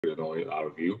Illinois,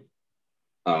 our view.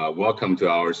 Welcome to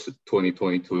our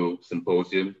 2022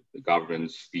 Symposium, the Government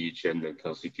Speech and the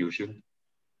Constitution.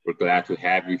 We're glad to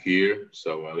have you here.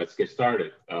 So let's get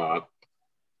started.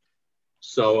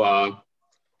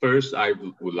 First, I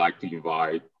would like to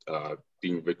invite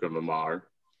Dean Vikram Amar,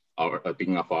 our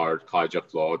Dean of our College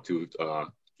of Law, to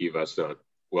give us a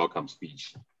welcome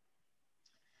speech.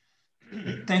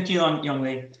 Thank you,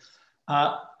 Younglee.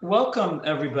 Welcome,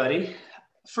 everybody.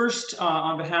 First,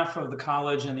 on behalf of the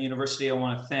college and the university, I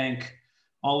want to thank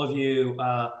all of you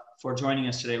for joining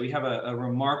us today. We have a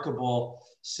remarkable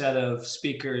set of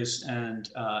speakers and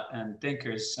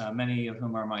thinkers, many of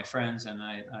whom are my friends, and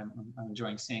I'm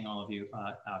enjoying seeing all of you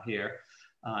out here.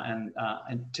 And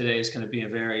today is going to be a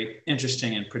very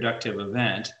interesting and productive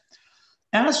event.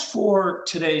 As for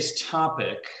today's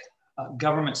topic,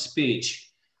 government speech,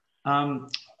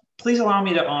 please allow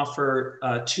me to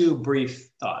offer two brief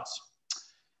thoughts.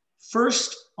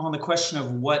 First, on the question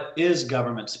of what is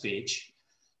government speech,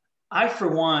 I, for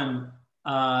one,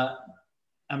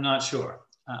 am not sure.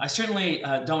 I certainly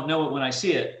don't know it when I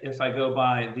see it if I go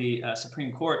by the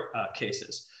Supreme Court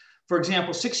cases. For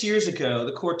example, 6 years ago,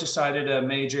 the court decided a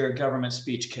major government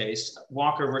speech case,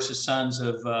 Walker versus Sons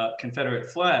of Confederate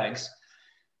Flags.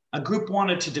 A group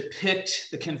wanted to depict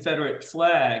the Confederate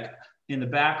flag in the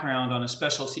background on a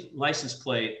special license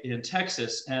plate in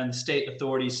Texas, and the state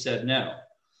authorities said no.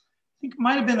 I think it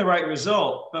might have been the right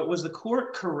result, but was the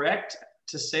court correct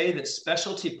to say that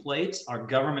specialty plates are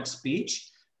government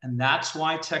speech, and that's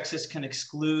why Texas can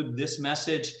exclude this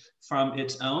message from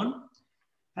its own?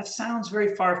 That sounds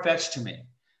very far-fetched to me.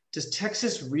 Does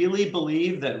Texas really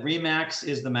believe that Remax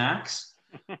is the max?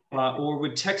 Or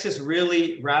would Texas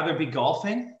really rather be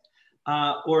golfing?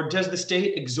 Or does the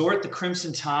state exhort the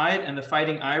Crimson Tide and the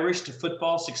Fighting Irish to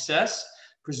football success,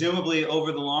 presumably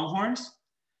over the Longhorns?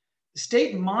 The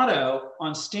state motto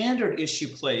on standard issue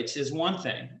plates is one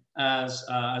thing, as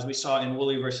we saw in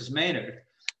Woolley versus Maynard.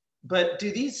 But do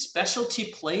these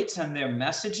specialty plates and their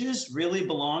messages really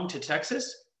belong to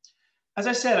Texas? As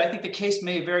I said, I think the case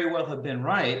may very well have been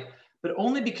right, but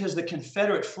only because the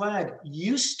Confederate flag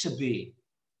used to be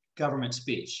government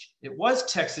speech. It was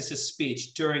Texas's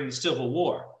speech during the Civil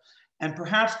War. And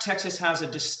perhaps Texas has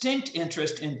a distinct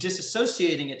interest in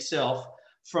disassociating itself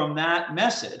from that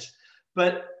message.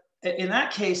 But in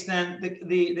that case, then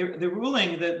the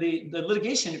ruling, the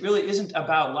litigation really isn't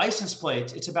about license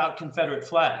plates, it's about Confederate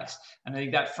flags. And I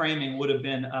think that framing would have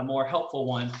been a more helpful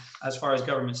one as far as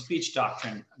government speech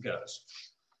doctrine goes.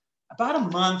 About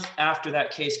a month after that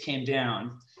case came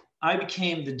down, I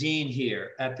became the dean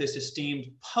here at this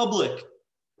esteemed public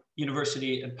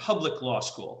university and public law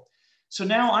school. So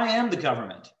now I am the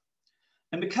government.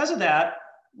 And because of that,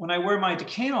 when I wear my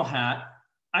decanal hat,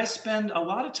 I spend a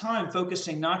lot of time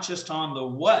focusing not just on the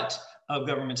what of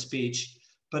government speech,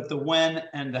 but the when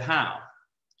and the how.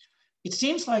 It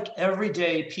seems like every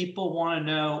day people want to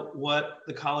know what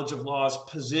the College of Law's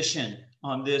position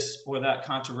on this or that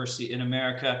controversy in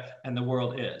America and the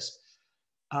world is.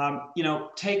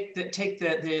 Take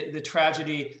the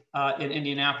tragedy in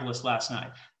Indianapolis last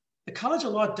night. The College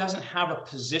of Law doesn't have a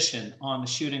position on the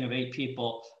shooting of 8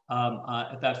 people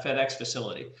at that FedEx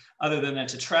facility, other than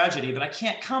it's a tragedy, but I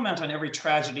can't comment on every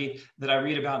tragedy that I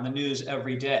read about in the news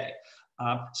every day.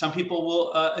 Some people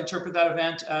will interpret that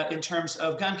event in terms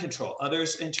of gun control,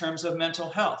 others in terms of mental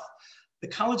health. The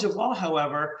College of Law,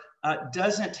 however,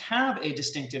 doesn't have a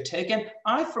distinctive take. And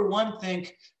I, for one,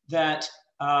 think that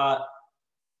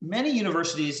many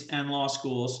universities and law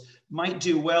schools might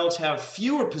do well to have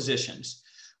fewer positions,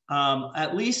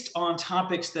 at least on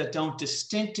topics that don't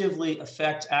distinctively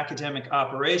affect academic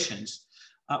operations,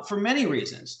 for many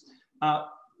reasons.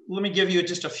 Let me give you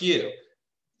just a few.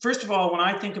 First of all, when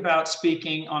I think about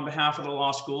speaking on behalf of the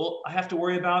law school, I have to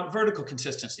worry about vertical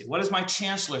consistency. What has my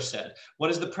chancellor said? What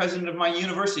has the president of my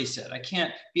university said? I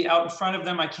can't be out in front of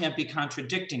them. I can't be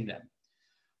contradicting them.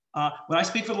 When I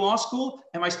speak for the law school,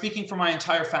 am I speaking for my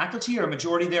entire faculty or a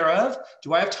majority thereof?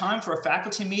 Do I have time for a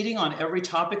faculty meeting on every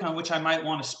topic on which I might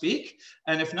want to speak?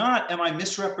 And if not, am I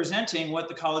misrepresenting what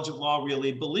the College of Law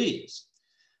really believes?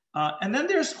 And then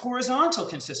there's horizontal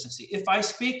consistency. If I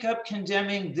speak up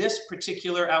condemning this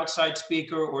particular outside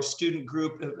speaker or student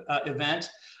group event,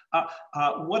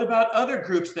 what about other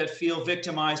groups that feel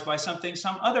victimized by something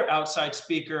some other outside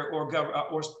speaker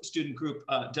or student group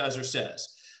does or says?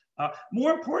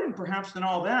 More important, perhaps, than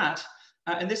all that,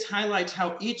 and this highlights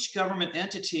how each government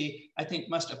entity, I think,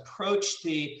 must approach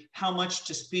the how much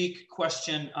to speak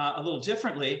question a little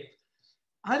differently.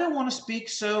 I don't want to speak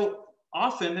so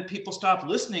often that people stop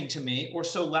listening to me, or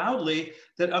so loudly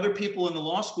that other people in the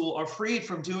law school are freed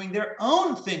from doing their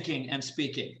own thinking and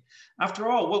speaking. After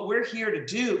all, what we're here to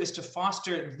do is to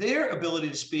foster their ability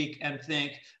to speak and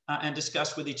think and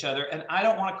discuss with each other. And I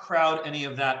don't want to crowd any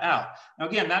of that out. Now,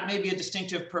 again, that may be a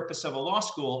distinctive purpose of a law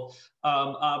school,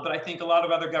 but I think a lot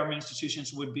of other government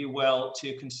institutions would be well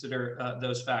to consider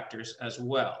those factors as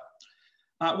well.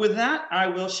 With that, I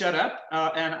will shut up,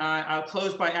 and I'll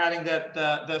close by adding that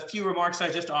the few remarks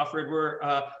I just offered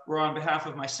were on behalf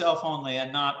of myself only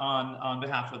and not on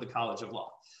behalf of the College of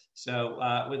Law.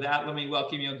 So with that, let me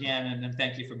welcome you again, and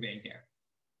thank you for being here.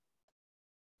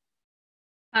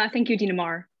 Thank you, Dean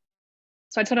Amar.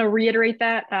 So I just want to reiterate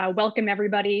that. Welcome,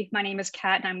 everybody. My name is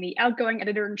Kat, and I'm the outgoing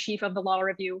editor-in-chief of the Law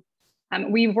Review.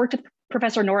 We've worked with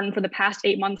Professor Norton for the past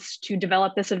 8 months to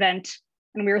develop this event,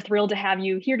 and we are thrilled to have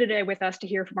you here today with us to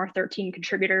hear from our 13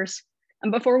 contributors.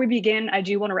 And before we begin, I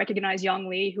do want to recognize Young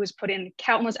Lee, who has put in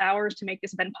countless hours to make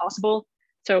this event possible.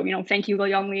 So, thank you,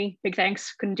 Young Lee. Big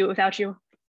thanks. Couldn't do it without you.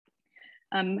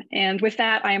 And with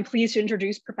that, I am pleased to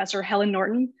introduce Professor Helen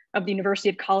Norton of the University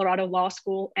of Colorado Law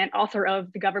School and author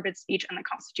of The Government Speech and the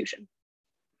Constitution.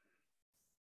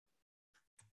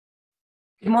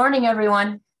 Good morning,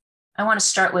 everyone. I want to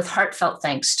start with heartfelt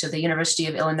thanks to the University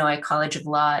of Illinois College of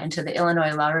Law and to the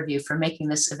Illinois Law Review for making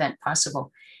this event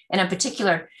possible. And in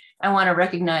particular, I want to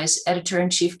recognize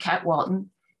Editor-in-Chief Kat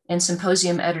Walton and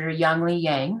Symposium Editor Yang-Li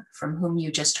Yang, from whom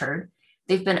you just heard.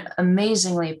 They've been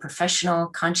amazingly professional,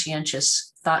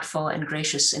 conscientious, thoughtful, and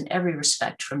gracious in every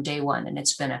respect from day one, and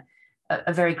it's been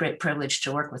a very great privilege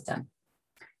to work with them.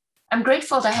 I'm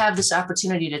grateful to have this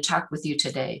opportunity to talk with you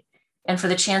today and for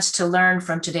the chance to learn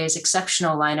from today's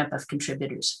exceptional lineup of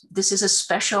contributors. This is a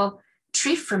special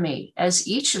treat for me, as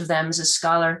each of them is a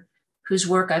scholar whose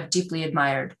work I've deeply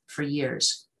admired for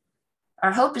years.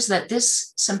 Our hope is that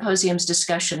this symposium's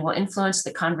discussion will influence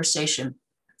the conversation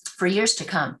for years to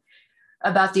come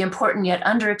about the important yet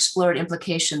underexplored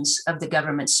implications of the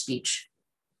government's speech.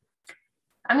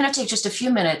 I'm going to take just a few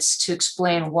minutes to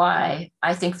explain why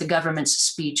I think the government's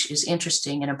speech is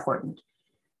interesting and important,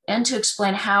 and to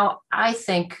explain how I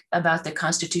think about the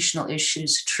constitutional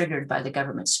issues triggered by the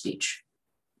government's speech.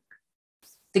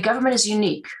 The government is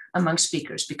unique among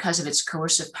speakers because of its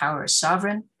coercive power as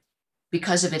sovereign,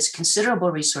 because of its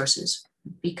considerable resources,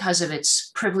 because of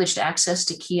its privileged access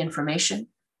to key information,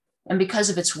 and because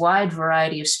of its wide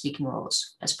variety of speaking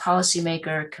roles as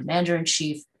policymaker,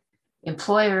 commander-in-chief,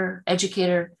 employer,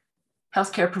 educator,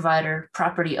 healthcare provider,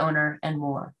 property owner, and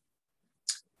more.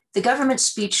 The government's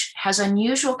speech has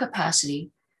unusual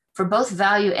capacity for both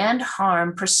value and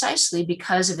harm precisely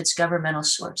because of its governmental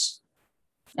source.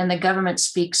 And the government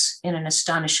speaks in an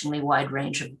astonishingly wide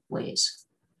range of ways.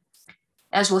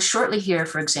 As we'll shortly hear,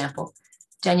 for example,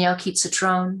 Danielle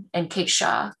Keats-Citron and Kate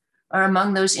Shaw are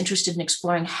among those interested in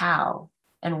exploring how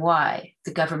and why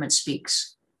the government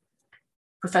speaks.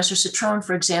 Professor Citron,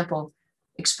 for example,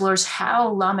 explores how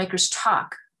lawmakers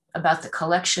talk about the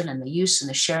collection and the use and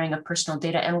the sharing of personal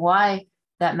data and why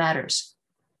that matters.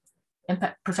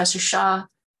 And Professor Shaw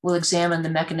will examine the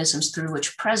mechanisms through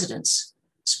which presidents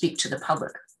speak to the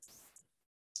public.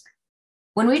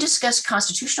 When we discuss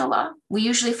constitutional law, we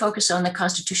usually focus on the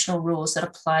constitutional rules that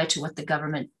apply to what the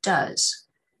government does.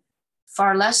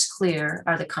 Far less clear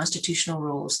are the constitutional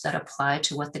rules that apply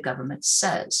to what the government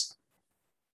says.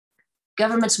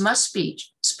 Governments must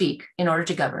speak in order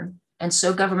to govern, and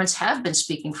so governments have been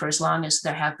speaking for as long as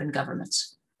there have been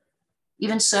governments.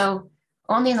 Even so,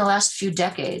 only in the last few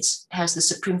decades has the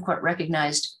Supreme Court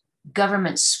recognized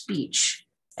government speech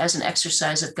as an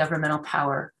exercise of governmental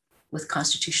power with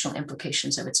constitutional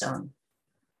implications of its own.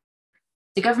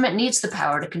 The government needs the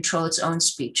power to control its own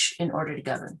speech in order to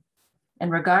govern.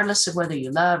 And regardless of whether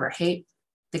you love or hate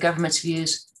the government's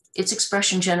views, its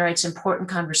expression generates important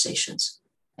conversations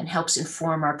and helps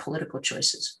inform our political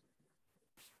choices.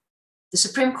 The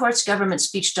Supreme Court's government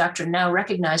speech doctrine now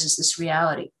recognizes this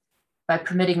reality by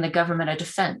permitting the government a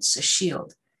defense, a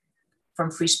shield,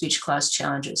 from free speech clause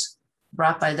challenges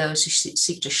brought by those who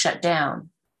seek to shut down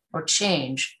or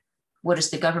change what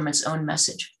is the government's own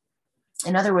message.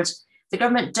 In other words, the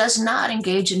government does not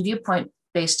engage in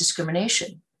viewpoint-based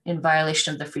discrimination in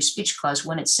violation of the free speech clause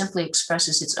when it simply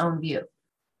expresses its own view.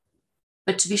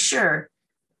 But to be sure,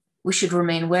 we should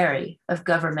remain wary of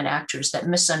government actors that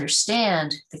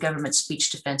misunderstand the government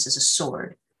speech defense as a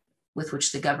sword with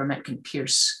which the government can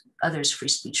pierce others' free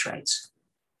speech rights.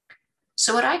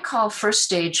 So what I call first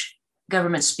stage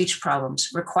government speech problems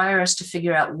require us to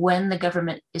figure out when the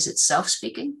government is itself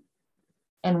speaking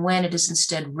and when it is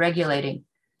instead regulating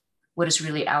what is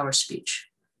really our speech.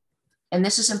 And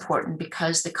this is important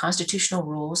because the constitutional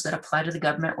rules that apply to the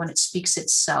government when it speaks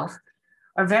itself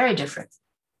are very different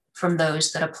from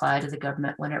those that apply to the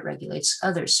government when it regulates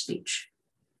others' speech.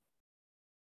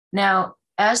 Now,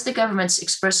 as the government's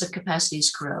expressive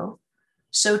capacities grow,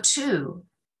 so too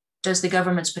does the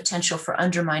government's potential for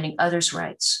undermining others'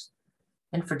 rights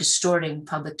and for distorting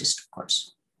public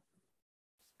discourse.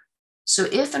 So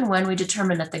if and when we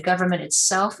determine that the government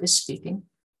itself is speaking,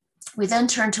 we then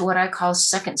turn to what I call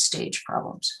second stage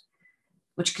problems,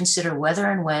 which consider whether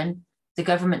and when the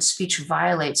government's speech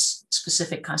violates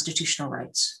specific constitutional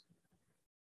rights.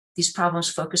 These problems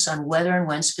focus on whether and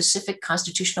when specific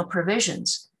constitutional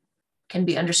provisions can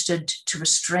be understood to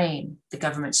restrain the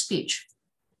government's speech.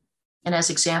 And as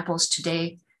examples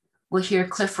today, we'll hear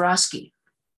Cliff Roski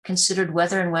considered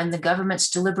whether and when the government's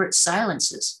deliberate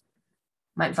silences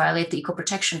might violate the Equal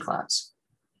Protection Clause.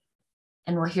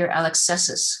 And we'll hear Alex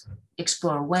Sessis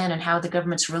explore when and how the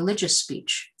government's religious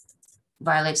speech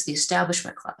violates the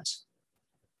Establishment Clause.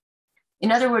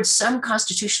 In other words, some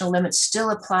constitutional limits still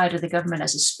apply to the government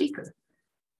as a speaker,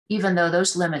 even though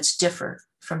those limits differ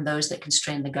from those that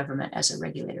constrain the government as a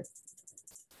regulator.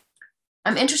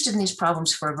 I'm interested in these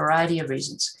problems for a variety of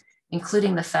reasons,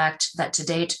 including the fact that to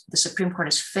date, the Supreme Court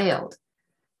has failed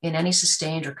in any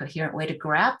sustained or coherent way to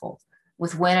grapple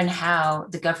with when and how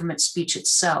the government speech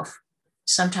itself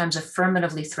sometimes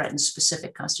affirmatively threatens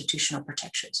specific constitutional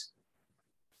protections.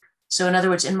 So in other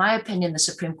words, in my opinion, the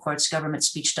Supreme Court's government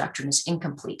speech doctrine is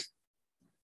incomplete.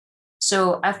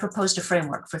 So I've proposed a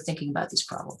framework for thinking about these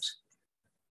problems.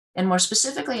 And more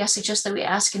specifically, I suggest that we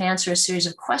ask and answer a series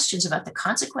of questions about the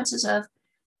consequences of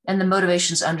and the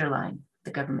motivations underlying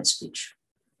the government speech.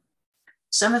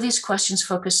 Some of these questions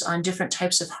focus on different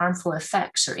types of harmful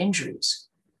effects or injuries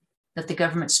that the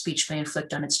government speech may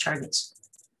inflict on its targets.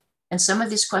 And some of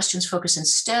these questions focus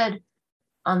instead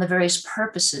on the various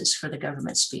purposes for the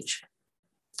government speech.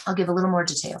 I'll give a little more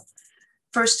detail.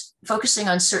 First, focusing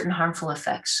on certain harmful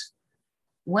effects.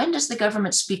 When does the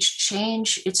government speech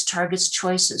change its targets'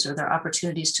 choices or their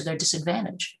opportunities to their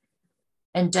disadvantage?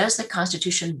 And does the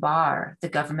Constitution bar the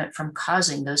government from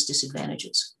causing those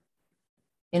disadvantages?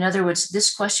 In other words,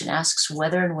 this question asks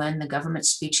whether and when the government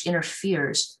speech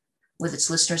interferes with its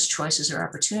listeners' choices or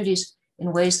opportunities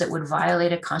in ways that would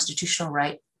violate a constitutional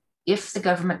right if the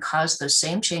government caused those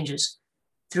same changes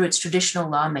through its traditional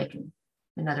lawmaking,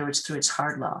 in other words, through its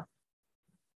hard law.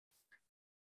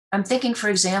 I'm thinking, for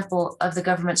example, of the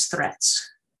government's threats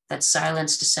that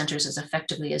silence dissenters as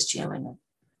effectively as jailing them.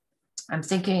 I'm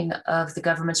thinking of the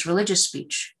government's religious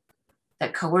speech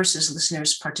that coerces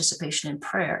listeners' participation in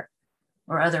prayer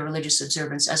or other religious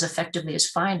observance as effectively as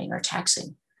fining or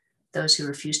taxing those who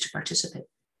refuse to participate.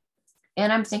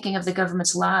 And I'm thinking of the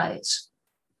government's lies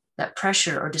that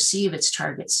pressure or deceive its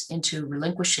targets into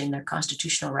relinquishing their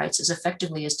constitutional rights as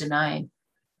effectively as denying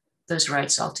those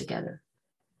rights altogether.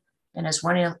 And as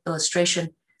one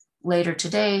illustration, later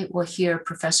today, we'll hear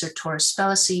Professor Torres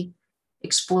Spelisi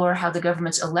explore how the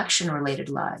government's election-related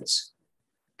lies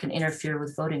can interfere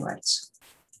with voting rights.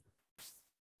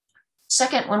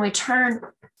 Second, when we turn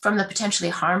from the potentially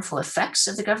harmful effects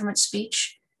of the government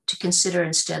speech to consider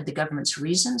instead the government's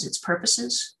reasons, its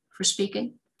purposes for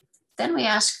speaking, then we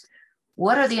ask,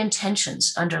 what are the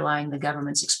intentions underlying the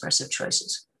government's expressive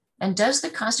choices? And does the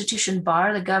Constitution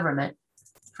bar the government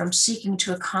from seeking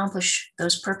to accomplish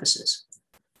those purposes?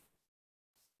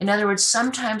 In other words,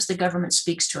 sometimes the government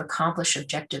speaks to accomplish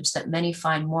objectives that many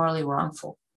find morally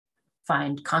wrongful,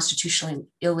 find constitutionally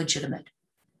illegitimate.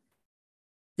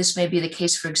 This may be the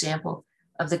case, for example,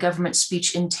 of the government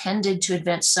speech intended to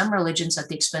advance some religions at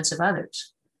the expense of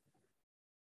others,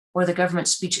 or the government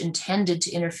speech intended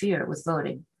to interfere with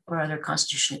voting or other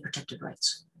constitutionally protected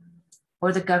rights,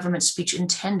 or the government speech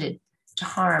intended to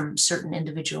harm certain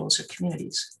individuals or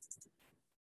communities.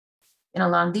 And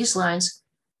along these lines,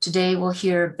 today we'll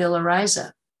hear Bill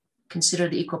Ariza consider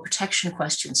the equal protection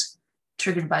questions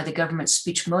triggered by the government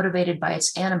speech motivated by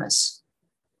its animus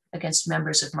against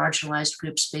members of marginalized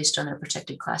groups based on their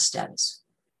protected class status.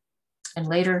 And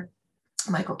later,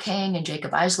 Michael Kang and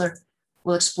Jacob Eisler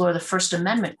will explore the First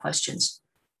Amendment questions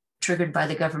triggered by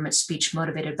the government speech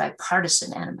motivated by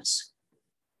partisan animus.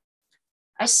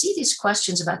 I see these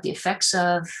questions about the effects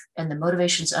of and the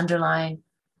motivations underlying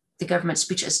the government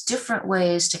speech as different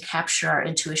ways to capture our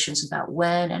intuitions about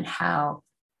when and how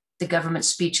the government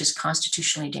speech is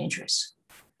constitutionally dangerous.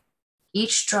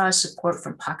 Each draws support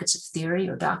from pockets of theory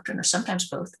or doctrine, or sometimes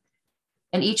both,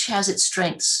 and each has its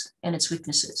strengths and its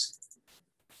weaknesses.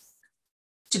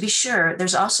 To be sure,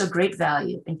 there's also great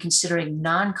value in considering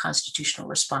non-constitutional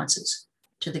responses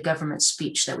to the government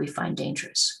speech that we find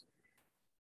dangerous.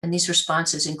 And these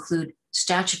responses include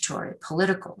statutory,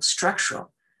 political,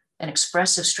 structural, and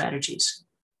expressive strategies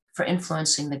for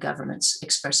influencing the government's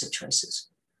expressive choices.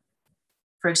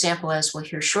 For example, as we'll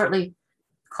hear shortly,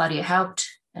 Claudia Haupt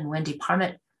and Wendy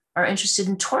Parmet are interested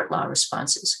in tort law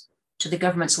responses to the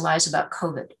government's lies about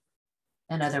COVID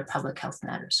and other public health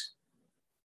matters.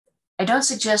 I don't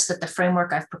suggest that the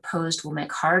framework I've proposed will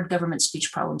make hard government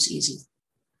speech problems easy.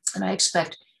 And I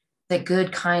expect that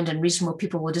good, kind, and reasonable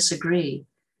people will disagree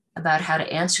about how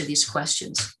to answer these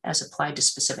questions as applied to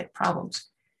specific problems.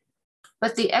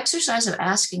 But the exercise of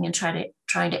asking and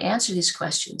trying to answer these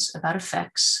questions about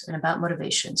effects and about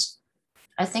motivations,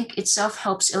 I think itself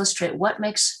helps illustrate what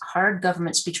makes hard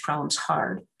government speech problems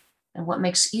hard and what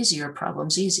makes easier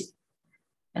problems easy.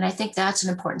 And I think that's an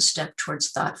important step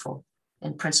towards thoughtful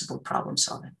and principled problem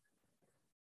solving.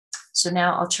 So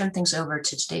now I'll turn things over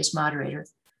to today's moderator,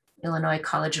 Illinois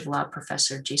College of Law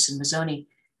professor Jason Mazzoni.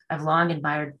 I've long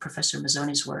admired Professor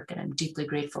Mazzoni's work, and I'm deeply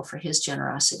grateful for his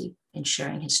generosity in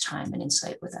sharing his time and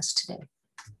insight with us today.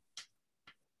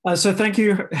 So thank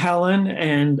you, Helen,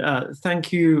 and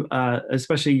thank you,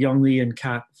 especially Youngli and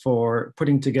Kat, for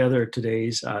putting together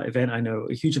today's event. I know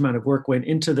a huge amount of work went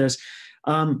into this,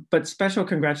 but special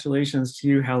congratulations to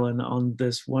you, Helen, on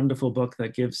this wonderful book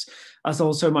that gives us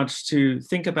all so much to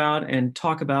think about and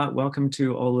talk about. Welcome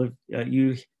to all of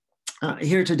you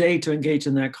here today to engage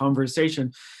in that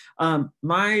conversation. I'm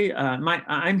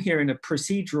here in a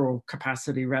procedural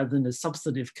capacity rather than a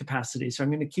substantive capacity. So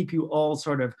I'm going to keep you all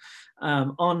sort of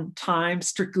on time,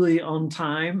 strictly on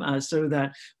time, so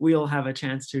that we'll have a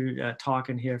chance to talk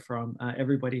and hear from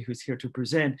everybody who's here to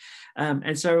present.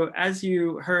 And so as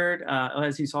you heard,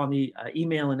 as you saw in the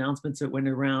email announcements that went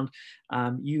around,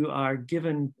 you are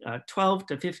given 12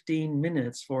 to 15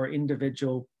 minutes for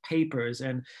individual papers.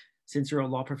 And since you're all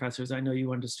law professors, I know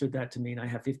you understood that to mean I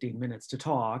have 15 minutes to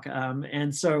talk.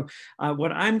 And so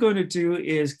what I'm going to do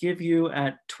is give you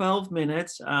at 12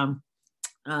 minutes a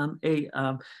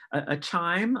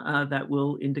chime that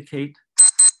will indicate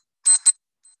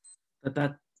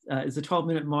that is the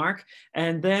 12-minute mark.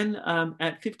 And then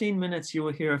at 15 minutes, you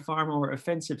will hear a far more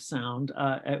offensive sound,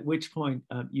 at which point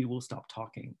you will stop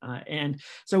talking. And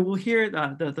so we'll hear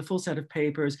the full set of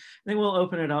papers, then we'll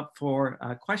open it up for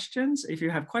questions. If you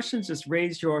have questions, just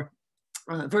raise your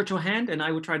virtual hand, and I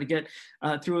will try to get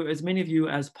through as many of you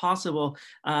as possible.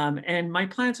 And my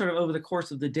plan sort of over the course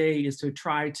of the day is to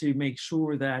try to make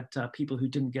sure that people who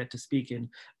didn't get to speak in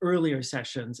earlier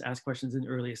sessions, ask questions in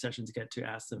earlier sessions, get to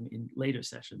ask them in later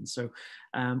sessions. So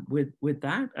with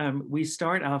that, we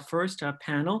start our first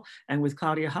panel, and with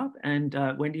Claudia Haupt and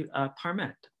Wendy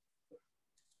Parmet.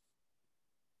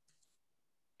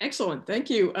 Excellent,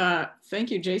 thank you. Thank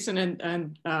you, Jason,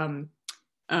 and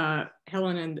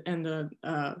Helen and the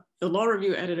law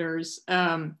review editors.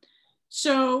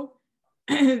 So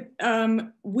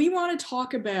we want to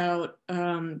talk about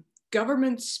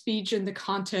government speech in the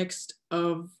context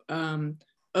of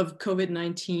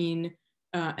COVID-19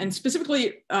 and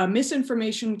specifically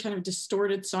misinformation, kind of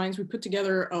distorted signs. We put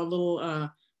together a little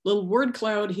word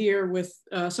cloud here with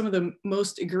some of the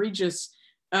most egregious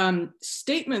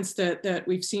statements that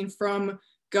we've seen from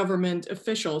government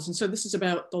officials. And so this is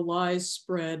about the lies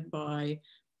spread by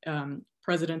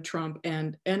President Trump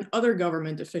and other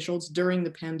government officials during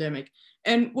the pandemic.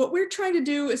 And what we're trying to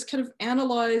do is kind of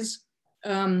analyze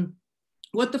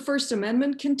what the First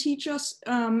Amendment can teach us,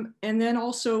 and then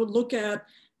also look at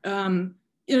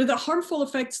the harmful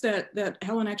effects that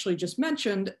Helen actually just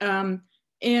mentioned, and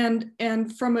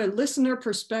from a listener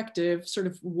perspective, sort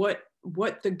of what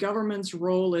the government's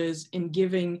role is in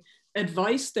giving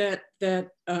advice that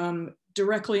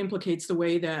directly implicates the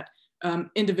way that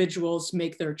individuals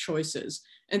make their choices.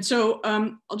 And so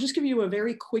I'll just give you a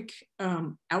very quick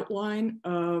outline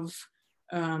of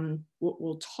what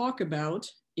we'll talk about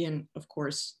in, of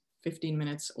course, 15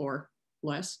 minutes or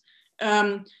less.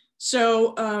 Wendy's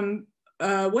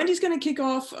going to kick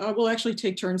off. We'll actually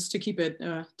take turns to keep it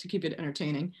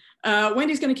entertaining.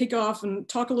 Wendy's going to kick off and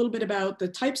talk a little bit about the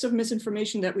types of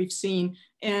misinformation that we've seen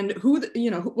and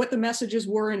what the messages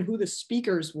were and who the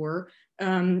speakers were.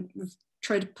 We've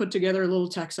tried to put together a little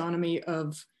taxonomy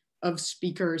of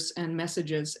speakers and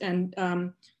messages, and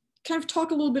kind of talk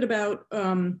a little bit about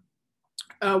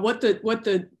what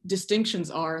the distinctions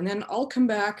are, and then I'll come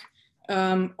back.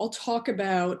 I'll talk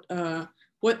about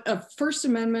what a First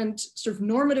Amendment sort of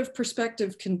normative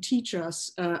perspective can teach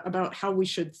us about how we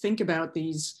should think about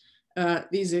these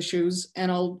issues.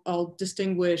 And I'll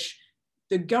distinguish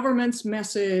the government's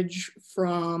message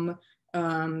from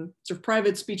sort of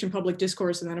private speech and public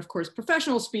discourse, and then of course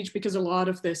professional speech, because a lot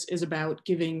of this is about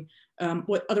giving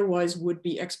what otherwise would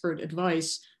be expert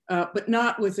advice but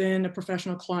not within a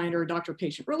professional client or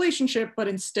doctor-patient relationship, but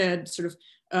instead sort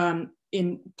of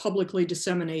in publicly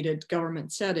disseminated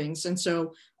government settings. And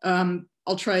so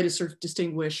I'll try to sort of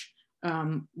distinguish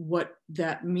what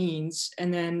that means.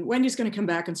 And then Wendy's going to come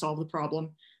back and solve the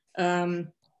problem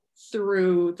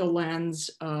through the lens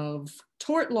of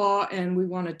tort law. And we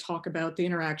want to talk about the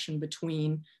interaction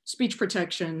between speech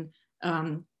protection,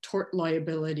 tort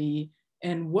liability,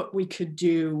 and what we could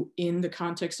do in the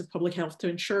context of public health to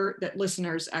ensure that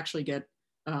listeners actually get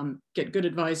good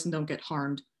advice and don't get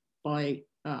harmed by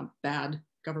bad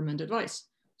government advice.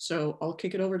 So I'll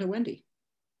kick it over to Wendy.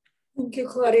 Thank you,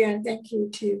 Claudia, and thank you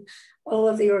to all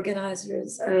of the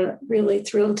organizers. Really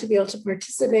thrilled to be able to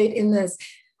participate in this.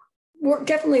 We're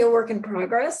definitely a work in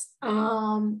progress,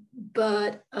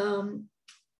 but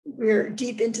we're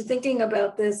deep into thinking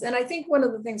about this. And I think one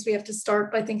of the things we have to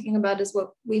start by thinking about is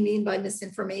what we mean by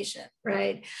misinformation,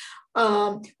 right?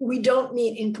 We don't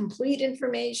mean incomplete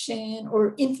information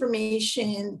or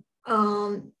information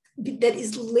that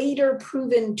is later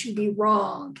proven to be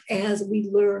wrong as we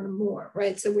learn more,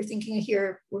 right? So we're thinking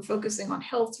here, we're focusing on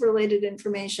health-related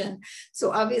information.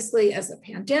 So obviously, as a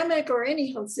pandemic or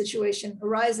any health situation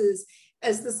arises,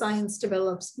 as the science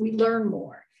develops, we learn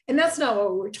more. And that's not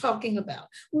what we're talking about.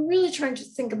 We're really trying to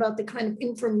think about the kind of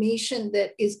information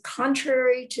that is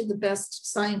contrary to the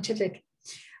best scientific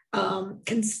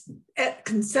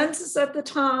consensus at the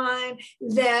time,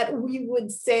 that we would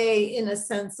say, in a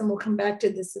sense, and we'll come back to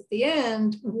this at the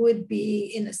end, would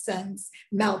be, in a sense,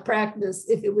 malpractice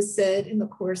if it was said in the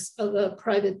course of a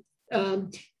private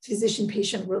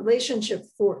physician-patient relationship,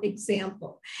 for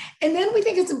example. And then we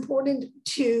think it's important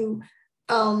to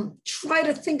try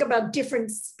to think about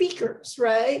different speakers,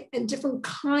 right? And different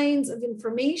kinds of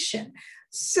information.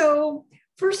 So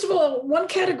first of all, one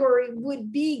category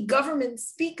would be government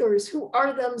speakers who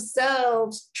are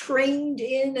themselves trained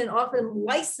in and often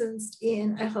licensed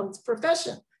in a health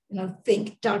profession. You know,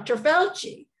 think Dr.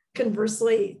 Fauci.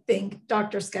 Conversely, think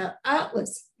Dr. Scott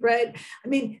Atlas, right? I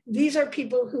mean, these are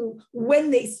people who,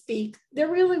 when they speak, they're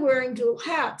really wearing dual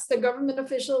hats. They're government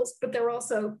officials, but they're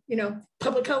also, you know,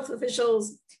 public health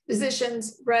officials,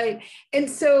 physicians, right? And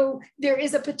so there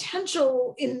is a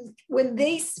potential in when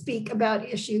they speak about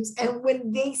issues and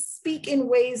when they speak in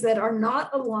ways that are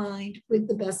not aligned with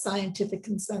the best scientific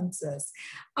consensus,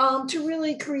 to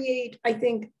really create, I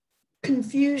think,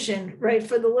 confusion, right,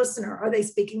 for the listener. Are they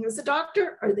speaking as a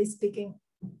doctor? Are they speaking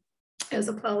as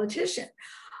a politician?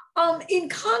 In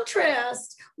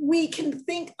contrast, we can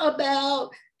think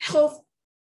about health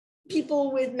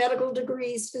people with medical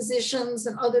degrees, physicians,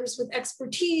 and others with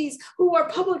expertise who are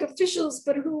public officials,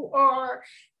 but who are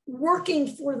working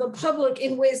for the public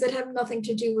in ways that have nothing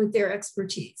to do with their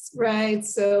expertise, right?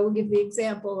 So we'll give the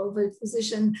example of a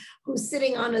physician who's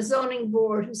sitting on a zoning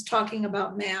board who's talking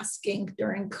about masking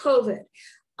during COVID.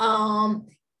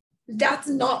 That's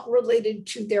not related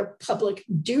to their public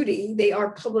duty. They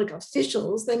are public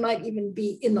officials. They might even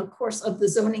be in the course of the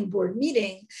zoning board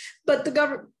meeting, but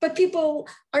but people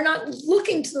are not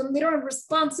looking to them. They don't have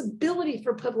responsibility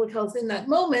for public health in that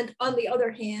moment. On the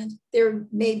other hand, there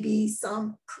may be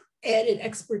some added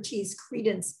expertise,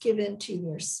 credence given to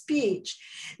their speech.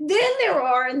 Then there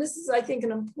are, and this is, I think,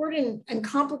 an important and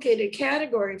complicated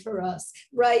category for us,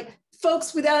 right?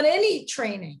 Folks without any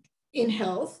training in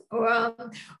health,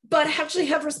 but actually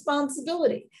have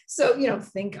responsibility. So, you know,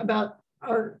 think about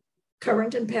our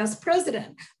current and past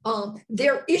president.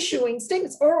 They're issuing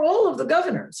statements, or all of the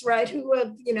governors, right, who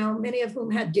have, you know, many of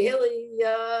whom had daily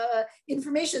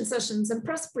information sessions and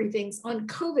press briefings on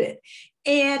COVID.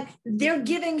 And they're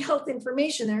giving health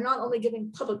information. They're not only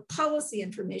giving public policy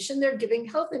information, they're giving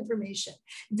health information.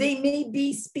 They may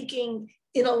be speaking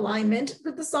in alignment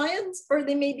with the science, or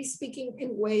they may be speaking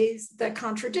in ways that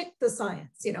contradict the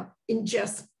science, you know,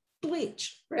 ingest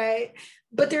bleach, right?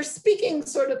 But they're speaking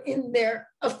sort of in their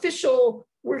official,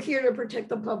 we're here to protect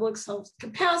the public's health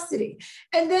capacity.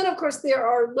 And then, of course, there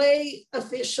are lay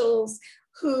officials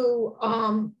who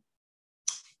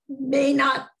may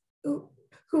not,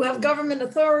 who have government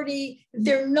authority.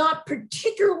 They're not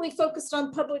particularly focused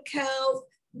on public health,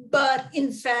 but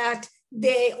in fact,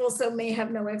 they also may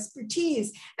have no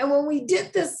expertise. And when we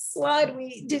did this slide,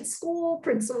 we did school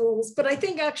principals, but I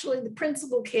think actually the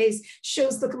principal case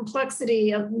shows the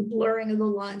complexity of the blurring of the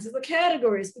lines of the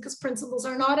categories, because principals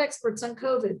are not experts on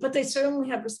COVID, but they certainly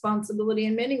have responsibility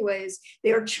in many ways.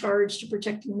 They are charged to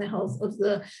protecting the health of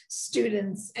the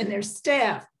students and their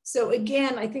staff. So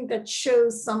again, I think that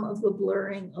shows some of the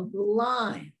blurring of the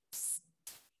lines.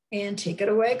 And take it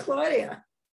away, Claudia.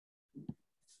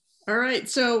 All right,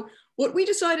 so what we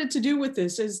decided to do with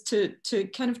this is to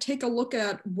kind of take a look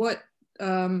at what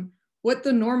what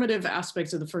the normative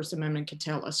aspects of the First Amendment can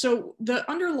tell us. So the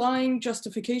underlying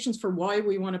justifications for why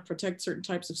we want to protect certain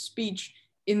types of speech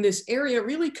in this area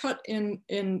really cut in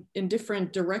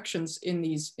different directions in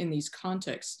these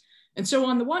contexts. And so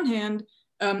on the one hand,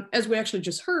 as we actually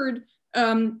just heard,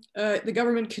 the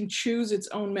government can choose its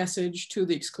own message to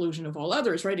the exclusion of all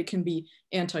others, right? It can be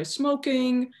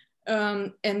anti-smoking,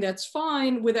 and that's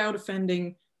fine without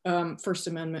offending the First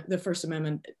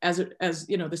Amendment as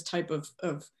you know, this type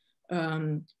of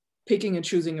picking and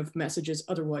choosing of messages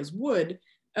otherwise would.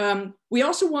 We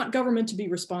also want government to be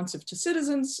responsive to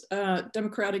citizens,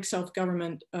 democratic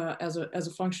self-government as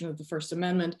a function of the First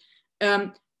Amendment.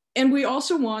 And we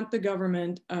also want the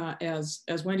government, as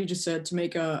Wendy just said, to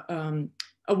make a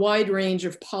wide range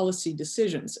of policy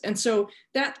decisions. And so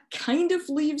that kind of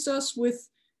leaves us with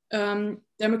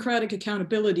democratic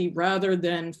accountability rather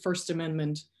than First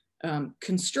Amendment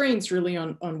constraints really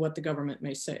on what the government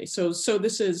may say. So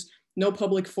this is no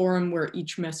public forum where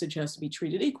each message has to be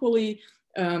treated equally.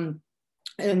 And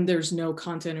there's no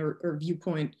content or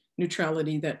viewpoint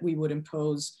neutrality that we would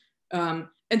impose. And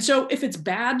so if it's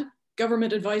bad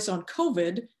government advice on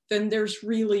COVID, then there's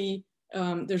really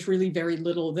very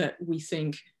little that we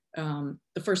think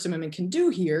the First Amendment can do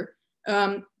here,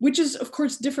 which is of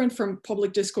course different from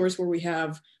public discourse where we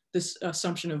have this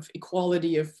assumption of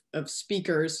equality of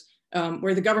speakers,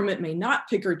 where the government may not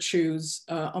pick or choose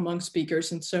among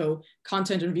speakers, and so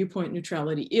content and viewpoint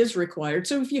neutrality is required.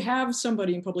 So if you have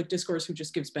somebody in public discourse who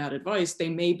just gives bad advice, they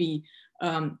may be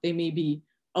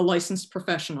a licensed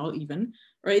professional even,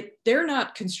 right? They're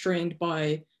not constrained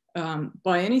by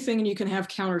anything, and you can have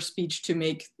counter speech to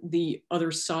make the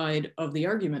other side of the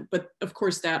argument. But of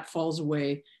course that falls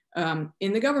away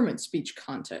in the government speech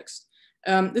context.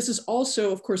 This is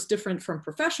also, of course, different from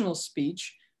professional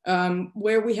speech,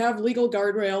 where we have legal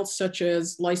guardrails such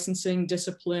as licensing,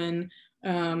 discipline,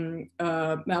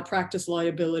 malpractice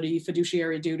liability,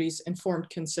 fiduciary duties, informed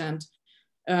consent,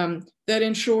 that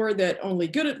ensure that only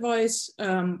good advice,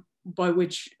 by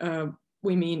which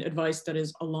we mean advice that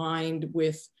is aligned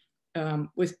with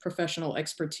professional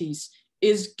expertise,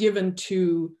 is given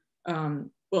to,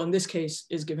 well, in this case,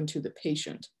 is given to the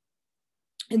patient.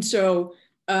 And so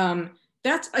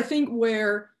that's, I think,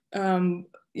 where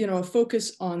you know, a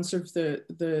focus on sort of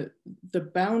the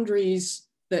boundaries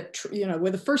that, you know,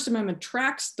 where the First Amendment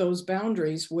tracks those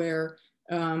boundaries where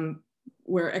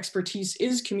expertise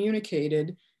is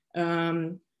communicated.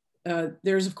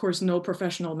 There's of course no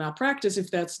professional malpractice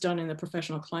if that's done in a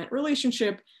professional client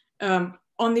relationship.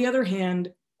 On the other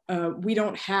hand, we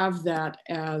don't have that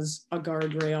as a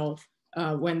guardrail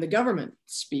when the government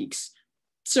speaks.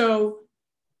 So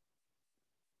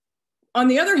on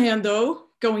the other hand, though,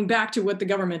 going back to what the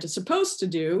government is supposed to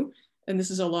do, and this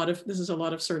is a lot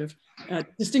of sort of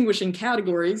distinguishing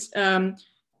categories.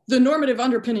 The normative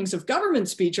underpinnings of government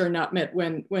speech are not met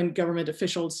when government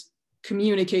officials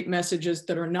communicate messages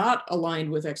that are not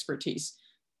aligned with expertise.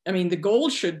 I mean, the goal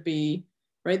should be,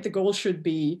 right? The goal should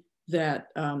be that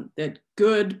that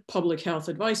good public health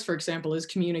advice, for example, is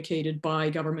communicated by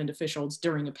government officials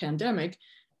during a pandemic.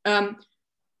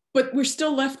 But we're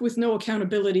still left with no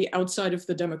accountability outside of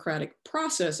the democratic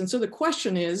process. And so the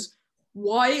question is,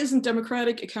 why isn't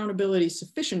democratic accountability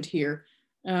sufficient here?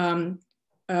 One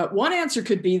answer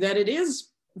could be that it is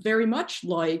very much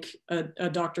like a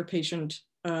doctor-patient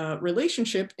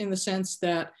relationship, in the sense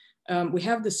that we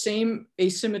have the same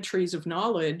asymmetries of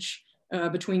knowledge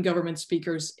between government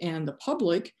speakers and the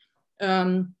public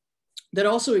that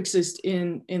also exist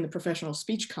in the professional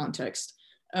speech context.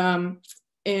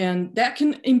 And that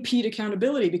can impede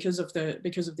accountability because of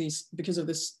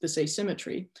this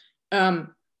asymmetry.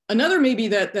 Another maybe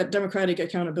that democratic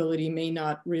accountability may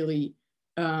not really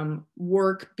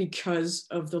work because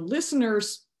of the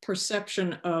listener's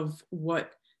perception of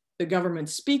what the government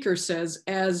speaker says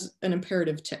as an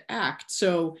imperative to act.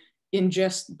 So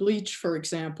ingest bleach, for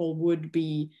example, would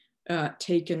be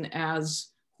taken as,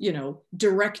 you know,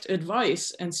 direct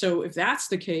advice. And so if that's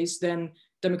the case, then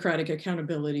democratic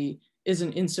accountability is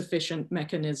an insufficient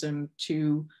mechanism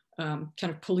to kind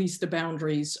of police the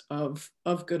boundaries of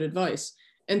good advice.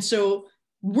 And so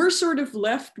we're sort of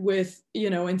left with, you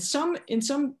know, in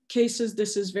some cases,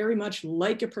 this is very much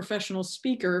like a professional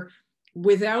speaker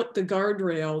without the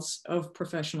guardrails of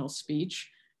professional speech.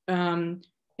 And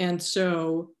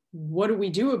so what do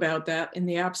we do about that in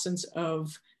the absence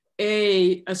of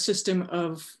A, a system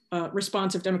of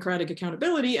responsive democratic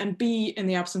accountability, and B, in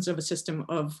the absence of a system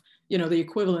of, you know, the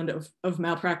equivalent of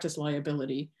malpractice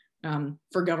liability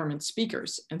for government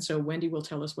speakers? And so Wendy will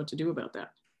tell us what to do about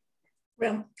that.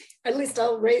 Well, at least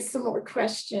I'll raise some more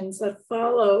questions that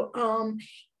follow.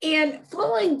 And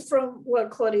following from what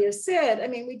Claudia said, I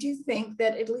mean, we do think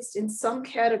that at least in some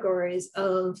categories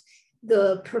of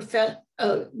the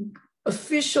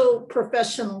official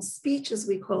professional speech, as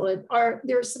we call it,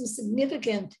 there are some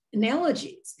significant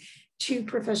analogies to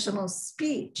professional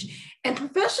speech. And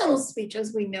professional speech,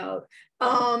 as we know,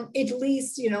 at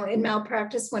least, you know, in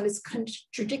malpractice, when it's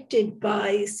contradicted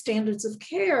by standards of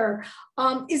care,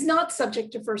 is not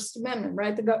subject to First Amendment,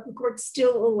 right? The court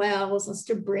still allows us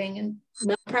to bring in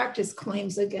malpractice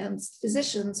claims against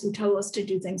physicians who tell us to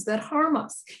do things that harm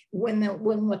us when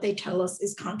what they tell us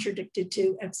is contradicted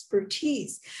to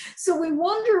expertise. So we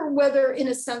wonder whether, in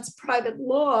a sense, private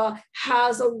law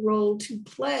has a role to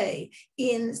play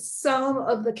in some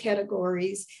of the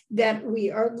categories that we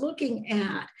are looking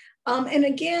at. And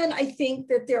again, I think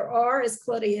that there are, as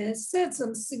Claudia has said,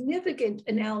 some significant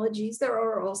analogies. There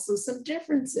are also some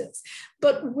differences.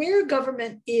 But where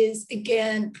government is,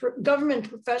 again, government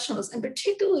professionals, and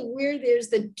particularly where there's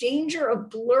the danger of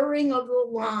blurring of the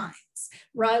lines,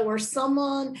 right? Where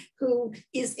someone who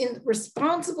is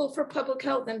responsible for public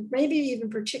health, and maybe even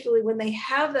particularly when they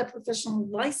have that professional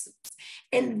license,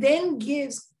 and then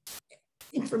gives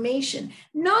information.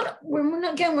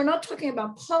 We're not talking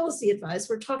about policy advice.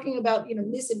 We're talking about, you know,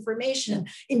 misinformation.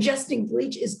 Ingesting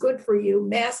bleach is good for you.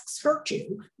 Masks hurt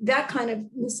you. That kind of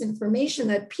misinformation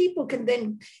that people can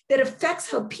then, that affects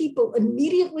how people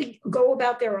immediately go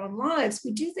about their own lives.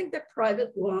 We do think that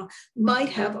private law might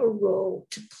have a role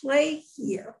to play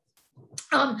here.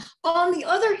 On the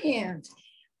other hand,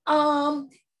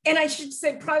 and I should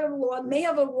say private law may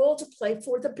have a role to play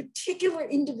for the particular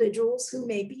individuals who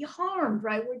may be harmed,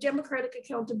 right? Where democratic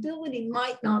accountability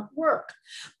might not work.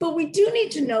 But we do need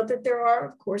to note that there are,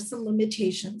 of course, some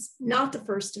limitations, not the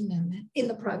First Amendment, in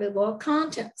the private law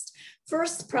context.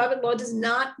 First, private law does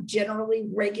not generally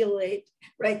regulate,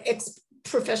 right,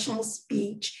 professional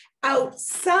speech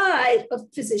outside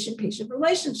of physician-patient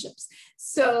relationships.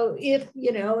 So if,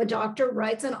 you know, a doctor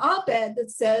writes an op-ed that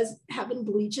says having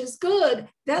bleach is good,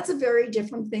 that's a very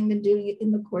different thing than doing it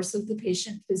in the course of the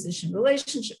patient-physician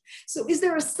relationship. So is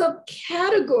there a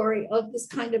subcategory of this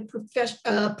kind of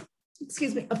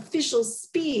official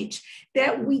speech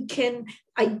that we can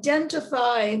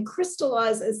identify and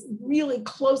crystallize as really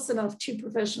close enough to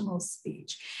professional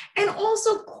speech? And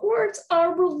also courts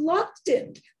are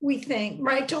reluctant, we think,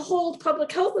 right, to hold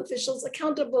public health officials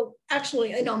accountable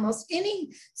actually in almost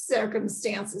any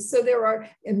circumstances. So there are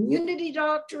immunity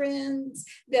doctrines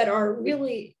that are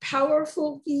really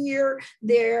powerful here.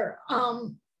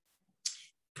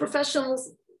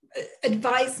 Professionals'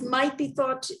 advice might be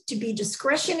thought to be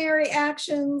discretionary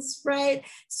actions, right?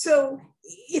 So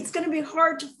it's going to be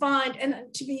hard to find,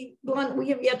 and to be blunt, we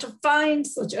have yet to find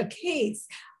such a case,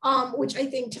 which I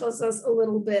think tells us a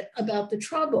little bit about the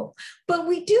trouble. But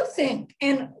we do think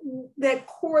that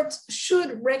courts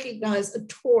should recognize a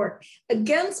tort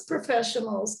against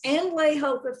professionals and lay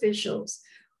health officials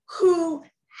who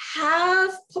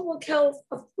have public health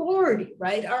authority,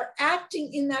 right, are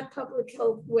acting in that public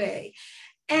health way,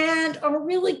 and are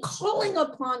really calling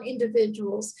upon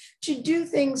individuals to do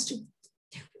things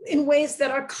in ways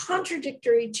that are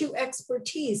contradictory to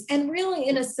expertise. And really,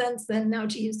 in a sense, then, now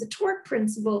to use the tort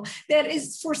principle, that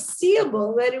is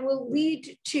foreseeable that it will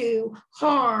lead to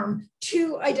harm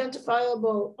to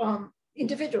identifiable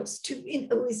individuals,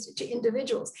 at least to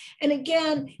individuals. And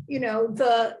again, you know,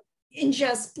 the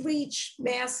ingest bleach,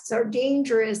 masks are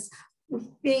dangerous, we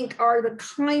think are the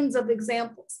kinds of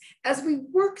examples. As we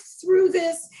work through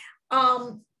this,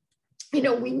 you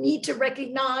know, we need to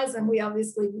recognize, and we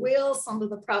obviously will, some of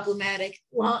the problematic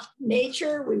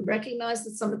nature. We recognize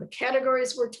that some of the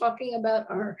categories we're talking about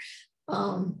are,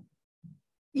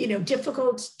 you know,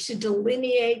 difficult to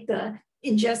delineate. The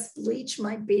ingest bleach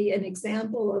might be an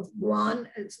example of one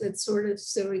that's sort of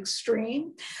so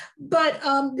extreme. But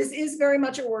this is very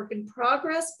much a work in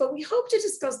progress, but we hope to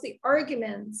discuss the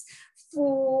arguments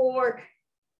for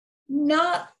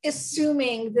not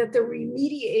assuming that the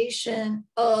remediation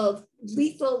of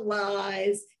lethal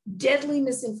lies, deadly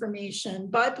misinformation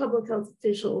by public health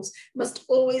officials must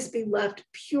always be left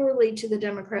purely to the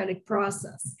democratic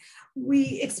process.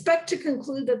 We expect to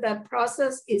conclude that that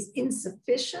process is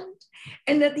insufficient,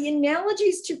 and that the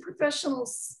analogies to professional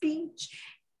speech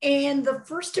and the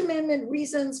First Amendment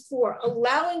reasons for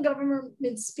allowing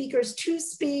government speakers to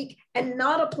speak and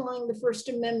not applying the First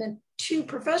Amendment to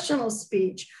professional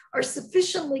speech are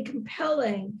sufficiently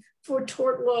compelling for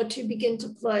tort law to begin to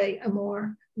play a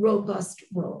more robust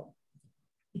role.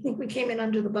 I think we came in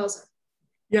under the buzzer.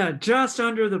 Yeah, just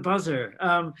under the buzzer.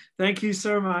 Thank you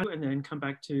so much. And then come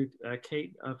back to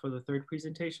Kate for the third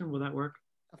presentation. Will that work?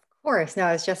 Of course. No,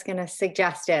 I was just going to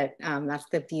suggest it. That's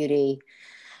the beauty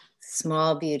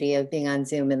small beauty of being on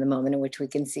Zoom in the moment in which we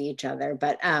can see each other.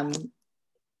 But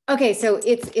okay, so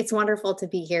it's wonderful to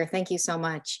be here. Thank you so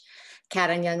much, Kat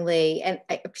and Young Lee. And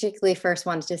I particularly first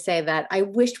wanted to say that I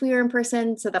wished we were in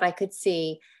person so that I could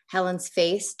see Helen's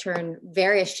face turn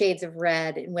various shades of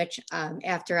red, in which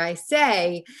after I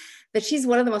say that she's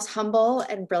one of the most humble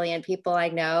and brilliant people I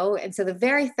know. And so the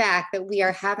very fact that we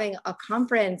are having a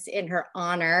conference in her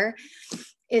honor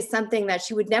is something that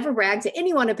she would never brag to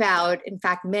anyone about. In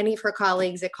fact, many of her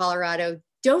colleagues at Colorado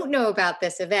don't know about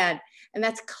this event. And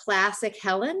that's classic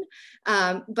Helen.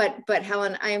 But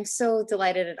Helen, I am so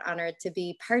delighted and honored to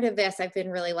be part of this. I've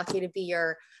been really lucky to be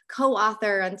your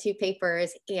co-author on 2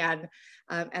 papers and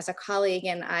as a colleague,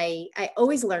 and I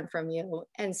always learn from you.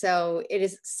 And so it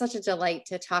is such a delight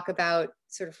to talk about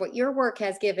sort of what your work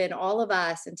has given all of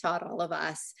us and taught all of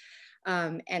us,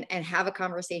 and have a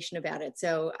conversation about it.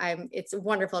 So it's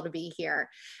wonderful to be here.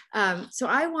 So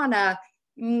I wanna,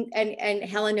 and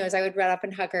Helen knows I would run up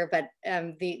and hug her, but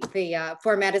the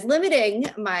format is limiting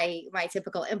my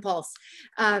typical impulse.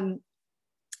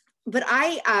 But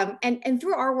and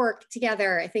through our work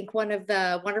together, I think one of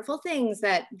the wonderful things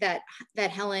that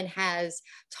Helen has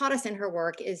taught us in her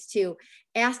work is to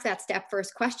ask that step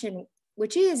first question,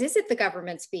 which is it the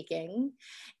government speaking?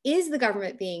 Is the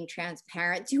government being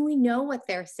transparent? Do we know what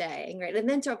they're saying, right? And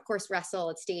then to, of course,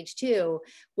 wrestle at stage 2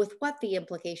 with what the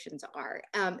implications are.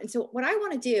 And so what I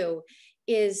want to do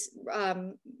is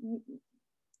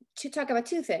to talk about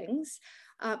 2 things.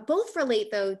 Both relate,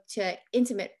 though, to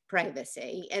intimate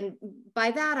privacy. And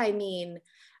by that, I mean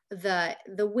the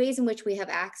ways in which we have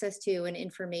access to and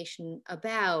information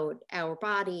about our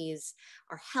bodies,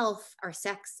 our health, our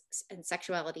sex and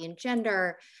sexuality and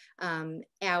gender,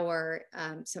 our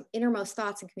some innermost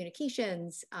thoughts and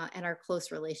communications, and our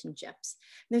close relationships.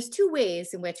 And there's 2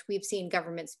 ways in which we've seen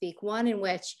government speak. One in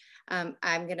which I'm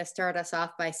going to start us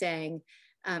off by saying,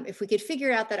 if we could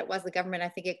figure out that it was the government, I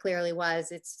think it clearly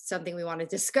was. It's something we want to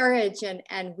discourage, and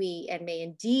may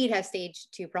indeed have stage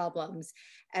 2 problems,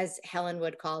 as Helen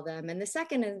would call them. And the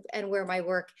second, and where my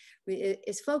work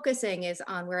is focusing, is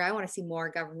on where I want to see more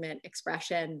government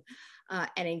expression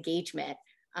and engagement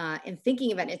in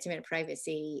thinking about intimate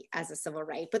privacy as a civil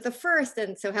right. But the first,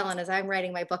 and so Helen, as I'm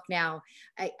writing my book now,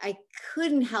 I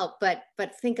couldn't help but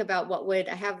think about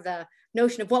I have the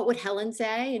notion of what would Helen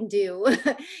say and do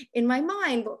in my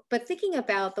mind, but thinking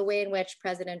about the way in which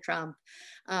President Trump,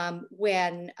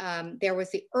 when there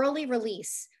was the early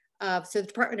release of, so the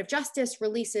Department of Justice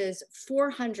releases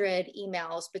 400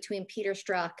 emails between Peter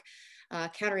Strzok,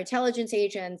 counterintelligence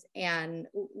agents, and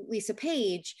Lisa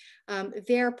Page,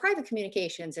 their private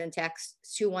communications and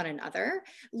texts to one another,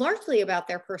 largely about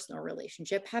their personal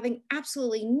relationship, having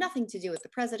absolutely nothing to do with the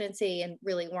presidency and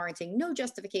really warranting no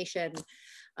justification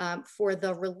for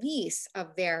the release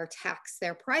of their texts,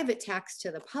 their private texts,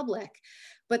 to the public.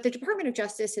 But the Department of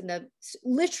Justice,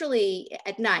 literally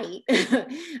at night,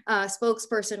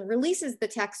 spokesperson releases the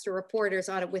text to reporters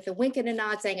on it with a wink and a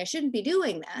nod saying, I shouldn't be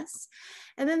doing this.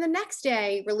 And then the next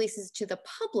day releases to the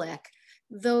public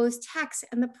those texts,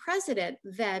 and the president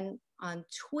then on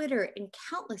Twitter in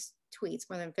countless tweets,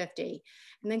 more than 50,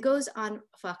 and then goes on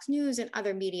Fox News and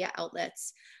other media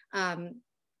outlets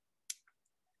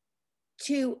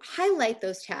to highlight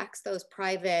those texts, those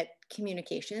private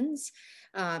communications,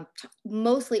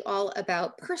 mostly all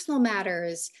about personal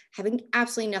matters, having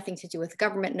absolutely nothing to do with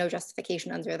government, no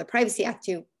justification under the Privacy Act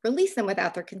to release them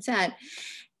without their consent.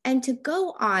 And to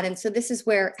go on, and so this is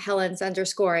where Helen's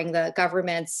underscoring the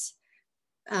government's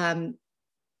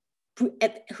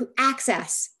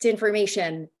access to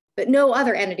information that no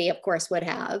other entity, of course, would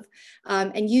have,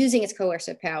 and using its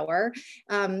coercive power,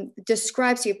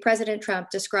 describes you, President Trump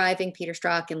describing Peter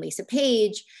Strzok and Lisa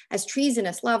Page as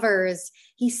treasonous lovers.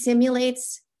 He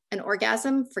simulates an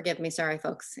orgasm. Forgive me, sorry,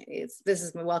 folks. This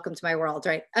is welcome to my world,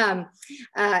 right?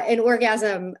 An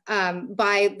orgasm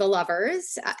by the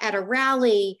lovers at a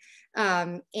rally,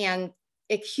 and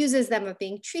accuses them of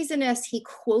being treasonous. He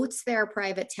quotes their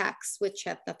private texts, which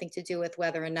have nothing to do with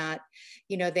whether or not,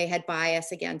 they had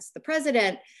bias against the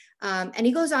president. And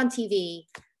he goes on TV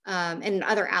and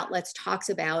other outlets, talks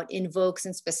about, invokes,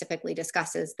 and specifically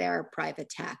discusses their private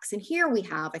texts. And here we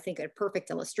have, I think, a perfect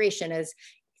illustration is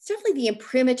it's definitely the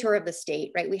imprimatur of the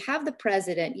state, right? We have the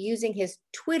president using his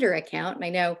Twitter account, and I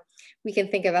know we can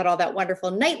think about all that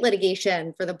wonderful Knight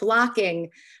litigation for the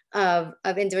blocking of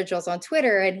individuals on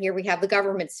Twitter, and here we have the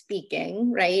government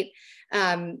speaking, right?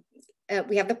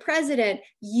 We have the president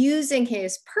using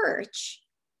his perch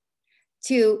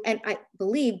to, and I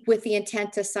believe with the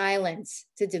intent to silence,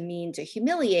 to demean, to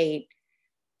humiliate,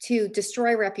 to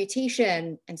destroy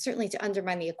reputation, and certainly to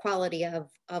undermine the equality of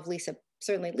Lisa,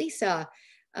 certainly Lisa,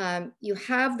 you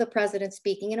have the president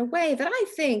speaking in a way that I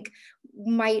think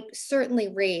might certainly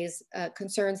raise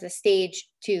concerns that stage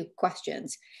two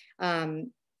questions.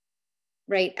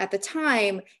 Right at the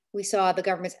time, we saw the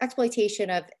government's exploitation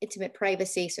of intimate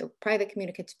privacy, so private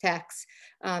communicative texts,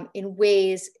 in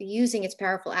ways using its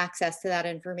powerful access to that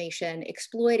information,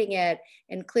 exploiting it,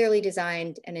 and clearly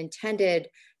designed and intended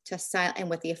to and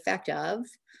with the effect of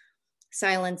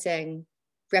silencing,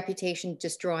 reputation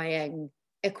destroying,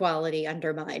 equality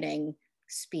undermining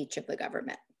speech of the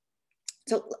government.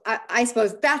 So I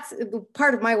suppose that's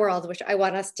part of my world, which I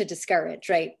want us to discourage,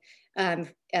 right?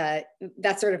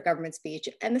 That sort of government speech.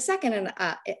 And the second,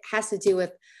 it has to do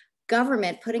with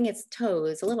government putting its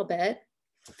toes a little bit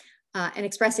and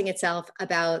expressing itself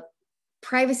about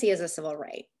privacy as a civil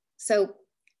right. So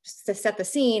just to set the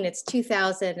scene, it's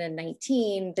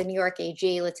 2019, the New York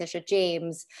AG, Letitia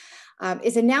James,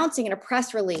 is announcing in a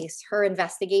press release her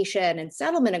investigation and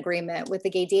settlement agreement with the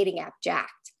gay dating app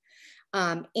Jacked.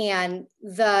 And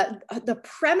the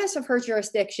premise of her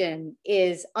jurisdiction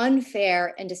is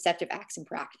unfair and deceptive acts and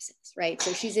practices, right?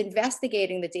 So she's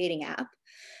investigating the dating app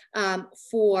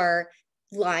for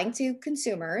lying to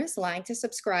consumers, lying to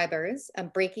subscribers,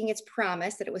 breaking its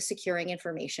promise that it was securing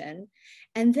information,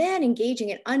 and then engaging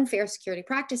in unfair security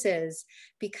practices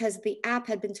because the app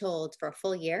had been told for a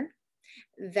full year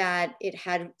that it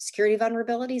had security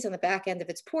vulnerabilities on the back end of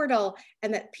its portal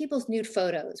and that people's nude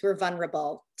photos were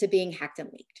vulnerable to being hacked and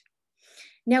leaked.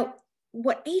 Now,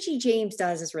 what AG James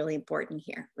does is really important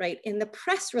here, right? In the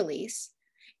press release,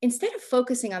 instead of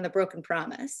focusing on the broken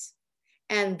promise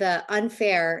and the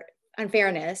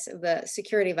unfairness of the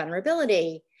security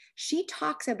vulnerability, she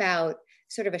talks about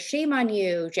sort of a shame on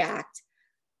you, Jacked,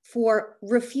 for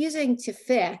refusing to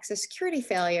fix a security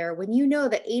failure when you know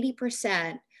that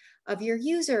 80% of your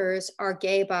users are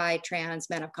gay, bi, trans,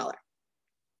 men of color,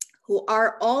 who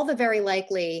are all the very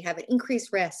likely have an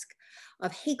increased risk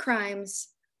of hate crimes,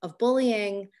 of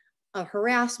bullying, of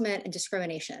harassment and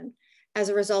discrimination as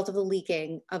a result of the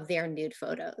leaking of their nude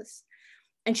photos.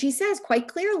 And she says quite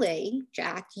clearly,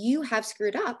 Jack, you have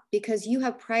screwed up because you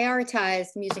have prioritized,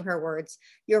 I'm using her words,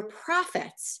 your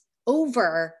profits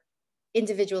over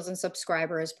individuals and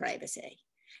subscribers' privacy.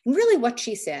 And really what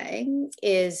she's saying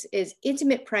is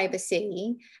intimate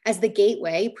privacy as the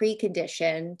gateway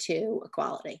precondition to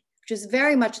equality, which is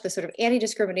very much the sort of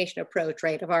anti-discrimination approach,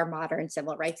 right, of our modern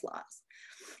civil rights laws.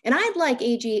 And I'd like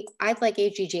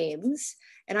AG James,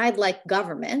 and I'd like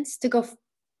governments to go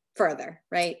further,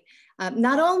 right?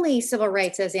 Not only civil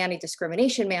rights as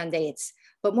anti-discrimination mandates,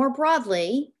 but more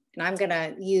broadly, and I'm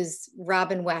gonna use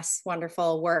Robin West's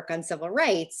wonderful work on civil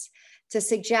rights to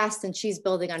suggest, and she's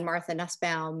building on Martha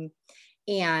Nussbaum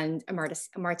and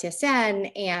Amartya Sen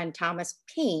and Thomas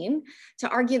Paine, to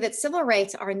argue that civil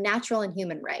rights are natural and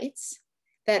human rights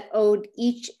that owed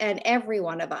each and every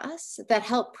one of us that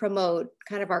help promote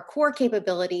kind of our core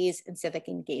capabilities and civic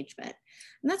engagement.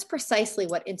 And that's precisely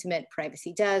what intimate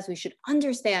privacy does. We should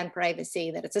understand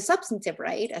privacy, that it's a substantive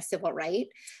right, a civil right,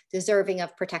 deserving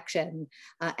of protection.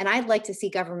 And I'd like to see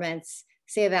governments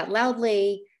say that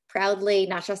loudly, proudly,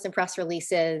 not just in press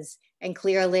releases, and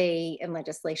clearly in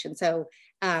legislation. So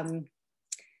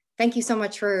thank you so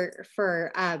much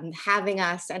for having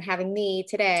us and having me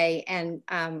today. And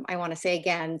I want to say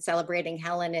again, celebrating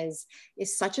Helen is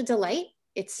such a delight.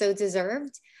 It's so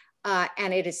deserved.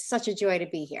 And it is such a joy to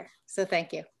be here. So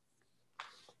thank you.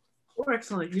 Oh,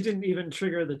 excellent. You didn't even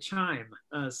trigger the chime.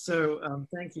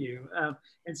 Thank you.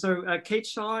 And so Kate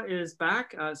Shaw is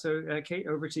back. Kate,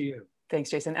 over to you. Thanks,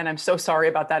 Jason. And I'm so sorry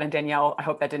about that. And Danielle, I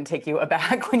hope that didn't take you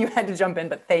aback when you had to jump in,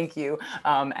 but thank you.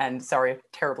 And sorry,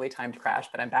 terribly timed crash,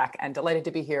 but I'm back and delighted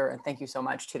to be here. And thank you so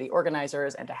much to the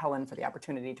organizers and to Helen for the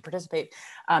opportunity to participate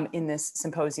in this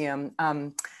symposium.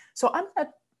 So I'm gonna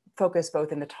focus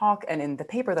both in the talk and in the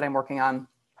paper that I'm working on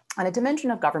a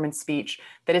dimension of government speech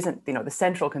that isn't, the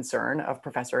central concern of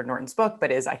Professor Norton's book,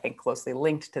 but is, I think, closely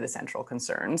linked to the central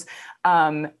concerns.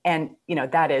 And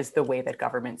that is the way that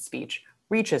government speech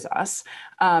reaches us.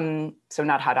 So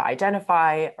not how to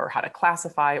identify or how to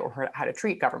classify or how to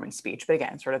treat government speech, but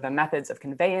again, sort of the methods of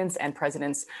conveyance and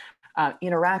president's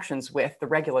interactions with the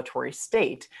regulatory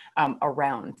state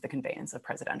around the conveyance of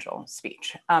presidential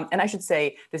speech. And I should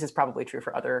say, this is probably true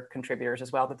for other contributors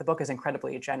as well, that the book is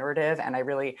incredibly generative, and I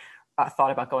really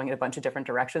thought about going in a bunch of different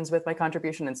directions with my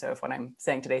contribution. And so if what I'm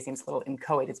saying today seems a little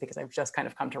inchoate, it's because I've just kind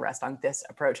of come to rest on this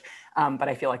approach. But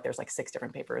I feel like there's like 6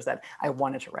 different papers that I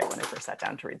wanted to write when I first sat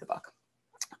down to read the book.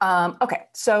 Okay,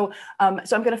 so I'm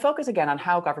going to focus again on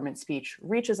how government speech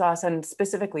reaches us, and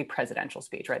specifically presidential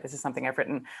speech, right? This is something I've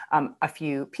written a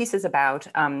few pieces about.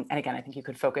 And again, I think you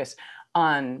could focus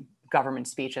on government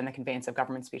speech and the conveyance of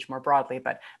government speech more broadly,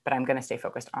 but I'm going to stay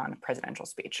focused on presidential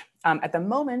speech. At the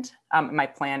moment, my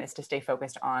plan is to stay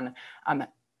focused on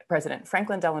President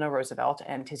Franklin Delano Roosevelt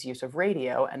and his use of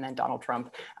radio, and then Donald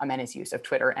Trump and his use of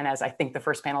Twitter. And as I think the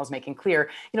first panel is making clear,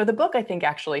 the book I think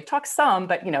actually talks some,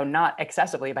 but not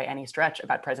excessively by any stretch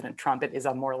about President Trump. It is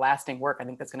a more lasting work. I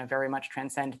think that's going to very much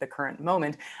transcend the current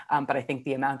moment. But I think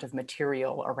the amount of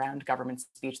material around government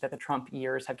speech that the Trump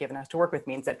years have given us to work with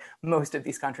means that most of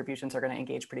these contributions are going to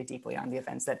engage pretty deeply on the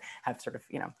events that have sort of,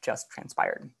 just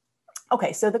transpired.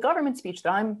 Okay, so the government speech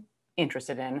that I'm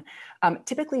interested in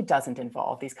typically doesn't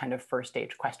involve these kind of first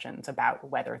stage questions about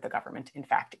whether the government in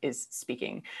fact is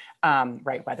speaking,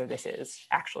 right, whether this is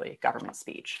actually government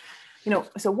speech.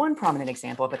 So one prominent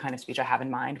example of the kind of speech I have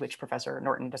in mind, which Professor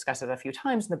Norton discusses a few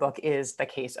times in the book, is the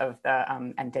case of the,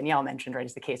 and Danielle mentioned, right,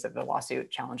 is the case of the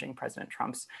lawsuit challenging President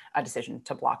Trump's decision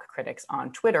to block critics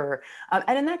on Twitter.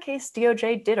 And in that case,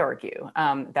 DOJ did argue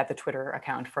that the Twitter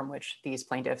account from which these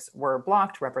plaintiffs were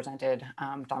blocked represented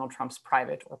Donald Trump's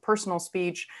private or personal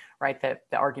speech, right? That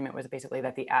the argument was basically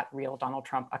that the @RealDonaldTrump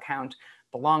Trump account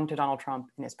belonged to Donald Trump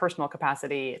in his personal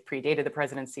capacity. It predated the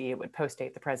presidency. It would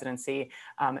postdate the presidency.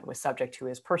 It was subject to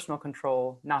his personal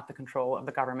control, not the control of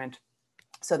the government,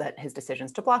 so that his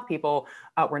decisions to block people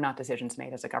were not decisions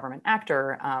made as a government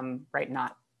actor, right?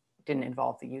 Didn't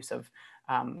involve the use of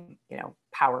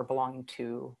power belonging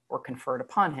to or conferred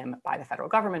upon him by the federal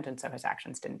government, and so his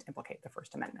actions didn't implicate the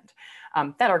First Amendment.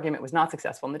 That argument was not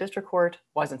successful in the district court,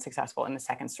 wasn't successful in the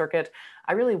Second Circuit.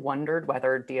 I really wondered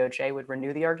whether DOJ would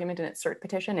renew the argument in its cert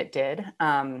petition. It did,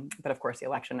 but of course the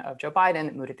election of Joe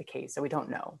Biden mooted the case, so we don't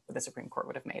know what the Supreme Court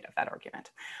would have made of that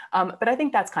argument. But I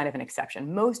think that's kind of an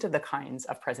exception. Most of the kinds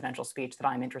of presidential speech that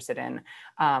I'm interested in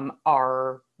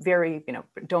are very,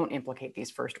 don't implicate these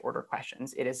first order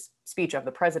questions. It is speech of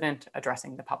the president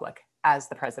addressing the public as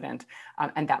the president,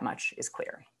 and that much is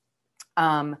clear.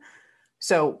 But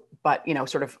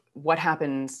sort of what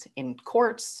happens in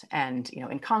courts and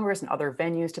in Congress and other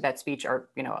venues to that speech are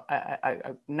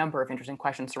a number of interesting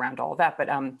questions around all of that. But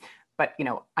I'm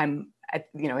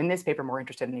in this paper more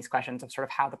interested in these questions of sort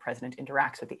of how the president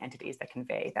interacts with the entities that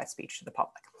convey that speech to the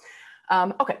public.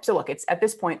 Okay, so look, it's at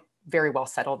this point very well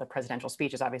settled that presidential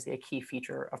speech is obviously a key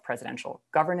feature of presidential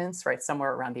governance, right?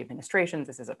 Somewhere around the administrations,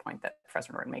 this is a point that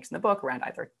Professor Norton makes in the book, around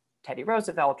either Teddy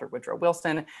Roosevelt or Woodrow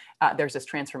Wilson, there's this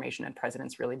transformation and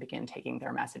presidents really begin taking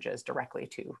their messages directly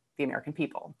to the American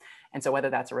people. And so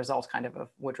whether that's a result kind of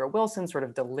Woodrow Wilson sort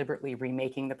of deliberately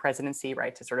remaking the presidency,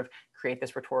 right, to sort of create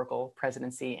this rhetorical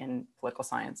presidency in political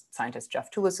scientist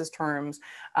Jeff Toulis's terms,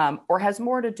 or has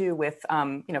more to do with,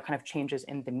 kind of changes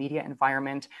in the media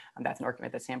environment. That's an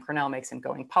argument that Sam Cornell makes in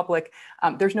Going Public.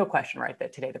 There's no question, right,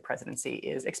 that today the presidency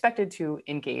is expected to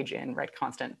engage in, right,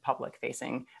 constant public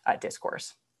facing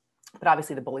discourse. But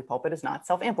obviously the bully pulpit is not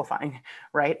self-amplifying,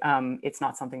 right? It's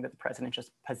not something that the president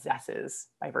just possesses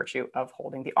by virtue of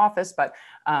holding the office, but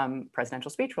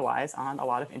presidential speech relies on a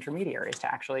lot of intermediaries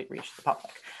to actually reach the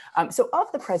public. So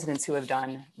of the presidents who have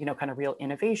done, kind of real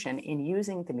innovation in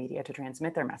using the media to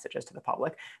transmit their messages to the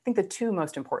public, I think the two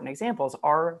most important examples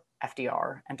are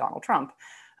FDR and Donald Trump.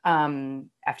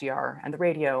 FDR and the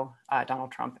radio,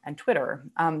 Donald Trump and Twitter.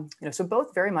 So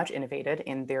both very much innovated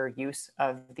in their use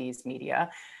of these media.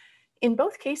 In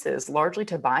both cases, largely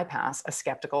to bypass a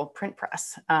skeptical print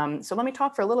press. So let me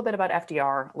talk for a little bit about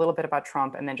FDR, a little bit about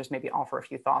Trump, and then just maybe offer a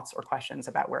few thoughts or questions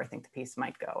about where I think the piece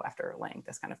might go after laying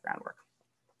this kind of groundwork.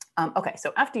 Okay,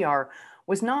 so FDR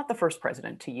was not the first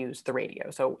president to use the radio.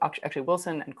 So actually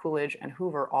Wilson and Coolidge and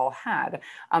Hoover all had,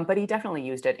 but he definitely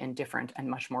used it in different and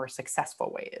much more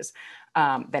successful ways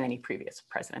than any previous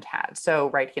president had.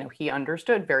 So, right, he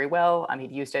understood very well,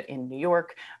 he'd used it in New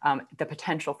York, the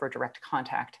potential for direct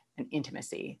contact and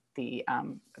intimacy the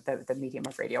medium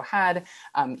of radio had.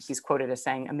 He's quoted as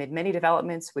saying, amid many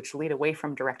developments which lead away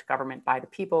from direct government by the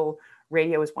people,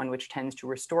 radio is one which tends to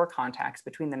restore contacts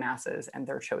between the masses and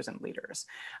their chosen leaders.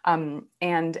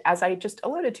 And as I just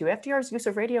alluded to, FDR's use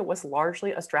of radio was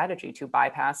largely a strategy to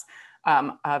bypass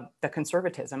the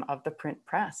conservatism of the print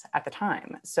press at the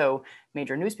time. So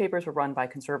major newspapers were run by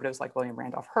conservatives like William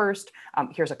Randolph Hearst.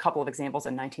 Here's a couple of examples.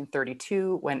 In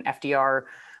 1932, when FDR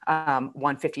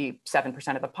won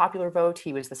 57% of the popular vote,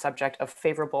 he was the subject of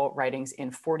favorable writings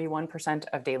in 41%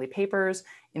 of daily papers.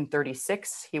 In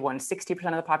 36, he won 60%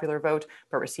 of the popular vote,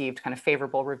 but received kind of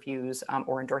favorable reviews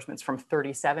or endorsements from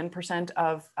 37%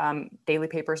 of daily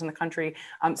papers in the country.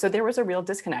 So there was a real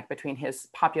disconnect between his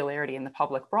popularity in the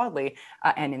public broadly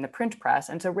and in the print press.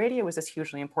 And so radio was this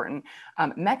hugely important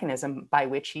mechanism by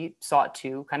which he sought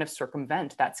to kind of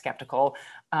circumvent that skeptical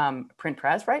print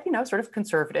press, right? Sort of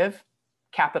conservative,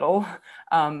 capital,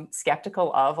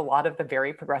 skeptical of a lot of the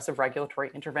very progressive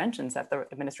regulatory interventions that the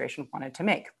administration wanted to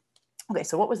make. Okay,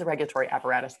 so what was the regulatory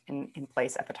apparatus in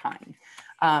place at the time?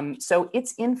 So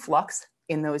it's in flux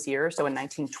in those years. So in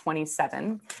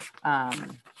 1927,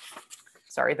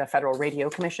 the Federal Radio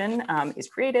Commission is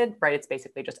created, right? It's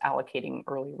basically just allocating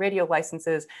early radio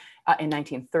licenses. In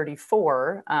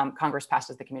 1934, Congress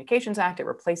passes the Communications Act. It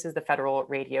replaces the Federal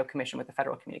Radio Commission with the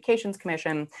Federal Communications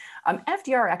Commission.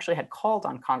 FDR actually had called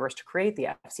on Congress to create the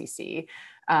FCC,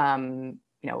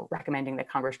 recommending that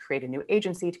Congress create a new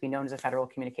agency to be known as the Federal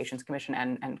Communications Commission,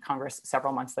 and Congress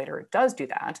several months later does do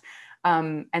that.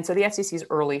 And so the FCC's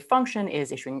early function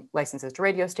is issuing licenses to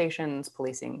radio stations,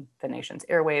 policing the nation's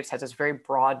airwaves, has this very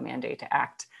broad mandate to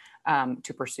act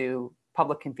to pursue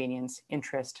public convenience,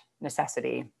 interest,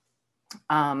 necessity.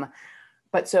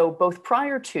 But so both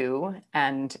prior to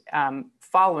and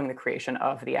following the creation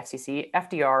of the FCC,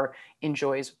 FDR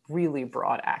enjoys really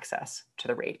broad access to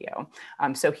the radio.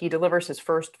 So he delivers his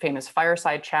first famous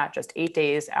fireside chat just 8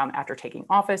 days after taking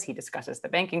office. He discusses the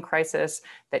banking crisis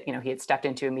that he had stepped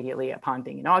into immediately upon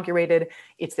being inaugurated.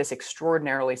 It's this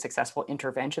extraordinarily successful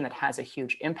intervention that has a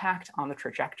huge impact on the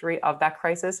trajectory of that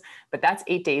crisis. But that's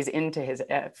 8 days into his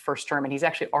first term, and he's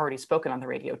actually already spoken on the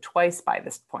radio twice by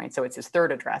this point. So it's his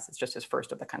third address. It's just his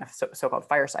first of the kind of so-called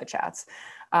fireside chats.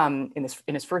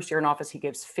 In his first year in office, he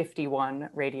gives 51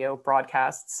 radio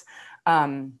broadcasts.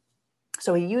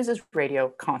 So he uses radio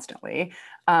constantly.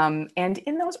 And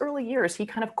in those early years, he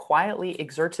kind of quietly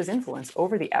exerts his influence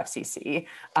over the FCC,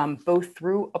 both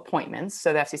through appointments.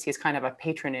 So the FCC is kind of a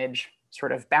patronage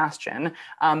sort of bastion,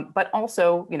 but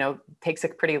also, takes a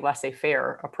pretty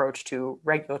laissez-faire approach to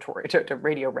regulatory, to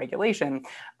radio regulation.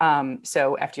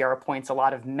 So FDR appoints a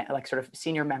lot of sort of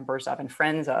senior members of and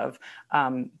friends of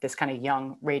this kind of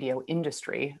young radio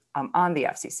industry on the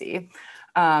FCC.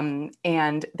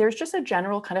 And there's just a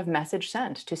general kind of message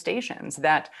sent to stations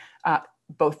that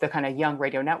both the kind of young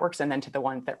radio networks and then to the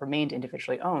ones that remained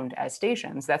individually owned as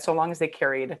stations, that so long as they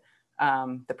carried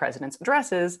the president's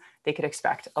addresses, they could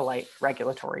expect a light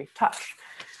regulatory touch.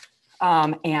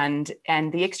 And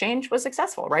the exchange was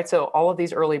successful, right? So all of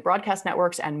these early broadcast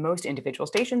networks and most individual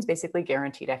stations basically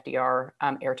guaranteed FDR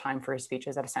airtime for his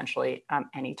speeches at essentially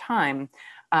any time.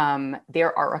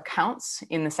 There are accounts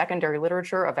in the secondary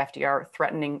literature of FDR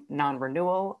threatening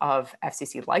non-renewal of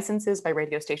FCC licenses by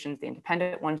radio stations, the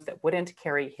independent ones that wouldn't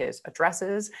carry his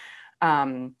addresses.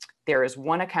 There is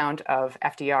one account of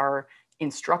FDR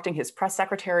instructing his press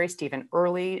secretary, Stephen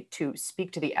Early, to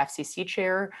speak to the FCC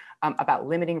chair about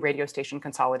limiting radio station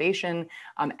consolidation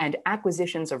and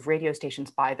acquisitions of radio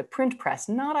stations by the print press,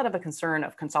 not out of a concern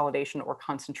of consolidation or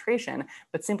concentration,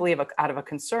 but simply out of a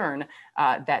concern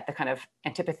that the kind of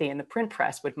antipathy in the print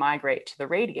press would migrate to the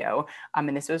radio.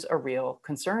 And this was a real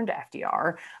concern to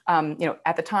FDR.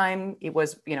 At the time, it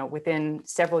was, within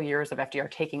several years of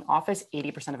FDR taking office,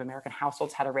 80% of American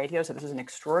households had a radio. So this is an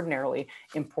extraordinarily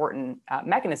important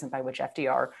mechanism by which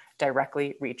FDR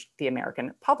directly reached the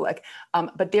American public.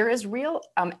 But there is real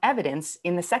evidence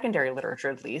in the secondary literature,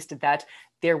 at least, that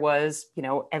there was,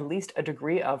 at least a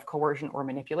degree of coercion or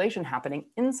manipulation happening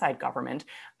inside government,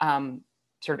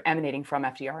 sort of emanating from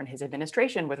FDR and his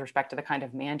administration with respect to the kind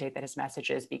of mandate that his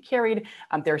messages be carried.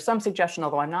 There's some suggestion,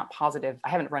 although I'm not positive, I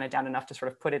haven't run it down enough to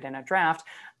sort of put it in a draft,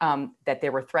 that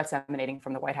there were threats emanating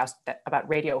from the White House about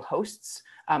radio hosts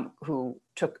who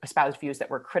espoused views that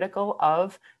were critical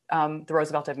of the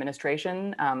Roosevelt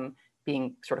administration,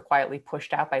 being sort of quietly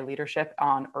pushed out by leadership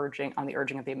on the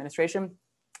urging of the administration.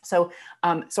 So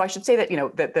I should say that,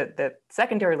 the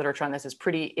secondary literature on this is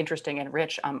pretty interesting and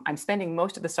rich. I'm spending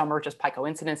most of the summer, just by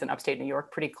coincidence, in upstate New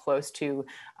York, pretty close to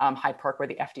Hyde Park, where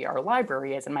the FDR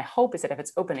library is. And my hope is that if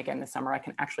it's open again this summer, I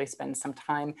can actually spend some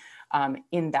time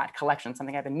in that collection,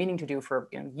 something I've been meaning to do for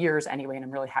years anyway, and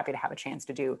I'm really happy to have a chance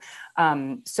to do.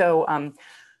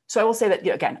 So I will say that,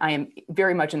 again, I am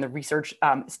very much in the research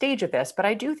stage of this, but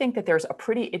I do think that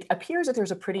it appears that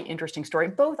there's a pretty interesting story,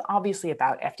 both obviously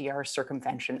about FDR's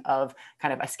circumvention of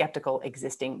kind of a skeptical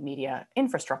existing media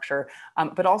infrastructure,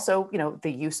 but also,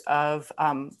 the use of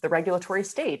the regulatory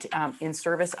state in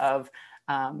service of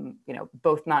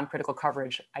both non-critical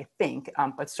coverage, I think,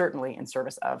 but certainly in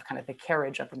service of kind of the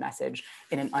carriage of the message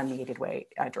in an unmediated way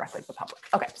directly to the public.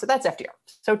 Okay, so that's FDR.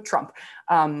 So Trump.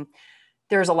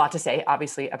 There's a lot to say,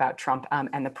 obviously, about Trump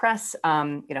and the press.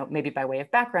 Maybe by way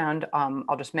of background,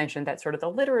 I'll just mention that sort of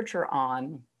the literature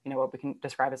on, what we can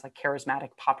describe as like charismatic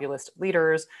populist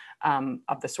leaders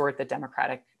of the sort that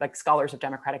scholars of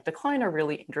democratic decline are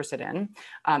really interested in,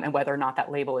 and whether or not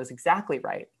that label is exactly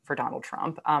right for Donald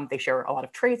Trump. They share a lot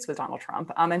of traits with Donald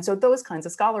Trump. And so those kinds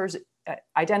of scholars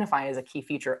identify as a key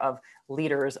feature of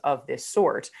leaders of this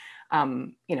sort, a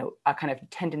kind of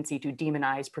tendency to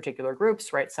demonize particular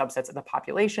groups, right, subsets of the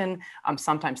population,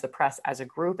 sometimes the press as a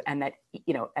group, and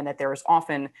that there is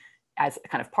often, as a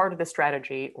kind of part of the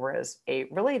strategy or as a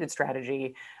related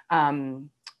strategy, an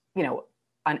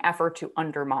effort to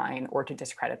undermine or to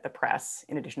discredit the press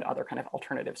in addition to other kind of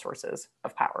alternative sources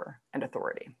of power and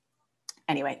authority.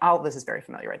 Anyway, all of this is very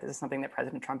familiar, right? This is something that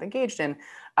President Trump engaged in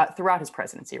throughout his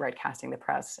presidency, right? Casting the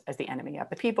press as the enemy of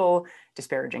the people,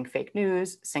 disparaging fake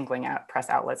news, singling out press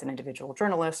outlets and individual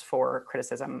journalists for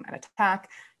criticism and attack,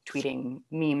 tweeting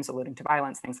memes alluding to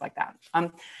violence, things like that.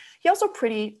 He also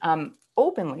pretty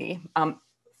openly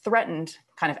threatened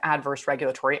kind of adverse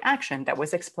regulatory action that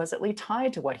was explicitly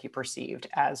tied to what he perceived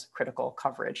as critical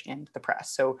coverage in the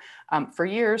press. So for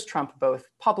years, Trump both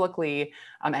publicly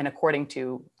and according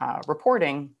to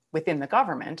reporting within the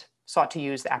government sought to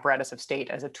use the apparatus of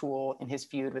state as a tool in his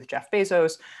feud with Jeff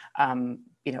Bezos,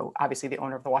 obviously the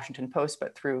owner of the Washington Post,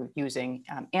 but through using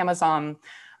Amazon.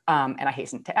 And I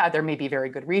hasten to add, there may be very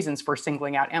good reasons for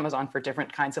singling out Amazon for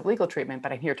different kinds of legal treatment,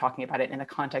 but I'm here talking about it in the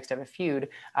context of a feud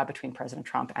between President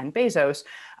Trump and Bezos.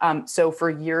 So for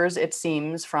years, it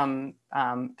seems from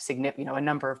a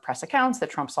number of press accounts that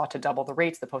Trump sought to double the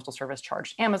rates the Postal Service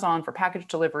charged Amazon for package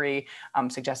delivery,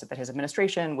 suggested that his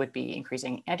administration would be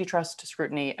increasing antitrust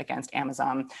scrutiny against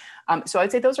Amazon. So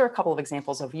I'd say those are a couple of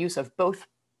examples of use of both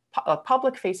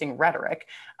public-facing rhetoric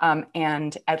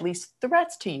and at least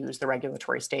threats to use the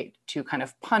regulatory state to kind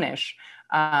of punish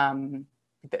to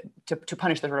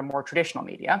punish the sort of more traditional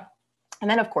media. And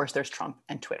then, of course, there's Trump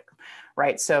and Twitter,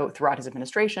 right? So throughout his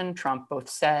administration, Trump both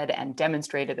said and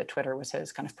demonstrated that Twitter was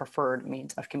his kind of preferred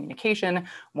means of communication,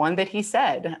 one that he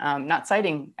said, not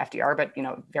citing FDR, but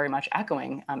very much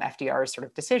echoing FDR's sort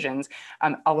of decisions,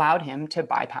 allowed him to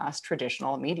bypass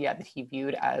traditional media that he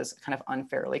viewed as kind of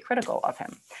unfairly critical of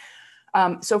him.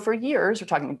 So for years, we're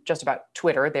talking just about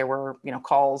Twitter, there were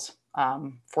calls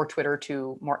for Twitter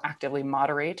to more actively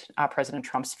moderate President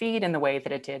Trump's feed in the way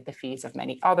that it did the feeds of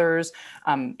many others.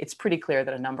 It's pretty clear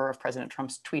that a number of President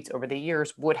Trump's tweets over the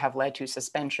years would have led to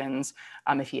suspensions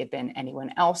if he had been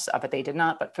anyone else, but they did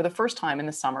not. But for the first time in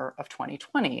the summer of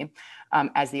 2020,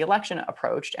 as the election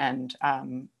approached and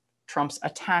Trump's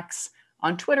attacks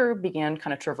on Twitter began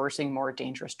kind of traversing more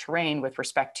dangerous terrain with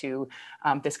respect to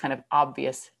this kind of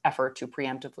obvious effort to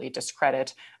preemptively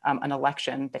discredit an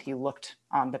election that he looked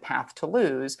on the path to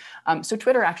lose. So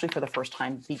Twitter actually for the first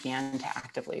time began to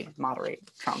actively moderate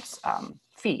Trump's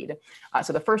feed.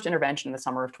 So the first intervention in the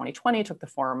summer of 2020 took the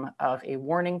form of a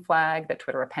warning flag that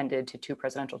Twitter appended to 2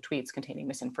 presidential tweets containing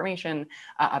misinformation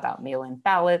about mail-in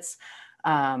ballots.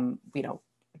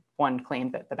 One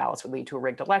claimed that the ballots would lead to a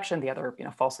rigged election. The other,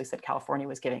 falsely said California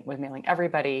was mailing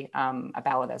everybody a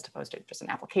ballot as opposed to just an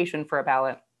application for a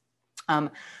ballot.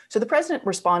 So the president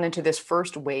responded to this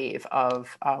first wave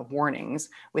of warnings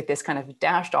with this kind of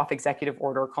dashed off executive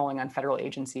order calling on federal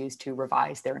agencies to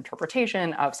revise their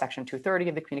interpretation of Section 230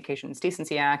 of the Communications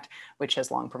Decency Act, which has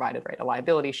long provided a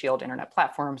liability shield to internet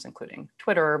platforms, including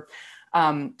Twitter.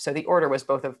 So the order was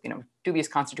both of dubious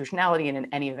constitutionality and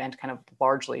in any event kind of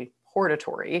largely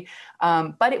hortatory,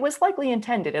 but it was likely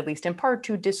intended, at least in part,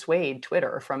 to dissuade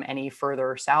Twitter from any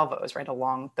further salvos right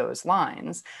along those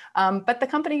lines. But the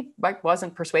company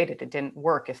wasn't persuaded. It didn't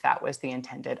work if that was the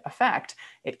intended effect.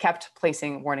 It kept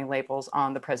placing warning labels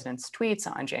on the president's tweets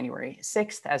on January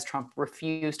 6th as Trump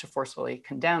refused to forcefully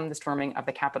condemn the storming of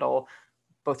the Capitol.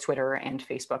 Both Twitter and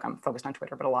Facebook, I'm focused on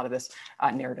Twitter, but a lot of this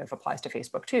narrative applies to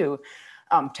Facebook too,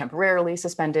 temporarily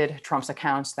suspended Trump's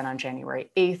accounts. Then on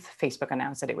January 8th, Facebook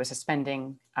announced that it was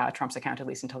suspending Trump's account at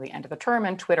least until the end of the term,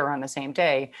 and Twitter on the same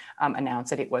day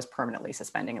announced that it was permanently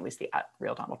suspending at least the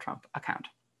 @RealDonaldTrump account.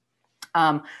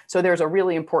 So there's a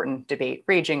really important debate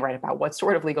raging right about what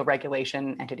sort of legal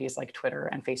regulation entities like Twitter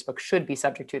and Facebook should be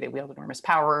subject to. They wield enormous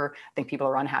power. I think people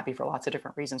are unhappy for lots of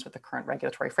different reasons with the current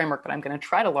regulatory framework, but I'm going to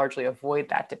try to largely avoid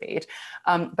that debate.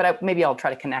 But maybe I'll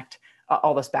try to connect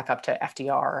all this back up to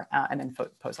FDR and then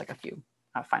pose a few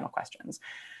final questions.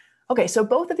 Okay, so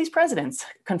both of these presidents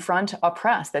confront a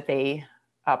press that they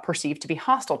perceived to be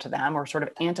hostile to them or sort of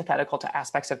antithetical to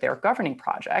aspects of their governing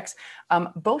projects.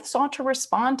 Both sought to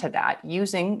respond to that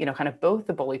using, kind of both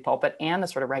the bully pulpit and the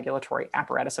sort of regulatory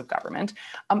apparatus of government.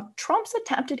 Trump's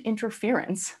attempted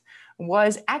interference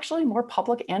was actually more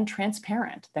public and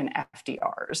transparent than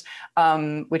FDR's,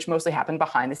 which mostly happened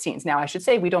behind the scenes. Now, I should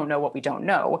say we don't know what we don't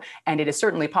know, and it is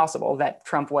certainly possible that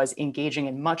Trump was engaging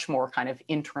in much more kind of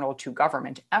internal to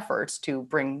government efforts to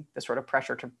bring the sort of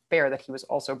pressure to bear that he was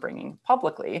also bringing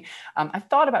publicly. I've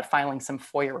thought about filing some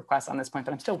FOIA requests on this point,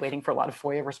 but I'm still waiting for a lot of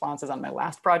FOIA responses on my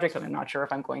last project, and I'm not sure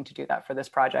if I'm going to do that for this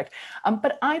project.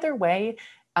 But either way,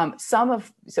 so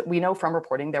we know from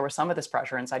reporting there was some of this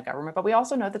pressure inside government, but we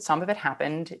also know that some of it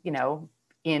happened,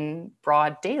 in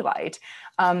broad daylight.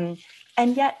 And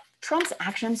yet Trump's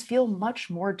actions feel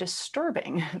much more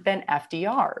disturbing than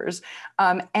FDR's.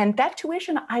 And that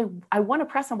tuition, I want to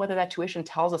press on whether that tuition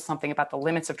tells us something about the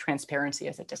limits of transparency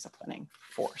as a disciplining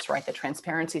force, right? That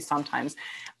transparency sometimes,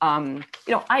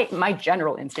 my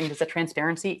general instinct is that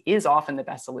transparency is often the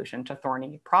best solution to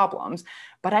thorny problems.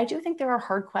 But I do think there are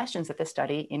hard questions that this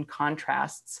study, in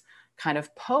contrasts, kind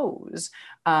of pose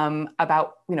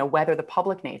about whether the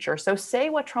public nature. So say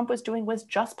what Trump was doing was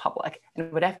just public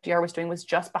and what FDR was doing was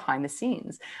just behind the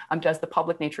scenes. Does the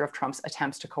public nature of Trump's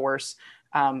attempts to coerce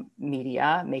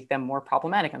media make them more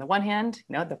problematic? On the one hand,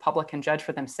 the public can judge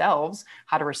for themselves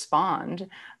how to respond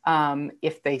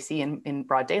if they see in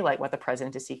broad daylight what the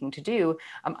president is seeking to do.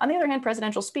 On the other hand,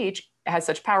 presidential speech has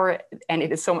such power, and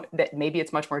it is so that maybe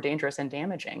it's much more dangerous and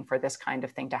damaging for this kind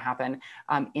of thing to happen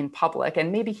in public.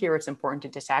 And maybe here it's important to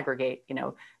disaggregate,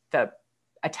 the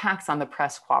attacks on the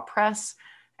press qua press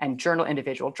and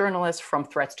individual journalists from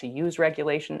threats to use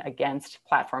regulation against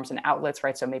platforms and outlets,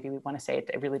 right? So maybe we want to say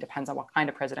it really depends on what kind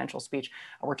of presidential speech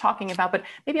we're talking about. But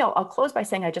maybe I'll close by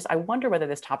saying I wonder whether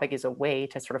this topic is a way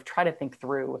to sort of try to think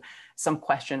through some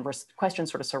questions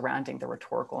sort of surrounding the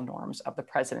rhetorical norms of the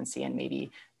presidency and maybe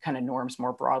kind of norms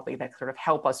more broadly that sort of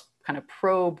help us kind of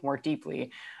probe more deeply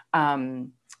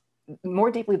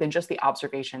than just the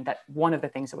observation that one of the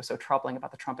things that was so troubling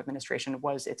about the Trump administration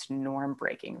was its norm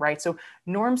breaking, right? So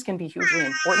norms can be hugely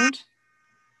important.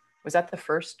 Was that the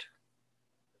first?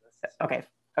 Okay.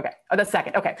 Oh, the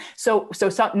second. Okay. So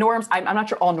some norms, I'm not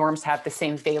sure all norms have the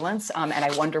same valence. And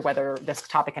I wonder whether this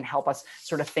topic can help us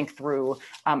sort of think through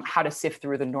how to sift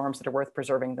through the norms that are worth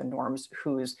preserving, the norms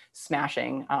whose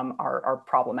smashing are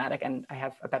problematic. And I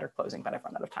have a better closing, but I've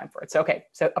run out of time for it. So, okay.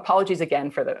 So apologies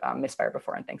again for the misfire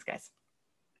before, and thanks, guys.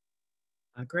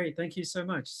 Great. Thank you so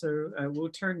much. So we'll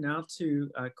turn now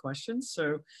to questions.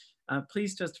 So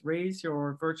please just raise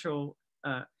your virtual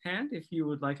hand if you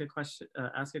would like a question,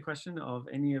 ask a question of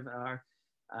any of our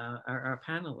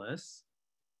panelists.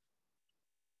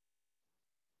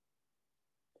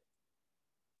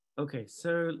 Okay,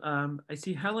 so I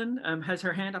see Helen has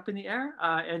her hand up in the air.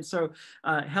 And so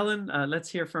Helen, let's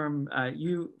hear from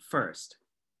you first.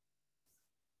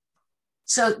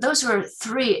 So those were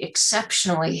three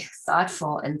exceptionally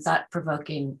thoughtful and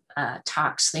thought-provoking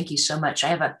talks. Thank you so much. I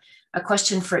have a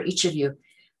question for each of you.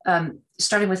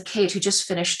 Starting with Kate, who just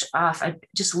finished off, I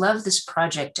just love this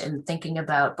project and thinking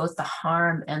about both the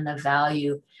harm and the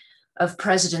value of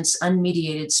presidents'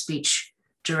 unmediated speech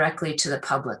directly to the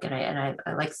public. And I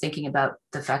like thinking about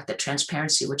the fact that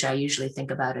transparency, which I usually think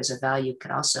about as a value,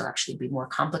 could also actually be more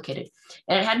complicated.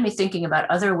 And it had me thinking about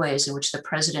other ways in which the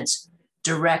president's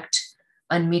direct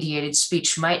unmediated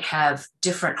speech might have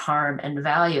different harm and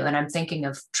value. And I'm thinking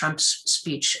of Trump's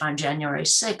speech on January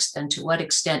 6th, and to what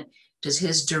extent does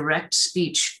his direct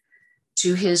speech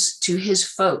to his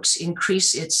folks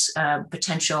increase its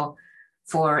potential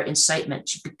for incitement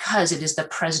because it is the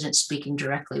president speaking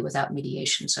directly without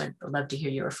mediation? So I'd love to hear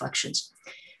your reflections.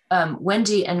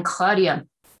 Wendy and Claudia,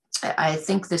 I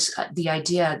think the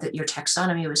idea that your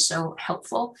taxonomy was so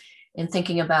helpful in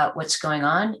thinking about what's going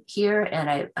on here.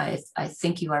 And I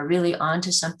think you are really on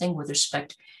to something with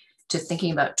respect to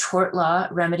thinking about tort law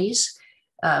remedies.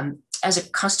 As a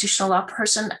constitutional law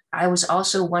person, I was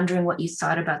also wondering what you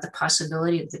thought about the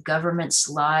possibility of the government's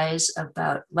lies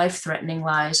about life-threatening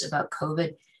lies about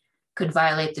COVID could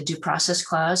violate the due process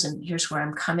clause. And here's where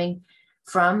I'm coming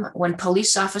from. When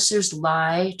police officers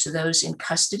lie to those in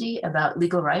custody about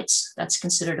legal rights, that's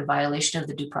considered a violation of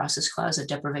the due process clause, a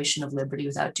deprivation of liberty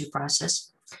without due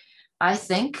process. I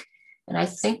think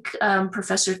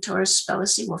Professor Torres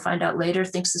Spelisi, we'll find out later,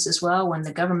 thinks this as well, when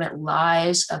the government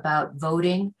lies about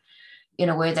voting in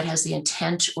a way that has the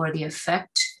intent or the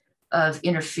effect of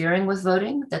interfering with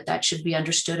voting, that should be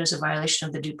understood as a violation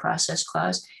of the due process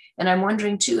clause. And I'm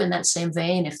wondering too, in that same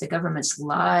vein, if the government's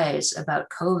lies about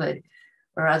COVID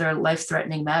or other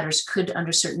life-threatening matters could,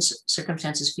 under certain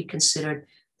circumstances, be considered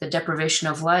the deprivation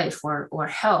of life or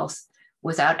health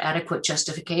without adequate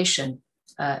justification,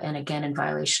 and again, in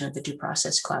violation of the due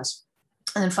process clause.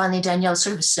 And then finally, Danielle,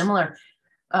 sort of a similar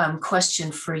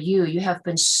question for you. You have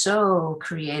been so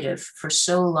creative for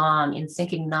so long in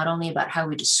thinking not only about how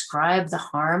we describe the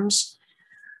harms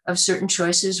of certain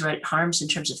choices, right? Harms in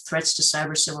terms of threats to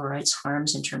cyber civil rights,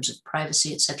 harms in terms of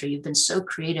privacy, et cetera. You've been so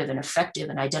creative and effective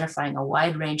in identifying a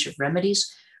wide range of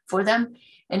remedies for them.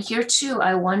 And here too,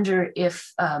 I wonder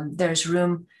if there's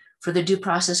room for the due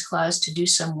process clause to do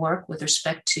some work with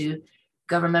respect to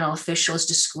governmental officials'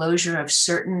 disclosure of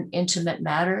certain intimate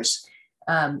matters.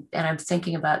 And I'm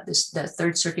thinking about the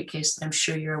Third Circuit case that I'm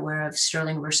sure you're aware of,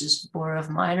 Sterling versus Borough of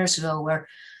Minersville, where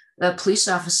the police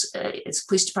office, its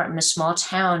police department in a small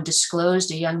town,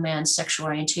 disclosed a young man's sexual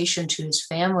orientation to his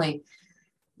family,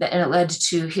 and it led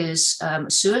to his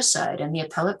suicide. And the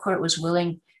appellate court was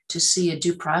willing to see a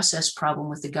due process problem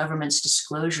with the government's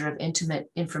disclosure of intimate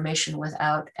information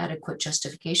without adequate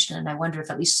justification. And I wonder if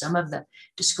at least some of the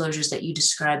disclosures that you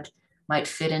described might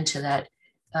fit into that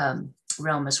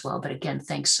realm as well. But again,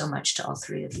 thanks so much to all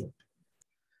three of you.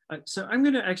 So I'm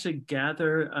going to actually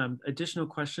gather additional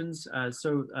questions.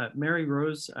 Mary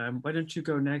Rose, why don't you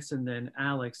go next, and then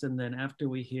Alex, and then after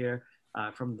we hear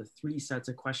from the three sets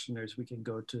of questioners, we can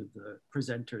go to the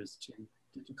presenters to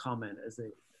comment as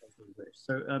they wish.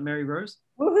 So Mary Rose.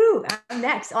 Woohoo, I'm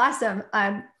next. Awesome.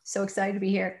 I'm so excited to be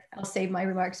here. I'll save my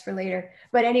remarks for later.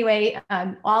 But anyway,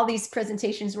 all these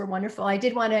presentations were wonderful. I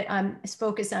did want to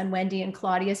focus on Wendy and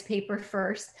Claudia's paper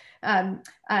first.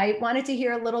 I wanted to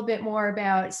hear a little bit more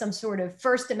about some sort of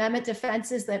First Amendment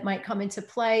defenses that might come into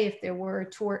play if there were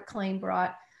a tort claim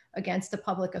brought against a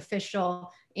public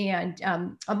official. And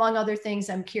among other things,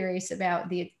 I'm curious about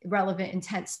the relevant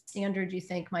intent standard you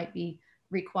think might be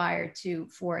required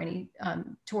for any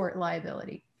tort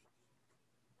liability.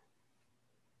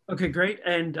 Okay, great.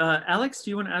 And Alex,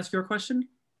 do you want to ask your question?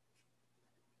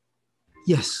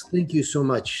 Yes, thank you so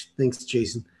much. Thanks,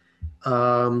 Jason.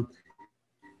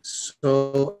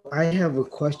 So I have a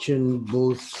question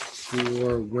both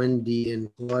for Wendy and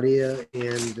Claudia,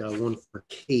 and one for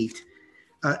Kate.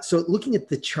 So looking at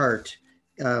the chart,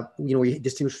 we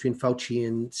distinguish between Fauci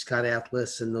and Scott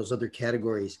Atlas and those other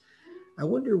categories. I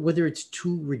wonder whether it's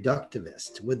too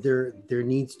reductivist, whether there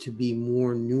needs to be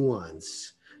more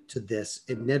nuance to this,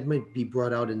 and that might be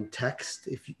brought out in text,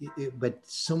 but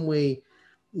some way,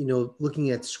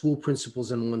 looking at school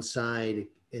principals on one side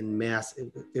and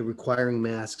requiring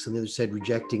masks on the other side,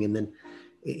 rejecting, and then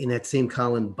in that same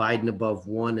column, Biden above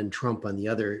one and Trump on the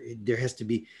other. There has to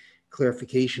be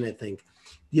clarification, I think.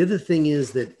 The other thing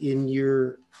is that in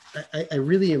your, I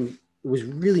really was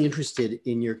really interested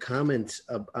in your comments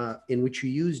in which you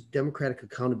used democratic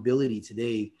accountability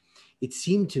today. It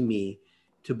seemed to me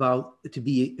to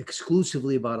be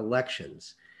exclusively about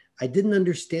elections. I didn't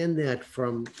understand that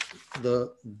from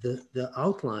the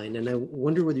outline, and I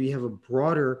wonder whether you have a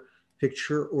broader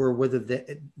picture or whether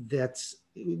that's,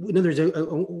 in other words,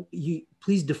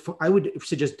 I would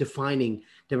suggest defining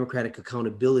democratic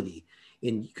accountability,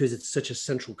 because it's such a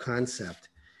central concept.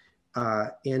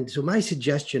 And so my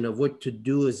suggestion of what to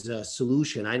do as a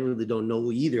solution, I really don't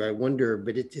know either. I wonder,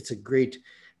 but it's a great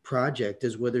project,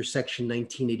 is whether Section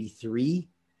 1983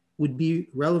 would be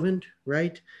relevant,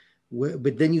 right?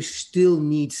 But then you still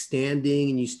need standing,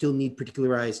 and you still need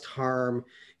particularized harm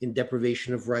in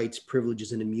deprivation of rights,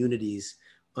 privileges, and immunities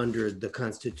under the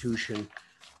Constitution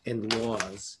and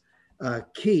laws.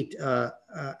 Kate,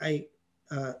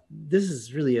 this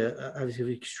is really obviously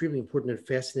an extremely important and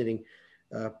fascinating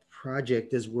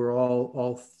project, as we're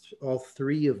all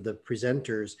three of the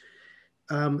presenters.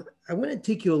 I want to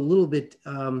take you a little bit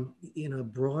in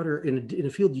a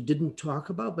field you didn't talk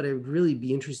about, but I would really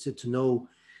be interested to know,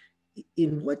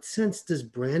 in what sense does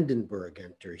Brandenburg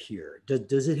enter here?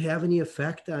 Does it have any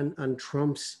effect on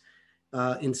Trump's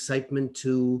incitement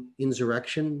to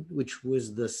insurrection, which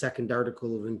was the second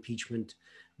article of impeachment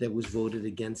that was voted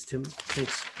against him?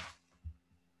 Thanks.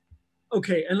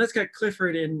 Okay, and let's get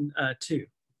Clifford in too.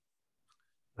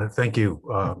 Thank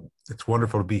you. It's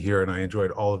wonderful to be here, and I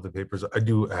enjoyed all of the papers. I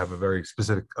do have a very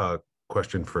specific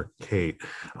question for Kate,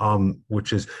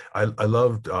 which is, I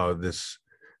loved this.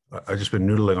 I've just been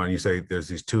noodling on, you say there's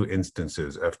these two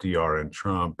instances, FDR and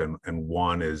Trump, and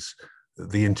one is,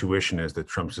 the intuition is that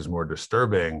Trump's is more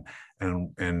disturbing,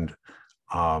 and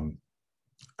I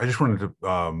just wanted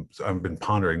to, I've been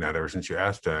pondering that ever since you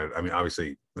asked that. I mean,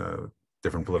 obviously,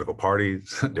 different political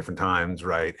parties, different times,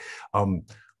 right?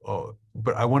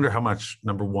 But I wonder how much,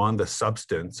 number one, the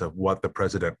substance of what the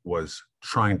president was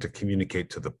trying to communicate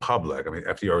to the public. I mean,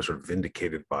 FDR was sort of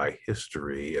vindicated by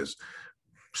history as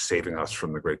saving us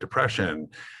from the Great Depression.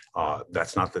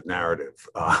 That's not the narrative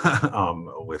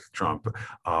with Trump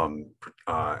and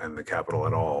the Capitol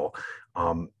at all.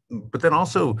 But then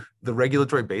also the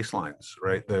regulatory baselines,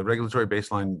 right? The regulatory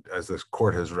baseline, as this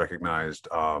court has recognized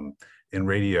in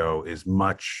radio, is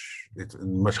much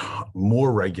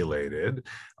more regulated.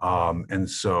 And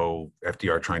so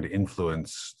FDR trying to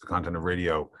influence the content of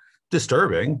radio,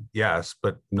 disturbing, yes,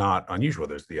 but not unusual.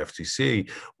 There's the FCC,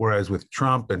 whereas with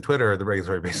Trump and Twitter, the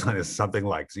regulatory baseline is something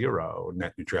like zero,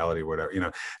 net neutrality, whatever, you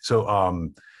know. So,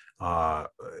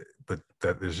 but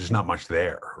that there's just not much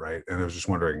there, right? And I was just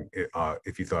wondering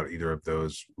if you thought either of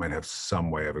those might have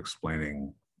some way of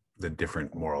explaining the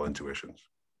different moral intuitions.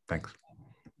 Thanks.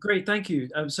 Great, thank you.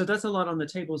 So that's a lot on the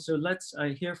table. So let's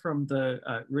hear from the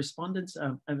respondents,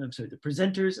 I'm sorry, the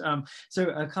presenters.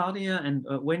 So Claudia and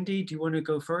Wendy, do you want to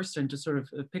go first and just sort of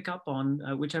pick up on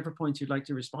whichever points you'd like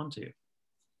to respond to?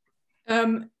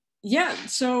 Yeah,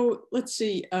 so let's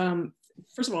see.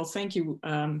 First of all, thank you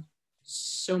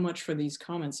so much for these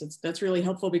comments. That's really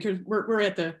helpful because we're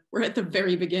at the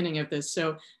very beginning of this.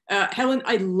 So Helen,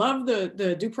 I love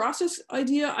the due process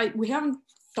idea. We haven't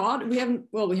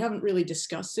really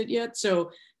discussed it yet.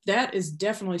 So that is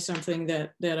definitely something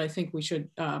that I think we should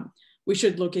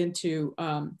look into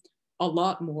a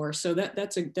lot more. So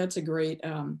that's a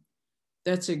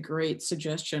great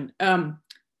suggestion.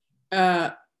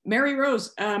 Mary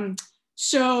Rose,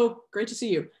 so great to see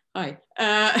you. Hi.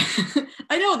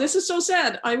 I know this is so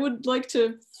sad. I would like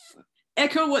to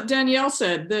echo what Danielle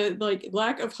said. The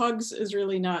lack of hugs is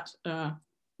really not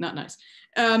nice.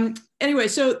 Anyway,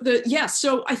 so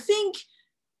so I think,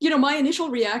 my initial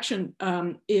reaction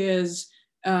is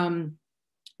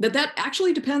that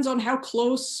actually depends on how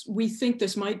close we think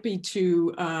this might be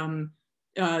to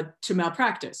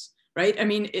malpractice, right? I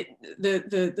mean,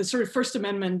 the sort of First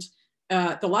Amendment,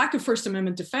 the lack of First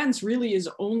Amendment defense really is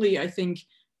only, I think,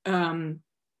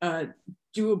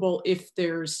 doable if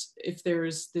there's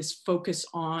this focus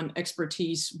on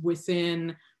expertise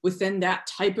within that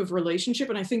type of relationship.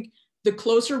 And I think the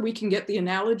closer we can get the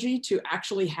analogy to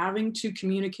actually having to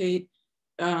communicate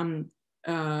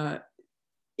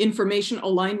information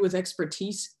aligned with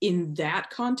expertise in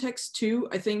that context too,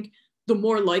 I think the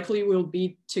more likely we'll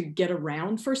be to get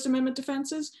around First Amendment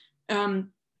defenses.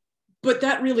 But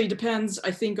that really depends, I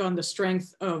think, on the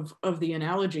strength of the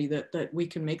analogy that we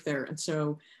can make there. And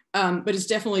so, but it's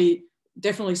definitely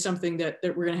something that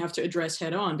we're going to have to address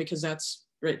head on, because that's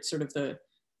right, sort of the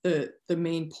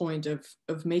main point of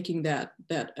making that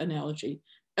analogy.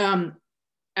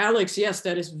 Alex, yes,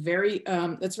 that is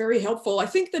that's very helpful. I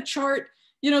think the chart,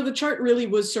 the chart really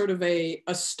was sort of a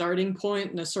starting point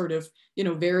and a sort of,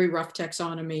 very rough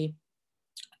taxonomy.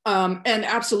 And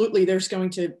absolutely, there's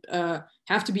going to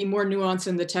have to be more nuance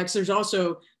in the text.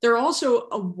 There are also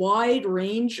a wide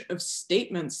range of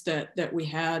statements that we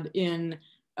had in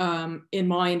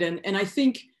mind, and I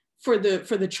think for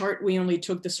the chart we only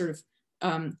took the sort of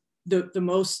the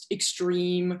most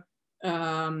extreme,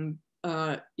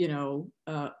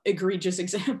 egregious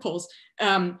examples.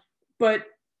 But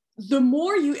the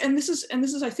more you, and this is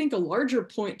I think a larger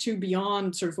point too,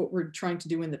 beyond sort of what we're trying to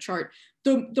do in the chart,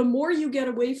 the more you get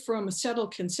away from a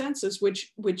settled consensus,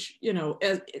 which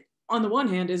on the one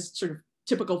hand is sort of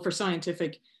typical for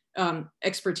scientific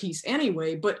expertise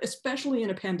anyway, but especially in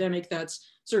a pandemic that's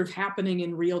sort of happening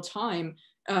in real time,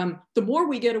 the more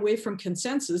we get away from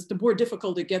consensus, the more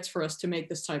difficult it gets for us to make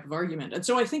this type of argument. And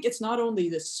so I think it's not only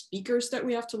the speakers that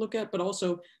we have to look at, but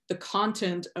also the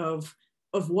content of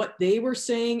what they were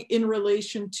saying in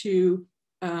relation to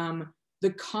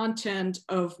the content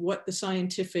of what the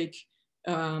scientific,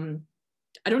 I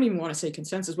don't even want to say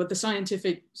consensus, what the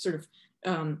scientific sort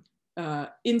of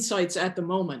insights at the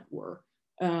moment were.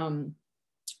 And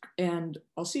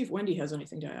I'll see if Wendy has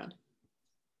anything to add.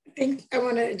 I think I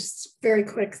want to just very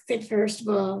quick think, first of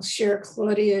all, share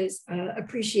Claudia's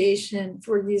appreciation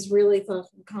for these really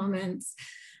thoughtful comments.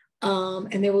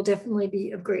 And they will definitely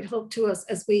be of great help to us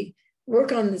as we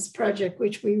work on this project,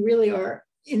 which we really are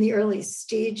in the early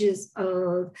stages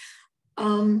of.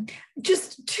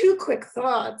 Just two quick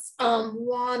thoughts.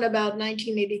 One about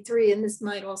 1983, and this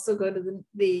might also go to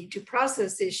the due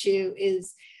process issue,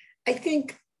 is I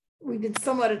think we've been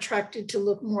somewhat attracted to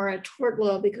look more at tort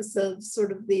law because of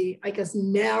sort of the, I guess,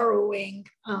 narrowing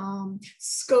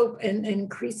scope and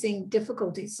increasing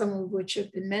difficulties, some of which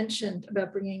have been mentioned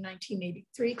about bringing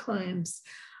 1983 claims.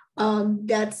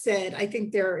 That said, I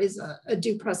think there is a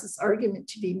due process argument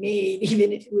to be made,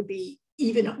 even if it would be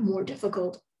even more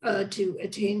difficult to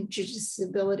attain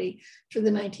justiciability for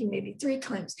the 1983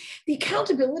 claims. The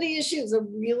accountability issue is a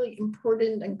really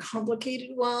important and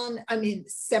complicated one. I mean,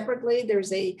 separately,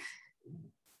 there's a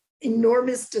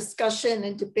enormous discussion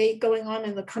and debate going on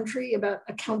in the country about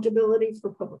accountability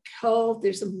for public health.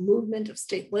 There's a movement of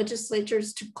state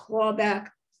legislatures to claw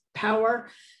back power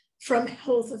from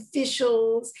health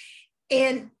officials.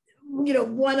 And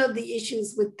one of the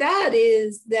issues with that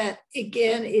is that,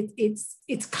 again,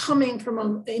 it's coming from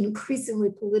an increasingly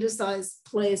politicized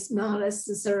place, not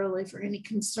necessarily for any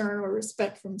concern or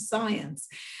respect from science.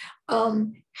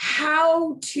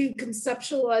 How to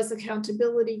conceptualize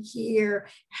accountability here,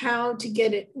 how to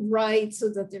get it right so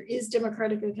that there is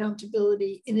democratic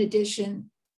accountability in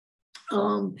addition,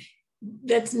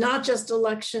 that's not just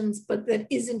elections, but that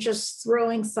isn't just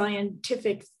throwing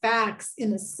scientific facts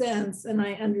in a sense. And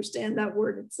I understand that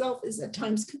word itself is at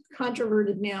times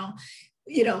controverted now,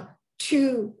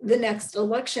 to the next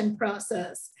election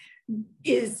process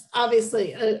is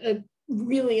obviously a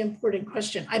really important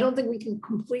question. I don't think we can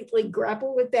completely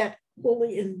grapple with that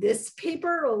fully in this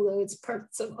paper, although it's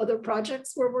parts of other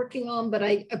projects we're working on, but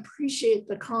I appreciate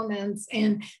the comments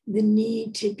and the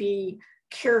need to be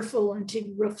careful and to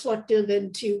be reflective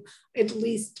and to at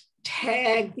least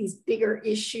tag these bigger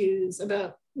issues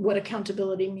about what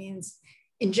accountability means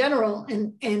in general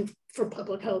and for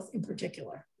public health in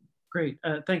particular. Great,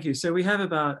 thank you. So we have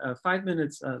about 5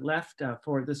 minutes left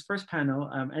for this first panel.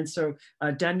 And so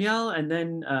Danielle, and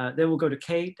then we'll go to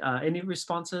Kate. Any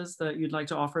responses that you'd like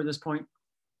to offer at this point?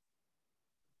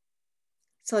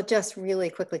 So just really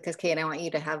quickly, because Kate, I want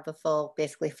you to have the full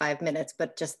basically 5 minutes,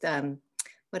 but just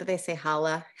what do they say,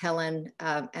 Helen,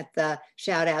 at the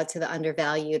shout out to the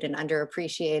undervalued and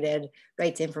underappreciated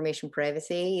right to information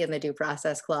privacy and the due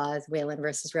process clause, Whalen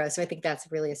versus Roe. So I think that's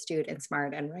really astute and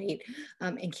smart and right.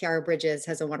 And Kiara Bridges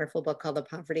has a wonderful book called The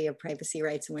Poverty of Privacy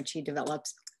Rights, in which she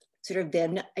develops sort of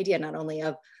the idea not only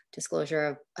of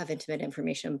disclosure of intimate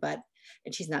information,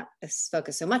 and she's not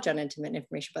focused so much on intimate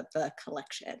information, but the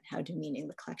collection, how demeaning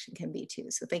the collection can be too.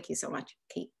 So thank you so much,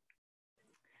 Kate.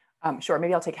 Sure,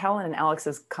 maybe I'll take Helen and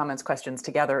Alex's questions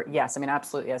together. Yes, I mean,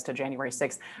 absolutely, as to January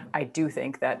 6th, I do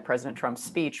think that President Trump's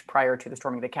speech prior to the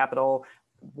storming of the Capitol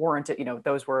warranted,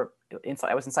 those were,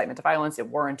 that was incitement to violence, it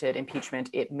warranted impeachment.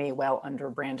 It may well,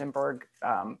 under Brandenburg,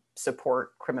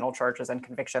 support criminal charges and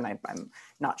conviction. I'm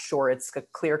not sure it's a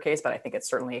clear case, but I think it's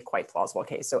certainly a quite plausible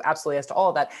case. So absolutely, as to all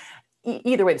of that,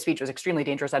 either way, the speech was extremely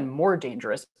dangerous and more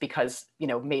dangerous because,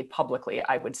 made publicly,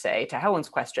 I would say, to Helen's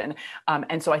question.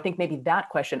 And so I think maybe that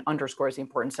question underscores the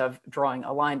importance of drawing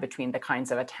a line between the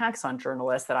kinds of attacks on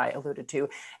journalists that I alluded to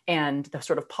and the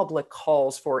sort of public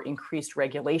calls for increased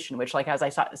regulation, which, like, as I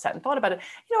sat and thought about it,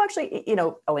 actually,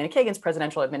 Elena Kagan's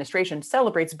presidential administration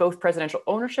celebrates both presidential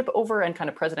ownership over and kind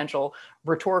of presidential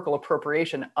rhetorical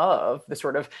appropriation of the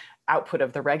sort of output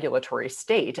of the regulatory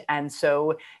state. And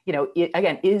so,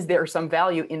 again, is there some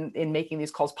value in making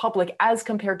these calls public as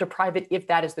compared to private, if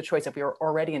that is the choice, if we are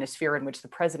already in a sphere in which the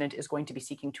president is going to be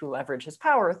seeking to leverage his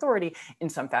power, authority in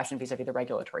some fashion vis-a-vis the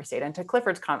regulatory state? And to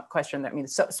Clifford's question, that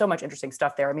means so much interesting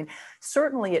stuff there. I mean,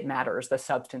 certainly it matters, the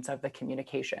substance of the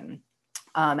communication.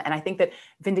 And I think that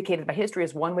vindicated by history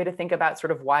is one way to think about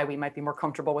sort of why we might be more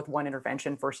comfortable with one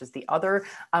intervention versus the other.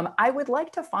 I would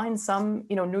like to find some,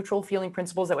 neutral feeling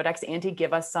principles that would ex ante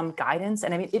give us some guidance.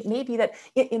 And I mean, it may be that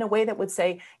in a way that would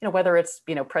say, whether it's,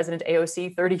 President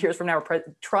AOC 30 years from now,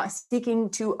 or seeking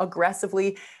to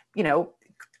aggressively,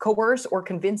 coerce or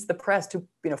convince the press to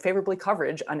favorably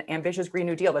coverage an ambitious Green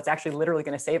New Deal that's actually literally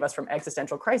going to save us from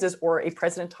existential crisis, or a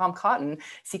President Tom Cotton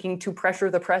seeking to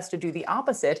pressure the press to do the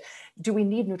opposite. Do we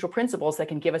need neutral principles that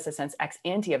can give us a sense ex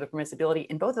ante of the permissibility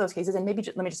in both of those cases? And maybe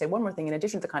let me just say one more thing. In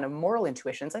addition to kind of moral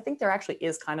intuitions, I think there actually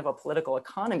is kind of a political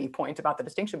economy point about the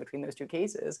distinction between those two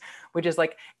cases, which is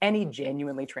like any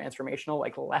genuinely transformational,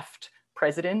 like left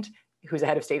president who's a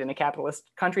head of state in a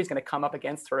capitalist country is going to come up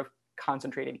against sort of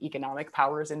concentrated economic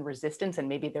powers and resistance. And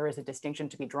maybe there is a distinction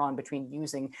to be drawn between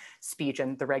using speech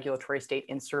and the regulatory state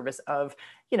in service of,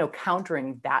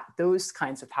 countering those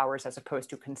kinds of powers as opposed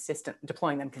to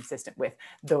deploying them consistent with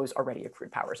those already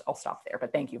accrued powers. I'll stop there,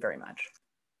 but thank you very much.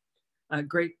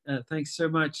 Great, thanks so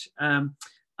much. So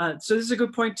this is a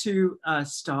good point to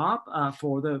stop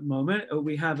for the moment.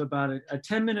 We have about a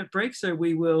 10-minute break, so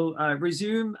we will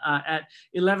resume at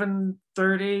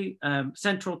 11:30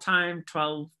 Central Time,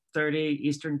 12:30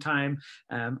 Eastern Time.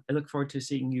 I look forward to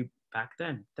seeing you back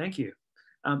then. Thank you.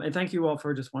 And thank you all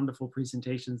for just wonderful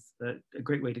presentations. A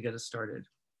great way to get us started.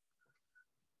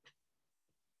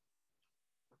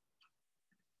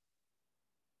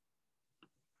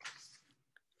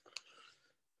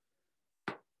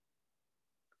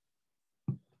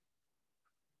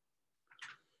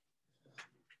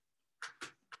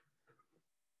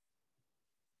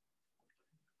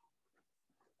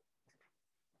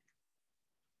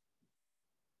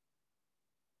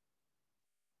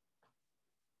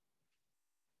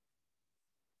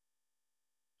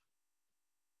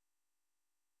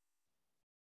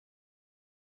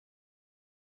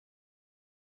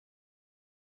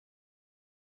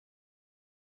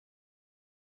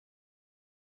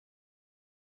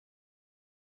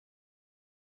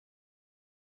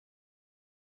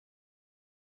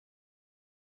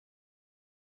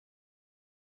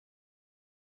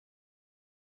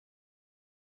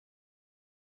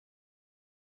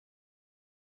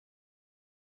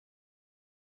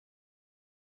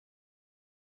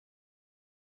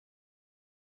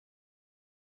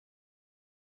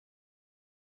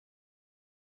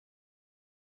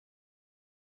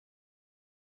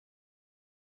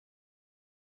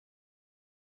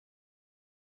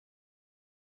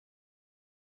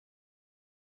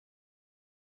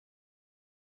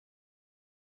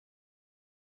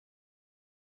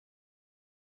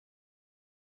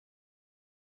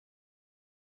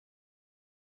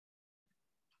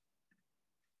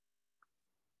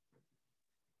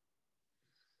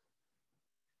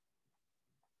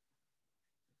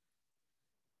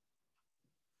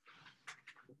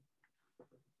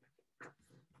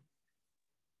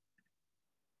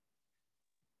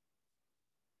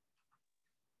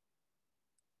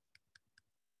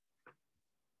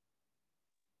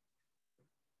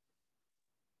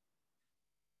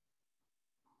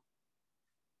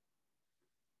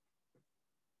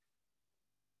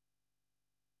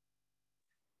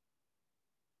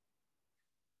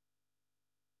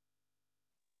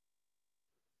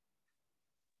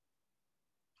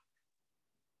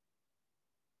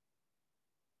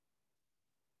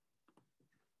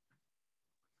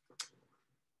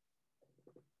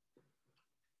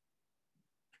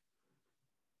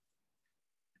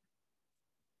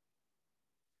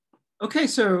 Okay,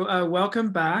 so welcome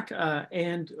back.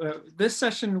 This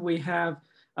session we have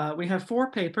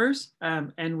 4 papers,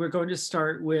 and we're going to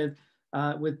start with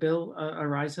Bill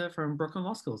Ariza from Brooklyn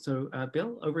Law School. So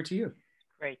Bill, over to you.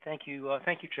 Great, thank you,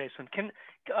 Jason.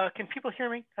 Can people hear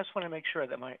me? I just want to make sure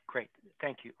that great,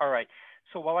 thank you. All right,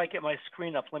 so while I get my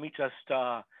screen up, let me just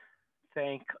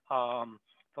thank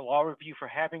the Law Review for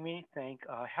having me. Thank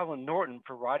Helen Norton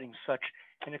for writing such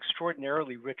an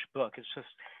extraordinarily rich book. I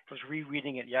was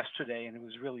rereading it yesterday, and it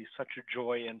was really such a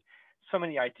joy, and so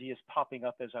many ideas popping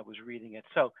up as I was reading it.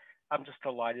 So I'm just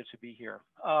delighted to be here.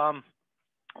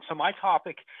 So my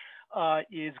topic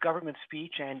is government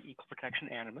speech and equal protection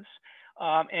animus,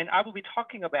 and I will be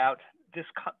talking about this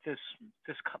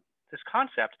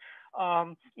concept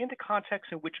in the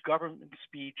context in which government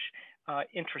speech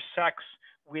intersects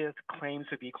with claims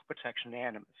of equal protection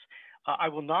animus. I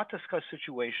will not discuss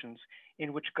situations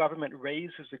in which government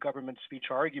raises the government speech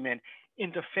argument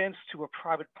in defense to a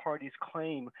private party's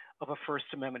claim of a First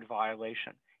Amendment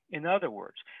violation. In other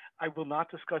words, I will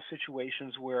not discuss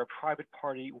situations where a private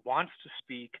party wants to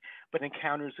speak but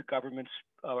encounters the government's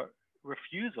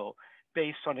refusal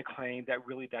based on a claim that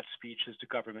really that speech is the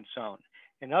government's own.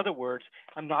 In other words,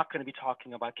 I'm not going to be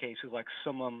talking about cases like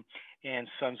Summum and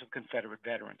Sons of Confederate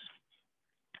Veterans.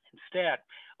 Instead,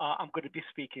 I'm going to be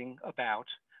speaking about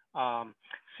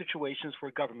situations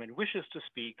where government wishes to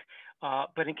speak,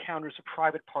 but encounters a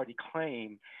private party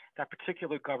claim that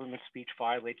particular government speech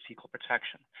violates equal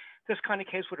protection. This kind of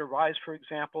case would arise, for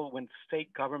example, when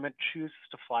state government chooses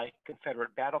to fly a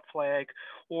Confederate battle flag,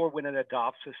 or when it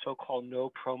adopts a so-called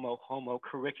no promo homo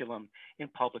curriculum in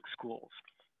public schools.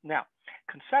 Now,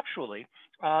 conceptually,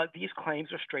 these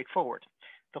claims are straightforward.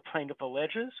 The plaintiff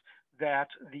alleges that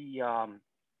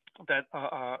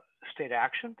state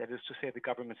action, that is to say the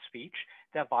government speech,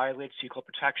 that violates equal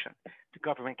protection. The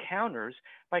government counters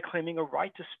by claiming a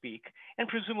right to speak, and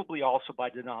presumably also by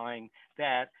denying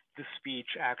that the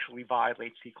speech actually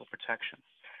violates equal protection.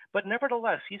 But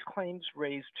nevertheless, these claims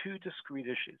raise 2 discrete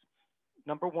issues.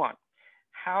 Number 1,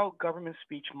 how government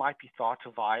speech might be thought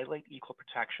to violate equal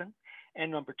protection, and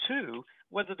number 2,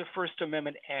 whether the First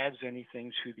Amendment adds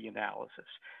anything to the analysis.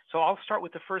 So I'll start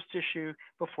with the first issue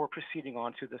before proceeding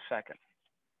on to the second.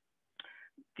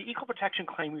 The equal protection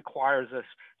claim requires us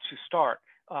to start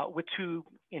with 2,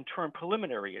 in turn,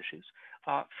 preliminary issues.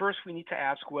 First, we need to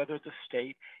ask whether the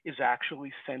state is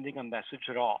actually sending a message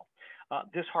at all.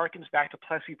 This harkens back to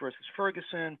Plessy versus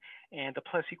Ferguson and the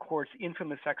Plessy court's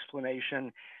infamous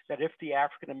explanation that if the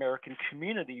African-American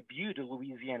community viewed a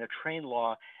Louisiana train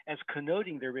law as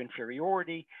connoting their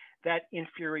inferiority, that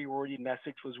inferiority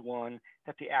message was one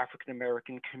that the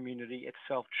African-American community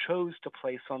itself chose to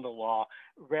place on the law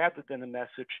rather than a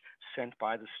message sent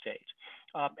by the state.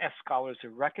 As scholars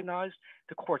have recognized,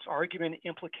 the court's argument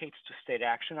implicates the state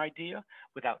action idea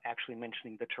without actually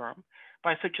mentioning the term,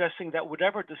 by suggesting that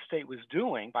whatever the state was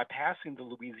doing by passing the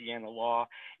Louisiana law,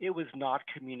 it was not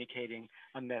communicating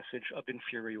a message of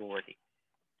inferiority.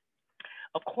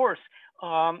 Of course,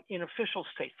 in official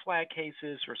state flag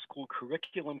cases or school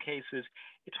curriculum cases,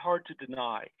 it's hard to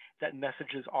deny that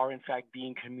messages are in fact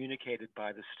being communicated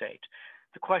by the state.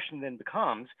 The question then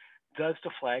becomes, does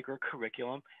the flag or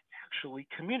curriculum actually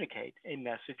communicate a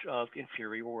message of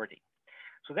inferiority?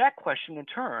 So that question in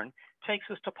turn takes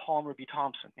us to Palmer v.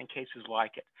 Thompson and cases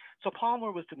like it. So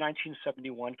Palmer was the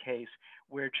 1971 case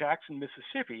where Jackson,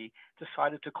 Mississippi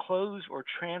decided to close or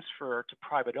transfer to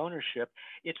private ownership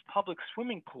its public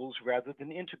swimming pools rather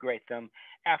than integrate them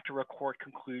after a court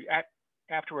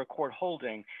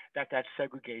holding that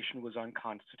segregation was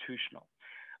unconstitutional.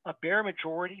 A bare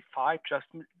majority, five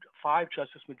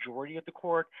justice majority of the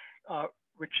court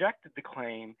rejected the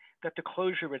claim that the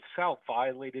closure itself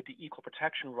violated the equal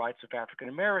protection rights of African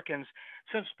Americans,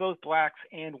 since both blacks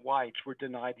and whites were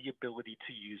denied the ability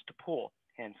to use the pool.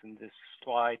 Hence, in this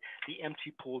slide, the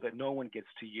empty pool that no one gets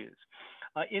to use.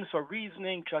 In so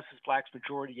reasoning, Justice Black's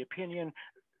majority opinion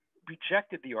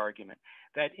rejected the argument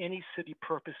that any city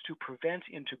purpose to prevent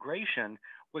integration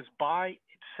was by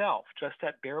itself, just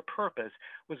that bare purpose,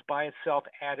 was by itself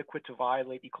adequate to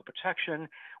violate equal protection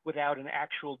without an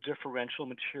actual differential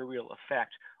material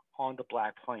effect on the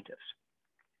black plaintiffs.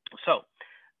 So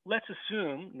let's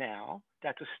assume now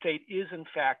that the state is in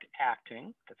fact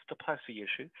acting, that's the Plessy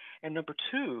issue, and number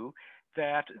 2,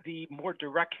 that the more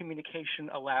direct communication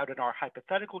allowed in our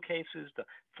hypothetical cases, the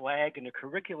flag and the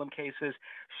curriculum cases,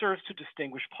 serves to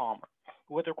distinguish Palmer.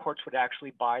 Whether courts would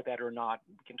actually buy that or not,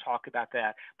 we can talk about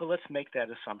that, but let's make that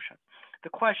assumption. The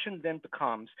question then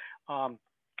becomes,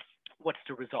 what's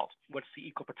the result? What's the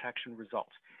equal protection result?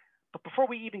 But before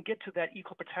we even get to that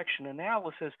equal protection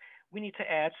analysis, we need to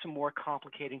add some more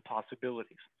complicating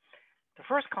possibilities. The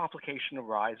first complication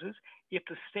arises if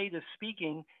the state is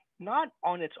speaking not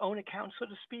on its own account, so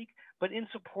to speak, but in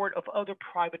support of other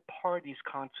private parties'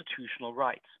 constitutional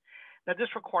rights. Now,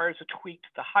 this requires a tweak to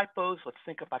the hypos. Let's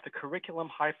think about the curriculum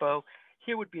hypo.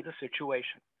 Here would be the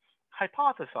situation.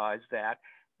 Hypothesize that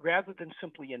rather than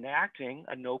simply enacting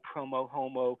a no promo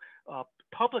homo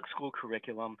public school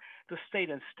curriculum, the state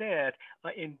instead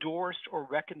endorsed or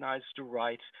recognized the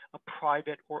rights of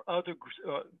private or other,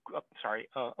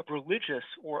 of religious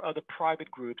or other private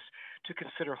groups to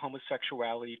consider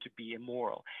homosexuality to be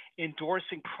immoral,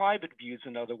 endorsing private views,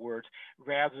 in other words,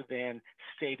 rather than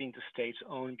stating the state's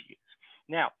own views.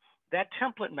 Now, that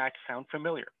template might sound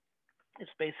familiar.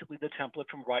 It's basically the template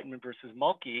from Reitman versus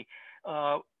Mulkey.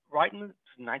 Reitman's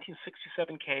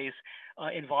 1967 case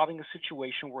involving a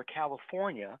situation where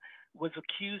California was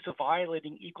accused of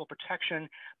violating equal protection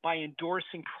by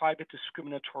endorsing private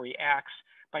discriminatory acts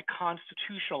by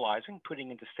constitutionalizing,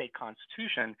 putting into state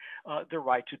constitution, the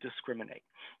right to discriminate.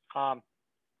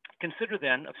 Consider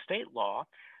then of state law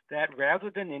that rather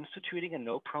than instituting a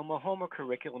no promo homo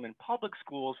curriculum in public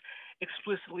schools,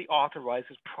 explicitly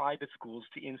authorizes private schools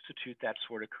to institute that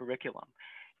sort of curriculum.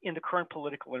 In the current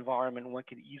political environment, one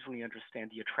can easily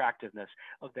understand the attractiveness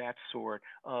of that sort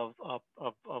of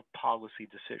policy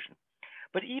decision.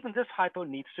 But even this hypo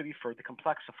needs to be further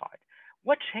complexified.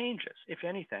 What changes, if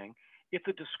anything, if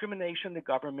the discrimination the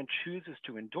government chooses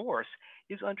to endorse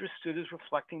is understood as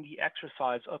reflecting the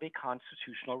exercise of a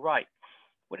constitutional right?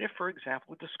 What if, for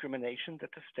example, discrimination that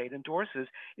the state endorses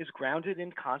is grounded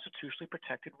in constitutionally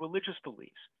protected religious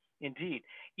beliefs? Indeed,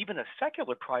 even a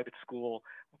secular private school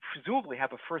will presumably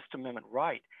have a First Amendment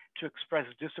right to express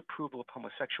disapproval of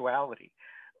homosexuality.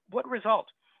 What result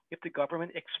if the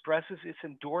government expresses its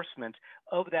endorsement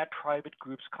of that private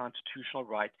group's constitutional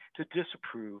right to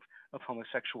disapprove of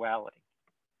homosexuality?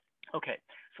 Okay,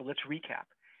 so let's recap.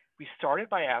 We started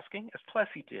by asking, as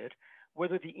Plessy did,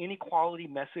 whether the inequality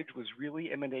message was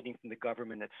really emanating from the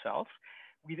government itself.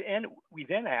 We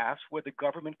then asked whether the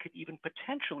government could even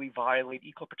potentially violate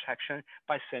equal protection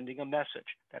by sending a message.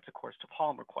 That's, of course, the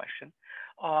Palmer question.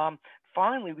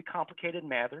 Finally, we complicated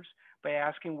matters by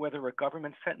asking whether a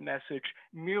government sent message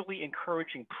merely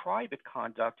encouraging private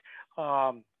conduct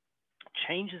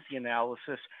changes the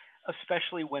analysis,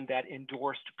 especially when that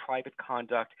endorsed private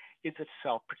conduct is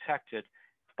itself protected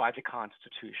by the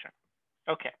Constitution.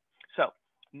 Okay. So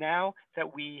now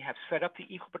that we have set up the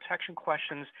equal protection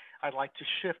questions, I'd like to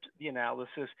shift the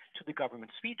analysis to the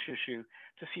government speech issue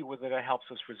to see whether that helps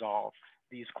us resolve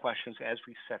these questions as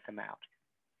we set them out.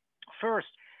 First,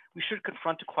 we should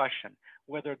confront the question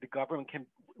whether the government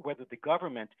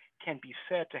can be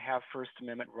said to have First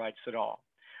Amendment rights at all.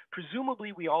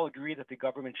 Presumably, we all agree that the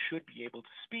government should be able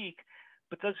to speak,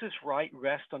 but does this right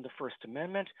rest on the First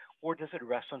Amendment, or does it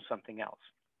rest on something else?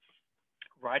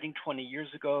 Writing 20 years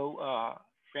ago,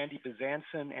 Randy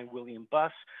Bezanson and William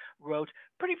Buss wrote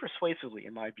pretty persuasively,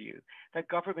 in my view, that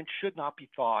government should not be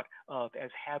thought of as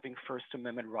having First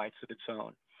Amendment rights of its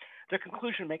own. Their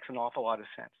conclusion makes an awful lot of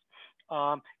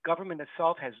sense. Government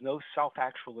itself has no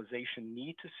self-actualization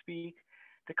need to speak.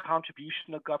 The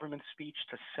contribution of government speech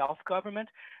to self-government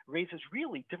raises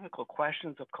really difficult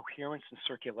questions of coherence and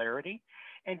circularity.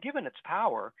 And given its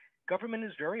power, government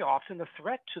is very often a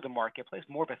threat to the marketplace,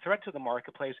 more of a threat to the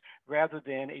marketplace rather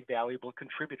than a valuable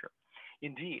contributor.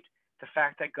 Indeed, the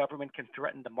fact that government can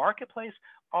threaten the marketplace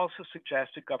also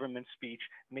suggests that government speech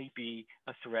may be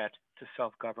a threat to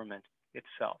self-government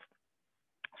itself.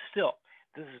 Still,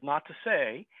 this is not to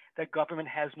say that government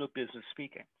has no business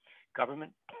speaking.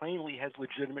 Government plainly has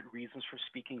legitimate reasons for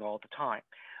speaking all the time.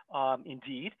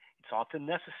 Indeed, it's often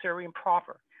necessary and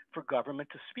proper for government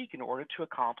to speak in order to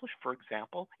accomplish, for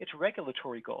example, its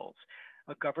regulatory goals.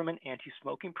 A government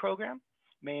anti-smoking program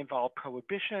may involve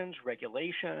prohibitions,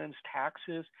 regulations,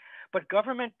 taxes, but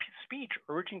government speech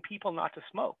urging people not to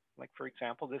smoke, like, for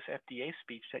example, this FDA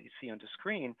speech that you see on the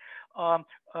screen,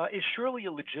 is surely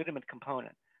a legitimate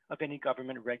component of any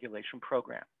government regulation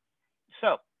program.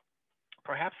 So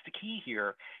perhaps the key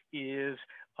here is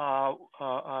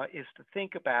to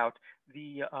think about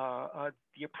the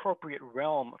appropriate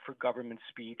realm for government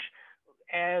speech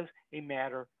as a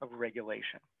matter of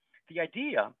regulation. The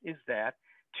idea is that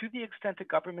to the extent that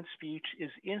government speech is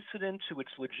incident to its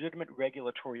legitimate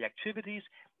regulatory activities,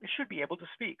 it should be able to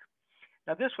speak.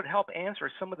 Now, this would help answer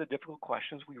some of the difficult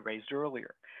questions we raised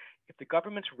earlier. If the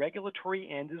government's regulatory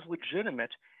end is legitimate,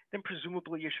 then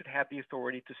presumably you should have the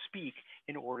authority to speak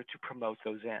in order to promote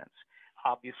those ends.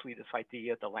 Obviously, this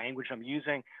idea, the language I'm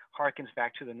using, harkens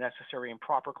back to the necessary and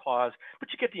proper clause, but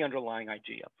you get the underlying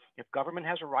idea. If government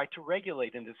has a right to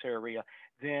regulate in this area,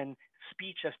 then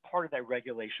speech as part of that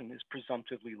regulation is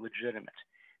presumptively legitimate.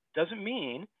 Doesn't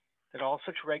mean that all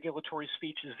such regulatory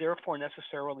speech is therefore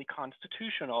necessarily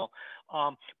constitutional,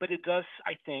 but it does,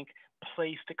 I think,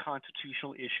 place the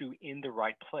constitutional issue in the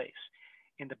right place,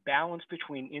 in the balance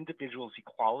between individuals'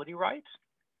 equality rights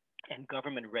and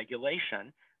government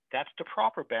regulation. That's the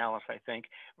proper balance, I think,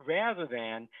 rather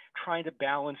than trying to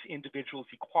balance individuals'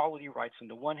 equality rights on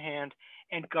the one hand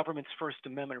and government's First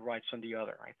Amendment rights on the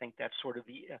other. I think that's sort of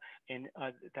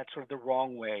the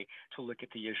wrong way to look at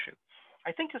the issue.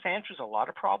 I think this answers a lot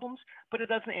of problems, but it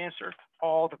doesn't answer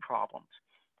all the problems.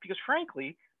 Because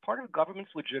frankly, part of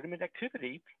government's legitimate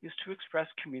activity is to express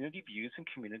community views and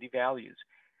community values.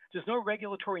 There's no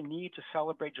regulatory need to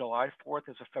celebrate July 4th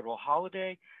as a federal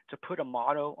holiday, to put a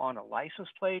motto on a license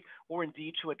plate, or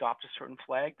indeed to adopt a certain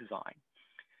flag design.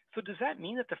 So does that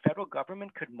mean that the federal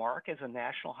government could mark as a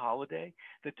national holiday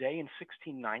the day in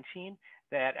 1619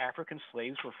 that African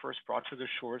slaves were first brought to the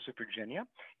shores of Virginia,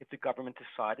 if the government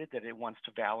decided that it wants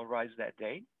to valorize that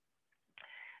date?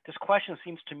 This question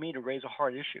seems to me to raise a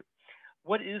hard issue.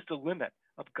 What is the limit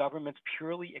of government's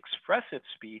purely expressive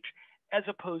speech as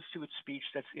opposed to its speech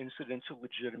that's incident to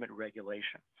legitimate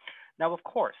regulation? Now, of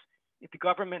course, if the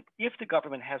government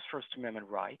has First Amendment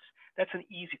rights, that's an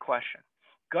easy question.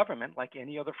 Government, like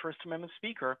any other First Amendment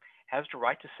speaker, has the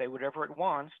right to say whatever it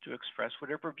wants, to express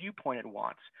whatever viewpoint it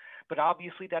wants. But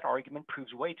obviously that argument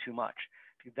proves way too much.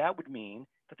 That would mean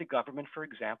that the government, for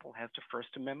example, has the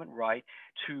First Amendment right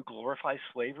to glorify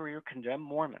slavery or condemn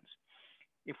Mormons.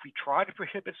 If we try to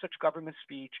prohibit such government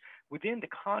speech within the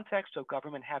context of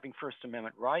government having First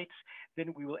Amendment rights,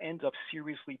 then we will end up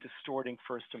seriously distorting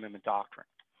First Amendment doctrine.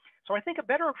 So I think a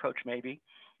better approach maybe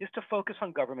is to focus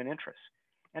on government interests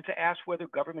and to ask whether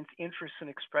government's interest in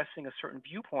expressing a certain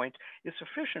viewpoint is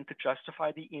sufficient to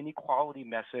justify the inequality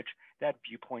message that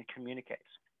viewpoint communicates.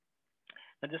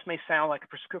 Now, this may sound like a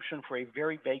prescription for a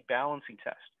very vague balancing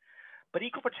test, but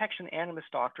equal protection animus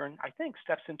doctrine, I think,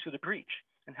 steps into the breach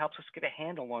and helps us get a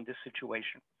handle on this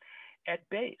situation. At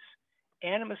base,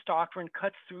 animus doctrine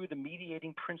cuts through the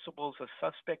mediating principles of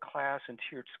suspect class and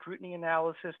tiered scrutiny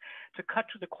analysis to cut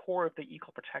to the core of the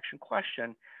equal protection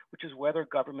question, which is whether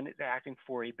government is acting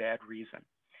for a bad reason.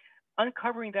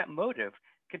 Uncovering that motive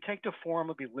can take the form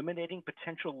of eliminating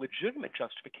potential legitimate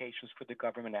justifications for the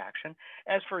government action,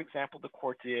 as for example, the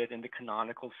court did in the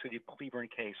canonical City of Cleburne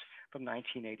case from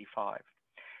 1985.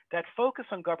 That focus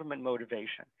on government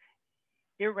motivation,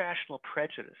 irrational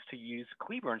prejudice, to use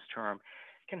Cleburne's term,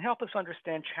 can help us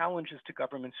understand challenges to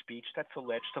government speech that's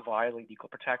alleged to violate equal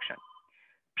protection.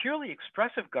 Purely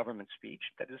expressive government speech,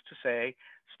 that is to say,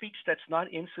 speech that's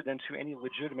not incident to any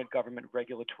legitimate government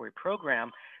regulatory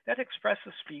program, that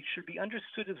expressive speech should be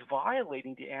understood as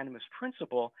violating the animus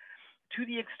principle to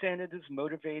the extent it is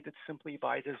motivated simply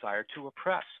by a desire to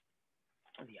oppress.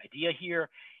 And the idea here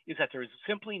is that there is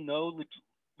simply no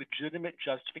legitimate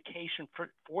justification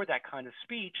for that kind of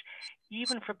speech,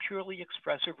 even for purely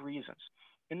expressive reasons.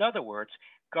 In other words,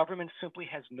 government simply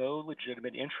has no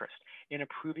legitimate interest in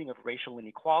approving of racial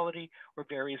inequality or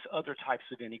various other types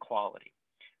of inequality.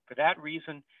 For that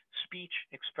reason, speech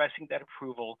expressing that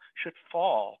approval should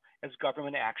fall as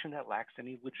government action that lacks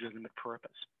any legitimate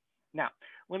purpose. Now,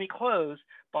 let me close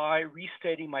by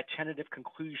restating my tentative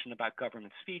conclusion about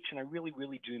government speech, and I really,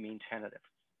 really do mean tentative.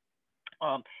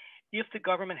 If the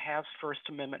government has First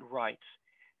Amendment rights,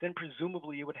 then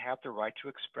presumably it would have the right to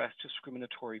express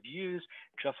discriminatory views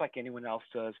just like anyone else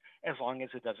does, as long as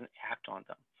it doesn't act on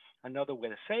them. Another way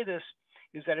to say this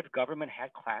is that if government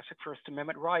had classic First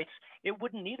Amendment rights, it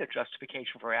wouldn't need a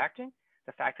justification for acting.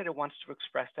 The fact that it wants to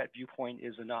express that viewpoint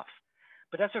is enough.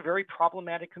 But that's a very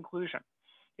problematic conclusion.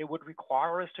 It would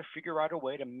require us to figure out a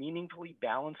way to meaningfully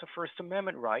balance a First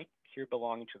Amendment right, here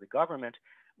belonging to the government,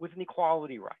 with an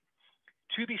equality right.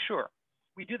 To be sure,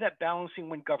 we do that balancing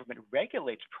when government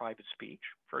regulates private speech,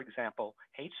 for example,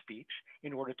 hate speech,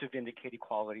 in order to vindicate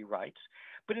equality rights.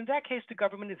 But in that case, the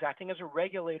government is acting as a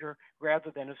regulator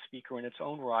rather than a speaker in its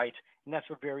own right, and that's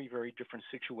a very, very different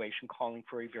situation, calling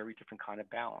for a very different kind of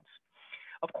balance.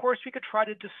 Of course, we could try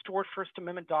to distort First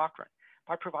Amendment doctrine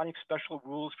by providing special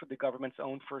rules for the government's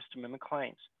own First Amendment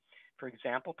claims. For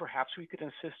example, perhaps we could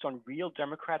insist on real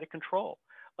democratic control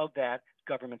of that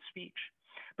government speech.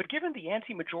 But given the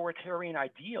anti-majoritarian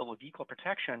ideal of equal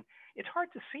protection, it's hard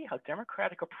to see how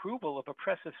democratic approval of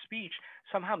oppressive speech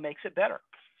somehow makes it better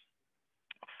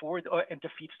and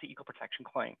defeats the equal protection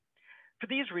claim. For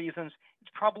these reasons,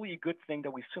 it's probably a good thing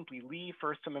that we simply leave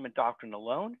First Amendment doctrine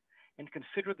alone and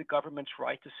consider the government's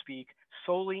right to speak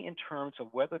solely in terms of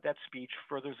whether that speech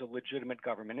furthers a legitimate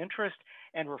government interest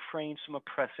and refrains from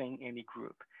oppressing any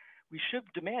group. We should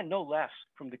demand no less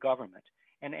from the government,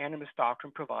 and animus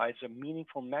doctrine provides a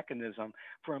meaningful mechanism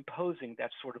for imposing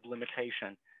that sort of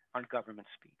limitation on government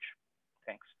speech.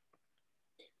 Thanks.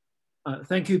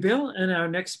 Thank you, Bill. And our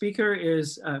next speaker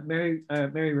is Mary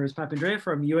Rose Papandrea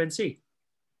from UNC.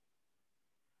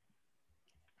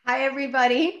 Hi,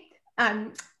 everybody.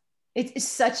 It's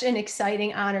such an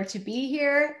exciting honor to be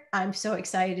here. I'm so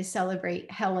excited to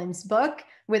celebrate Helen's book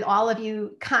with all of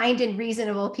you kind and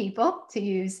reasonable people, to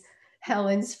use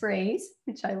Helen's phrase,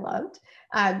 which I loved.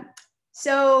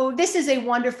 So this is a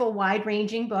wonderful,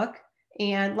 wide-ranging book.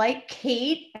 And like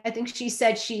Kate, I think she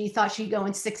said she thought she'd go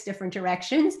in 6 different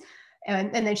directions,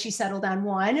 and then she settled on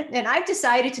one. And I've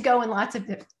decided to go in lots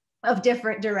of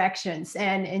different directions.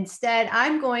 And instead,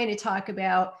 I'm going to talk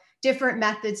about different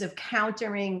methods of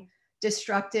countering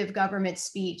destructive government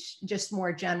speech, just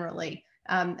more generally.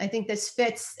 I think this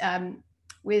fits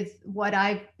with what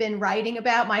I've been writing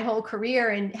about my whole career.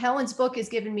 And Helen's book has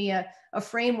given me a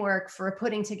framework for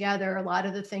putting together a lot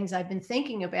of the things I've been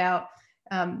thinking about.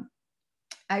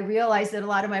 I realize that a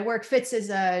lot of my work fits as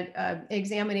an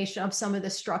examination of some of the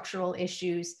structural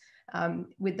issues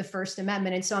with the First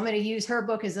Amendment. And so I'm going to use her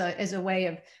book as a way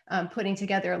of putting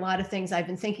together a lot of things I've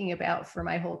been thinking about for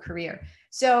my whole career.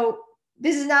 So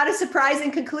this is not a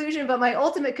surprising conclusion, but my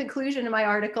ultimate conclusion in my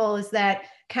article is that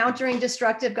countering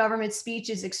destructive government speech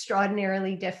is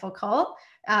extraordinarily difficult.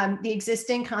 The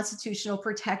existing constitutional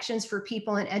protections for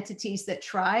people and entities that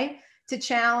try to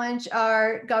challenge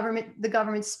the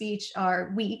government speech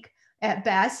are weak at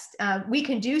best. We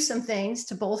can do some things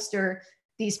to bolster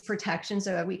these protections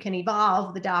so that we can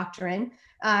evolve the doctrine.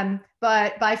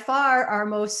 But by far our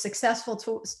most successful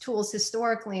tools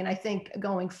historically, and I think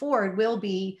going forward, will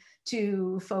be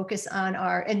to focus on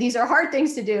and these are hard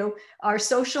things to do, our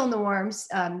social norms,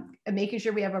 making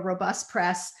sure we have a robust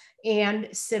press, and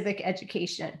civic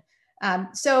education.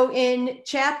 So in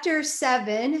chapter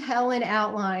 7, Helen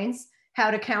outlines how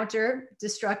to counter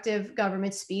destructive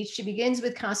government speech. She begins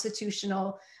with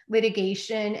constitutional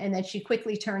litigation, and then she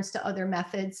quickly turns to other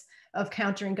methods of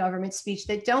countering government speech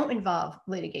that don't involve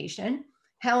litigation.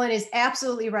 Helen is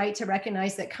absolutely right to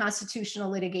recognize that constitutional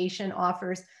litigation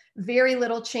offers very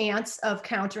little chance of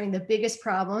countering the biggest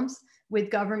problems with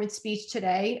government speech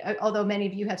today, although many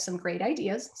of you have some great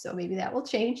ideas, so maybe that will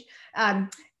change.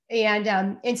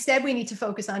 Instead, we need to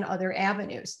focus on other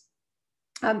avenues.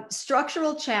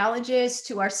 Structural challenges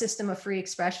to our system of free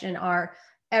expression are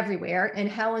everywhere, and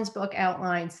Helen's book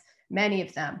outlines many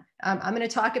of them. I'm going to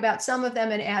talk about some of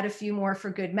them and add a few more for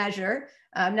good measure.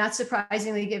 Not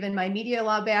surprisingly, given my media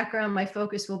law background, my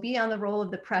focus will be on the role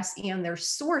of the press and their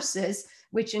sources,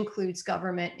 which includes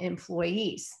government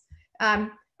employees.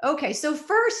 Okay, so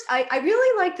first, I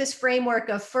really like this framework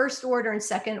of first order and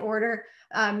second order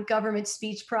government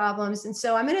speech problems. And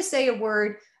so I'm going to say a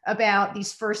word about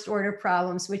these first order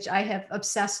problems, which I have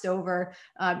obsessed over.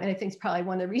 And I think it's probably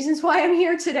one of the reasons why I'm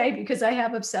here today, because I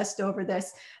have obsessed over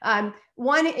this.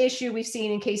 One issue we've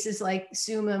seen in cases like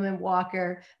Symposium and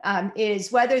Walker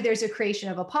is whether there's a creation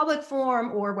of a public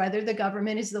forum or whether the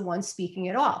government is the one speaking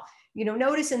at all. You know,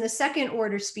 notice in the second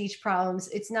order speech problems,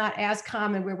 it's not as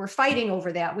common where we're fighting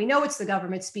over that. We know it's the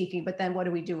government speaking, but then what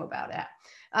do we do about that?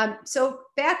 So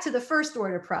back to the first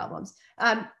order problems.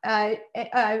 One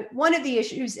of the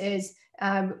issues is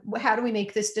how do we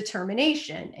make this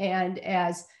determination? And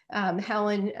as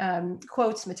Helen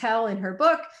quotes Mattel in her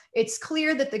book, it's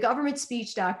clear that the government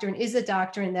speech doctrine is a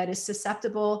doctrine that is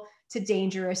susceptible to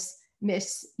dangerous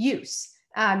misuse.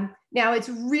 Now it's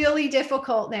really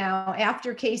difficult now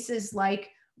after cases like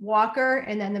Walker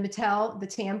and then the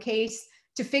Tam case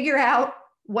to figure out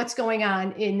what's going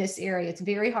on in this area. It's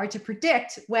very hard to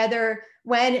predict when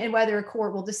a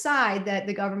court will decide that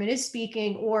the government is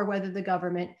speaking or whether the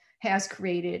government has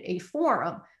created a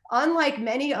forum. Unlike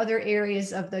many other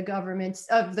areas of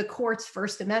the court's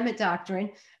First Amendment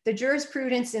doctrine, the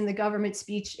jurisprudence in the government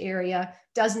speech area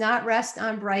does not rest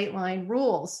on bright line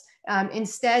rules.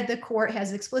 Instead, the court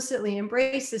has explicitly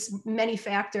embraced this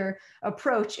many-factor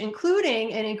approach,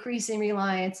 including an increasing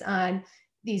reliance on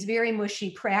these very mushy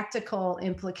practical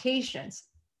implications.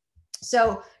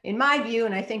 So in my view,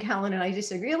 and I think Helen and I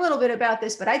disagree a little bit about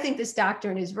this, but I think this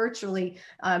doctrine is virtually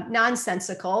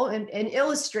nonsensical and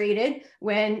illustrated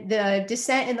when the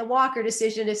dissent in the Walker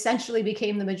decision essentially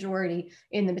became the majority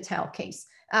in the Mattel case.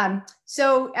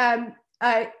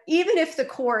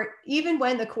 Even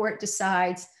when the court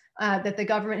decides that the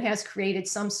government has created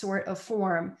some sort of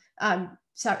forum,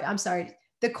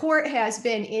 the court has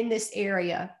been in this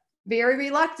area very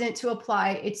reluctant to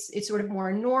apply its sort of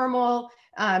more normal,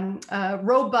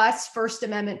 robust First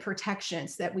Amendment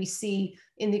protections that we see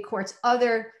in the court's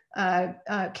other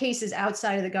cases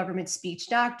outside of the government speech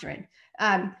doctrine.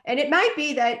 And it might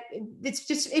be that it's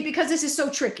just because this is so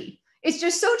tricky. It's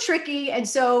just so tricky, and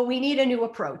so we need a new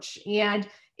approach. And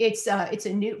it's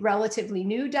a new, relatively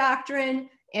new doctrine,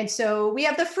 and so we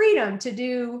have the freedom to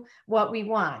do what we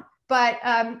want. But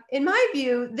in my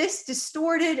view, this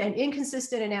distorted and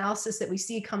inconsistent analysis that we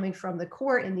see coming from the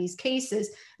court in these cases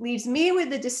leaves me with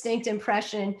the distinct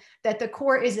impression that the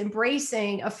court is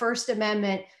embracing a First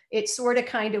Amendment it sort of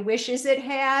kind of wishes it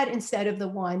had instead of the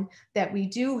one that we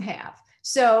do have.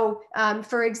 So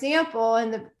for example,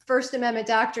 in the First Amendment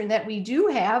doctrine that we do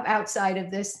have outside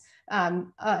of this,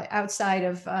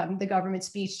 the government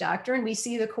speech doctrine, we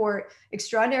see the court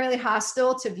extraordinarily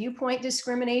hostile to viewpoint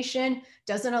discrimination,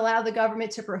 doesn't allow the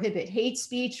government to prohibit hate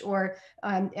speech or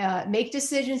make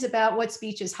decisions about what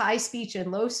speech is high speech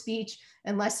and low speech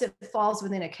unless it falls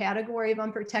within a category of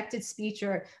unprotected speech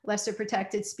or lesser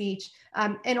protected speech.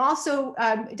 And also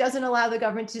it doesn't allow the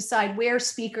government to decide where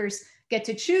speakers get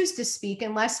to choose to speak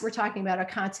unless we're talking about a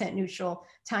content neutral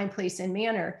time, place, and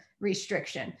manner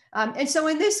restriction. And so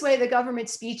in this way, the government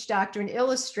speech doctrine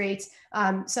illustrates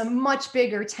some much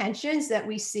bigger tensions that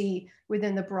we see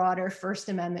within the broader First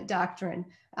Amendment doctrine.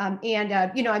 You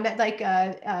know, I met like,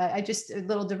 I just, a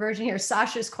little diversion here,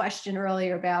 Sasha's question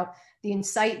earlier about the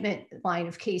incitement line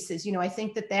of cases. You know, I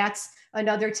think that that's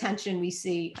another tension we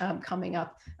see coming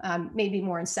up, maybe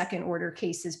more in second order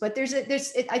cases. But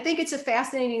I think it's a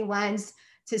fascinating lens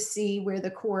to see where the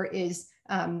court is,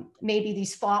 maybe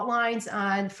these fault lines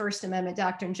on First Amendment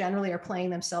doctrine generally are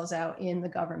playing themselves out in the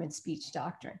government speech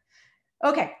doctrine.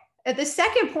 Okay. The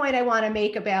second point I want to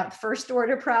make about first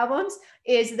order problems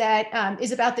is that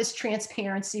is about this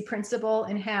transparency principle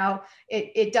and how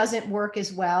it doesn't work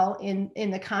as well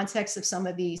in the context of some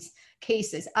of these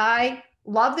cases. I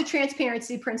love the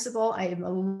transparency principle. I am a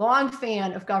long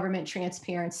fan of government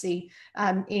transparency.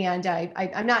 I'm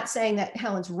not saying that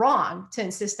Helen's wrong to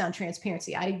insist on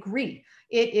transparency. I agree.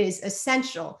 It is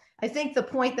essential. I think the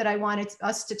point that I wanted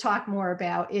us to talk more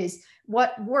about is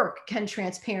what work can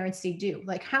transparency do?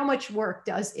 Like how much work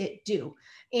does it do?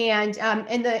 And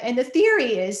the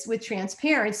theory is with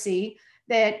transparency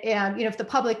that you know, if the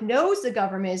public knows the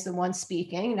government is the one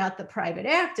speaking, not the private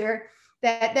actor,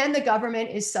 that then the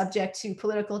government is subject to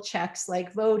political checks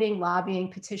like voting,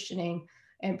 lobbying, petitioning,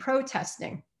 and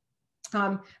protesting.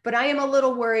 But I am a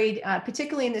little worried,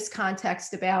 particularly in this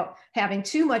context, about having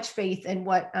too much faith in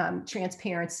what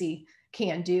transparency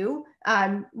can do.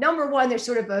 Number one, there's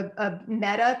sort of a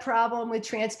meta problem with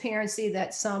transparency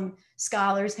that some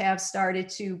scholars have started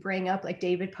to bring up, like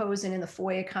David Posen in the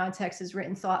FOIA context has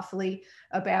written thoughtfully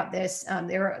about this.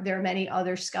 There are many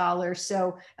other scholars.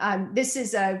 So this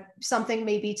is something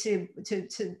maybe to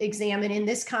examine in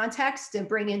this context and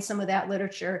bring in some of that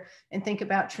literature and think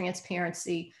about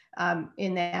transparency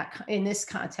in this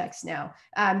context now.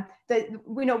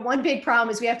 You know, one big problem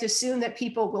is we have to assume that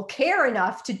people will care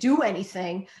enough to do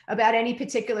anything about any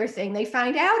particular thing they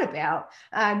find out about.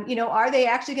 You know, are they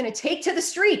actually going to take to the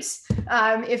streets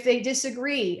if they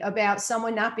disagree about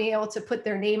someone not being able to put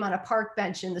their name on a park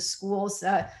bench in the school's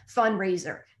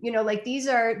fundraiser? You know, like these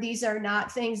are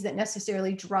not things that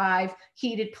necessarily drive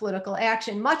heated political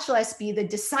action, much less be the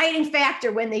deciding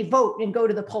factor when they vote and go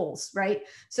to the polls, right?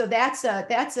 So that's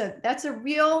a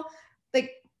real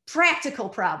like practical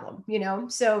problem, you know?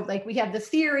 So like we have the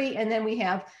theory and then we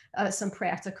have some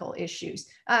practical issues.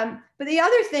 But the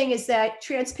other thing is that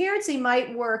transparency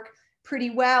might work pretty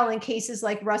well in cases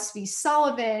like Russ v.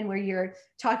 Sullivan, where you're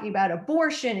talking about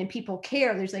abortion and people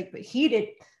care. There's like heated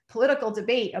political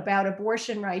debate about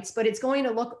abortion rights, but it's going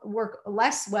to work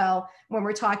less well when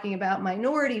we're talking about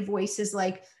minority voices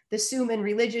like the Suman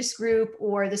religious group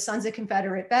or the Sons of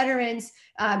Confederate Veterans.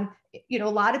 You know, a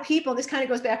lot of people, this kind of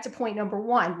goes back to point number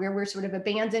one, where we're sort of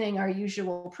abandoning our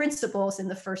usual principles in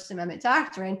the First Amendment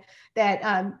doctrine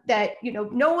that you know,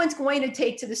 no one's going to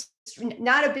take to the,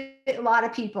 not a lot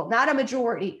of people, not a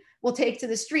majority, will take to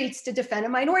the streets to defend a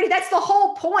minority. That's the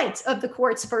whole point of the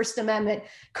court's First Amendment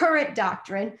current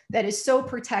doctrine that is so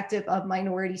protective of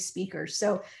minority speakers.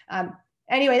 So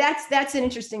anyway, that's an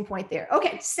interesting point there.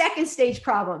 Okay, second stage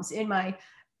problems in my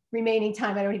remaining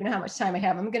time. I don't even know how much time I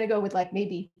have. I'm gonna go with like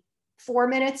maybe 4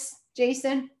 minutes,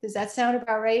 Jason. Does that sound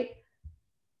about right?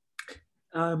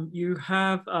 You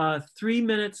have 3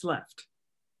 minutes left.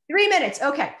 3 minutes,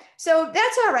 okay. So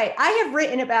that's all right. I have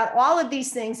written about all of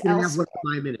these things elsewhere. Have 1 of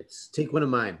my minutes. Take one of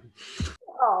mine.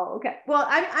 Oh, okay. Well,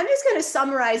 I'm just going to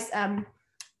summarize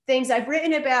things I've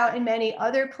written about in many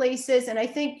other places. And I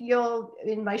think you'll,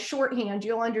 in my shorthand,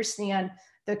 you'll understand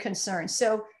the concern.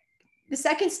 So the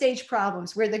second stage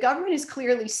problems where the government is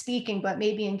clearly speaking, but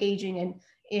maybe engaging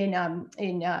in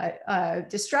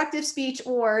destructive speech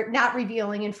or not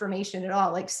revealing information at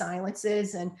all, like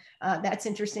silences. And that's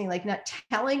interesting, like not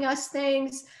telling us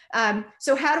things.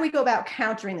 So how do we go about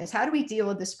countering this? How do we deal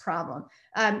with this problem?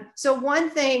 So one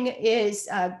thing is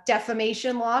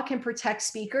defamation law can protect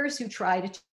speakers who try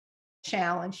to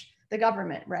challenge the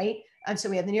government, right? So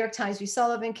we have the New York Times v.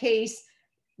 Sullivan case,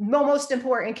 most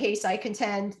important case, I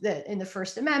contend, that in the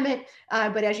First Amendment.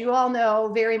 But as you all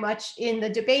know, very much in the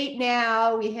debate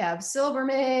now, we have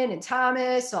Silberman and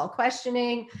Thomas all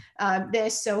questioning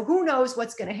this. So who knows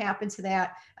what's going to happen to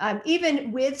that?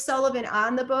 Even with Sullivan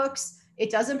on the books, it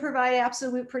doesn't provide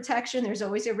absolute protection. There's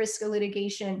always a risk of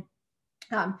litigation.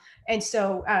 And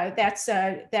so that's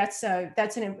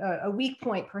a weak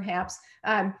point, perhaps.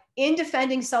 In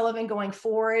defending Sullivan going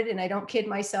forward, and I don't kid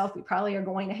myself, we probably are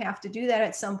going to have to do that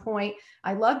at some point.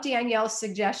 I love Danielle's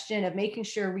suggestion of making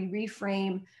sure we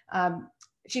reframe,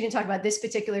 she didn't talk about this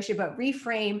particular issue, but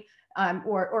reframe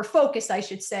or focus, I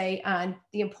should say, on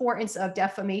the importance of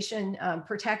defamation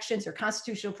protections or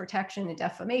constitutional protection and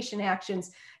defamation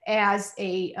actions as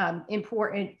a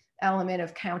important element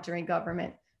of countering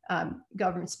government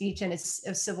speech and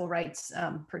its civil rights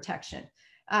protection.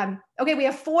 Okay, we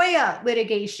have FOIA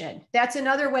litigation. That's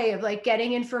another way of like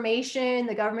getting information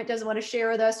the government doesn't want to share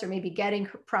with us, or maybe getting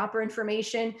proper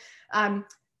information.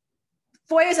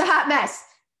 FOIA is a hot mess.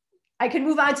 I can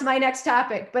move on to my next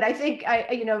topic, but I think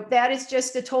that is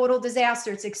just a total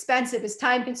disaster. It's expensive, it's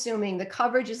time consuming, the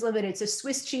coverage is limited. It's a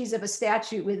Swiss cheese of a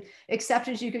statute with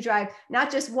exceptions you could drive, not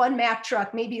just one Mack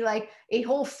truck, maybe like a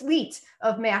whole fleet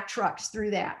of Mack trucks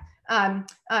through that.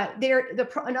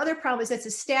 Another problem is that's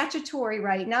a statutory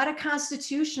right, not a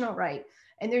constitutional right.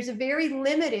 And there's a very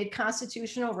limited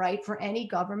constitutional right for any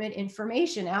government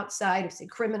information outside of, say,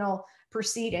 criminal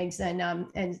proceedings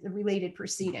and related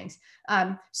proceedings.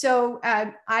 So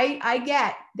I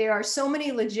get there are so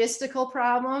many logistical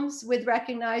problems with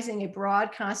recognizing a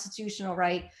broad constitutional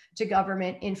right to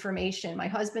government information. My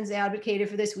husband's advocated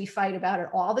for this. We fight about it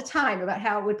all the time, about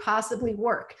how it would possibly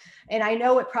work. And I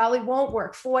know it probably won't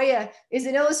work. FOIA is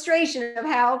an illustration of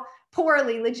how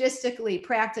poorly, logistically,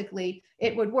 practically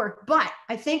it would work. But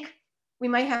I think we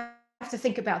might have to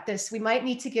think about this. We might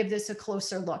need to give this a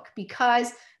closer look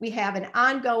because we have an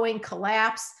ongoing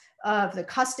collapse of the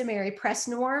customary press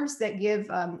norms that give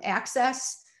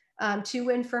access to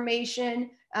information,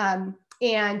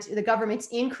 and the government's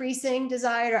increasing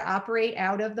desire to operate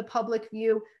out of the public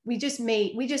view. We just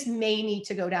may need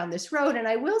to go down this road. And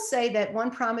I will say that one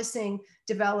promising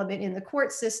development in the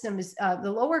court system is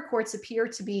the lower courts appear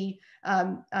to be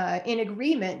in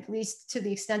agreement, at least to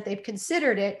the extent they've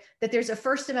considered it, that there's a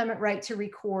First Amendment right to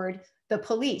record the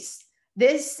police.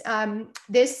 This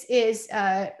is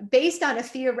based on a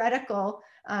theoretical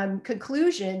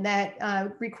conclusion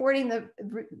that recording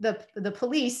the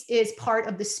police is part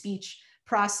of the speech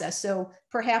process. So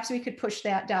perhaps we could push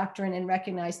that doctrine and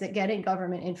recognize that getting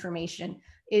government information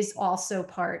is also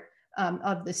part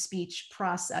of the speech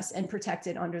process and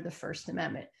protected under the First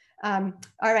Amendment. All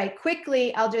right,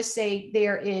 quickly, I'll just say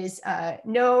there is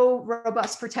no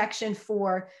robust protection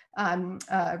for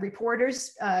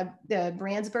reporters. The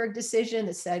Brandsburg decision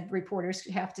that said reporters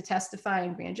have to testify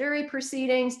in grand jury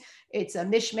proceedings. It's a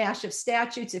mishmash of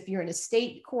statutes. If you're in a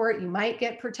state court, you might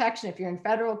get protection. If you're in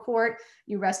federal court,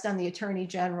 you rest on the Attorney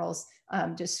General's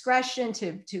discretion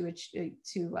to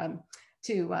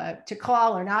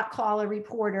call or not call a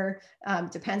reporter.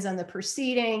 Depends on the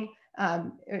proceeding.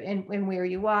 And where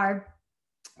you are.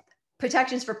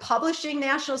 Protections for publishing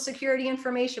national security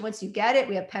information. Once you get it,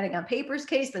 we have Pentagon Papers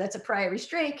case, but that's a prior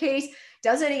restraint case.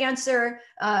 Doesn't answer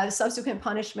subsequent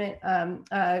punishment.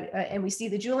 And we see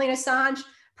the Julian Assange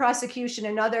prosecution,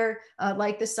 another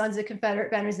like the Sons of Confederate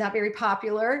Veterans, not very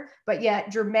popular, but yet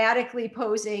dramatically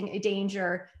posing a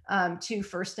danger to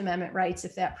First Amendment rights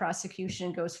if that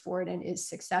prosecution goes forward and is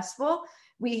successful.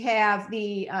 We have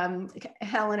the,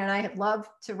 Helen and I have loved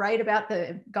to write about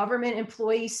the government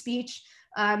employee speech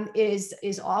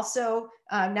is also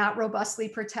not robustly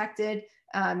protected.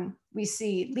 We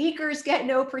see leakers get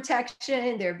no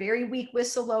protection. They're very weak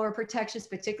whistleblower protections,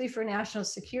 particularly for national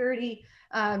security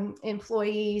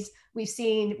employees. We've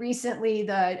seen recently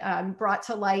brought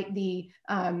to light the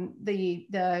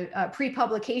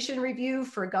pre-publication review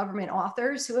for government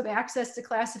authors who have access to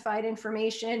classified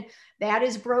information. That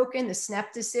is broken. The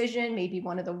SNEP decision may be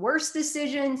one of the worst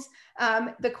decisions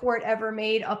the court ever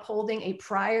made, upholding a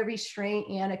prior restraint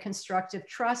and a constructive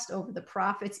trust over the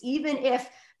profits, even if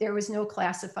there was no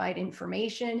classified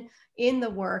information in the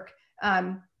work.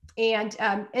 And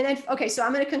then, okay, so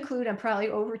I'm going to conclude. I'm probably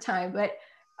over time, but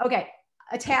okay,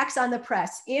 attacks on the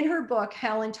press. In her book,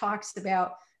 Helen talks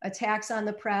about attacks on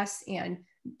the press and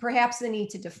perhaps the need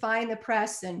to define the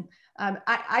press. And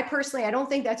I personally, I don't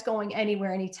think that's going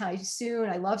anywhere anytime soon.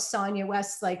 I love Sonia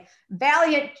West's like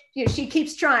valiant, she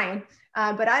keeps trying,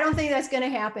 but I don't think that's going to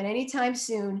happen anytime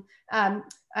soon.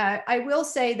 I will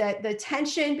say that the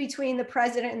tension between the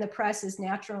president and the press is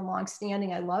natural and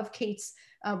longstanding. I love Kate's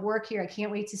work here. I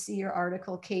can't wait to see your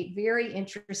article, Kate. Very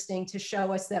interesting to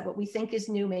show us that what we think is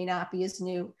new may not be as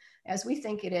new as we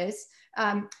think it is.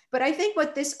 But I think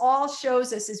what this all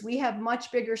shows us is we have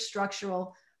much bigger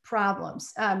structural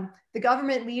problems. The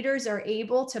government leaders are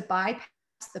able to bypass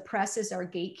the press as our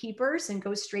gatekeepers and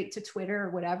go straight to Twitter or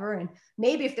whatever. And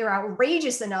maybe if they're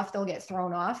outrageous enough, they'll get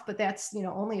thrown off, but that's,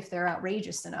 only if they're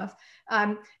outrageous enough.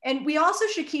 And we also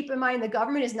should keep in mind the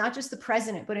government is not just the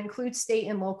president, but includes state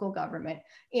and local government.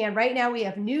 And right now we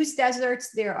have news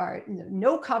deserts. There are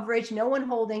no coverage, no one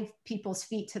holding people's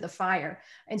feet to the fire.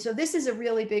 And so this is a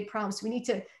really big problem. So we need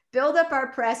to build up our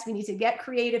press. We need to get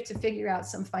creative to figure out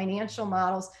some financial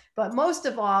models. But most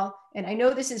of all, and I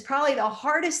know this is probably the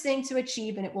hardest thing to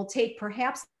achieve, and it will take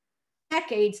perhaps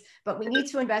decades, but we need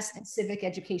to invest in civic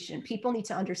education. People need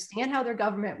to understand how their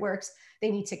government works. They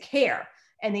need to care,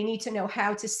 and they need to know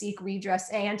how to seek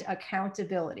redress and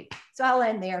accountability. So I'll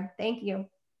end there. Thank you.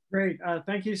 Great.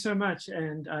 Thank you so much.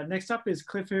 And next up is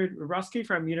Clifford Rosky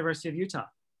from University of Utah.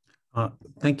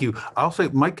 Thank you. I'll say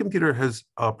my computer has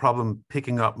a problem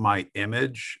picking up my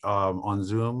image on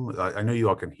Zoom. I know you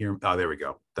all can hear. Oh, there we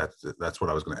go. That's what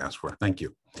I was going to ask for. Thank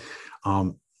you.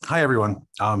 Hi, everyone.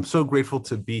 I'm so grateful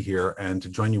to be here and to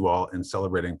join you all in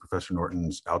celebrating Professor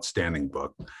Norton's outstanding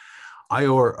book. I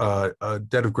owe a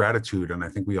debt of gratitude, and I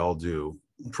think we all do.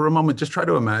 For a moment, just try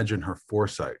to imagine her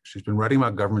foresight. She's been writing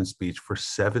about government speech for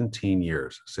 17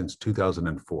 years, since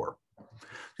 2004.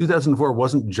 2004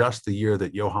 wasn't just the year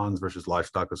that Johans versus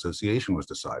Livestock Association was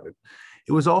decided.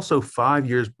 It was also 5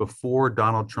 years before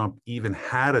Donald Trump even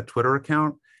had a Twitter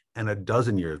account and a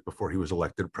dozen years before he was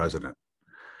elected president.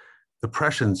 The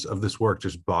prescience of this work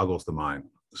just boggles the mind.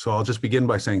 So I'll just begin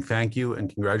by saying thank you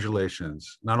and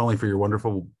congratulations, not only for your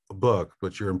wonderful book,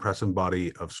 but your impressive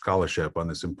body of scholarship on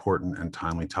this important and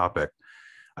timely topic.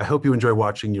 I hope you enjoy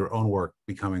watching your own work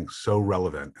becoming so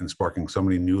relevant and sparking so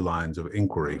many new lines of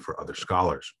inquiry for other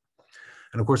scholars.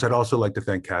 And of course, I'd also like to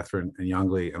thank Catherine and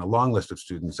Youngli and a long list of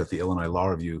students at the Illinois Law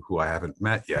Review who I haven't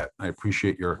met yet. I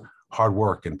appreciate your hard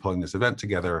work in pulling this event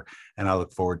together, and I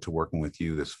look forward to working with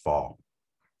you this fall.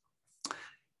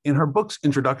 In her book's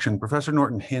introduction, Professor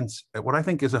Norton hints at what I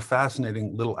think is a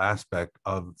fascinating little aspect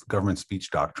of government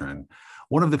speech doctrine,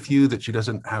 one of the few that she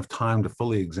doesn't have time to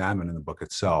fully examine in the book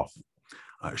itself.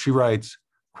 She writes,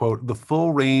 quote, "The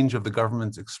full range of the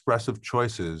government's expressive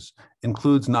choices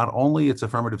includes not only its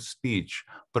affirmative speech,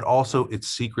 but also its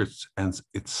secrets and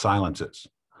its silences.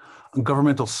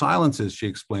 Governmental silences," she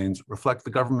explains, "reflect the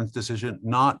government's decision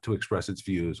not to express its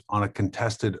views on a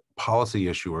contested policy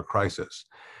issue or crisis.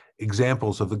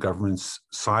 Examples of the government's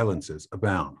silences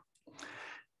abound."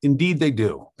 Indeed, they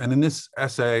do. And in this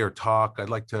essay or talk,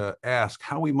 I'd like to ask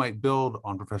how we might build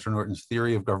on Professor Norton's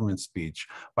theory of government speech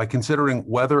by considering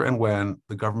whether and when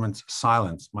the government's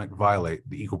silence might violate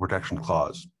the Equal Protection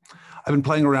Clause. I've been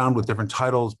playing around with different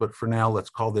titles, but for now,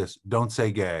 let's call this Don't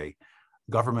Say Gay,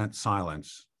 Government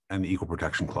Silence and the Equal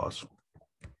Protection Clause.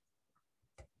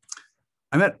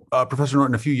 I met Professor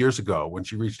Norton a few years ago when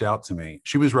she reached out to me.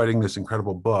 She was writing this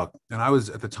incredible book, and I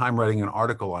was at the time writing an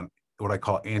article on what I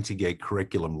call anti-gay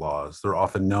curriculum laws. They're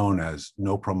often known as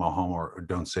no promo homo or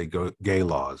don't say gay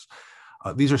laws.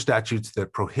 These are statutes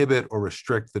that prohibit or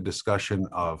restrict the discussion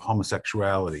of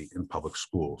homosexuality in public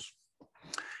schools.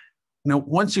 Now,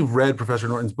 once you've read Professor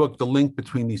Norton's book, the link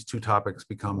between these two topics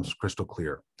becomes crystal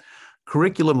clear.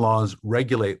 Curriculum laws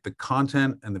regulate the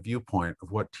content and the viewpoint of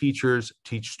what teachers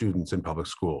teach students in public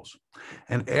schools.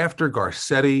 And after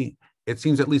Garcetti, it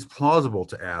seems at least plausible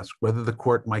to ask whether the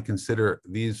court might consider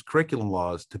these curriculum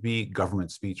laws to be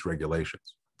government speech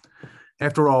regulations.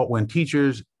 After all, when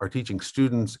teachers are teaching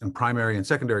students in primary and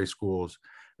secondary schools,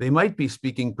 they might be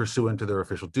speaking pursuant to their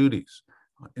official duties.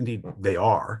 Indeed, they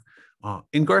are.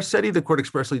 In Garcetti, the court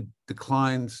expressly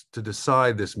declines to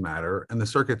decide this matter, and the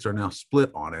circuits are now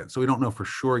split on it, so we don't know for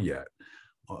sure yet.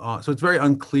 So it's very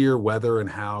unclear whether and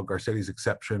how Garcetti's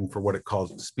exception for what it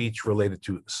calls speech related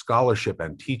to scholarship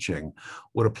and teaching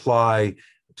would apply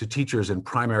to teachers in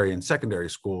primary and secondary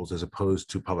schools as opposed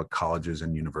to public colleges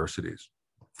and universities.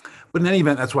 But in any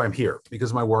event, that's why I'm here, because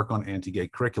of my work on anti-gay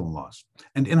curriculum laws.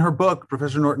 And in her book,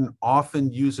 Professor Norton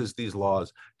often uses these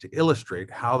laws to illustrate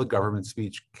how the government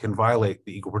speech can violate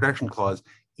the Equal Protection Clause,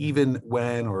 even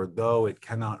when or though it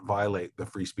cannot violate the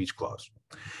Free Speech Clause.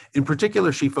 In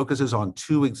particular, she focuses on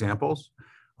two examples,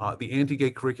 the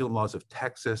anti-gay curriculum laws of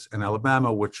Texas and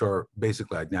Alabama, which are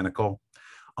basically identical.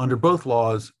 Under both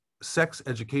laws, sex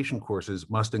education courses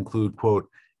must include, quote,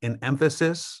 an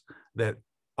emphasis that,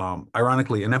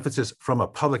 ironically, an emphasis from a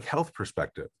public health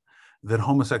perspective that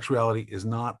homosexuality is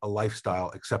not a lifestyle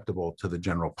acceptable to the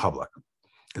general public.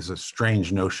 It's a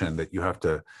strange notion that you have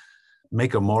to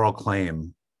make a moral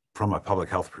claim from a public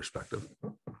health perspective.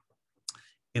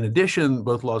 In addition,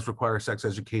 both laws require sex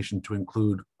education to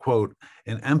include, quote,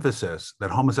 an emphasis that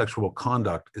homosexual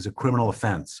conduct is a criminal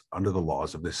offense under the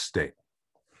laws of this state.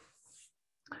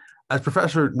 As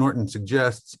Professor Norton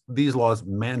suggests, these laws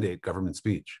mandate government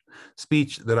speech,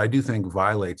 speech that I do think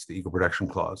violates the Equal Protection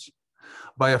Clause.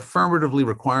 By affirmatively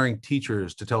requiring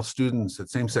teachers to tell students that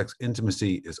same-sex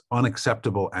intimacy is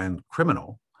unacceptable and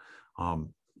criminal,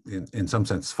 in some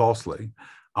sense falsely,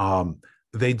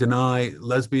 they deny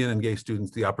lesbian and gay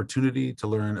students the opportunity to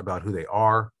learn about who they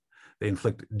are. They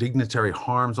inflict dignitary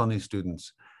harms on these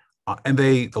students, and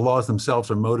the laws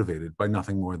themselves are motivated by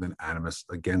nothing more than animus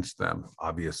against them,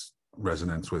 obvious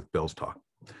resonance with Bill's talk.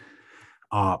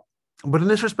 But in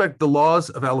this respect, the laws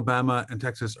of Alabama and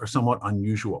Texas are somewhat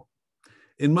unusual.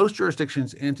 In most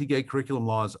jurisdictions, anti-gay curriculum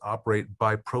laws operate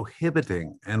by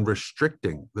prohibiting and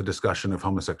restricting the discussion of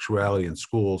homosexuality in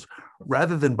schools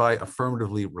rather than by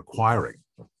affirmatively requiring.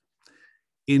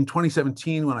 In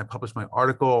 2017, when I published my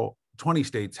article, 20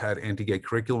 states had anti-gay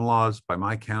curriculum laws by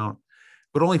my count,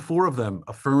 but only 4 of them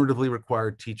affirmatively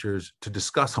required teachers to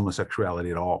discuss homosexuality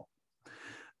at all.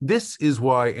 This is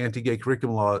why anti-gay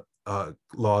curriculum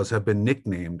laws have been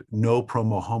nicknamed no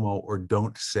promo homo or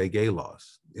don't say gay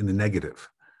laws, in the negative.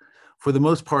 For the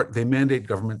most part, they mandate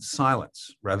government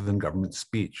silence rather than government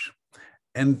speech.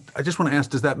 And I just want to ask,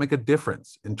 does that make a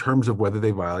difference in terms of whether they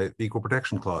violate the Equal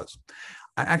Protection Clause?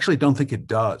 I actually don't think it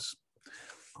does.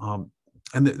 And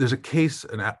there's a case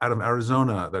out of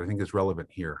Arizona that I think is relevant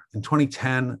here. In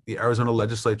 2010, the Arizona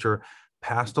legislature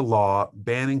passed a law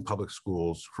banning public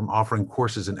schools from offering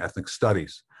courses in ethnic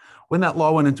studies. When that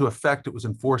law went into effect, it was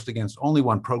enforced against only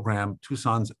one program,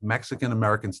 Tucson's Mexican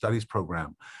American Studies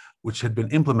program, which had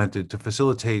been implemented to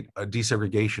facilitate a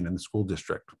desegregation in the school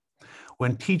district.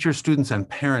 When teachers, students, and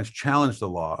parents challenged the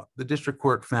law, the district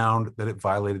court found that it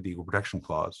violated the Equal Protection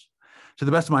Clause. To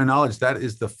the best of my knowledge, that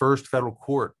is the first federal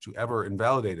court to ever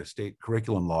invalidate a state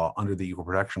curriculum law under the Equal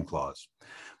Protection Clause.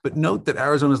 But note that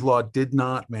Arizona's law did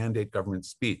not mandate government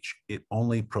speech, it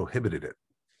only prohibited it.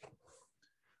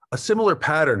 A similar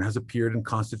pattern has appeared in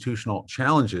constitutional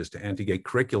challenges to anti-gay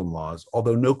curriculum laws,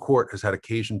 although no court has had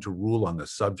occasion to rule on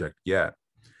this subject yet.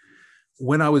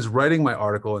 When I was writing my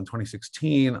article in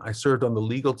 2016, I served on the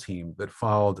legal team that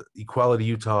filed Equality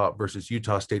Utah versus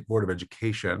Utah State Board of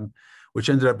Education, which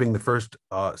ended up being the first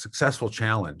successful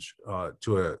challenge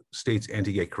to a state's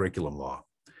anti-gay curriculum law.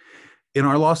 In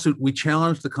our lawsuit, we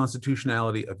challenged the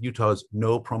constitutionality of Utah's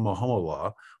no promo homo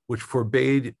law, which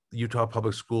forbade Utah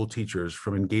public school teachers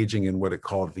from engaging in what it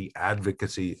called the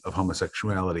advocacy of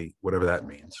homosexuality, whatever that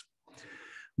means.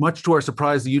 Much to our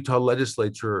surprise, the Utah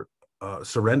legislature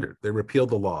surrendered. They repealed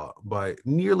the law by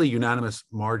nearly unanimous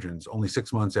margins only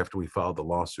 6 months after we filed the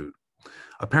lawsuit.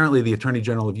 Apparently, the Attorney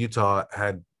General of Utah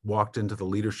had walked into the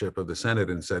leadership of the Senate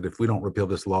and said, if we don't repeal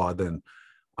this law, then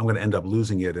I'm going to end up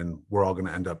losing it and we're all going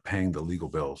to end up paying the legal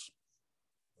bills.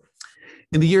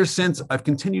 In the years since, I've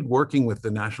continued working with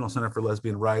the National Center for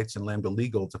Lesbian Rights and Lambda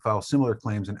Legal to file similar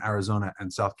claims in Arizona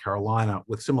and South Carolina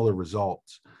with similar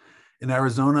results. In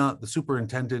Arizona, the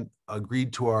superintendent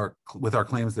agreed with our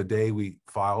claims the day we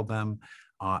filed them,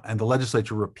 and the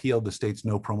legislature repealed the state's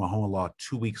no promo homo law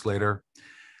 2 weeks later.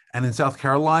 And in South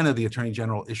Carolina, the Attorney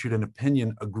General issued an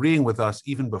opinion agreeing with us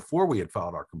even before we had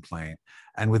filed our complaint.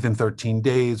 And within 13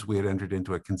 days, we had entered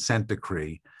into a consent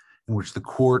decree in which the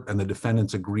court and the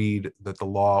defendants agreed that the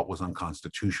law was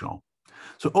unconstitutional.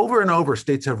 So over and over,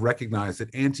 states have recognized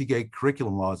that anti-gay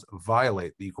curriculum laws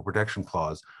violate the Equal Protection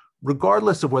Clause,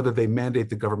 regardless of whether they mandate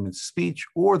the government's speech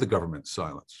or the government's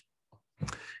silence.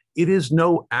 It is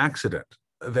no accident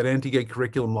that anti-gay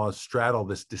curriculum laws straddle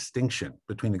this distinction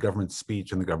between the government's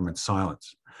speech and the government's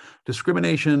silence.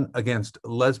 Discrimination against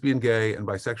lesbian, gay, and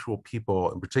bisexual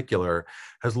people in particular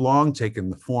has long taken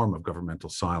the form of governmental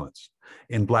silence.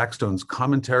 In Blackstone's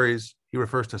commentaries, he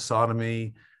refers to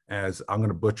sodomy as, I'm going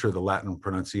to butcher the Latin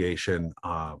pronunciation,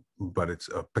 but it's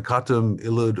peccatum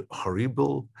illud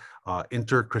horrible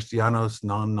inter Christianos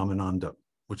non nominandum,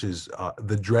 which is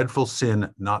the dreadful sin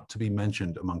not to be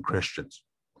mentioned among Christians.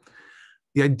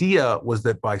 The idea was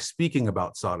that by speaking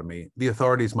about sodomy, the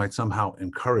authorities might somehow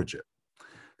encourage it.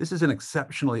 This is an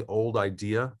exceptionally old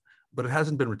idea, but it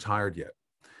hasn't been retired yet.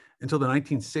 Until the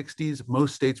 1960s,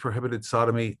 most states prohibited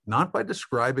sodomy not by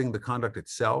describing the conduct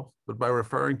itself, but by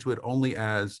referring to it only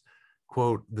as,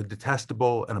 quote, the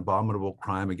detestable and abominable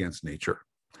crime against nature.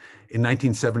 In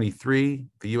 1973,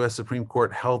 the US Supreme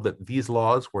Court held that these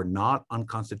laws were not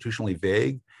unconstitutionally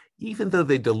vague, even though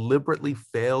they deliberately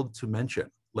failed to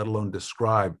mention, let alone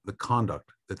describe, the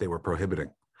conduct that they were prohibiting.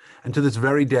 And to this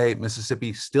very day,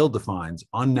 Mississippi still defines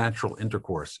unnatural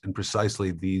intercourse in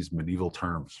precisely these medieval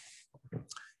terms.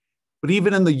 But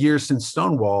even in the years since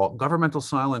Stonewall, governmental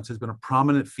silence has been a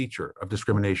prominent feature of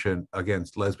discrimination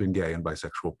against lesbian, gay, and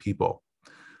bisexual people.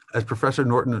 As Professor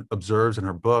Norton observes in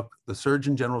her book, the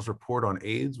Surgeon General's report on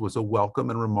AIDS was a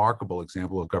welcome and remarkable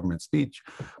example of government speech,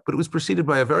 but it was preceded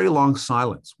by a very long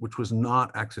silence, which was not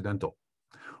accidental.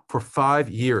 For 5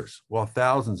 years, while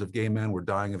thousands of gay men were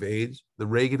dying of AIDS, the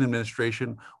Reagan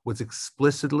administration was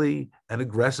explicitly and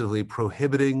aggressively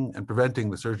prohibiting and preventing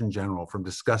the Surgeon General from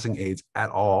discussing AIDS at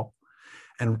all.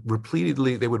 And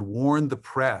repeatedly, they would warn the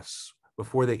press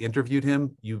before they interviewed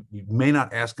him, you may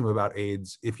not ask him about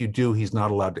AIDS. If you do, he's not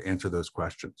allowed to answer those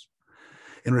questions.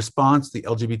 In response, the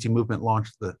LGBT movement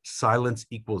launched the Silence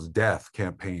Equals Death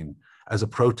campaign as a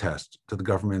protest to the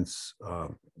government's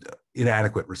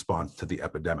inadequate response to the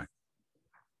epidemic.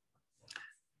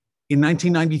 In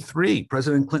 1993,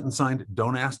 President Clinton signed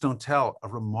Don't Ask, Don't Tell, a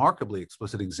remarkably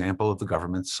explicit example of the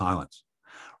government's silence.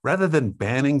 Rather than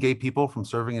banning gay people from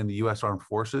serving in the US Armed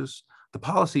Forces, the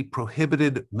policy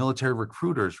prohibited military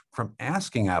recruiters from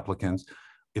asking applicants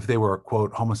if they were,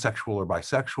 quote, homosexual or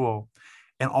bisexual,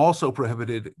 and also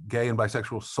prohibited gay and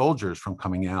bisexual soldiers from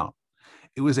coming out.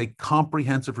 It was a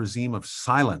comprehensive regime of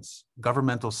silence,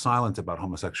 governmental silence about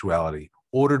homosexuality,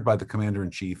 ordered by the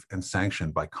commander-in-chief and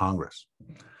sanctioned by Congress.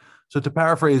 So to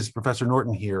paraphrase Professor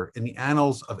Norton here, in the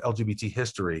annals of LGBT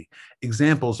history,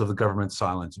 examples of the government's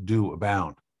silence do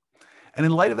abound. And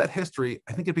in light of that history,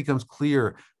 I think it becomes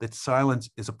clear that silence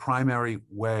is a primary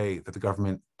way that the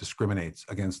government discriminates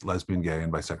against lesbian, gay,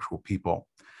 and bisexual people.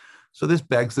 So this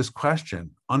begs this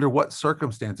question: under what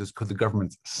circumstances could the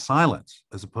government's silence,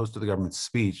 as opposed to the government's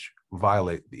speech,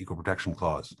 violate the Equal Protection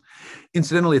Clause?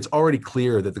 Incidentally, it's already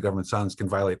clear that the government's silence can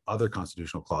violate other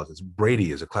constitutional clauses.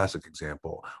 Brady is a classic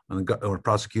example. When a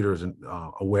prosecutor is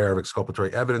aware of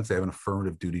exculpatory evidence, they have an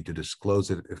affirmative duty to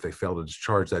disclose it. If they fail to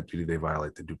discharge that duty, they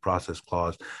violate the Due Process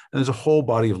Clause. And there's a whole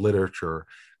body of literature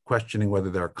questioning whether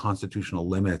there are constitutional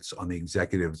limits on the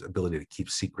executive's ability to keep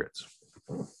secrets.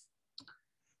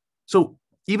 So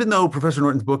even though Professor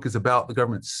Norton's book is about the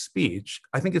government's speech,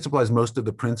 I think it supplies most of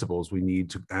the principles we need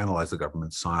to analyze the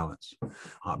government's silence.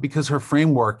 Because her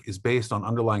framework is based on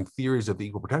underlying theories of the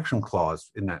Equal Protection Clause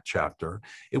in that chapter,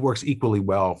 it works equally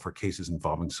well for cases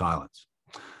involving silence.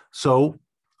 So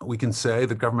we can say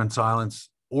that government silence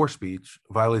or speech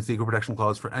violates the Equal Protection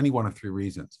Clause for any one of three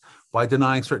reasons: by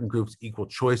denying certain groups equal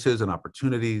choices and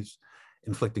opportunities,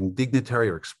 inflicting dignitary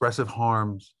or expressive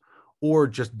harms, or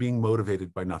just being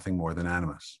motivated by nothing more than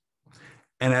animus.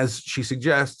 And as she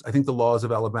suggests, I think the laws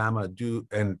of Alabama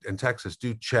and Texas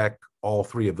do check all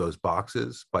three of those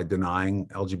boxes by denying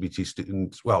LGBT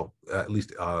students, well, at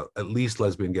least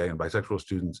lesbian, gay, and bisexual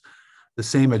students, the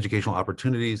same educational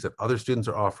opportunities that other students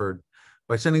are offered,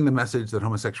 by sending the message that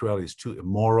homosexuality is too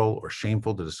immoral or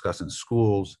shameful to discuss in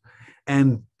schools,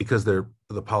 and because the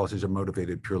policies are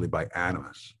motivated purely by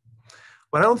animus.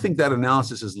 But I don't think that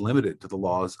analysis is limited to the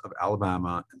laws of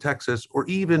Alabama and Texas, or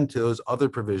even to those other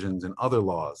provisions in other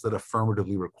laws that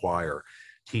affirmatively require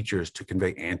teachers to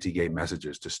convey anti-gay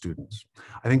messages to students.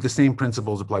 I think the same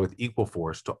principles apply with equal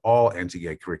force to all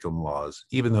anti-gay curriculum laws,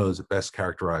 even those best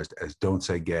characterized as don't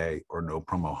say gay or no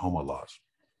promo homo laws.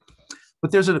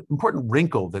 But there's an important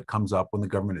wrinkle that comes up when the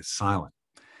government is silent.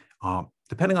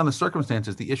 Depending on the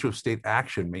circumstances, the issue of state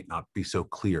action may not be so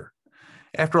clear.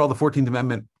 After all, the 14th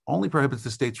Amendment only prohibits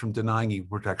the states from denying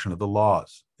equal protection of the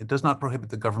laws. It does not prohibit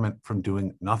the government from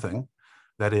doing nothing,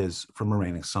 that is, from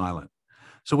remaining silent.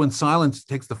 So when silence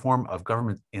takes the form of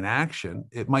government inaction,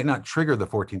 it might not trigger the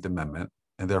 14th Amendment,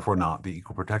 and therefore not the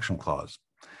Equal Protection Clause.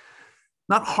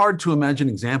 Not hard to imagine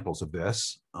examples of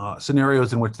this,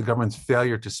 scenarios in which the government's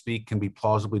failure to speak can be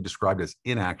plausibly described as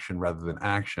inaction rather than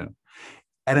action.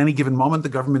 At any given moment, the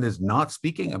government is not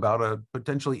speaking about a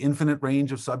potentially infinite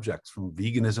range of subjects from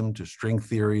veganism to string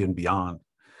theory and beyond.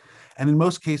 And in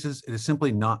most cases, it is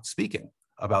simply not speaking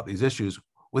about these issues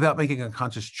without making a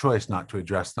conscious choice not to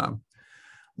address them.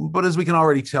 But as we can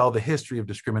already tell, the history of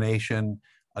discrimination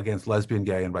against lesbian,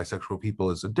 gay, and bisexual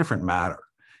people is a different matter.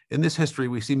 In this history,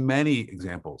 we see many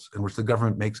examples in which the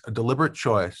government makes a deliberate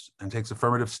choice and takes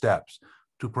affirmative steps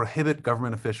to prohibit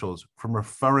government officials from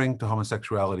referring to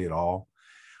homosexuality at all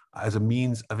as a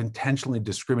means of intentionally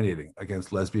discriminating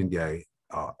against lesbian, gay,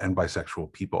 and bisexual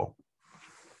people.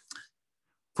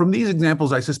 From these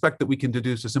examples, I suspect that we can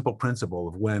deduce a simple principle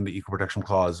of when the Equal Protection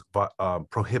Clause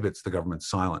prohibits the government's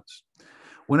silence.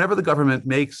 Whenever the government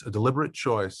makes a deliberate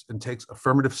choice and takes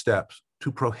affirmative steps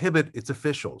to prohibit its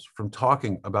officials from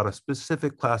talking about a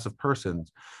specific class of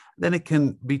persons, then it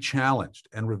can be challenged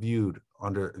and reviewed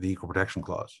under the Equal Protection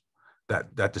Clause,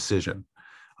 that decision.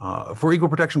 For equal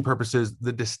protection purposes,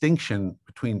 the distinction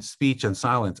between speech and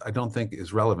silence, I don't think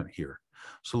is relevant here.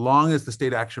 So long as the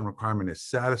state action requirement is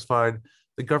satisfied,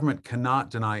 the government cannot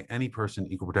deny any person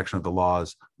equal protection of the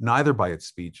laws, neither by its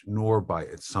speech nor by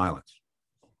its silence.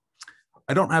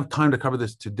 I don't have time to cover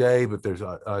this today, but there's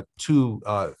two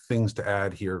things to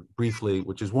add here briefly,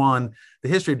 which is one, the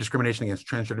history of discrimination against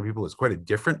transgender people is quite a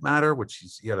different matter, which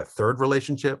is yet a third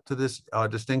relationship to this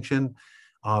distinction.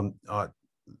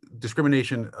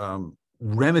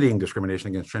 Remedying discrimination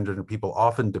against transgender people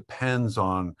often depends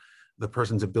on the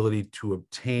person's ability to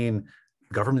obtain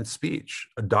government speech,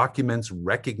 documents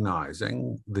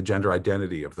recognizing the gender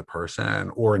identity of the person,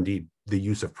 or indeed the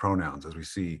use of pronouns, as we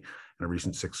see in a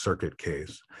recent Sixth Circuit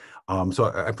case.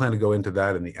 So I plan to go into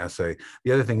that in the essay.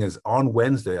 The other thing is, on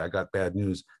Wednesday, I got bad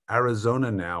news.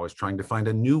 Arizona now is trying to find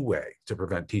a new way to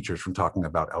prevent teachers from talking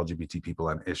about LGBT people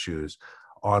and issues.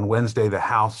 On Wednesday, the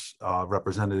House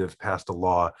representatives passed a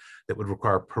law that would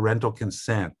require parental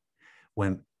consent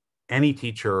when any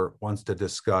teacher wants to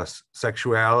discuss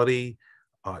sexuality,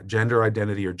 gender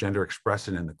identity, or gender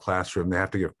expression in the classroom. They have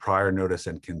to give prior notice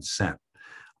and consent.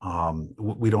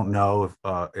 We don't know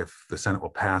if the Senate will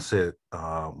pass it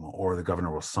or the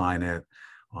governor will sign it.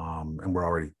 And we're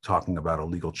already talking about a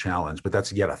legal challenge, but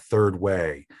that's yet a third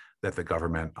way that the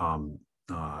government,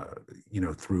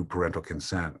 through parental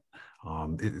consent.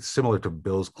 It's similar to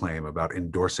Bill's claim about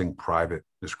endorsing private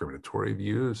discriminatory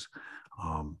views.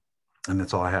 And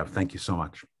that's all I have. Thank you so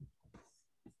much.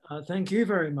 Thank you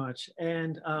very much.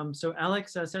 And so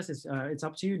Alex says it's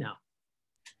up to you now.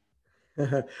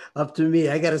 Up to me.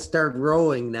 I got to start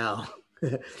rowing now.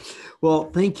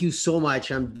 Well, thank you so much.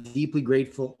 I'm deeply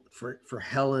grateful for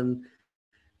Helen,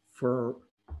 for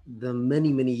the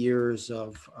many, many years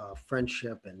of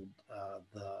friendship and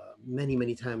the many,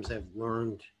 many times I've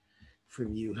learned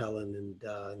from you, Helen, and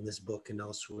in this book and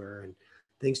elsewhere. And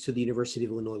thanks to the University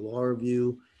of Illinois Law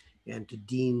Review and to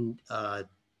Dean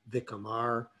Vic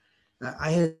Amar.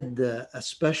 I had a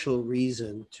special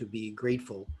reason to be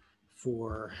grateful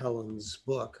for Helen's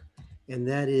book, and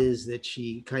that is that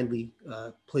she kindly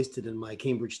placed it in my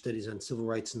Cambridge Studies on Civil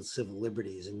Rights and Civil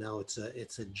Liberties, and now it's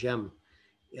a gem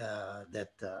that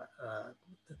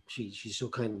she so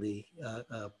kindly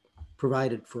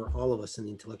provided for all of us in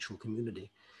the intellectual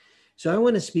community. So I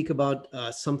want to speak about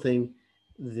something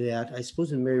that I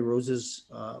suppose in Mary Rose's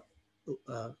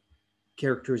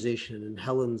characterization and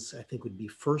Helen's, I think, would be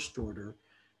first order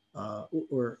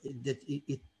or that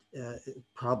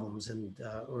problems, and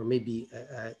or maybe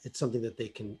it's something that they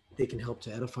can help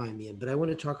to edify me in. But I want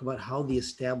to talk about how the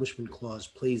Establishment Clause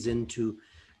plays into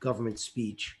government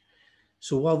speech.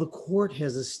 So while the court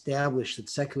has established that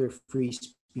secular free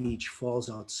speech falls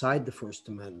outside the First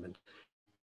Amendment,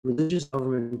 religious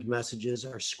government messages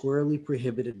are squarely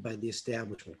prohibited by the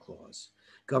Establishment Clause.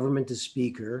 Government as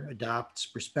speaker adopts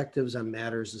perspectives on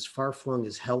matters as far-flung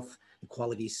as health,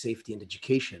 equality, safety, and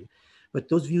education, but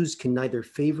those views can neither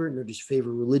favor nor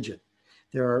disfavor religion.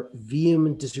 There are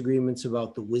vehement disagreements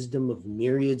about the wisdom of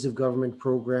myriads of government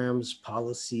programs,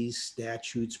 policies,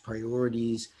 statutes,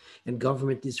 priorities, and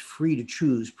government is free to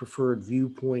choose preferred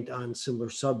viewpoint on similar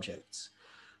subjects.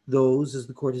 Those, as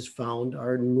the court has found,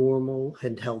 are normal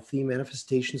and healthy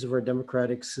manifestations of our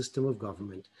democratic system of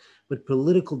government, but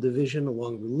political division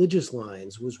along religious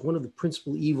lines was one of the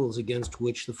principal evils against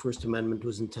which the First Amendment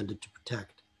was intended to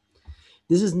protect.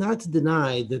 This is not to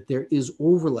deny that there is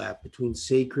overlap between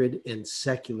sacred and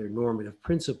secular normative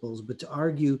principles, but to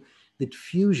argue that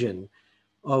fusion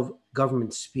of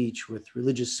government speech with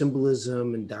religious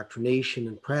symbolism, indoctrination,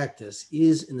 and practice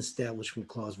is an Establishment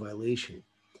Clause violation.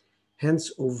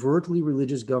 Hence, overtly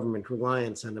religious government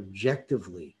reliance on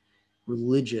objectively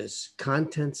religious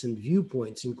contents and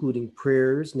viewpoints, including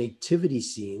prayers, nativity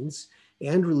scenes,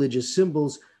 and religious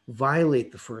symbols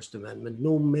violate the First Amendment,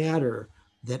 no matter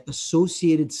that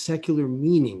associated secular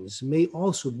meanings may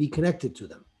also be connected to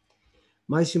them.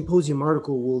 My symposium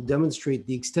article will demonstrate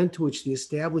the extent to which the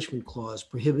Establishment Clause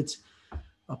prohibits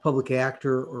a public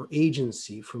actor or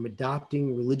agency from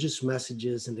adopting religious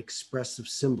messages and expressive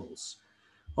symbols.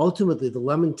 Ultimately, the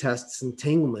Lemon Test's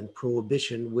entanglement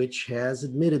prohibition, which has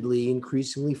admittedly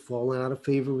increasingly fallen out of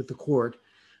favor with the court,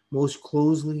 most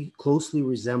closely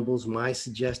resembles my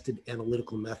suggested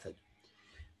analytical method.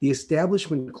 The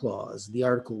Establishment Clause, the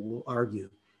article will argue,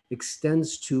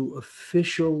 extends to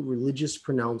official religious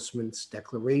pronouncements,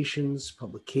 declarations,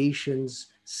 publications,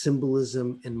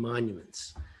 symbolism, and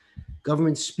monuments.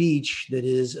 Government speech that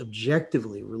is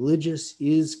objectively religious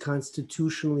is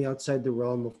constitutionally outside the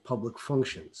realm of public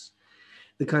functions.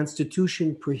 The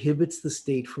Constitution prohibits the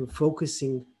state from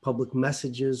focusing public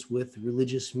messages with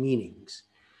religious meanings.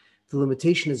 The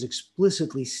limitation is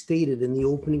explicitly stated in the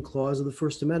opening clause of the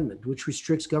First Amendment, which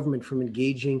restricts government from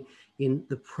engaging in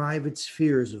the private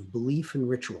spheres of belief and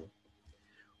ritual.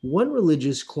 One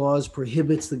religious clause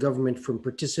prohibits the government from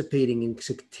participating in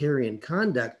sectarian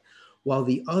conduct, while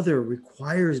the other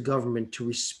requires government to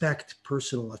respect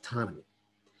personal autonomy.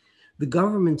 The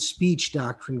government speech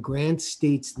doctrine grants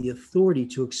states the authority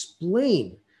to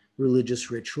explain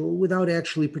religious ritual without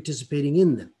actually participating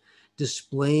in them,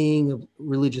 displaying of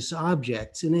religious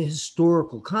objects in a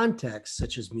historical context,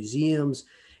 such as museums,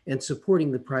 and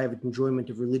supporting the private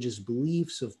enjoyment of religious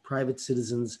beliefs of private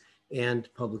citizens and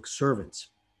public servants.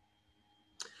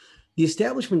 The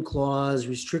Establishment Clause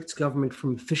restricts government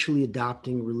from officially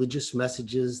adopting religious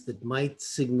messages that might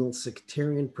signal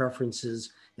sectarian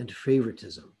preferences and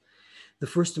favoritism. The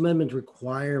First Amendment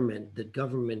requirement that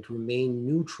government remain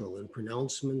neutral in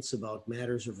pronouncements about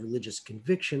matters of religious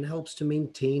conviction helps to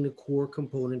maintain a core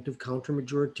component of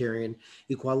counter-majoritarian,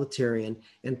 equalitarian,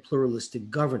 and pluralistic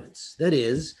governance. That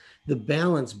is, the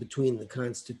balance between the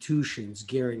Constitution's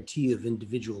guarantee of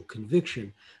individual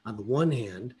conviction on the one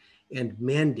hand and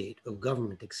mandate of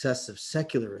government excessive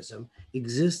secularism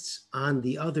exists on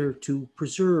the other to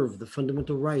preserve the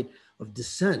fundamental right of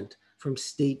dissent from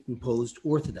state-imposed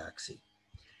orthodoxy.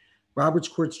 Roberts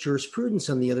Court's jurisprudence,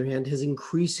 on the other hand, has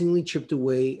increasingly chipped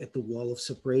away at the wall of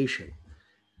separation.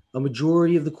 A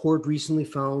majority of the court recently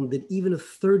found that even a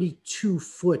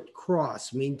 32-foot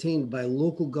cross maintained by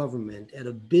local government at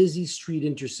a busy street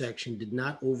intersection did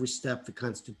not overstep the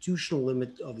constitutional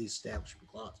limit of the Establishment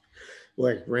Clause.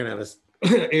 Boy, I ran out of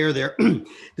air there.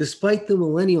 Despite the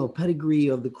millennial pedigree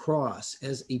of the cross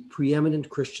as a preeminent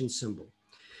Christian symbol.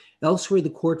 Elsewhere, the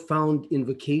court found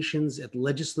invocations at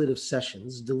legislative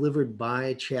sessions delivered by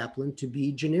a chaplain to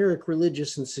be generic,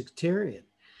 religious, and sectarian,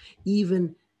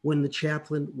 even when the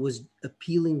chaplain was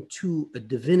appealing to a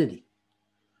divinity.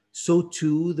 So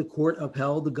too, the court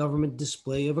upheld the government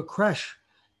display of a creche,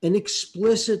 an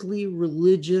explicitly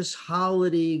religious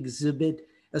holiday exhibit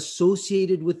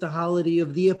associated with the holiday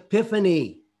of the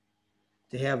Epiphany,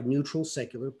 to have neutral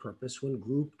secular purpose when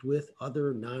grouped with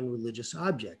other non-religious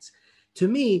objects. To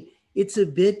me, it's a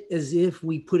bit as if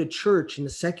we put a church in a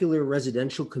secular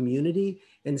residential community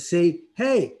and say,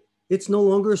 hey, it's no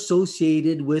longer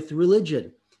associated with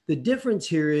religion. The difference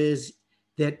here is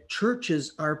that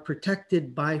churches are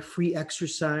protected by free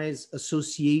exercise,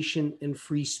 association, and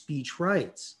free speech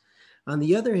rights. On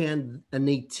the other hand, a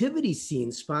nativity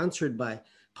scene sponsored by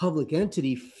public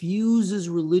entity fuses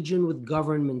religion with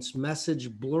government's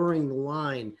message, blurring the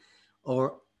line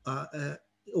of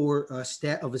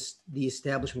the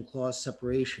Establishment Clause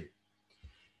separation.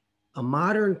 A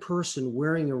modern person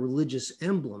wearing a religious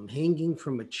emblem hanging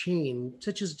from a chain,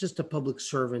 such as just a public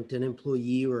servant, an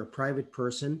employee, or a private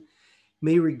person,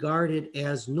 may regard it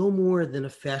as no more than a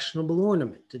fashionable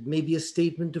ornament. It may be a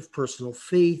statement of personal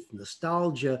faith,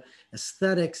 nostalgia,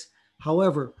 aesthetics.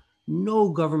 However, no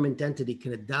government entity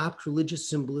can adopt religious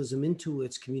symbolism into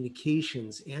its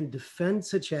communications and defend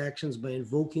such actions by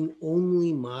invoking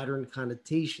only modern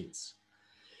connotations.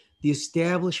 The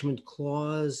Establishment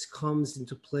Clause comes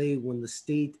into play when the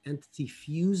state entity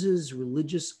fuses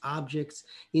religious objects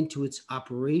into its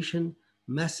operation,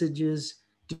 messages,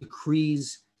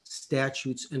 decrees,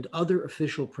 statutes, and other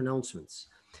official pronouncements.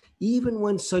 Even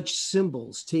when such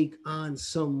symbols take on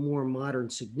some more modern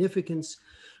significance,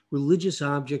 religious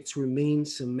objects remain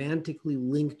semantically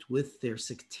linked with their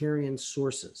sectarian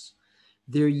sources.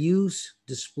 Their use,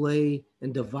 display,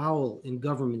 and avowal in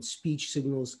government speech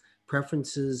signals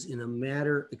preferences in a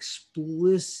matter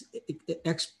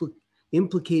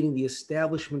implicating the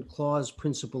Establishment Clause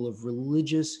principle of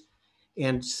religious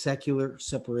and secular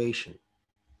separation.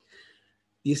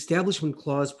 The Establishment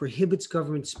Clause prohibits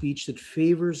government speech that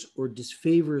favors or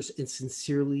disfavors a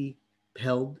sincerely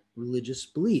held religious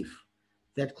belief.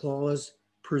 That clause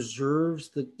preserves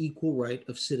the equal right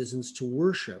of citizens to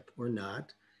worship or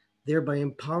not, thereby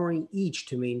empowering each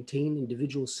to maintain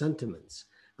individual sentiments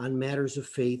on matters of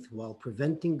faith while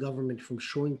preventing government from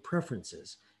showing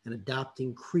preferences and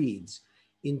adopting creeds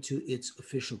into its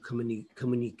official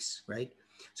communiques, right?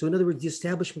 So in other words, the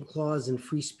Establishment Clause and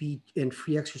free speech and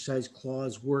free exercise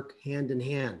clause work hand in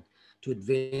hand to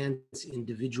advance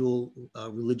individual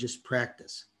religious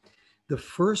practice. The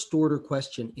first order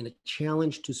question in a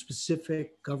challenge to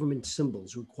specific government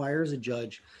symbols requires a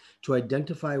judge to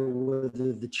identify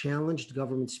whether the challenged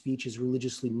government speech is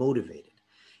religiously motivated.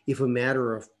 If a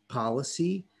matter of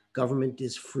policy, government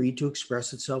is free to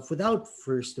express itself without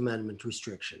First Amendment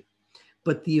restriction.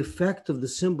 But the effect of the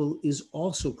symbol is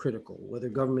also critical, whether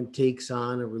government takes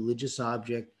on a religious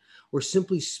object or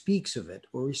simply speaks of it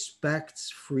or respects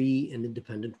free and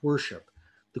independent worship.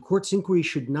 The court's inquiry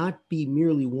should not be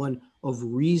merely one of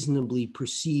reasonably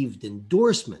perceived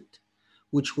endorsement,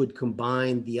 which would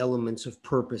combine the elements of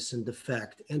purpose and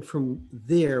effect, and from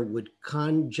there would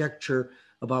conjecture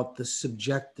about the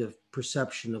subjective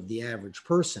perception of the average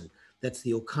person. That's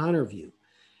the O'Connor view.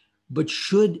 But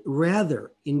should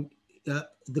rather the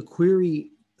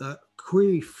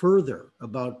query further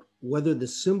about whether the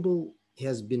symbol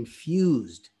has been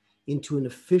fused into an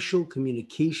official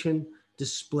communication,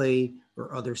 display,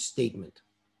 or other statement.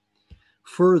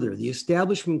 Further, the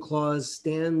Establishment Clause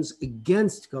stands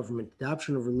against government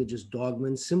adoption of religious dogma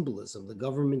and symbolism. The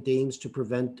government aims to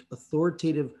prevent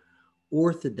authoritative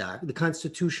the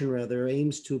Constitution rather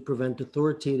aims to prevent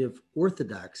authoritative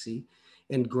orthodoxy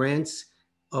and grants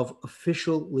of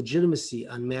official legitimacy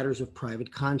on matters of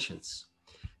private conscience.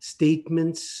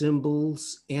 Statements,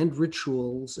 symbols, and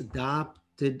rituals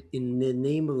adopted in the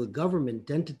name of a government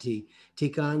entity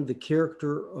take on the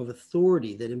character of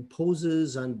authority that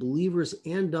imposes on believers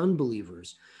and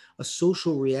unbelievers a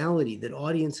social reality that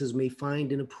audiences may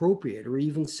find inappropriate or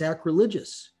even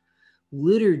sacrilegious.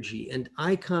 Liturgy and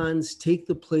icons take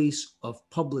the place of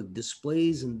public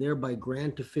displays and thereby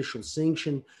grant official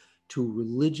sanction to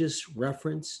religious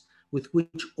reference with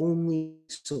which only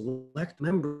select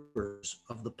members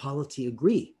of the polity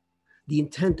agree. The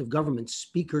intent of government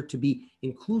speaker to be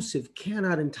inclusive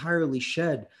cannot entirely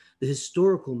shed the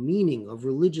historical meaning of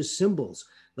religious symbols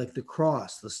like the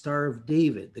cross, the Star of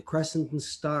David, the crescent and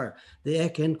star, the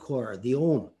Ek Enkor, the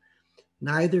Om.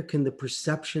 Neither can the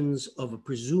perceptions of a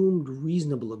presumed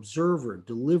reasonable observer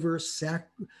deliver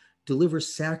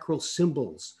sacral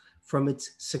symbols from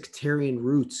its sectarian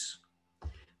roots.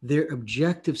 Their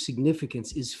objective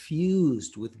significance is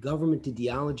fused with government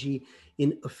ideology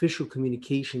in official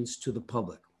communications to the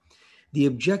public. The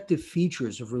objective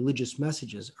features of religious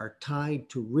messages are tied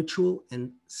to ritual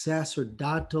and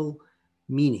sacerdotal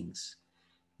meanings.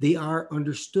 They are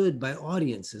understood by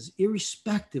audiences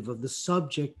irrespective of the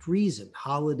subject reason,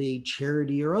 holiday,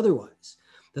 charity, or otherwise,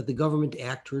 that the government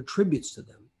actor attributes to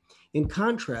them. In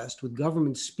contrast with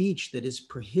government speech that is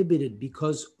prohibited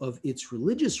because of its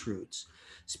religious roots,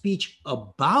 speech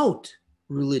about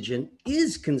religion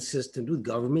is consistent with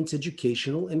government's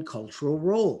educational and cultural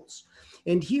roles.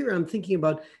 And here I'm thinking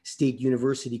about state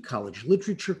university college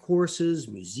literature courses,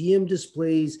 museum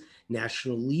displays,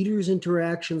 national leaders'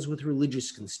 interactions with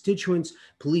religious constituents,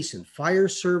 police and fire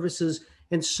services,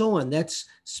 and so on. That's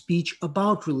speech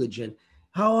about religion.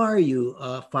 How are you,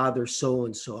 Father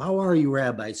so-and-so? How are you,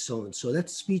 Rabbi so-and-so?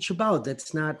 That's speech about,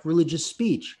 that's not religious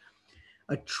speech.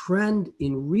 A trend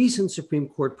in recent Supreme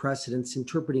Court precedents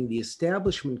interpreting the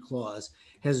Establishment Clause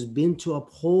has been to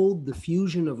uphold the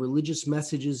fusion of religious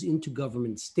messages into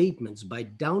government statements by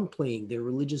downplaying their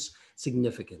religious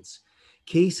significance.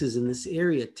 Cases in this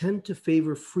area tend to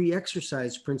favor free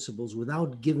exercise principles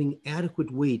without giving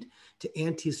adequate weight to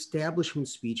anti-establishment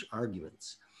speech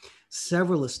arguments.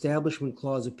 Several Establishment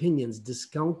Clause opinions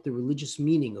discount the religious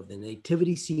meaning of the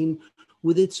nativity scene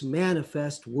with its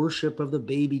manifest worship of the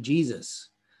baby Jesus,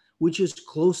 which is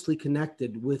closely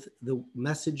connected with the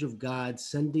message of God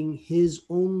sending his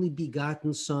only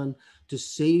begotten Son to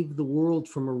save the world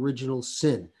from original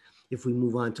sin, if we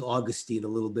move on to Augustine a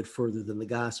little bit further than the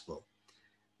gospel.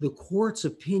 The court's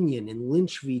opinion in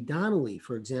Lynch v. Donnelly,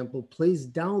 for example, plays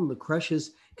down the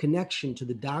Cresh's connection to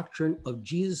the doctrine of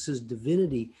Jesus'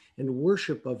 divinity and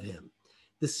worship of him.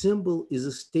 The symbol is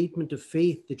a statement of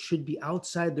faith that should be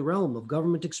outside the realm of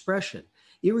government expression,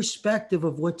 irrespective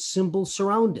of what symbols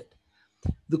surround it.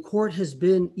 The court has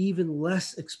been even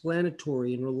less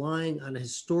explanatory in relying on a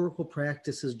historical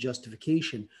practice as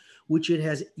justification, which it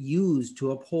has used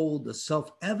to uphold a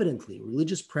self-evidently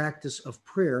religious practice of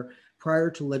prayer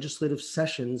prior to legislative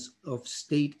sessions of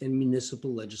state and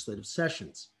municipal legislative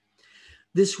sessions.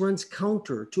 This runs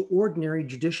counter to ordinary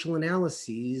judicial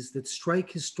analyses that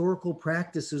strike historical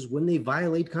practices when they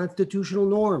violate constitutional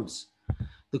norms.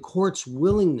 The court's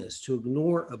willingness to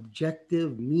ignore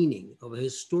objective meaning of a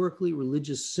historically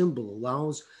religious symbol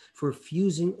allows for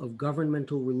fusing of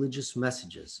governmental religious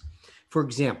messages. For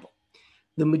example,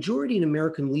 the majority in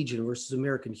American Legion versus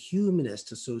American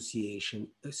Humanist Association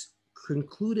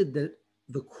concluded that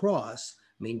the cross,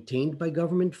 maintained by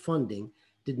government funding,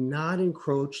 did not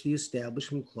encroach the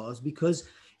Establishment Clause because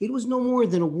it was no more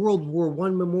than a World War I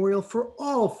memorial for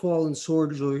all fallen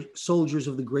soldiers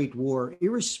of the Great War,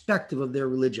 irrespective of their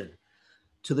religion.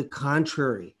 To the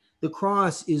contrary, the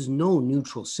cross is no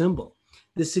neutral symbol.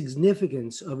 The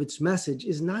significance of its message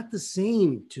is not the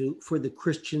same for the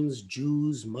Christians,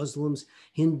 Jews, Muslims,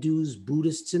 Hindus,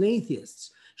 Buddhists, and atheists,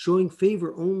 showing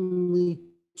favor only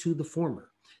to the former.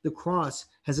 The cross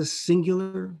has a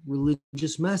singular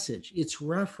religious message. Its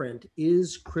referent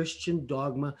is Christian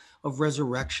dogma of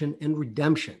resurrection and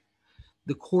redemption.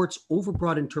 The court's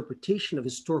overbroad interpretation of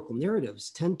historical narratives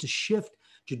tend to shift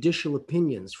judicial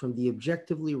opinions from the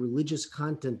objectively religious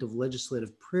content of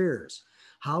legislative prayers,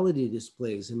 holiday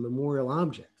displays, and memorial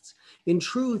objects. In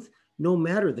truth, no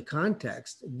matter the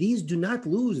context, these do not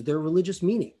lose their religious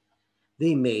meaning.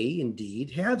 They may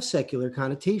indeed have secular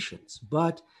connotations,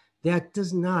 but that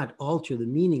does not alter the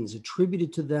meanings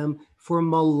attributed to them for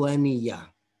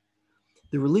millennia.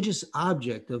 The religious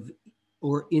object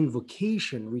or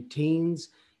invocation retains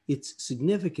its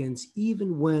significance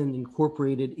even when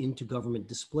incorporated into government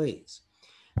displays.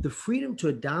 The freedom to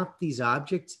adopt these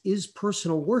objects is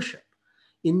personal worship.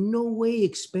 In no way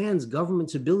expands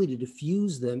government's ability to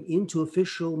fuse them into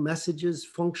official messages,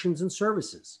 functions, and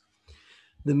services.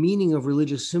 The meaning of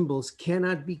religious symbols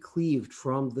cannot be cleaved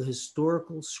from the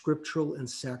historical, scriptural, and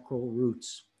sacral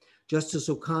roots. Justice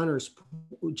O'Connor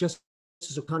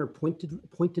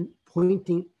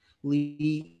pointedly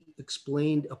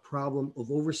explained a problem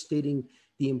of overstating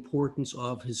the importance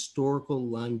of historical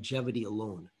longevity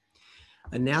alone.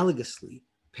 Analogously,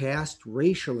 past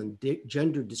racial and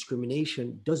gender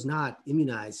discrimination does not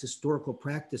immunize historical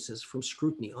practices from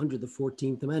scrutiny under the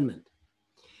 14th Amendment.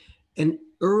 An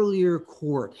earlier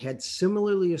court had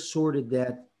similarly asserted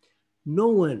that no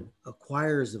one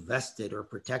acquires a vested or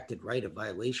protected right of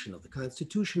violation of the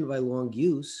Constitution by long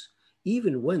use,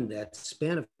 even when that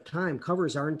span of time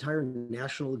covers our entire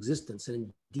national existence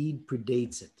and indeed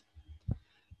predates it.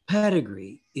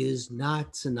 Pedigree is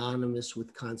not synonymous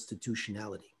with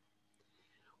constitutionality.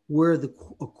 Where a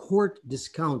court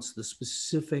discounts the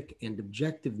specific and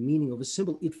objective meaning of a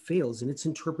symbol, it fails in its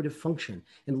interpretive function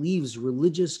and leaves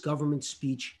religious government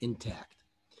speech intact.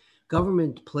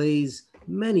 Government plays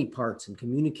many parts in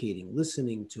communicating,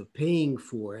 listening to, paying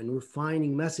for, and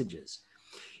refining messages.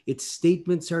 Its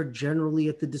statements are generally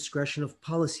at the discretion of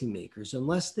policymakers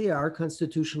unless they are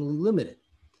constitutionally limited.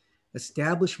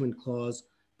 Establishment Clause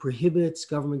prohibits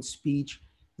government speech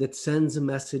that sends a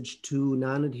message to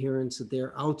non-adherents that they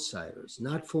are outsiders,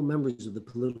 not full members of the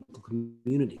political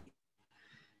community.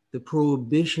 The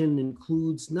prohibition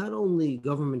includes not only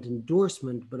government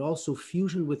endorsement, but also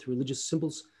fusion with religious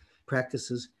symbols,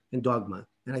 practices, and dogma.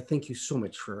 And I thank you so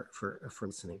much for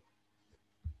listening.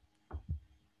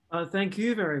 Thank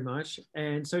you very much.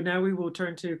 And so now we will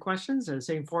turn to questions.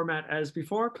 Same format as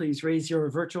before. Please raise your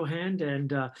virtual hand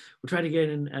and we'll try to get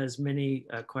in as many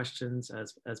questions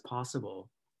as possible.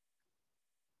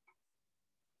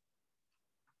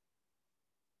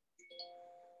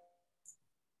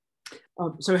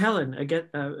 So Helen,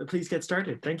 please get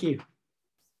started. Thank you.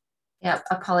 Yeah,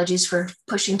 apologies for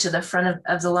pushing to the front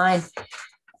of the line.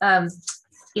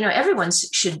 You know, everyone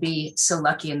should be so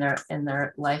lucky in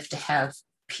their life to have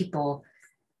people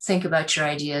think about your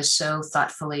ideas so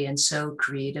thoughtfully and so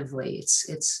creatively.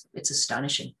 It's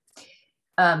astonishing.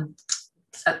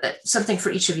 Something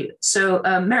for each of you. So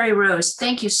Mary Rose,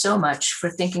 thank you so much for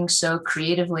thinking so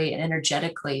creatively and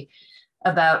energetically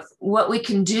about what we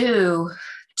can do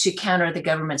to counter the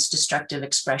government's destructive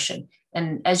expression.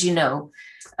 And as you know,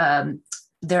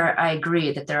 I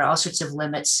agree that there are all sorts of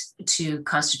limits to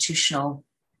constitutional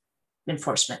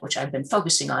enforcement, which I've been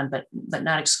focusing on, but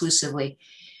not exclusively.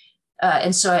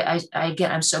 And so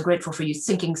I'm so grateful for you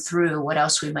thinking through what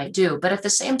else we might do. But at the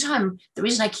same time, the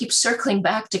reason I keep circling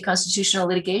back to constitutional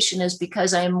litigation is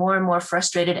because I am more and more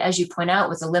frustrated, as you point out,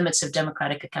 with the limits of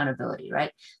democratic accountability,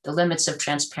 right? The limits of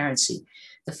transparency.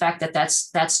 The fact that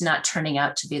that's not turning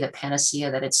out to be the panacea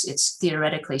that it's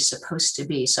theoretically supposed to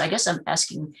be. So I guess I'm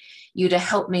asking you to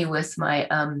help me with my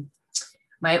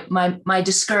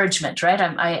discouragement, right?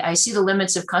 I see the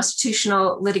limits of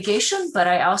constitutional litigation, but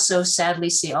I also sadly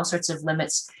see all sorts of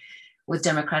limits with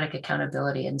democratic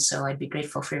accountability. And so I'd be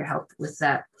grateful for your help with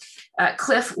that.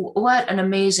 Cliff, what an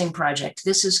amazing project.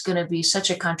 This is going to be such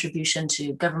a contribution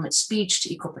to government speech,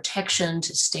 to equal protection,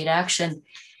 to state action.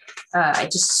 I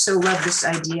just so love this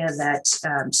idea that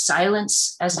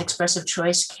silence as an expressive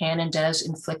choice can and does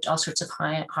inflict all sorts of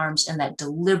harms, and that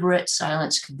deliberate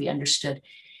silence could be understood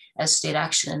as state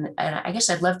action. And I guess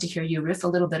I'd love to hear you riff a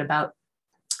little bit about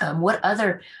what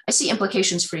other, I see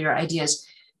implications for your ideas,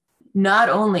 not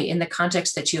only in the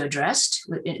context that you addressed,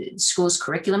 schools'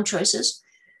 curriculum choices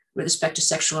with respect to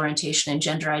sexual orientation and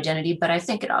gender identity, but I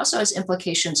think it also has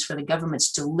implications for the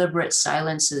government's deliberate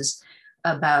silences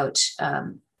about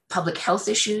public health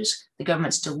issues, the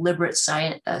government's deliberate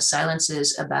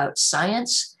silences about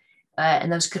science,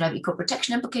 and those could have equal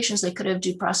protection implications. They could have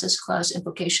due process clause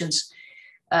implications.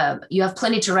 You have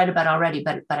plenty to write about already,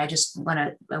 but I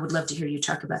would love to hear you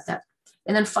talk about that.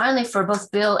 And then finally, for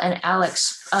both Bill and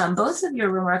Alex, both of your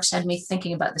remarks had me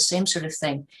thinking about the same sort of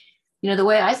thing. You know, the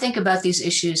way I think about these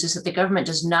issues is that the government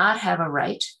does not have a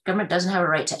right. Government doesn't have a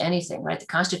right to anything, right? The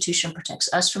Constitution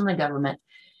protects us from the government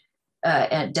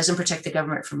and doesn't protect the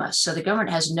government from us. So the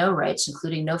government has no rights,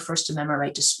 including no First Amendment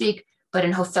right to speak. But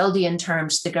in Hofeldian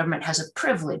terms, the government has a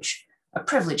privilege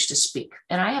to speak.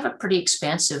 And I have a pretty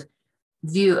expansive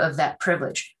view of that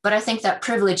privilege. But I think that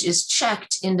privilege is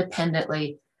checked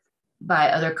independently by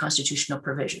other constitutional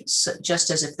provisions. So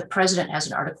just as if the president has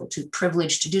an Article 2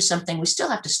 privilege to do something, we still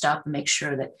have to stop and make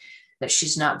sure that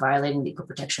she's not violating the Equal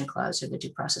Protection Clause or the Due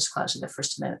Process Clause of the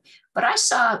First Amendment. But I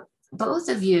saw both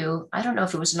of you, I don't know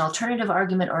if it was an alternative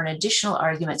argument or an additional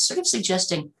argument, sort of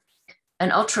suggesting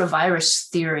an ultra-virus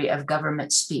theory of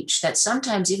government speech, that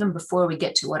sometimes even before we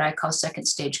get to what I call second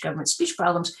stage government speech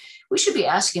problems, we should be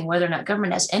asking whether or not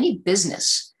government has any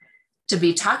business to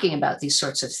be talking about these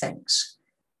sorts of things.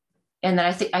 And that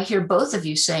I think I hear both of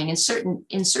you saying in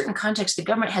certain contexts, the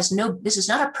government has this is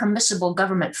not a permissible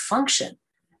government function,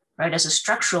 right, as a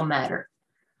structural matter,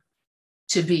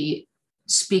 to be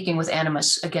speaking with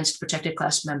animus against protected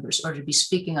class members or to be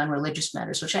speaking on religious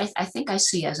matters, which I think I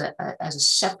see as a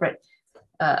separate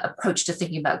approach to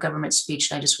thinking about government speech.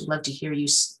 And I just would love to hear you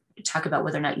talk about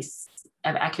whether or not you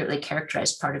have accurately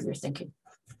characterized part of your thinking.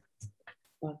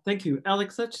 Thank you.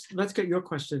 Alex, let's get your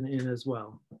question in as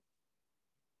well.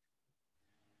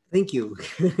 Thank you.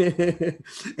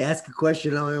 Ask a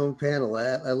question on my own panel.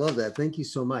 I love that. Thank you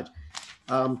so much.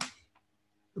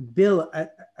 Bill,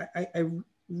 I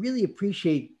really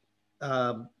appreciate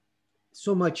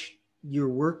so much your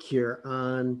work here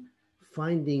on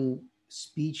finding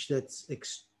speech that's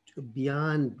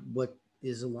beyond what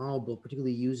is allowable,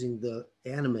 particularly using the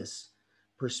animus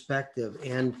perspective.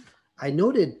 And I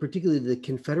noted particularly the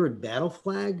Confederate battle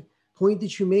flag point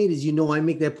that you made. As you know, I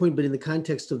make that point, but in the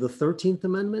context of the 13th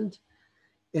Amendment,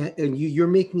 and you're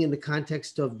making in the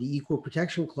context of the Equal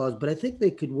Protection Clause, but I think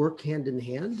they could work hand in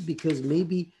hand, because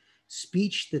maybe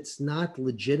speech that's not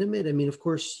legitimate. I mean, of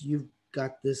course, you've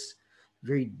got this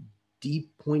very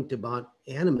deep point about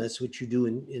animus, which you do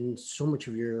in so much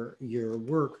of your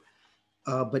work.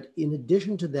 But in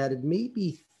addition to that, it may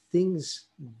be things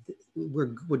where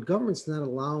what government's not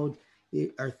allowed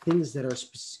are things that are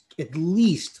at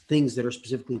least things that are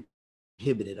specifically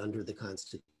prohibited under the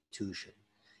Constitution.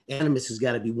 Animus has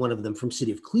got to be one of them from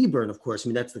City of Cleburne, of course. I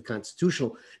mean, that's the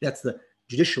constitutional, that's the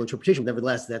judicial interpretation.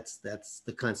 Nevertheless, that's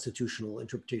the constitutional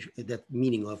interpretation, that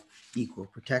meaning of equal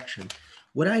protection.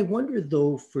 What I wonder,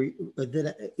 though,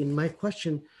 in my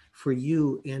question for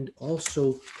you and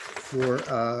also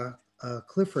for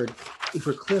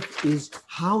Cliff, is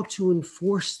how to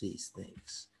enforce these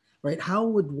things, right? How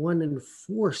would one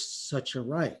enforce such a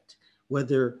right?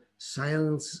 Whether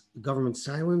government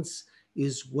silence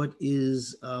is what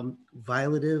is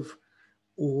violative,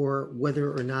 or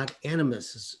whether or not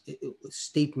animus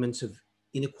statements of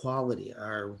inequality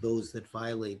are those that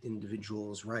violate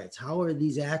individuals' rights. How are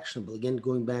these actionable? Again,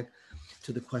 going back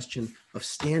to the question of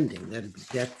standing,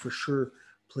 that for sure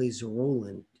plays a role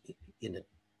in it.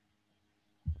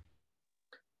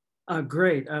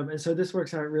 Great. And so this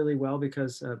works out really well,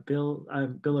 because Bill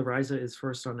Ariza is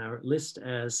first on our list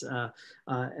as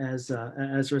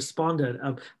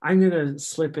respondent. I'm going to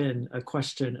slip in a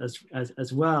question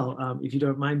as well, if you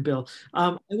don't mind, Bill.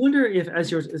 I wonder if,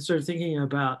 as you're sort of thinking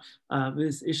about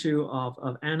this issue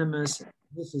of animus,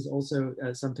 this is also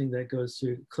something that goes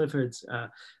to Clifford's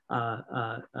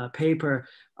paper.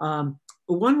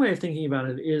 One way of thinking about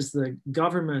it is the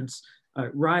government's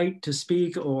right to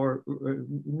speak or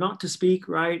not to speak,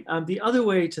 right? The other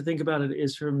way to think about it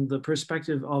is from the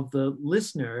perspective of the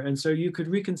listener. And so you could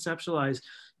reconceptualize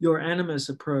your animus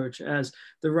approach as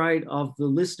the right of the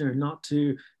listener not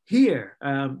to hear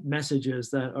messages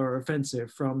that are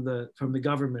offensive from the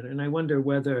government. And I wonder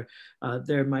whether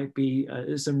there might be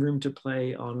some room to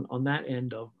play on that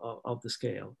end of the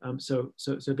scale. So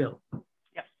Bill.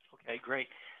 Yeah, okay, great.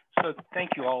 So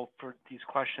thank you all for these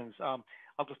questions.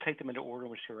 I'll just take them into order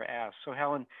in which they were asked. So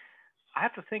Helen, I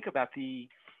have to think about the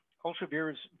ultra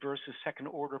vires versus second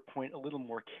order point a little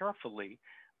more carefully.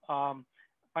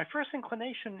 My first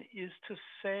inclination is to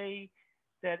say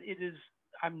that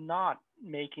I'm not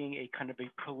making a kind of a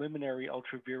preliminary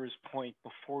ultra vires point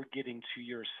before getting to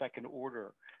your second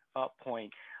order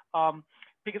point.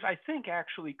 Because I think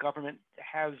actually government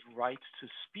has rights to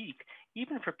speak,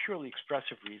 even for purely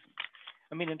expressive reasons.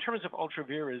 I mean, in terms of ultra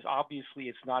vires, obviously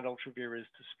it's not ultra vires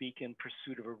to speak in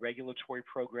pursuit of a regulatory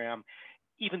program,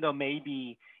 even though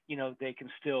maybe, they can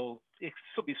still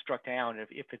be struck down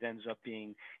if it ends up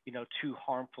being, too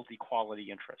harmful to equality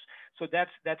interests. So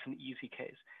that's an easy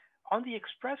case. On the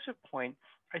expressive point,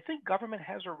 I think government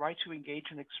has a right to engage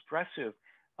in expressive,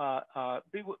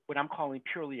 what I'm calling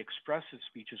purely expressive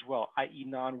speech as well, i.e.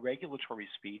 non-regulatory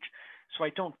speech. So I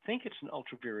don't think it's an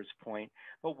ultra vires point,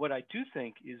 but what I do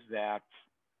think is that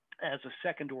as a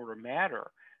second order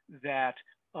matter, that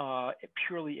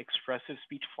purely expressive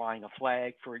speech, flying a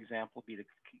flag, for example, be the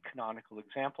canonical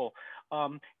example,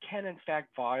 can in fact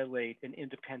violate an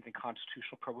independent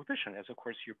constitutional prohibition, as of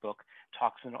course your book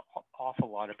talks an awful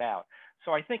lot about.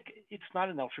 So I think it's not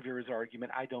an ultra vires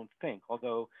argument, I don't think,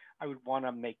 although I would want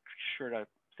to make sure to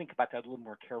think about that a little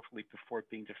more carefully before it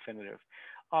being definitive.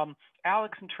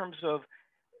 Alex, in terms of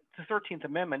the 13th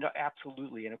Amendment,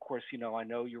 absolutely. And of course, I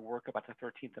know your work about the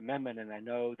 13th Amendment, and I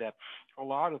know that a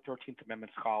lot of 13th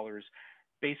Amendment scholars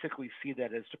basically see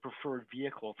that as the preferred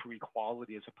vehicle for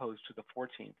equality as opposed to the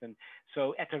 14th. And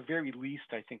so at the very least,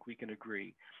 I think we can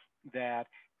agree that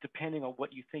depending on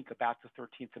what you think about the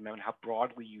 13th Amendment, how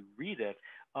broadly you read it,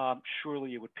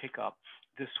 surely it would pick up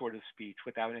this sort of speech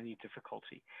without any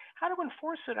difficulty. How to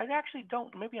enforce it? I actually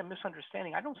don't, maybe I'm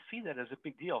misunderstanding. I don't see that as a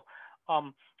big deal.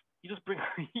 You just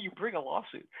bring a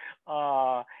lawsuit.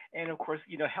 And of course,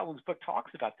 Helen's book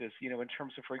talks about this, in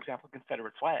terms of, for example,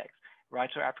 Confederate flags, right?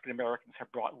 So African Americans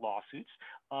have brought lawsuits.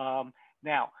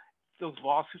 Now, those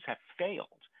lawsuits have failed,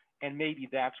 and maybe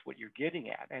that's what you're getting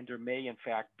at. And there may, in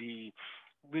fact, be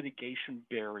litigation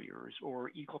barriers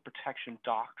or equal protection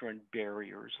doctrine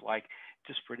barriers like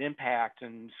disparate impact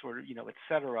and sort of, et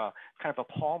cetera, kind of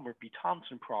a Palmer v.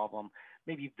 Thompson problem.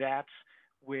 Maybe that's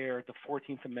where the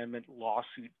 14th Amendment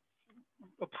lawsuit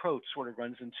approach sort of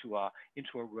runs into a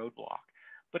roadblock.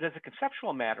 But as a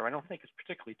conceptual matter, I don't think it's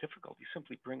particularly difficult. You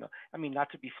simply not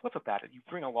to be flip about it, you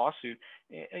bring a lawsuit,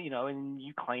 and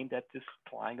you claim that this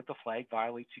flying of the flag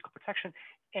violates equal protection.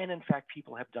 And in fact,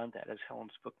 people have done that, as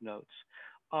Helen's book notes.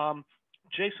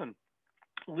 Jason,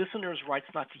 listeners' rights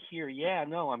not to hear. Yeah,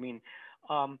 no, I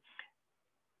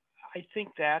think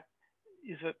that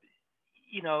is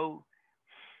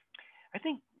I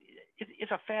think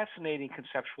it's a fascinating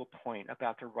conceptual point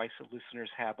about the rights that listeners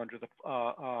have under the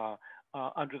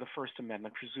First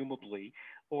Amendment, presumably,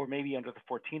 or maybe under the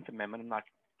 14th Amendment. I'm not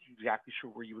exactly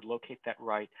sure where you would locate that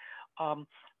right.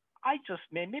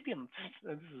 Maybe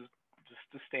this is just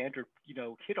the standard,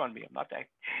 hit on me. I'm not that,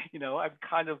 I'm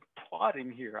kind of plotting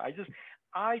here. I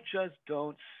just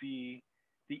don't see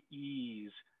the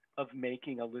ease of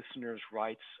making a listener's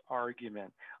rights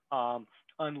argument.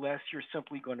 Unless you're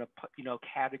simply going to,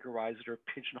 categorize it or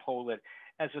pigeonhole it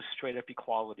as a straight up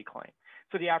equality claim.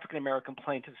 So the African-American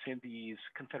plaintiffs in these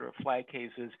Confederate flag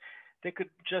cases, they could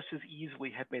just as easily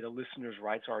have made a listener's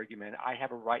rights argument. I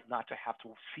have a right not to have to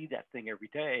see that thing every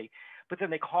day, but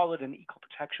then they call it an equal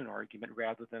protection argument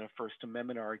rather than a First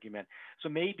Amendment argument. So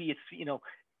maybe it's,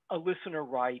 a listener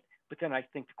right, but then I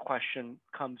think the question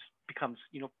becomes,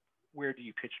 where do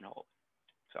you pigeonhole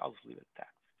it? So I'll just leave it at that.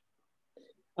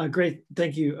 Great,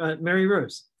 thank you. Mary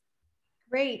Rose.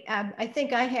 Great, I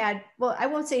think I had, well, I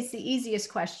won't say it's the easiest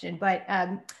question, but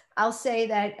I'll say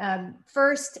that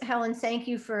first, Helen, thank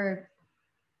you for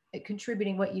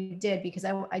contributing what you did, because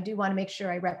I do want to make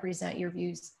sure I represent your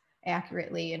views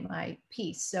accurately in my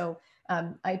piece. So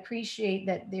I appreciate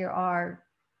that there are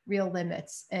real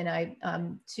limits and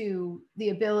to the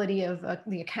ability of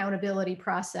the accountability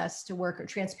process to work, or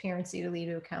transparency to lead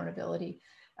to accountability.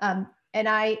 And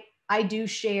I do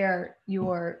share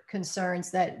your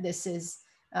concerns that this is,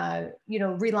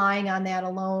 relying on that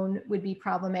alone would be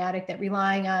problematic, that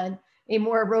relying on a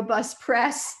more robust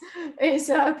press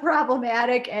is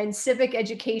problematic, and civic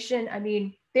education.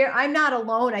 I'm not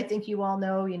alone. I think you all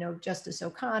know, Justice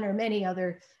O'Connor, many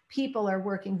other people are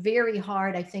working very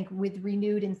hard, I think with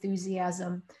renewed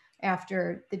enthusiasm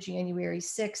after the January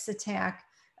 6th attack,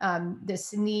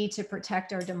 this need to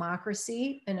protect our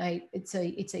democracy, and it's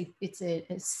an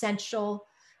essential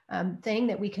thing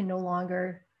that we can no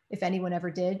longer, if anyone ever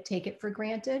did, take it for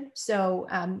granted. So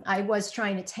I was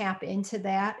trying to tap into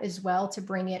that as well to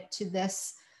bring it to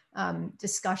this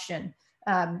discussion.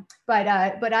 But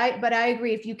I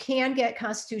agree, if you can get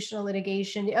constitutional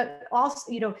litigation,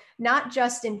 also, not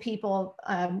just in people,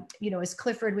 as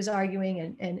Clifford was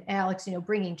arguing and Alex,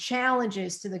 bringing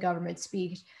challenges to the government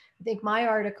speech. I think my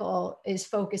article is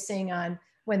focusing on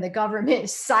when the government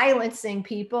is silencing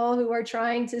people who are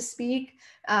trying to speak,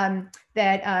 that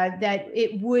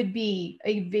it would be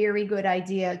a very good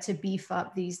idea to beef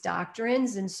up these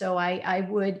doctrines. And so I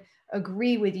would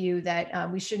agree with you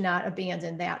that we should not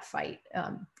abandon that fight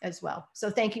as well. So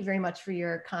thank you very much for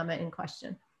your comment and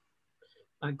question.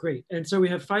 Great. And so we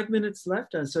have 5 minutes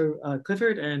left. So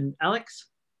Clifford and Alex,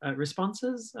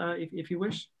 responses, if you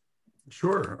wish.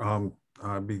 Sure.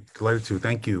 I'd be delighted to.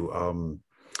 Thank you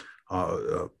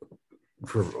for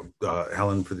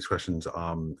Helen for these questions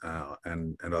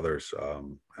and others,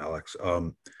 Alex.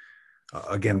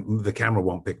 Again, the camera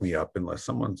won't pick me up unless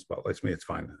someone spotlights me. It's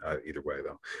fine either way,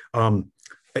 though.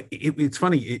 It's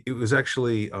funny. It was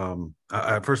actually,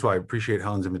 first of all, I appreciate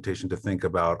Helen's invitation to think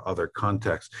about other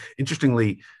contexts.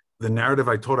 Interestingly, the narrative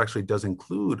I told actually does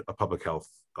include a public health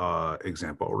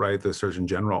example, right? The Surgeon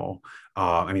General,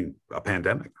 a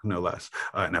pandemic, no less,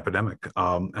 an epidemic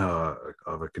of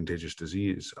a contagious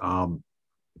disease. And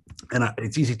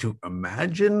it's easy to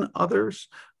imagine others.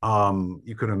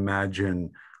 You could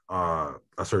imagine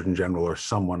a Surgeon General or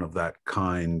someone of that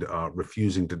kind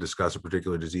refusing to discuss a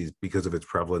particular disease because of its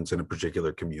prevalence in a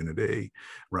particular community,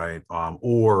 right?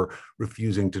 Or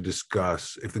refusing to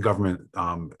discuss, if the government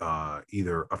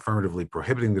either affirmatively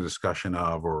prohibiting the discussion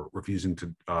of or refusing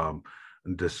to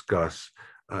discuss,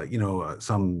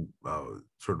 some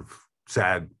sort of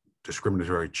sad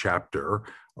discriminatory chapter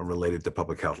related to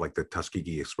public health, like the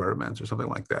Tuskegee experiments or something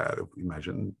like that.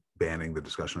 Imagine banning the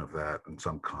discussion of that in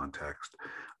some context.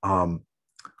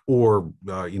 Or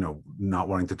not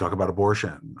wanting to talk about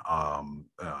abortion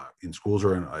in schools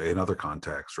or in other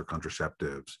contexts, or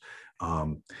contraceptives.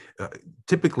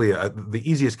 Typically, the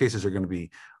easiest cases are going to be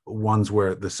ones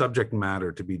where the subject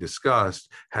matter to be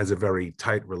discussed has a very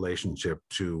tight relationship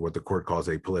to what the court calls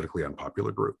a politically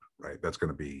unpopular group, right? That's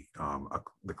going to be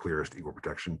the clearest equal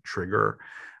protection trigger.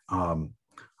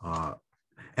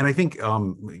 And I think,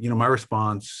 my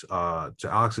response to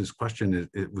Alex's question,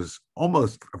 it was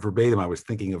almost verbatim. I was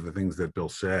thinking of the things that Bill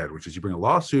said, which is you bring a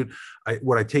lawsuit.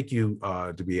 What I take you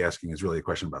to be asking is really a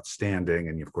question about standing,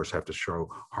 and you, of course, have to show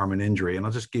harm and injury. And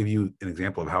I'll just give you an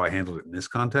example of how I handled it in this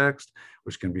context,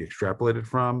 which can be extrapolated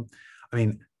from.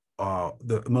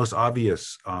 The most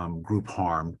obvious group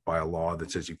harmed by a law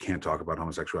that says you can't talk about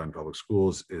homosexuality in public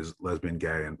schools is lesbian,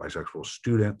 gay, and bisexual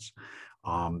students.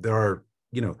 There are,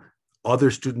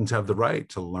 other students have the right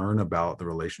to learn about the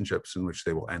relationships in which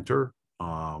they will enter,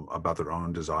 about their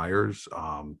own desires,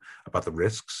 about the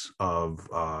risks of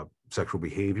sexual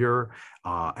behavior,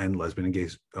 and lesbian and gay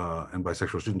and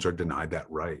bisexual students are denied that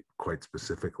right quite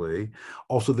specifically.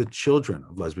 Also, the children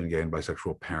of lesbian, gay, and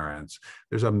bisexual parents,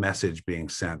 there's a message being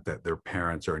sent that their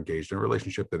parents are engaged in a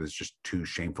relationship that is just too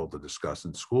shameful to discuss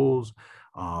in schools,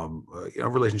 a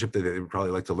relationship that they would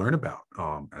probably like to learn about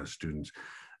as students.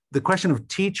 The question of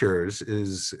teachers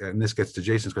is, and this gets to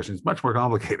Jason's question, is much more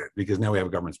complicated because now we have a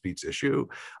government speech issue.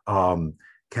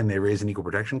 Can they raise an equal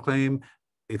protection claim?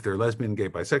 If they're lesbian, gay,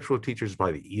 bisexual teachers, is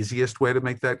probably the easiest way to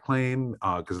make that claim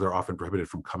because they're often prohibited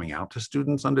from coming out to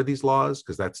students under these laws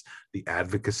because that's the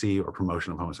advocacy or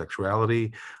promotion of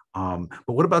homosexuality. But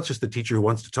what about just the teacher who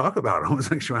wants to talk about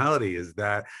homosexuality? Is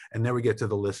that, and then we get to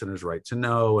the listener's right to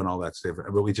know and all that stuff.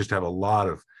 But we just have a lot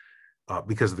of,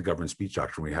 because of the government speech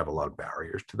doctrine, we have a lot of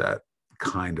barriers to that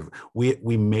kind of. We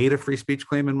made a free speech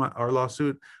claim in our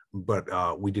lawsuit,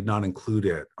 but we did not include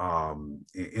it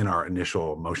in our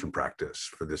initial motion practice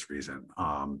for this reason.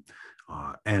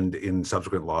 And in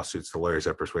subsequent lawsuits, the lawyers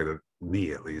have persuaded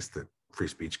me, at least, that free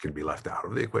speech can be left out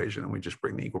of the equation, and we just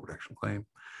bring the equal protection claim.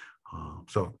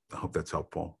 So I hope that's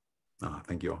helpful.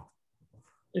 Thank you all.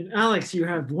 And Alex, you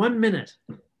have 1 minute.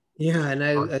 Yeah, and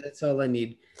that's all I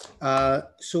need.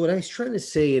 So what I was trying to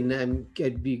say, and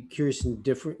I'd be curious and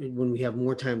different when we have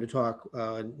more time to talk,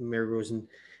 Mary Rose and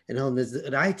Helen, is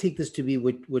that I take this to be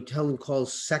what Helen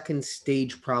calls second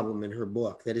stage problem in her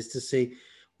book. That is to say,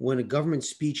 when a government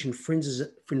speech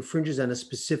infringes on a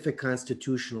specific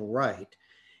constitutional right.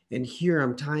 And here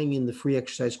I'm tying in the free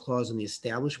exercise clause and the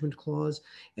establishment clause,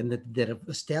 and that an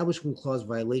establishment clause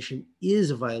violation is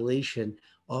a violation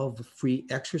of free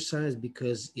exercise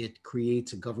because it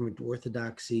creates a government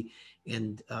orthodoxy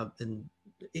and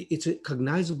it's a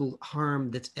cognizable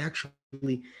harm that's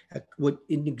actually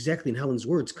exactly in Helen's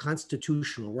words,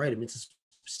 constitutional right. I mean, it's a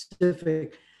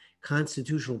specific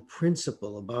constitutional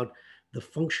principle about the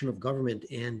function of government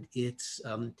and its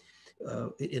and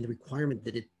the requirement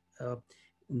that it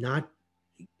not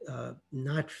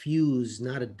fuse,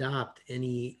 not adopt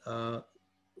any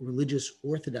religious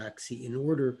orthodoxy in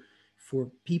order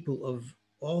for people of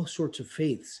all sorts of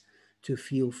faiths to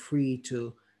feel free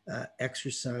to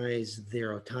exercise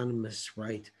their autonomous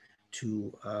right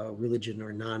to religion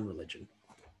or non-religion.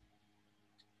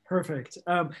 Perfect.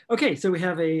 Okay, so we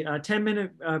have a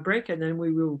 10-minute break, and then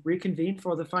we will reconvene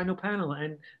for the final panel.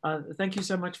 And thank you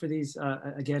so much for these,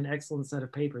 again, excellent set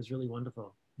of papers, really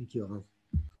wonderful. Thank you all.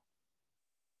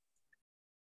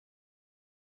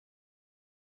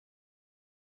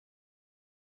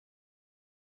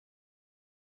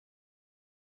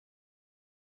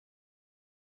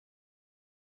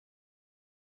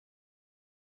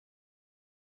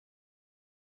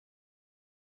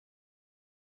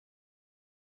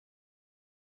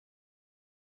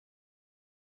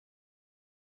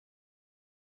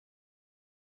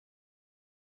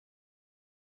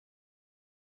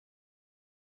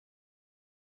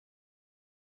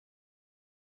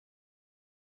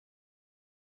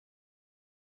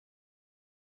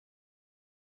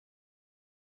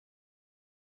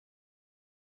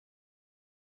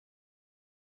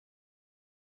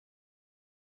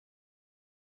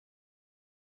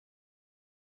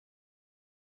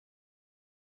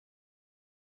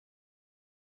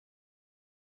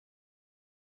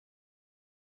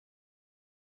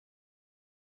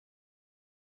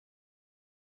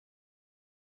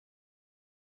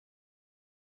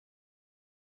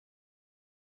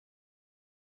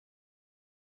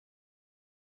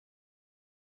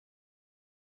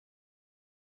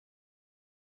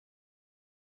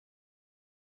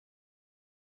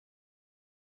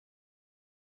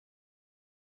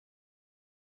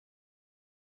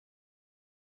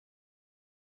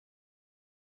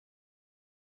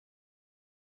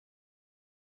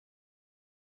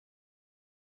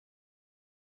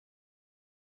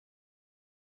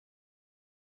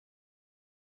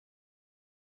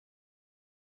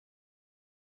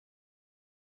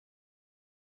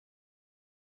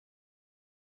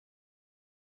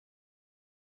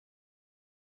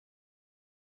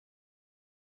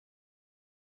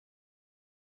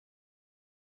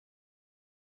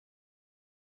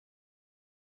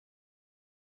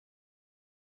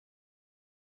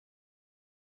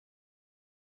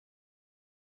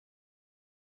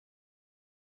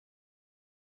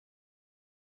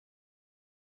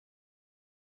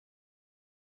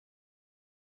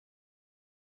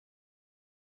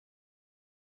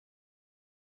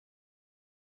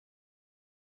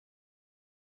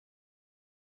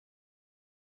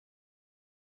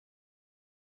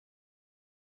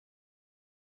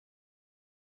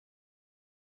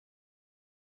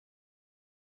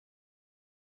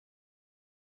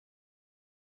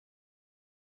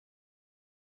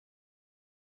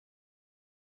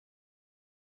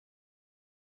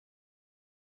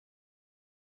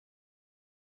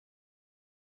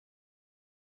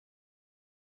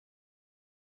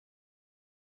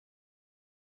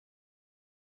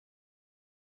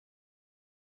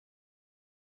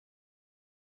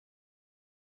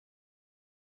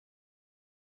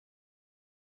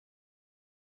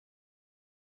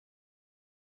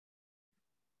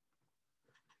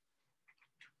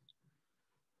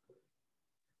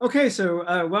 Okay, so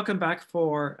welcome back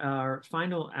for our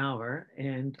final hour,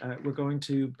 and we're going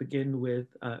to begin with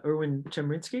Erwin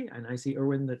Chemerinsky, and I see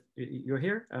Erwin that you're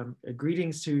here.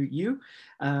 Greetings to you.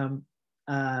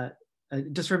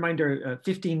 Just a reminder,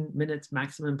 15 minutes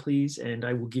maximum, please, and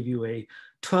I will give you a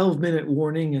 12-minute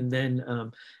warning and then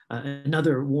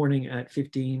another warning at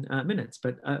 15 minutes.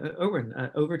 But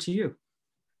Erwin, over to you.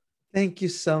 Thank you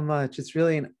so much. It's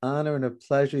really an honor and a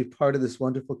pleasure to be part of this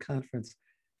wonderful conference.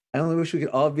 I only wish we could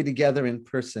all be together in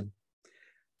person.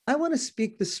 I want to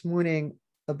speak this morning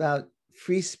about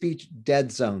free speech dead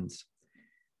zones.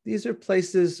 These are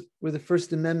places where the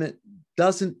First Amendment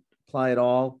doesn't apply at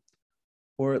all,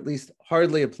 or at least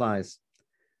hardly applies.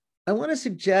 I want to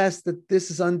suggest that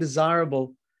this is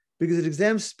undesirable because it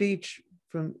exempts speech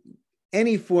from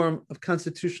any form of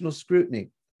constitutional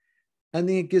scrutiny. I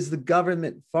think it gives the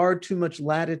government far too much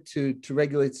latitude to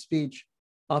regulate speech,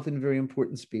 often very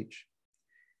important speech.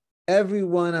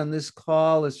 Everyone on this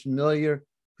call is familiar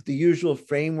with the usual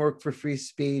framework for free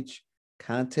speech.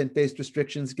 Content-based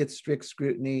restrictions get strict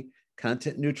scrutiny,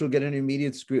 content neutral get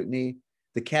intermediate scrutiny,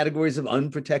 the categories of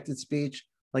unprotected speech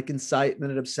like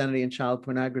incitement and obscenity and child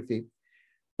pornography.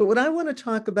 But what I want to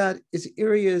talk about is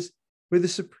areas where the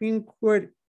Supreme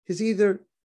Court has either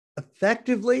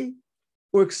effectively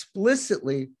or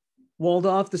explicitly walled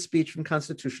off the speech from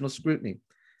constitutional scrutiny.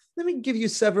 Let me give you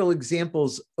several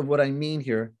examples of what I mean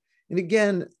here. And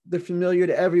again, they're familiar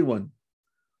to everyone.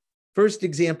 First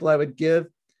example I would give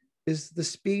is the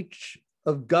speech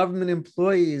of government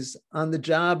employees on the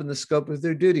job and the scope of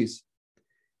their duties.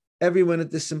 Everyone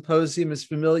at this symposium is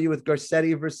familiar with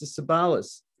Garcetti versus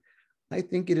Sabalas. I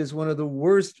think it is one of the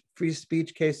worst free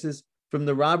speech cases from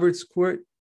the Roberts Court,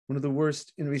 one of the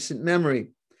worst in recent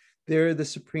memory. There, the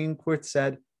Supreme Court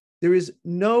said, there is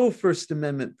no First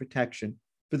Amendment protection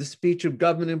for the speech of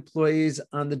government employees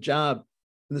on the job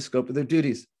and the scope of their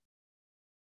duties.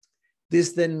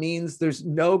 This then means there's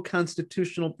no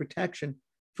constitutional protection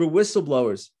for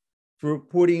whistleblowers for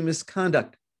reporting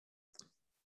misconduct.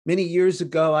 Many years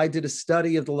ago, I did a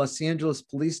study of the Los Angeles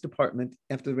Police Department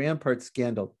after the Rampart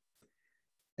scandal.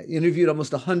 I interviewed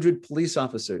almost 100 police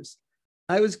officers.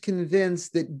 I was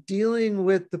convinced that dealing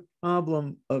with the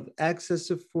problem of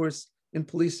excessive force and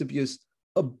police abuse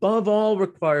above all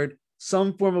required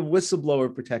some form of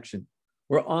whistleblower protection,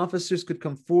 where officers could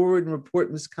come forward and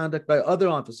report misconduct by other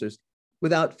officers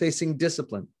without facing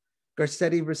discipline.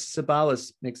 Garcetti versus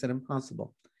Sabalas makes that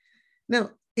impossible.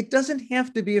 Now, it doesn't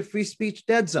have to be a free speech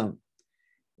dead zone.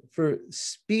 For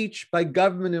speech by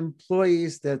government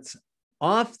employees that's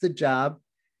off the job,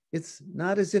 it's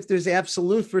not as if there's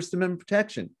absolute First Amendment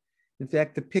protection. In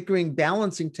fact, the Pickering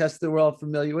balancing test that we're all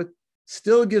familiar with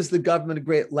still gives the government a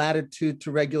great latitude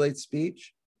to regulate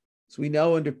speech. So we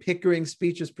know under Pickering,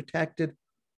 speech is protected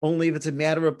only if it's a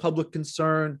matter of public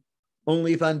concern,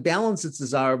 only if on balance it's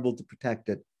desirable to protect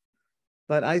it.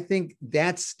 But I think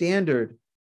that standard,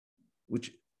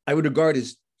 which I would regard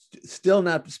as still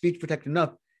not speech protected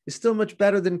enough, is still much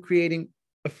better than creating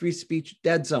a free speech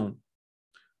dead zone.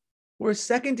 Or a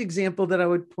second example that I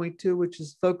would point to, which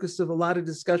is focus of a lot of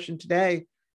discussion today,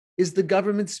 is the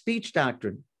government speech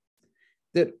doctrine.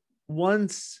 That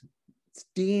once it's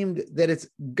deemed that it's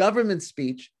government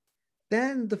speech,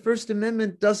 then the First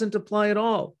Amendment doesn't apply at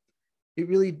all. It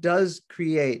really does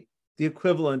create the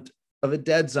equivalent of a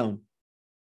dead zone.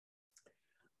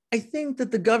 I think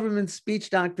that the government speech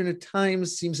doctrine at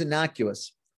times seems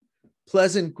innocuous.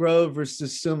 Pleasant Grove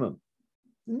versus Summa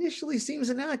initially seems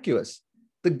innocuous.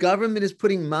 The government is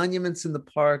putting monuments in the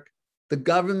park. The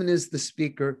government is the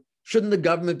speaker. Shouldn't the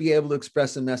government be able to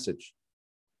express a message?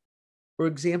 Or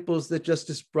examples that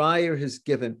Justice Breyer has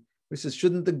given, where he says,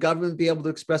 shouldn't the government be able to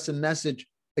express a message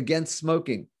against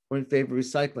smoking or in favor of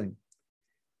recycling?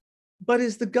 But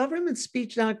as the government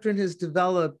speech doctrine has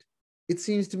developed, it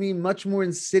seems to me much more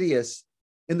insidious,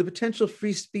 and the potential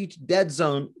free speech dead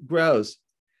zone grows.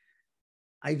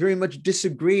 I very much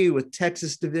disagree with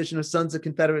Texas Division of Sons of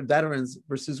Confederate Veterans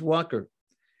versus Walker.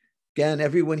 Again,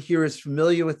 everyone here is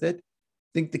familiar with it.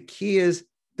 I think the key is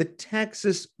that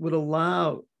Texas would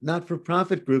allow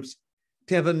not-for-profit groups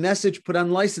to have a message put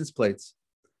on license plates.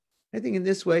 I think in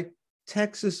this way,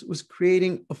 Texas was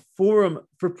creating a forum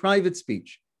for private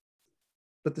speech.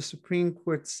 But the Supreme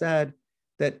Court said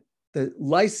that the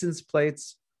license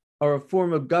plates are a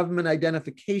form of government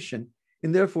identification,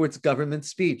 and therefore it's government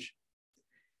speech.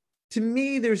 To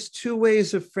me, there's two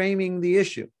ways of framing the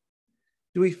issue.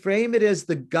 Do we frame it as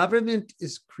the government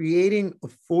is creating a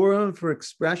forum for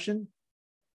expression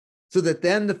so that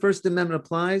then the First Amendment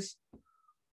applies?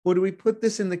 Or do we put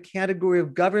this in the category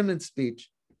of government speech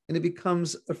and it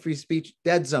becomes a free speech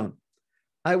dead zone?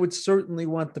 I would certainly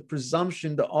want the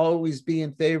presumption to always be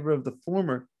in favor of the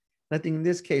former. I think in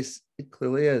this case, it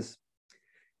clearly is.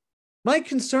 My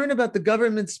concern about the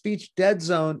government speech dead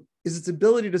zone is its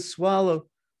ability to swallow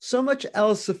so much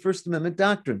else of First Amendment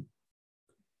doctrine.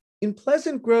 In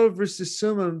Pleasant Grove versus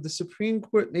Summa, the Supreme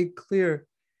Court made clear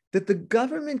that the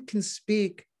government can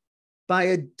speak by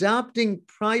adopting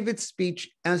private speech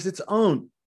as its own.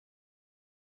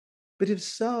 But if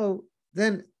so,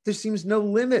 then there seems no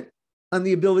limit on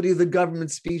the ability of the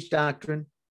government speech doctrine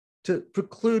to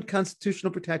preclude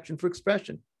constitutional protection for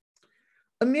expression.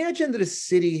 Imagine that a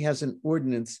city has an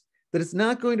ordinance that it's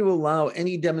not going to allow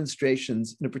any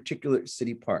demonstrations in a particular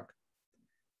city park.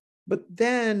 But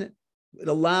then it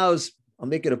allows, I'll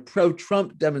make it a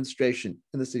pro-Trump demonstration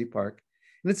in the city park.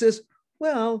 And it says,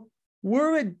 well,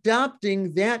 we're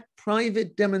adopting that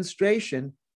private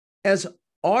demonstration as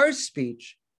our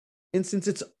speech. And since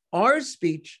it's our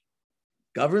speech,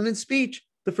 government speech,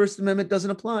 the First Amendment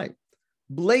doesn't apply.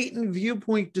 Blatant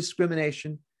viewpoint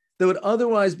discrimination that would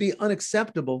otherwise be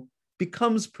unacceptable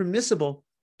becomes permissible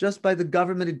just by the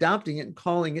government adopting it and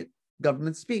calling it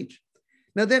government speech.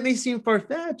 Now, that may seem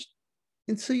far-fetched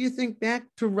until you think back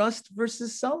to Rust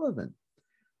versus Sullivan.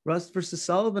 Rust versus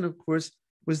Sullivan, of course,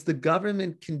 was the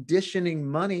government conditioning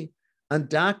money on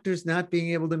doctors not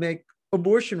being able to make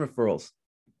abortion referrals.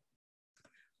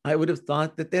 I would have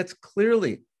thought that that's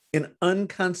clearly an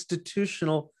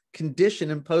unconstitutional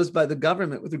condition imposed by the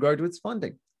government with regard to its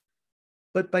funding.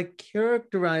 But by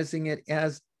characterizing it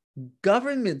as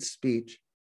government speech,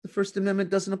 the First Amendment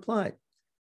doesn't apply.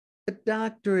 A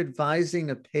doctor advising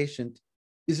a patient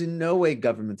is in no way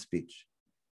government speech.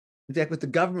 In fact, what the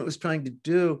government was trying to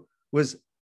do was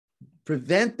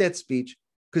prevent that speech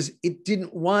because it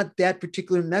didn't want that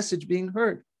particular message being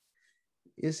heard.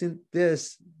 Isn't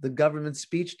this the government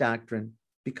speech doctrine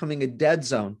becoming a dead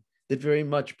zone that very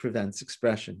much prevents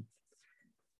expression?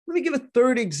 Let me give a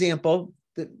third example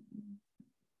that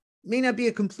may not be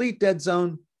a complete dead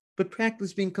zone, but practically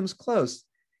speaking comes close,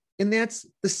 and that's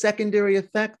the secondary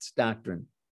effects doctrine.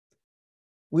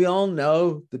 We all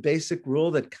know the basic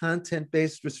rule that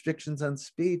content-based restrictions on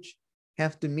speech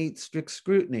have to meet strict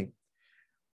scrutiny.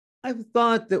 I've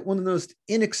thought that one of the most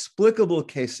inexplicable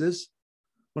cases,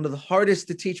 one of the hardest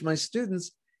to teach my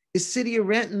students, is City of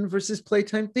Renton versus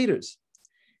Playtime Theaters.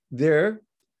 There,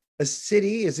 a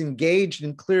city is engaged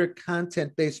in clear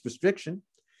content-based restriction,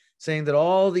 saying that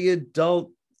all the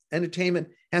adult entertainment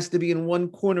has to be in one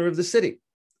corner of the city.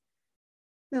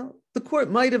 Now, the court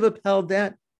might have upheld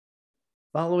that,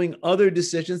 following other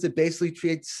decisions that basically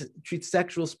treat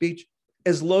sexual speech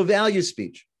as low-value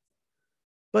speech.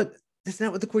 But that's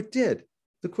not what the court did.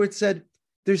 The court said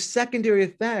there's secondary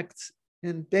effects,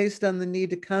 and based on the need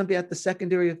to combat the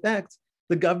secondary effects,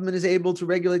 the government is able to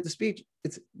regulate the speech.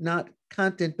 It's not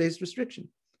content-based restriction.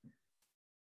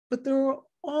 But there are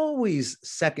always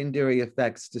secondary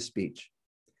effects to speech.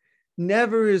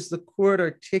 Never is the court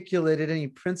articulated any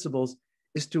principles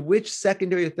as to which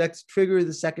secondary effects trigger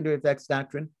the secondary effects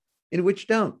doctrine and which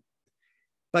don't.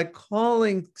 By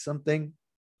calling something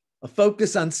a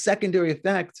focus on secondary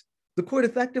effects, the court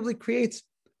effectively creates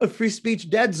a free speech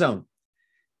dead zone.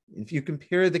 If you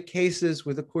compare the cases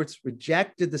where the courts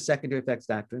rejected the secondary effects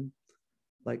doctrine,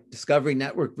 like Discovery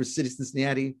Network versus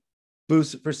Cincinnati,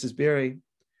 Booth versus Berry,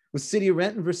 with City of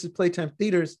Renton versus Playtime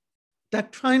Theaters,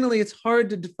 doctrinally it's hard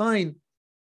to define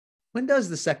when does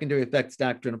the secondary effects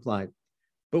doctrine apply.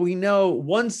 But we know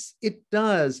once it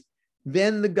does,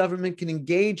 then the government can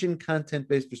engage in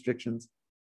content-based restrictions.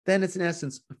 Then it's in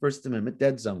essence a First Amendment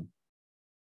dead zone.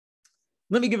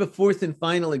 Let me give a fourth and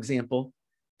final example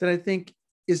that I think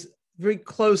is very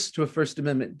close to a First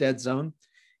Amendment dead zone.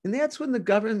 And that's when the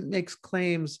government makes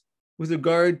claims with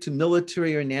regard to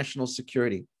military or national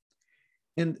security.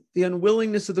 And the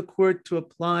unwillingness of the court to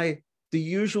apply the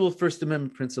usual First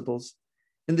Amendment principles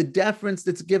and the deference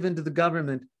that's given to the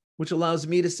government, which allows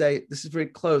me to say this is very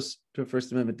close to a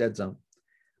First Amendment dead zone.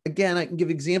 Again, I can give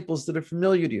examples that are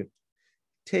familiar to you.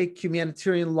 Take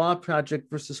Humanitarian Law Project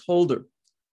versus Holder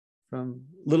from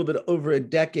a little bit over a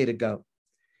decade ago.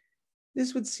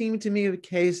 This would seem to me a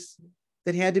case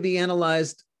that had to be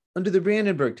analyzed under the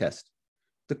Brandenburg test.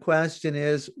 The question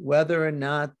is whether or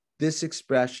not this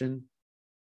expression,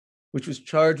 which was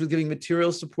charged with giving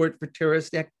material support for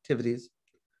terrorist activities,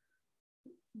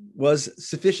 was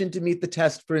sufficient to meet the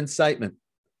test for incitement.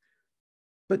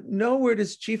 But nowhere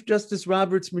does Chief Justice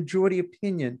Roberts' majority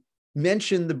opinion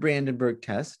mention the Brandenburg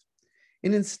test,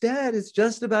 and instead it's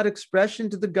just about expression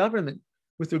to the government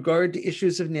with regard to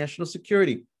issues of national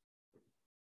security.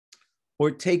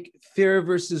 Or take Fair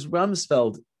versus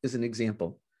Rumsfeld as an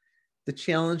example, the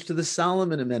challenge to the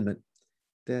Solomon Amendment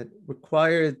that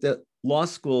required that law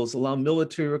schools allow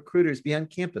military recruiters beyond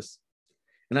campus.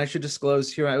 And I should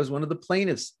disclose here, I was one of the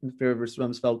plaintiffs in Fair versus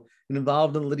Rumsfeld and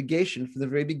involved in litigation from the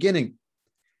very beginning.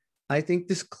 I think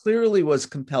this clearly was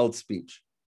compelled speech.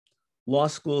 Law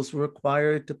schools were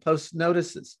required to post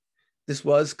notices. This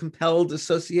was compelled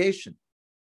association.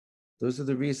 Those are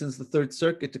the reasons the Third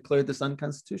Circuit declared this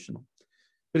unconstitutional.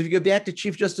 But if you go back to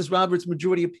Chief Justice Roberts'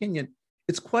 majority opinion,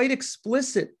 it's quite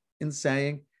explicit in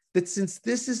saying that since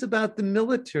this is about the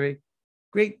military,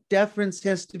 great deference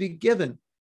has to be given.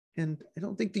 And I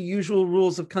don't think the usual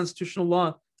rules of constitutional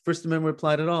law, First Amendment,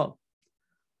 applied at all.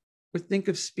 Or think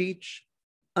of speech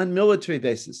on military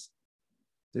basis.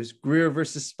 There's Greer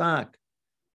versus Spock.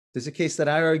 There's a case that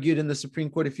I argued in the Supreme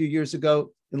Court a few years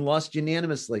ago and lost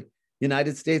unanimously,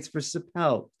 United States versus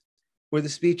Appel, or the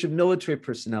speech of military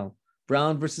personnel,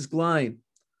 Brown versus Glein,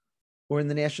 or in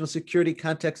the national security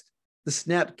context, the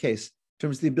SNAP case, in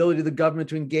terms of the ability of the government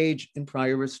to engage in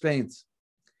prior restraints.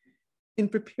 In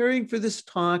preparing for this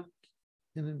talk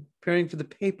and in preparing for the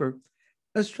paper,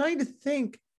 I was trying to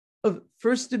think of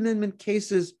First Amendment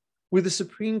cases where the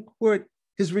Supreme Court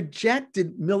has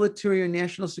rejected military or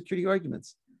national security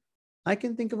arguments. I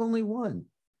can think of only one,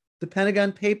 the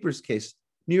Pentagon Papers case,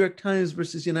 New York Times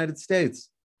versus United States.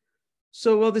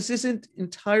 So while this isn't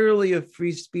entirely a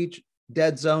free speech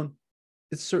dead zone,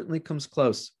 it certainly comes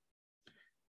close.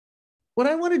 What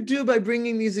I want to do by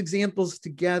bringing these examples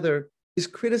together is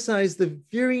criticize the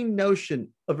very notion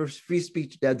of a free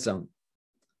speech dead zone.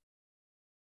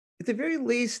 At the very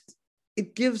least,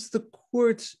 it gives the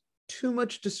courts too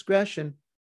much discretion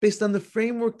based on the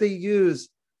framework they use,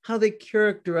 how they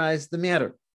characterize the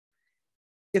matter.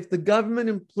 If the government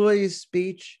employee's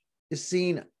speech is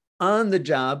seen on the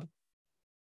job,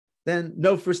 then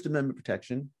no First Amendment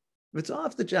protection. If it's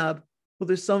off the job, well,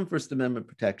 there's some First Amendment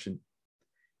protection.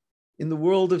 In the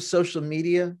world of social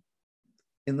media,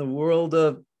 in the world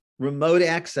of remote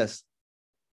access,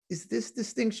 is this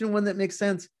distinction one that makes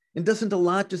sense? And doesn't a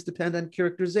lot just depend on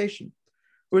characterization?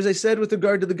 Or as I said with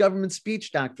regard to the government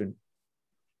speech doctrine,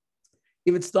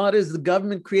 if it's thought as the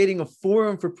government creating a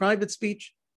forum for private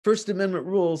speech, First Amendment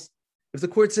rules, if the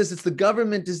court says it's the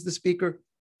government is the speaker,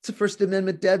 it's a First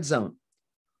Amendment dead zone.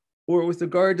 Or with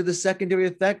regard to the secondary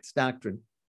effects doctrine,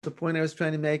 the point I was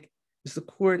trying to make is the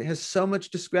court has so much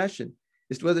discretion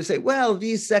as to whether to say, well,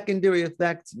 these secondary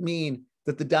effects mean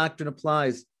that the doctrine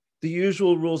applies. The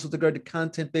usual rules with regard to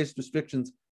content-based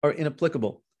restrictions are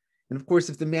inapplicable. And of course,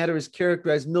 if the matter is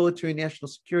characterized military and national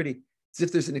security, it's as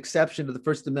if there's an exception to the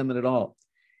First Amendment at all.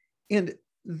 And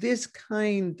this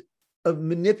kind of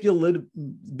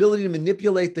ability to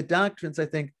manipulate the doctrines, I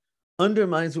think,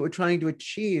 undermines what we're trying to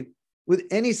achieve with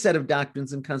any set of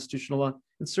doctrines in constitutional law,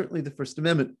 and certainly the First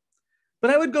Amendment.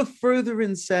 But I would go further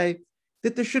and say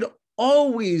that there should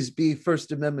always be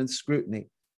First Amendment scrutiny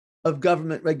of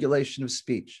government regulation of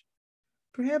speech.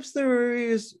 Perhaps there are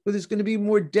areas where there's going to be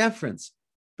more deference,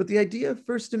 but the idea of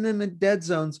First Amendment dead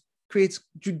zones creates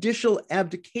judicial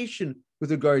abdication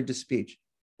with regard to speech.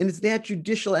 And it's that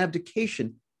judicial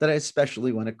abdication that I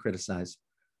especially want to criticize.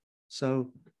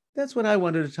 So that's what I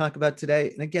wanted to talk about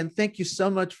today. And again, thank you so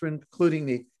much for including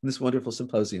me in this wonderful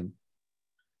symposium.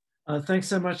 Thanks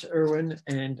so much, Erwin.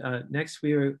 And next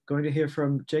we are going to hear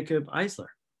from Jacob Eisler.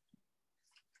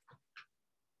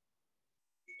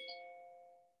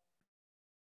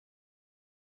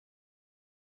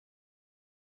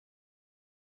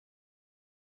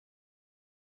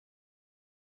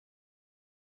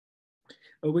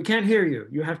 Oh, we can't hear you.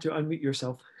 You have to unmute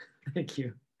yourself. Thank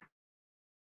you.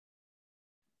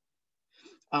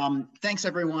 Thanks,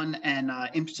 everyone. And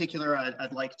in particular,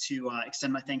 I'd like to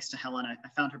extend my thanks to Helen. I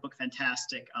found her book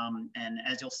fantastic. And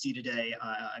as you'll see today,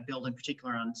 I build in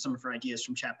particular on some of her ideas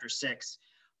from chapter 6.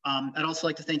 I'd also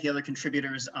like to thank the other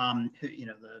contributors. Who, you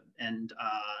know,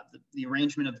 the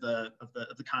arrangement of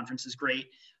the conference is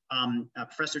great.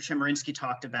 Professor Chemerinsky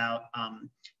talked about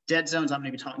dead zones. I'm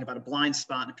going to be talking about a blind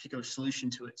spot and a particular solution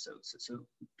to it. So it's a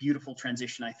beautiful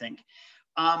transition, I think.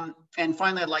 And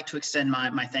finally, I'd like to extend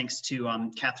my thanks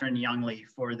to Catherine Youngley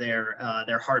for their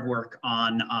hard work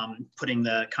on putting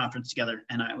the conference together,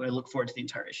 and I look forward to the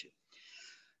entire issue.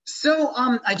 So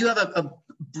I do have a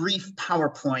brief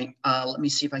PowerPoint. Let me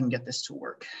see if I can get this to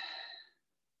work.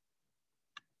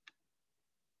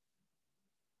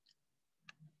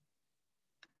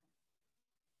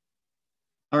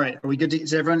 All right, are we good?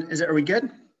 Are we good?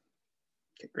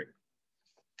 Okay, great.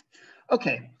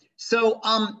 Okay, so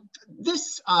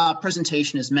this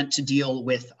presentation is meant to deal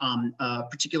with a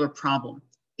particular problem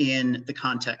in the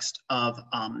context of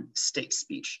state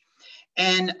speech.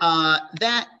 And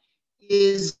that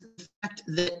is the fact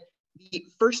that the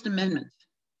First Amendment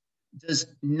does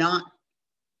not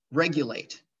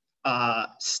regulate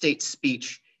state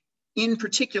speech. In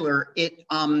particular,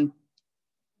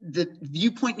 the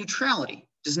viewpoint neutrality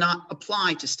does not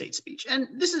apply to state speech. And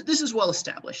this is well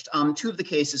established. Two of the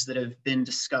cases that have been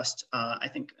discussed, I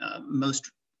think most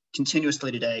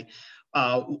continuously today,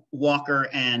 Walker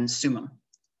and Sumim,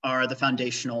 are the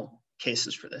foundational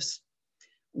cases for this.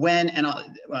 When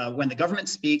the government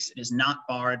speaks, it is not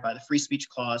barred by the free speech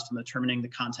clause from determining the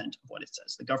content of what it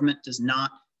says. The government does not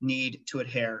need to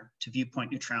adhere to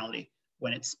viewpoint neutrality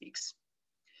when it speaks.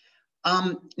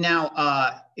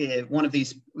 Now, one of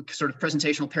these sort of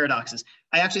presentational paradoxes,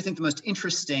 I actually think the most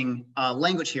interesting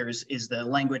language here is the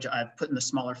language I've put in the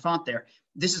smaller font there.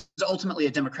 This is ultimately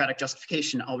a democratic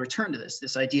justification. I'll return to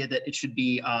this idea that it should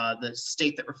be the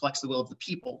state that reflects the will of the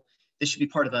people. This should be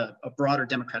part of a broader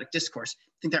democratic discourse.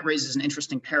 I think that raises an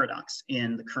interesting paradox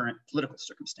in the current political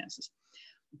circumstances.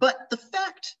 But the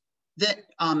fact that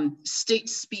state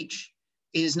speech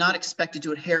is not expected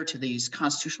to adhere to these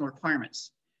constitutional requirements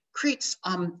creates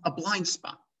a blind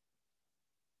spot.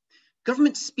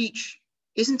 Government speech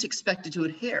isn't expected to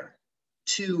adhere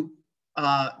to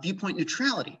viewpoint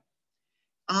neutrality.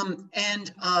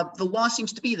 And the law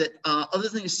seems to be that other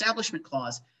than the Establishment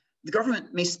Clause, the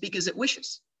government may speak as it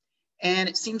wishes. And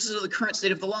it seems as though the current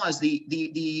state of the law is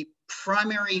the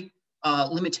primary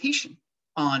limitation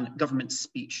on government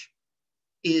speech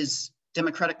is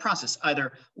democratic process,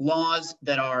 either laws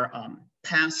that are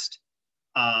passed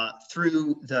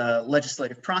through the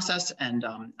legislative process, and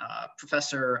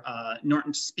Professor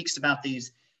Norton speaks about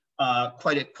these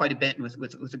quite a bit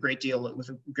with a great deal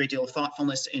of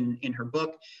thoughtfulness in her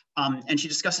book, and she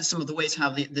discusses some of the ways how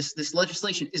this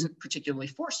legislation isn't particularly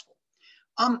forceful.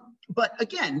 But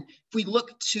again, if we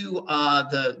look to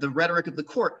the rhetoric of the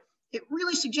court, it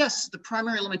really suggests the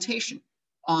primary limitation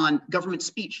on government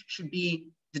speech should be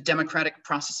the democratic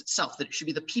process itself, that it should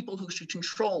be the people who should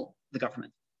control the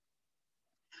government.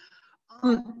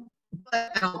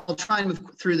 But I'll try and move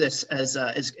through this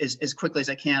as quickly as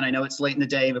I can. I know it's late in the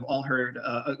day. We've all heard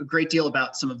a great deal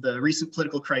about some of the recent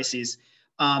political crises.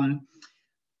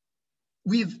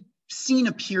 We've seen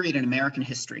a period in American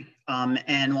history,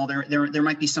 and while there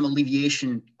might be some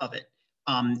alleviation of it,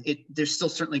 there's still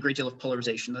certainly a great deal of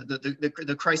polarization.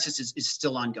 The crisis is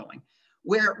still ongoing,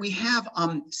 where we have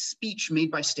speech made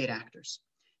by state actors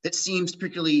that seems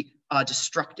particularly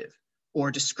destructive or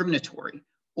discriminatory,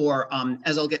 or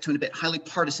as I'll get to in a bit, highly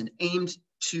partisan, aimed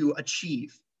to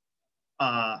achieve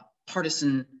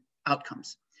partisan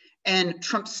outcomes. And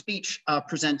Trump's speech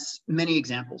presents many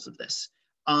examples of this.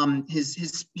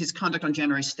 His conduct on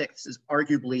January 6th is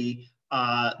arguably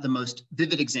the most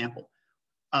vivid example,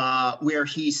 where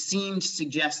he seemed to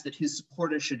suggest that his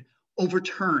supporters should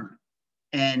overturn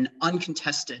an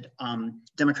uncontested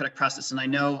democratic process. And I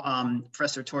know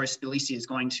Professor Torres Spilisi is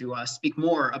going to speak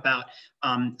more about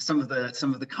some of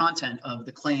the content of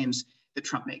the claims that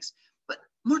Trump makes. But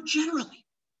more generally,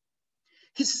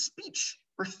 his speech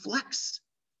reflects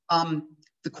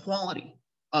the quality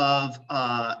of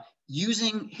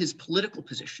using his political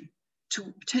position to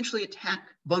potentially attack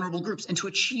vulnerable groups and to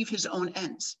achieve his own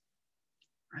ends,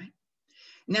 right?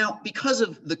 Now, because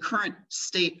of the current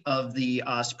state of the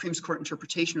Supreme Court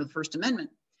interpretation of the First Amendment,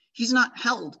 he's not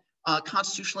held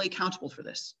constitutionally accountable for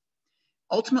this.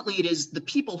 Ultimately, it is the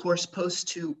people who are supposed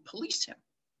to police him.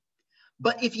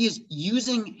 But if he is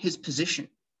using his position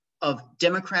of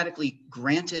democratically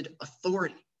granted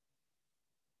authority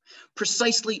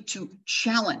precisely to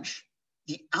challenge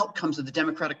the outcomes of the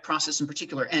democratic process in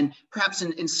particular, and perhaps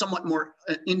in somewhat more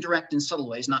indirect and subtle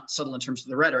ways, not subtle in terms of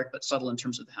the rhetoric, but subtle in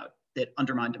terms of how it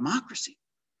undermined democracy,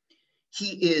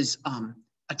 he is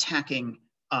attacking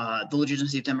the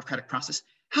legitimacy of democratic process.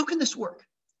 How can this work?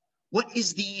 What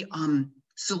is the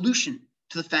solution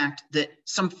to the fact that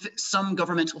some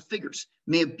governmental figures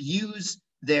may abuse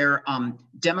their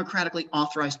democratically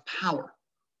authorized power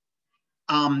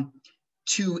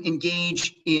to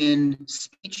engage in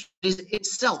speech that is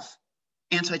itself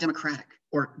anti-democratic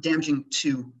or damaging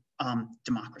to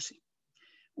democracy?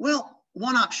 Well,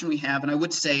 one option we have, and I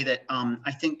would say that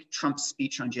I think Trump's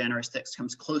speech on January 6th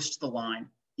comes close to the line,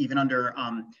 even under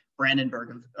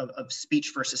Brandenburg, of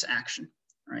speech versus action,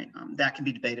 right? That can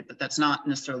be debated, but that's not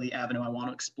necessarily the avenue I want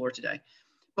to explore today.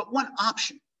 But one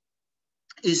option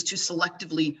is to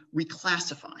selectively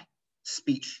reclassify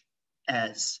speech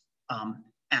as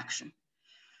action.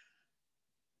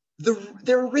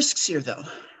 There are risks here, though,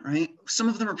 right? Some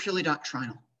of them are purely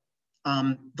doctrinal.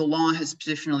 The law has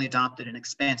traditionally adopted an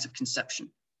expansive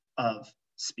conception of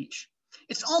speech.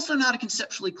 It's also not a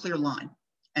conceptually clear line.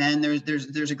 And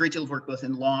there's a great deal of work both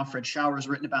in law. Fred Schauer has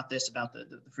written about this, about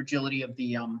the fragility of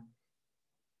the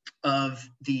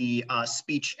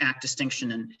Speech Act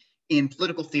distinction. And in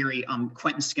political theory,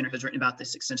 Quentin Skinner has written about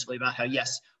this extensively, about how,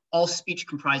 yes, all speech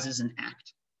comprises an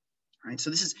act, right?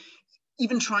 So this is,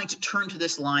 even trying to turn to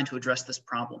this line to address this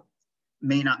problem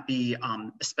may not be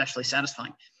especially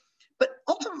satisfying. But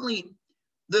ultimately,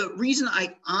 the reason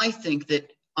I think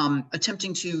that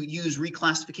attempting to use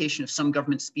reclassification of some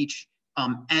government speech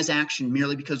as action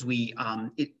merely because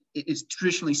it is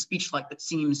traditionally speech-like but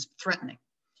seems threatening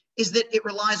is that it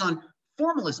relies on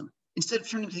formalism instead of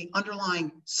turning to the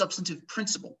underlying substantive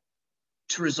principle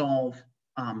to resolve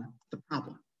the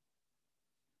problem.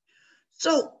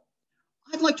 So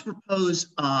I'd like to propose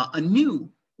a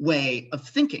new way of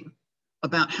thinking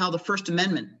about how the First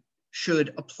Amendment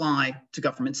should apply to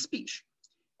government speech.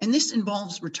 And this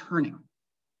involves returning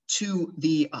to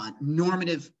the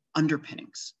normative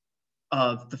underpinnings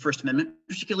of the First Amendment,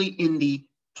 particularly in the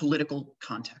political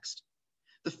context.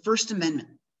 The First Amendment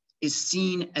is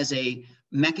seen as a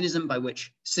mechanism by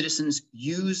which citizens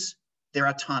use their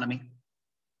autonomy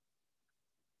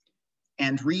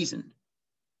and reason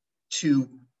to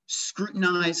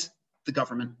scrutinize the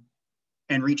government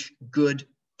and reach good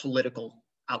political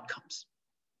outcomes.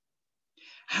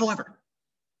 However,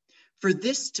 for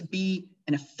this to be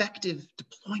an effective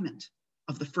deployment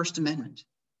of the First Amendment,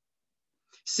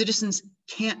 citizens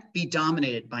can't be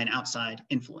dominated by an outside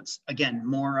influence. Again,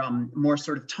 more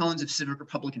sort of tones of civic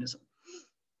republicanism.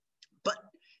 But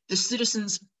the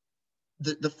citizens,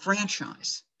 the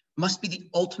franchise, must be the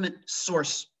ultimate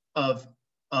source of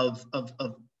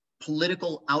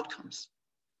political outcomes.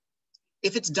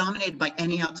 If it's dominated by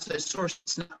any outside source,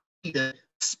 it's not the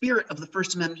spirit of the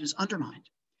First Amendment is undermined.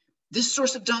 This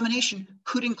source of domination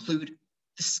could include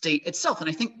the state itself. And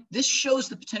I think this shows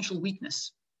the potential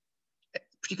weakness,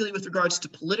 particularly with regards to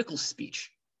political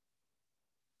speech,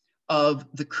 of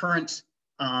the current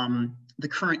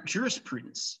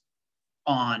jurisprudence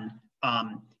on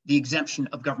the exemption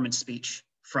of government speech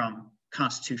from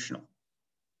constitutional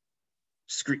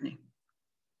scrutiny.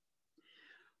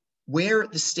 Where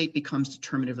the state becomes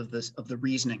determinative of the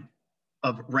reasoning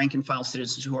of rank and file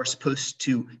citizens who are supposed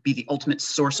to be the ultimate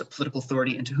source of political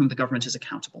authority and to whom the government is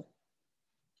accountable,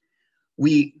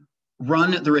 we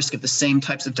run the risk of the same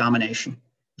types of domination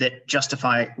that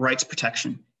justify rights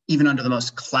protection, even under the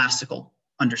most classical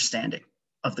understanding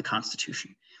of the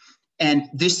Constitution. And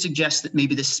this suggests that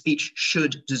maybe this speech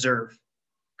should deserve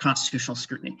constitutional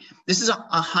scrutiny. This is a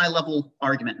high-level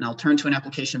argument, and I'll turn to an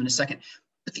application in a second.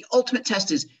 But the ultimate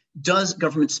test is, does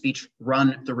government speech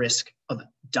run the risk of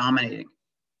dominating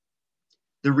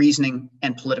the reasoning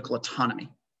and political autonomy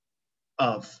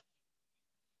of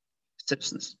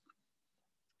citizens?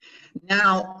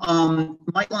 Now,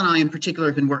 Michael and I in particular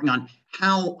have been working on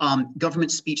how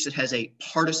government speech that has a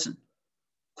partisan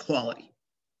quality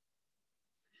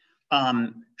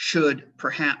should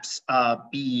perhaps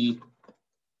be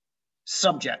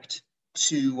subject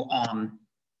to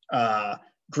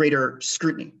greater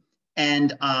scrutiny.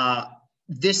 And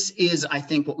this is, I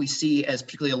think, what we see as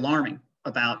particularly alarming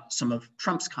about some of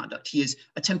Trump's conduct. He is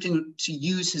attempting to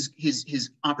use his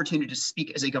opportunity to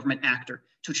speak as a government actor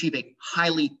to achieve a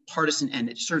highly partisan end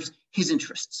that serves his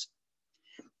interests.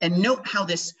 And note how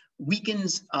this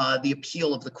weakens the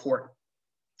appeal of the court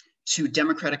to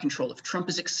democratic control. If Trump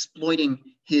is exploiting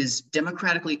his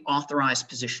democratically authorized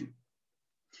position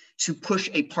to push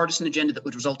a partisan agenda that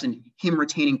would result in him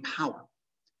retaining power,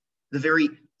 the very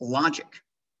logic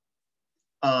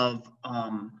of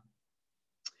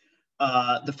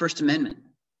the First Amendment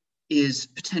is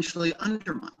potentially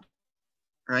undermined,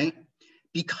 right?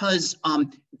 Because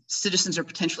citizens are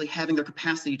potentially having their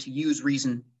capacity to use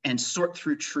reason and sort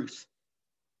through truth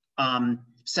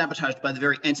sabotaged by the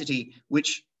very entity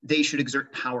which they should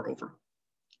exert power over.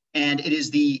 And it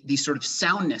is the sort of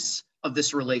soundness of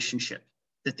this relationship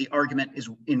that the argument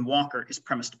in Walker is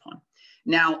premised upon.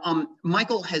 Now,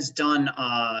 Michael has done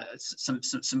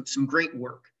some great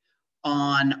work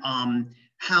on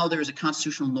how there is a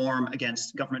constitutional norm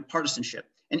against government partisanship,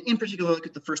 and in particular, look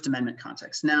at the First Amendment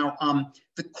context. Now,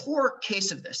 the core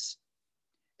case of this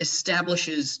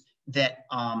establishes that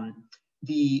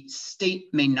the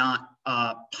state may not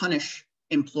punish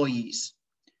employees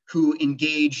who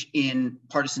engage in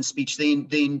partisan speech. They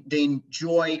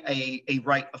enjoy a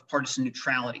right of partisan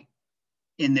neutrality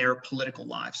in their political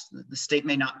lives. The state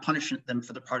may not punish them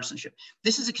for the partisanship.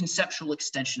 This is a conceptual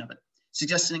extension of it,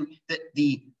 suggesting that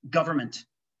the government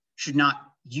should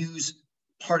not use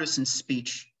partisan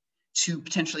speech to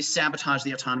potentially sabotage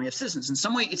the autonomy of citizens. In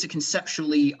some way, it's a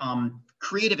conceptually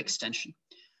creative extension.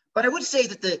 But I would say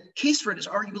that the case for it is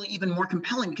arguably even more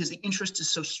compelling because the interest is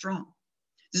so strong.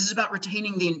 This is about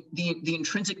retaining the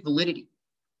intrinsic validity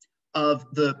of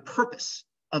the purpose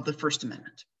of the First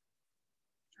Amendment.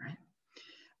 Right?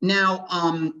 Now,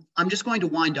 I'm just going to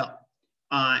wind up,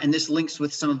 and this links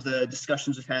with some of the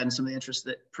discussions we've had and some of the interest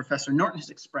that Professor Norton has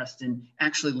expressed in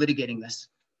actually litigating this,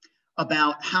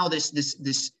 about how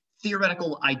this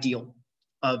theoretical ideal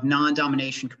of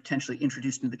non-domination could potentially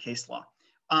introduce into the case law.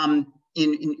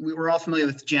 We were all familiar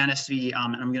with Janus v.,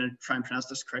 and I'm going to try and pronounce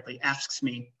this correctly, asks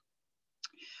me,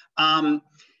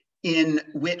 in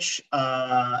which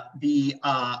the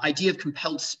idea of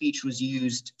compelled speech was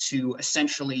used to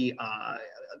essentially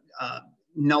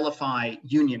nullify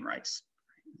union rights.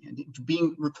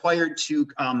 Being required to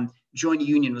join a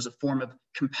union was a form of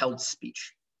compelled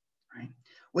speech. Right?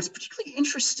 What's particularly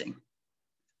interesting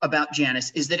about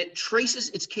Janus is that it traces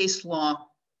its case law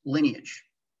lineage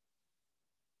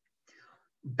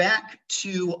back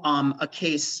to a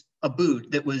case,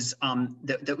 Abood, that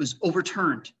was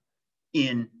overturned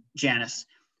in Janus.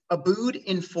 Abood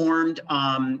informed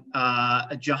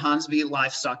Johans v.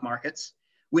 livestock markets,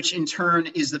 which in turn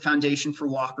is the foundation for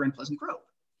Walker and Pleasant Grove.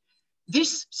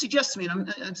 This suggests to me,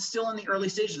 and I'm still in the early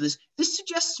stages of this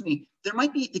suggests to me there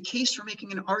might be the case for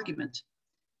making an argument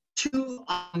to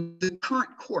the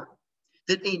current court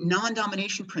that a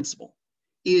non-domination principle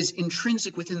is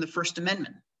intrinsic within the First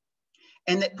Amendment,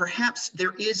 and that perhaps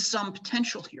there is some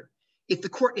potential here. If the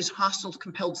court is hostile to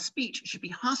compelled speech, it should be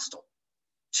hostile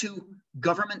to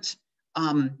government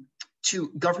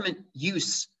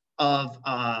use of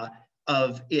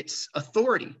its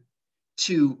authority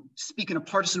to speak in a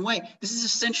partisan way. This is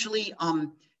essentially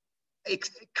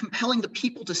compelling the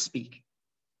people to speak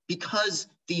because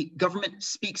the government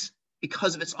speaks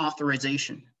because of its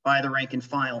authorization by the rank and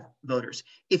file voters.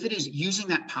 If it is using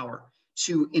that power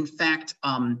to, in fact,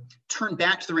 turn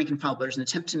back to the rank and file voters and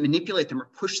attempt to manipulate them or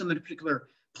push them in a particular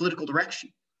political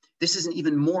direction, this is an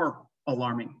even more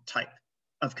alarming type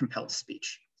of compelled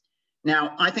speech.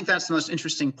 Now, I think that's the most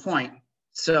interesting point.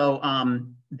 So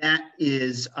that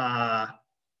is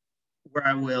where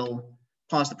I will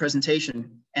pause the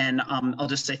presentation, and I'll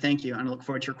just say thank you and I look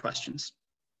forward to your questions.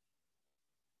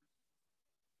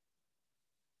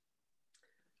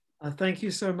 Thank you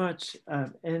so much.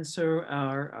 And so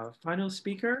our final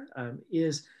speaker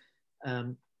is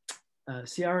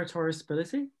Ciara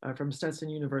Torres-Spilisi from Stetson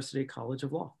University College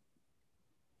of Law.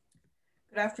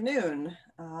 Good afternoon.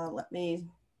 Let me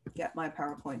get my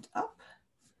PowerPoint up.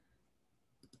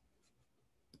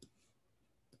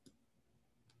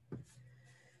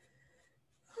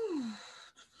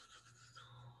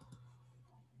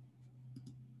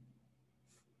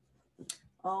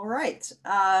 All right.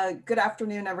 Good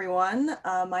afternoon, everyone.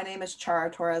 My name is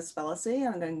Ciara Torres-Spilisi.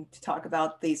 I'm going to talk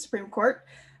about the Supreme Court,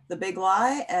 the big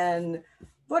lie, and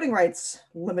voting rights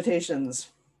limitations.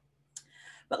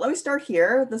 But let me start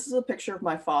here. This is a picture of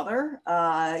my father.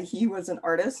 He was an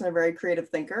artist and a very creative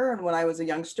thinker. And when I was a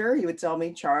youngster, he would tell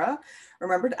me, Ciara,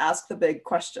 remember to ask the big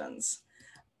questions.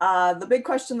 The big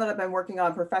question that I've been working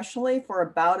on professionally for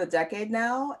about a decade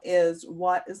now is,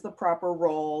 what is the proper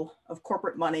role of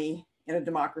corporate money in a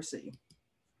democracy?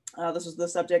 This was the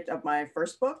subject of my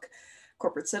first book,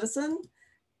 Corporate Citizen,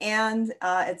 and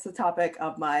it's the topic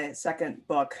of my second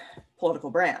book, Political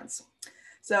Brands.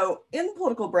 So in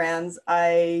Political Brands,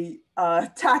 I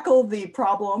tackle the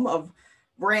problem of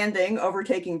branding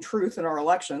overtaking truth in our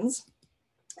elections.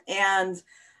 And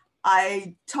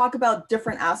I talk about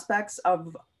different aspects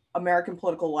of American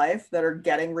political life that are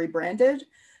getting rebranded,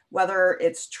 whether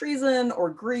it's treason or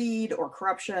greed or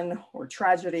corruption or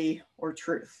tragedy or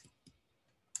truth.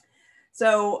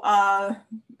 So a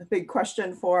big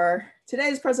question for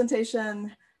today's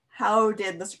presentation: how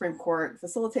did the Supreme Court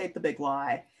facilitate the big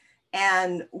lie,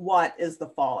 and what is the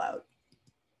fallout?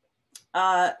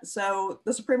 So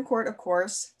the Supreme Court, of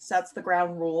course, sets the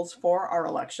ground rules for our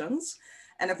elections.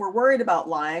 And if we're worried about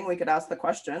lying, we could ask the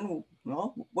question,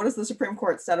 well, what has the Supreme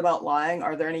Court said about lying?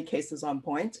 Are there any cases on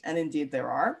point? And indeed there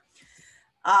are.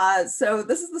 So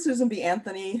this is the Susan B.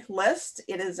 Anthony list.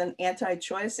 It is an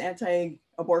anti-choice,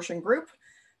 anti-abortion group.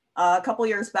 A couple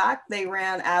years back, they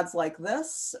ran ads like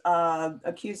this,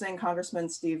 accusing Congressman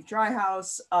Steve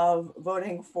Dryhouse of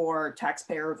voting for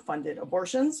taxpayer-funded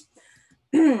abortions.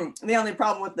 The only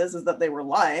problem with this is that they were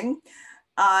lying.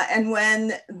 And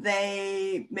when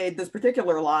they made this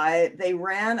particular lie, they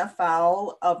ran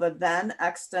afoul of a then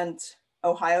extant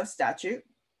Ohio statute,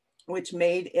 which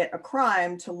made it a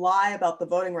crime to lie about the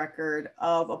voting record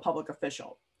of a public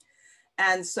official.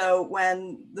 And so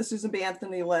when the Susan B.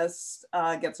 Anthony list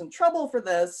gets in trouble for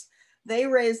this, they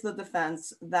raise the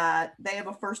defense that they have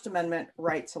a First Amendment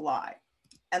right to lie.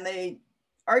 And they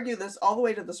argue this all the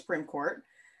way to the Supreme Court.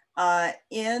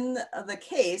 In the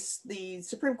case, the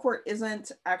Supreme Court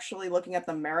isn't actually looking at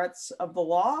the merits of the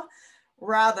law.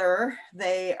 Rather,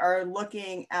 they are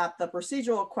looking at the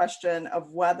procedural question of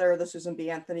whether the Susan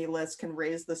B. Anthony list can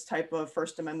raise this type of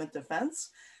First Amendment defense.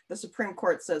 The Supreme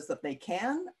Court says that they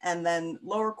can, and then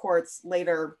lower courts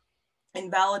later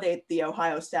invalidate the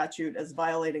Ohio statute as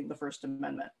violating the First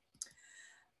Amendment.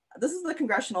 This is the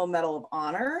Congressional Medal of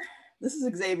Honor. This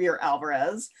is Xavier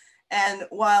Alvarez. And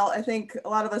while I think a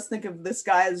lot of us think of this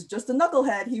guy as just a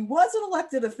knucklehead, he was an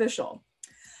elected official.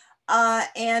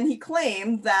 And he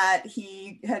claimed that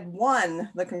he had won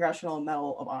the Congressional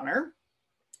Medal of Honor.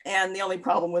 And the only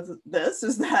problem with this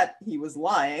is that he was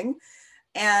lying.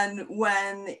 And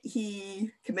when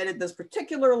he committed this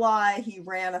particular lie, he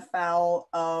ran afoul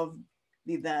of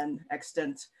the then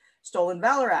extant Stolen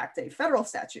Valor Act, a federal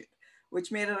statute,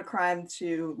 which made it a crime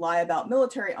to lie about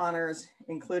military honors,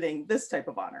 including this type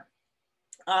of honor.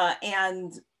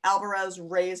 And Alvarez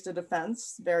raised a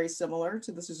defense very similar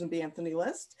to the Susan B. Anthony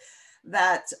list,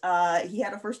 that he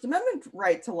had a First Amendment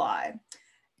right to lie.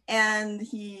 And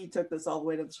he took this all the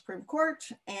way to the Supreme Court,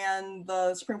 and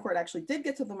the Supreme Court actually did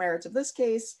get to the merits of this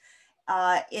case.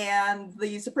 And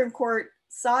the Supreme Court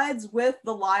sides with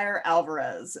the liar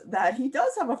Alvarez that he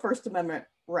does have a First Amendment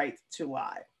right to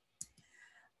lie.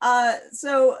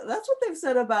 So that's what they've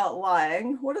said about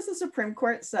lying. What has the Supreme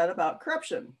Court said about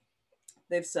corruption?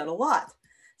 They've said a lot,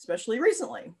 especially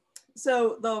recently.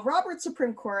 So the Roberts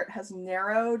Supreme Court has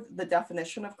narrowed the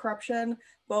definition of corruption,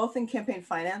 both in campaign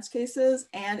finance cases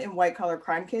and in white collar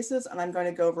crime cases. And I'm going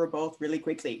to go over both really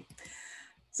quickly.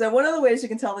 So one of the ways you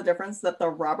can tell the difference that the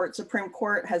Roberts Supreme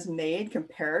Court has made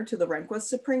compared to the Rehnquist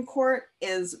Supreme Court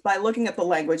is by looking at the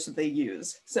language that they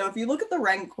use. So if you look at the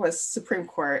Rehnquist Supreme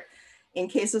Court in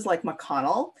cases like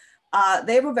McConnell,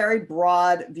 they have a very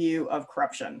broad view of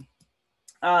corruption.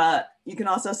 You can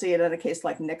also see it in a case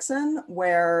like Nixon,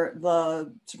 where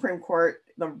the Supreme Court,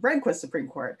 the Rehnquist Supreme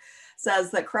Court,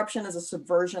 says that corruption is a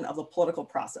subversion of the political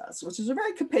process, which is a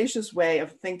very capacious way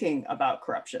of thinking about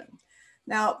corruption.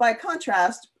 Now, by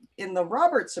contrast, in the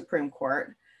Roberts Supreme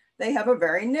Court, they have a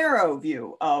very narrow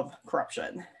view of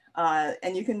corruption.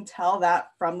 And you can tell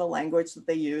that from the language that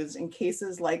they use in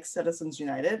cases like Citizens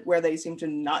United, where they seem to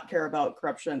not care about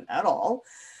corruption at all.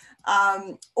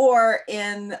 Or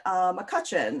in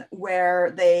McCutcheon,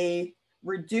 where they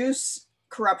reduce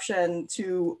corruption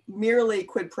to merely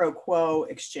quid pro quo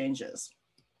exchanges.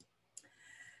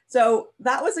 So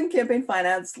that was in campaign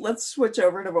finance. Let's switch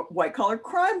over to white collar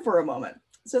crime for a moment.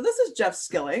 So this is Jeff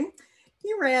Skilling.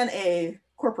 He ran a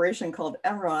corporation called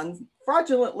Enron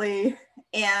fraudulently,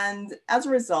 and as a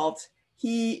result,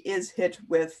 he is hit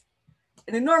with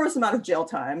an enormous amount of jail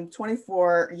time,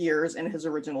 24 years in his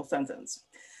original sentence.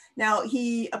 Now,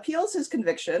 he appeals his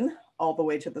conviction all the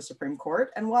way to the Supreme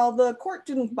Court. And while the court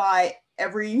didn't buy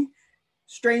every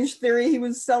strange theory he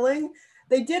was selling,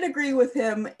 they did agree with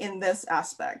him in this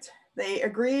aspect. They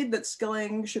agreed that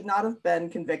Skilling should not have been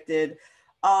convicted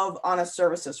of honest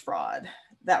services fraud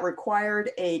that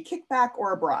required a kickback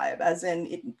or a bribe, as in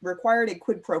it required a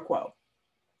quid pro quo.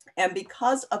 And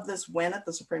because of this win at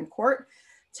the Supreme Court,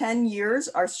 10 years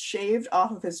are shaved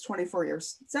off of his 24-year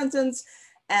sentence,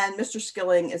 and Mr.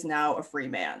 Skilling is now a free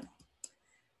man.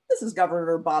 This is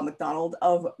Governor Bob McDonnell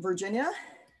of Virginia.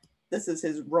 This is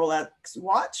his Rolex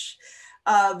watch.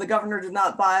 The governor did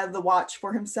not buy the watch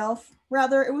for himself.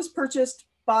 Rather, it was purchased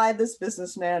by this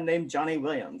businessman named Johnny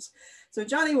Williams. So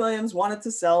Johnny Williams wanted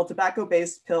to sell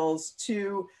tobacco-based pills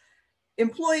to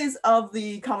employees of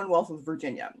the Commonwealth of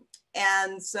Virginia.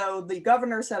 And so the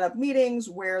governor set up meetings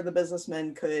where the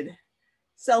businessman could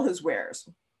sell his wares.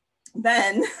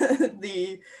 Then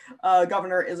the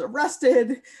governor is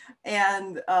arrested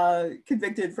and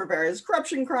convicted for various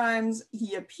corruption crimes.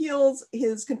 He appeals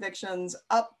his convictions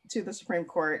up to the Supreme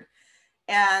Court,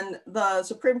 and the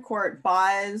Supreme Court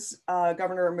buys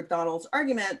Governor McDonnell's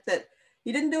argument that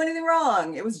he didn't do anything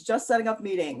wrong. It was just setting up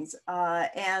meetings.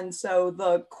 And so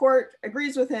the court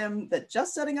agrees with him that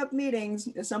just setting up meetings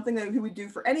is something that he would do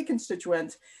for any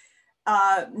constituent,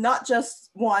 not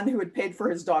just one who had paid for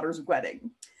his daughter's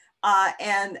wedding.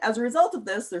 And as a result of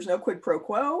this, there's no quid pro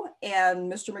quo,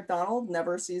 and Mr. McDonnell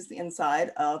never sees the inside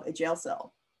of a jail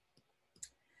cell.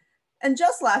 And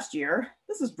just last year,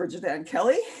 this is Bridget Ann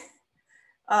Kelly.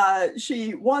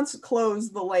 She once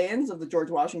closed the lanes of the George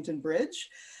Washington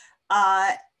Bridge,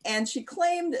 and she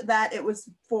claimed that it was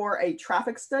for a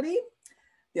traffic study.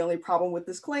 The only problem with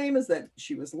this claim is that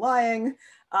she was lying.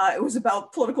 It was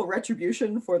about political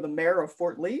retribution for the mayor of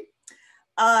Fort Lee.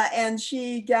 And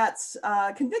she gets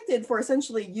convicted for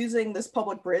essentially using this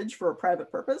public bridge for a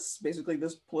private purpose, basically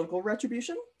this political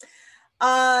retribution.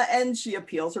 And she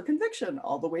appeals her conviction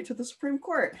all the way to the Supreme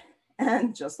Court.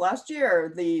 And just last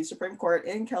year, the Supreme Court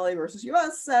in Kelly versus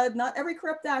US said not every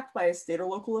corrupt act by a state or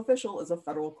local official is a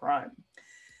federal crime.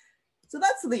 So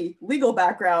that's the legal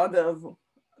background of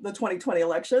the 2020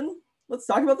 election. Let's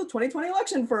talk about the 2020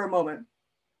 election for a moment.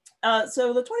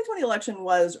 So the 2020 election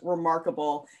was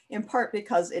remarkable in part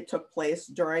because it took place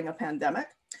during a pandemic.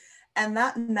 And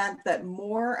that meant that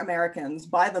more Americans,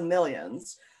 by the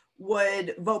millions,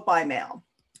 would vote by mail.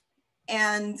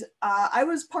 And I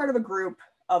was part of a group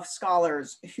of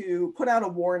scholars who put out a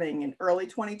warning in early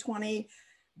 2020,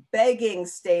 begging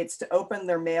states to open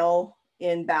their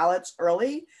mail-in ballots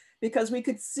early because we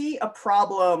could see a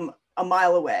problem a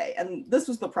mile away. And this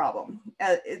was the problem.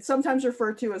 It's sometimes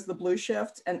referred to as the blue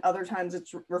shift, and other times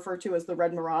it's referred to as the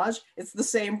red mirage. It's the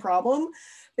same problem.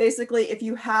 Basically, if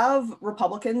you have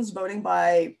Republicans voting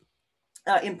by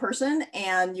in person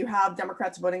and you have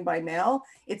Democrats voting by mail,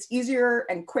 it's easier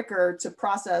and quicker to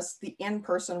process the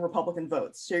in-person Republican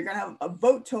votes. So you're going to have a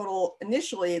vote total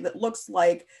initially that looks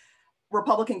like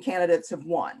Republican candidates have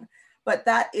won. But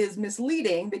that is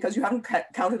misleading because you haven't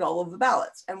counted all of the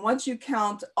ballots. And once you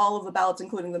count all of the ballots,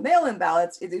 including the mail-in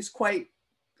ballots, it is quite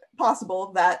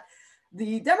possible that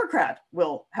the Democrat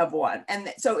will have won.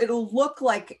 And so it'll look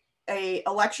like a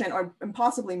election, or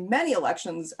possibly many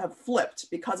elections have flipped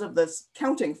because of this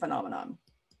counting phenomenon.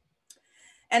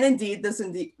 And indeed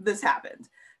this happened.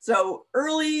 So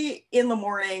early in the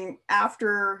morning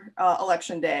after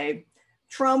election day,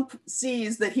 Trump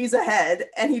sees that he's ahead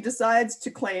and he decides to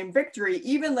claim victory,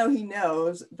 even though he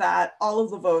knows that all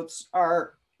of the votes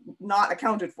are not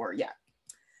accounted for yet.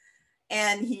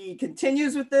 And he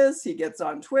continues with this. He gets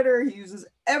on Twitter. He uses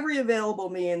every available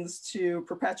means to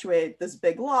perpetuate this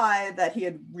big lie that he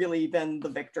had really been the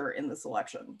victor in this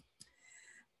election.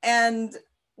 And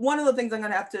one of the things I'm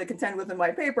going to have to contend with in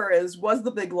my paper is, was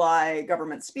the big lie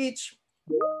government speech?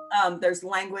 There's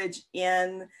language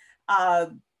in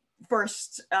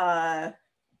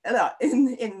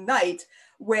in Knight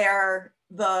where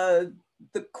the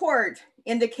court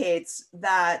indicates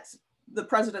that the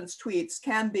president's tweets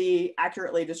can be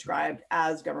accurately described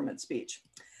as government speech.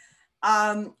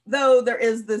 Though there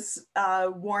is this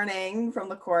warning from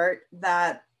the court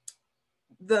that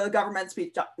the government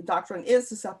speech doctrine is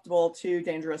susceptible to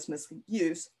dangerous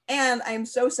misuse. And I'm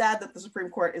so sad that the Supreme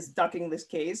Court is ducking this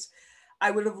case.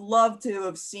 I would have loved to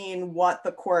have seen what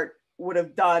the court would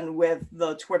have done with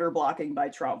the Twitter blocking by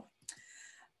Trump.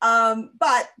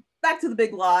 But back to the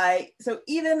big lie. So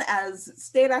even as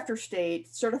state after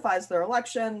state certifies their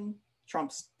election,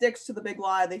 Trump sticks to the big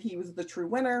lie that he was the true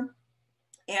winner.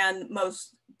 And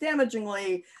most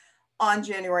damagingly, on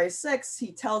January 6th,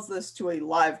 he tells this to a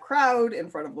live crowd in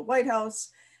front of the White House.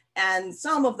 And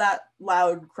some of that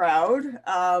loud crowd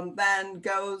then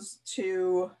goes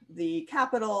to the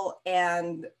Capitol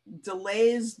and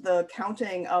delays the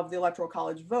counting of the Electoral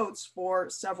College votes for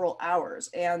several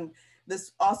hours. And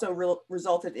this also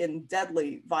resulted in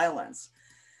deadly violence.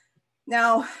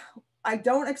 Now, I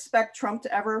don't expect Trump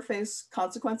to ever face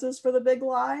consequences for the big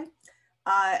lie.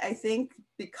 I think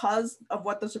because of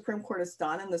what the Supreme Court has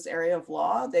done in this area of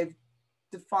law, they've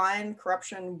defined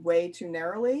corruption way too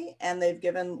narrowly, and they've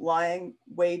given lying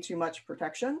way too much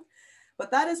protection.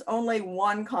 But that is only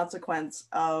one consequence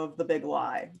of the big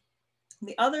lie.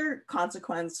 The other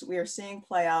consequence we are seeing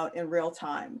play out in real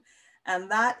time,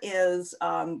 and that is,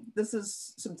 this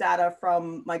is some data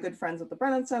from my good friends at the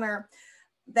Brennan Center.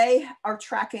 They are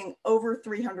tracking over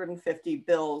 350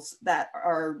 bills that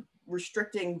are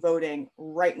restricting voting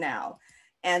right now.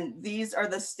 And these are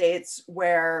the states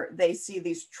where they see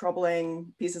these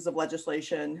troubling pieces of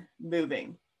legislation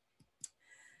moving.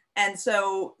 And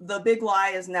so the big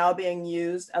lie is now being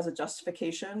used as a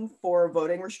justification for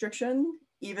voting restriction,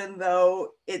 even though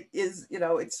it is,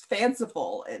 it's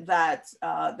fanciful that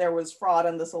there was fraud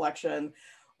in this election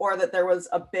or that there was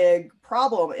a big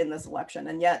problem in this election.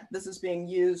 And yet this is being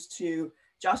used to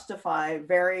justify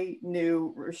very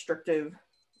new restrictive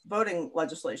voting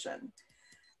legislation.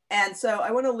 And so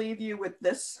I want to leave you with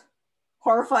this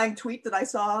horrifying tweet that I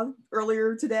saw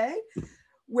earlier today,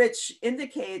 which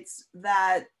indicates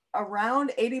that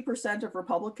around 80% of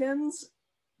Republicans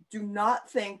do not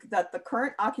think that the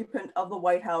current occupant of the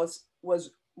White House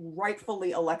was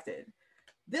rightfully elected.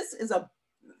 This is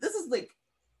like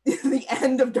the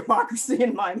end of democracy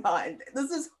in my mind.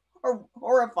 This is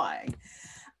horrifying.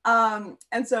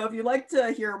 And so if you'd like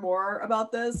to hear more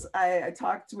about this, I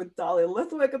talked with Dahlia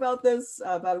Lithwick about this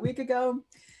about a week ago.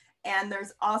 And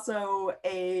there's also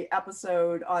an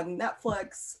episode on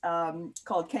Netflix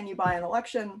called Can You Buy an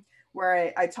Election,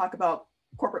 where I talk about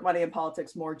corporate money and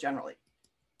politics more generally.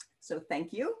 So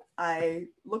thank you. I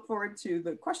look forward to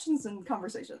the questions and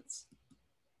conversations.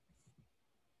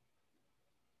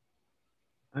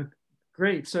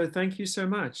 Great, so thank you so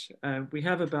much. We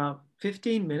have about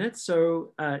 15 minutes,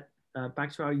 so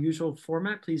back to our usual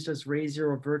format, please just raise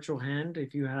your virtual hand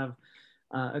if you have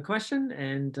a question,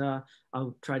 and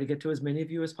I'll try to get to as many of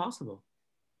you as possible.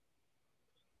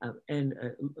 And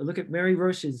look at Mary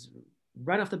Roche is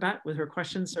right off the bat with her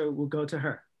question, so we'll go to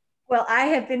her. Well, I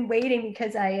have been waiting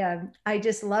because I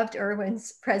just loved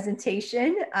Erwin's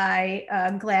presentation.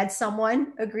 I'm glad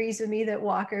someone agrees with me that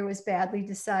Walker was badly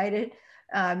decided.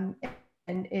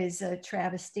 And is a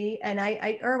travesty. And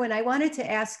Erwin, I wanted to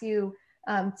ask you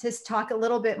to talk a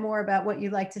little bit more about what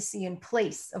you'd like to see in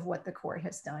place of what the court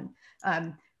has done,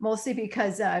 mostly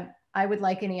because I would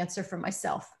like an answer for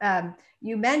myself.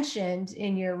 You mentioned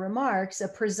in your remarks a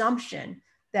presumption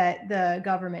that the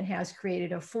government has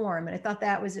created a form, and I thought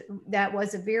that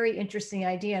was a very interesting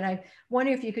idea. And I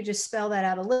wonder if you could just spell that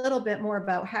out a little bit more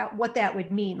about what that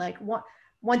would mean. Like,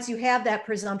 once you have that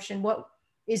presumption,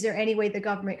 is there any way the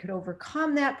government could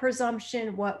overcome that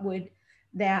presumption? What would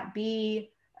that be?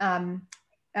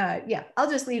 Yeah, I'll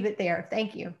just leave it there.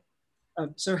 Thank you.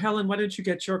 So Helen, why don't you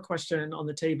get your question on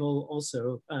the table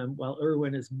also while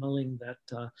Erwin is mulling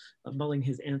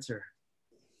his answer.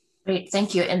 Great,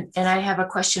 thank you. And I have a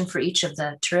question for each of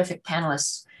the terrific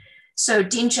panelists. So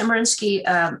Dean Chemerinsky,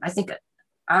 I think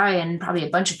I and probably a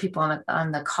bunch of people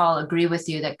on the call agree with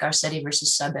you that Garcetti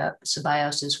versus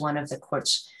Ceballos is one of the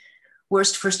court's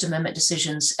worst First Amendment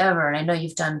decisions ever. And I know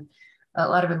you've done a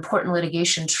lot of important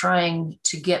litigation trying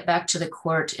to get back to the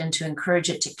court and to encourage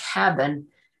it to cabin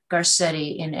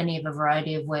Garcetti in any of a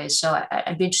variety of ways. So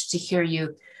I'd be interested to hear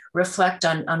you reflect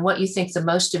on what you think the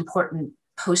most important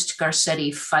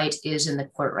post-Garcetti fight is in the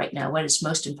court right now, what is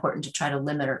most important to try to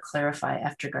limit or clarify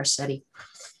after Garcetti.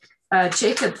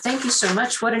 Jacob, thank you so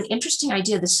much. What an interesting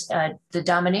idea this the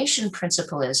domination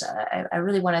principle is. I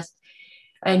really want to,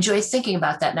 I enjoy thinking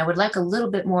about that. And I would like a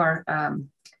little bit more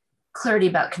clarity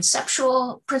about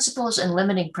conceptual principles and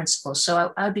limiting principles.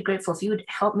 So I would be grateful if you would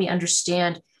help me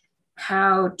understand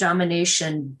how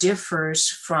domination differs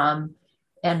from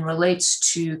and relates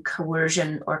to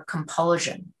coercion or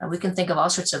compulsion. We can think of all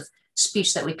sorts of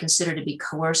speech that we consider to be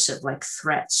coercive, like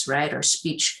threats, right? Or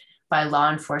speech by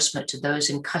law enforcement to those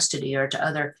in custody or to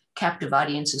other captive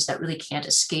audiences that really can't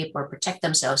escape or protect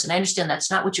themselves. And I understand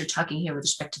that's not what you're talking here with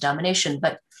respect to domination,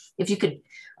 but if you could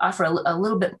offer a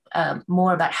little bit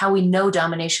more about how we know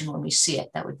domination when we see it,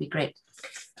 that would be great.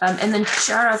 And then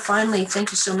Shara, finally,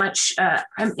 thank you so much. I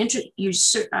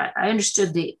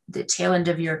understood the tail end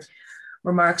of your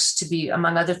remarks to be,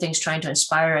 among other things, trying to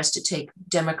inspire us to take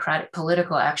democratic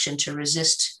political action to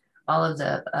resist all of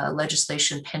the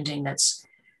legislation pending that's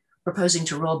proposing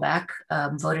to roll back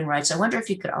voting rights. I wonder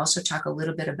if you could also talk a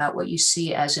little bit about what you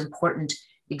see as important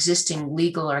existing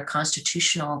legal or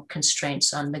constitutional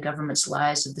constraints on the government's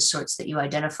lives of the sorts that you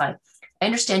identify. I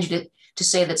understand you to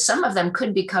say that some of them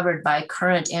could be covered by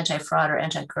current anti-fraud or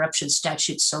anti-corruption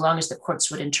statutes, so long as the courts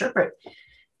would interpret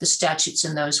the statutes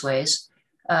in those ways.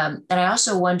 And I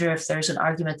also wonder if there's an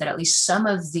argument that at least some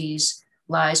of these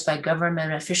lies by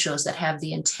government officials that have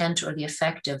the intent or the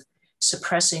effect of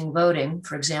suppressing voting,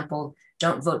 for example,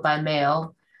 don't vote by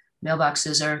mail,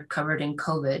 mailboxes are covered in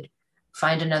COVID,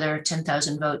 find another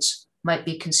 10,000 votes, might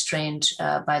be constrained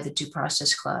by the due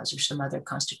process clause or some other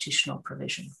constitutional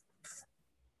provision.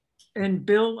 And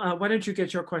Bill, why don't you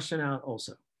get your question out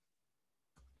also?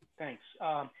 Thanks.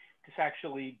 This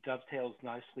actually dovetails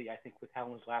nicely, I think, with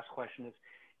Helen's last question. Is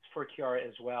for Chiara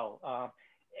as well.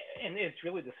 And it's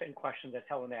really the same question that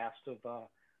Helen asked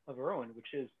of Erwin,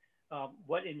 which is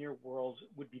what in your world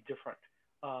would be different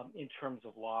in terms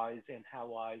of lies and how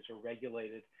lies are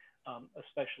regulated,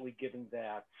 especially given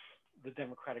that the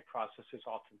democratic process is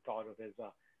often thought of as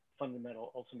a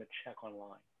fundamental ultimate check on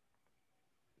lying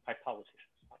by politicians,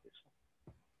 obviously.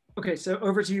 Okay, so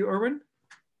over to you, Erwin.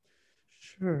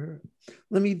 Sure.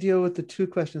 Let me deal with the two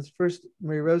questions. First,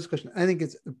 Marie Rose's question. I think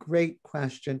it's a great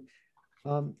question.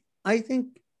 I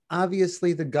think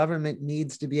obviously the government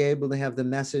needs to be able to have the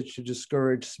message to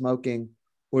discourage smoking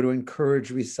or to encourage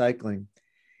recycling.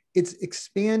 It's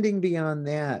expanding beyond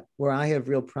that where I have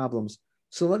real problems.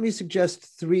 So let me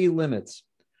suggest three limits.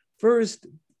 First,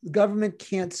 the government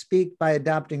can't speak by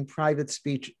adopting private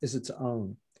speech as its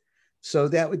own. So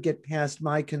that would get past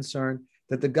my concern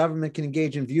that the government can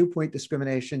engage in viewpoint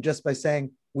discrimination just by saying,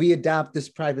 we adopt this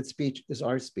private speech as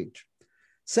our speech.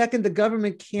 Second, the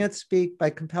government can't speak by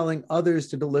compelling others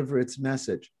to deliver its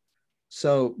message.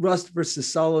 So Rust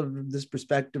versus Sullivan, this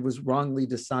perspective was wrongly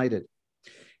decided.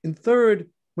 And third,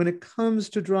 when it comes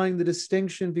to drawing the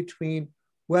distinction between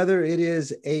whether it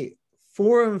is a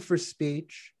forum for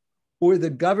speech or the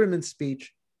government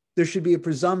speech, there should be a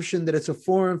presumption that it's a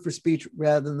forum for speech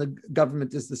rather than the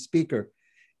government is the speaker.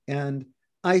 And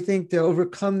I think to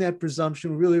overcome that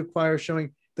presumption really requires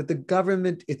showing that the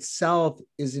government itself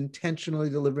is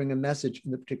intentionally delivering a message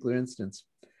in the particular instance.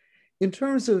 In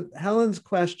terms of Helen's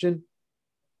question,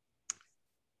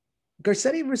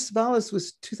 Garcetti versus Ceballos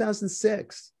was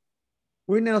 2006.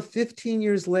 We're now 15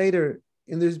 years later,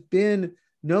 and there's been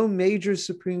no major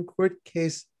Supreme Court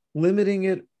case limiting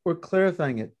it or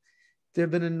clarifying it. There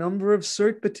have been a number of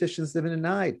cert petitions that have been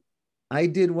denied. I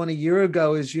did one a year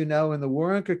ago, as you know, in the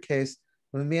Waronker case,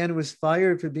 when a man was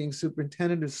fired for being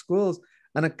superintendent of schools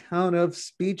on account of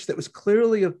speech that was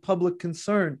clearly of public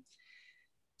concern.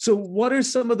 So what are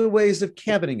some of the ways of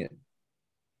cabining it?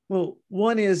 Well,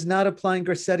 one is not applying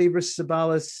Garcetti versus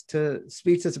Ceballos to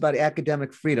speech that's about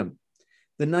academic freedom.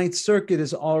 The Ninth Circuit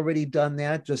has already done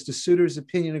that. Justice Souter's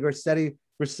opinion of Garcetti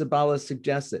versus Ceballos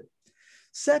suggests it.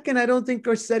 Second, I don't think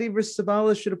Garcetti versus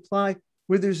Ceballos should apply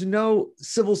where there's no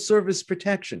civil service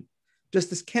protection.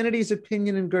 Justice Kennedy's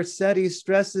opinion in Garcetti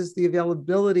stresses the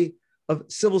availability of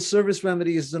civil service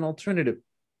remedies as an alternative.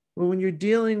 Well, when you're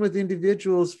dealing with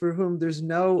individuals for whom there's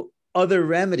no other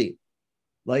remedy,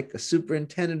 like a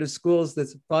superintendent of schools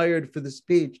that's fired for the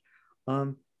speech,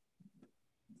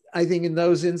 I think in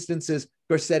those instances,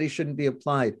 Garcetti shouldn't be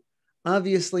applied.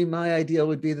 Obviously, my ideal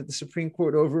would be that the Supreme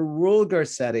Court overrule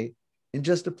Garcetti and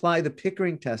just apply the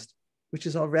Pickering test, which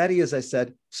is already, as I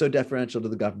said, so deferential to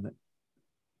the government.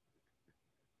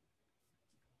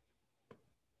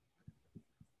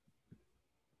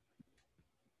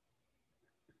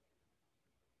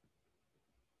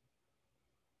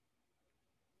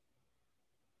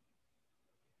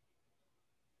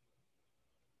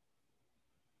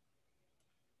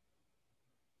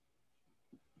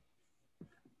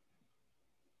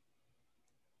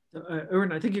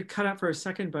 Erwin, I think you cut out for a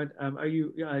second, but are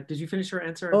you? Did you finish your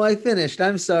answer? Oh, I finished.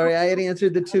 I'm sorry. I had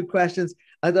answered the 2 questions.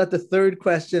 I thought the 3rd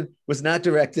question was not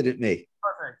directed at me.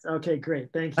 Perfect. Okay,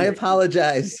 great. Thank you. I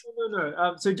apologize.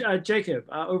 No. So Jacob,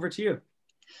 over to you.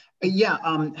 Yeah,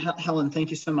 Helen, thank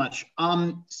you so much.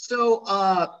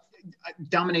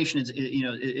 Domination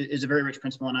is a very rich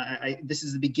principle, and this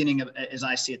is the beginning of, as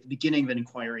I see it, the beginning of an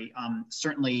inquiry.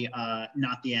 Certainly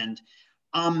not the end.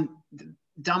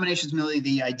 Domination is merely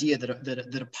the idea that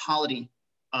a polity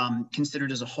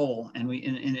considered as a whole, and we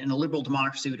in a liberal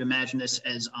democracy would imagine this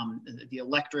as the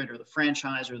electorate or the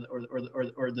franchise or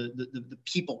the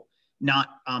people not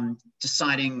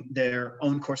deciding their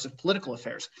own course of political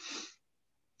affairs.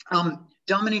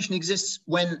 Domination exists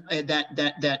when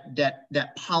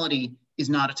that polity is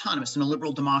not autonomous in a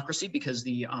liberal democracy, because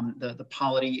the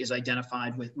polity is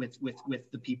identified with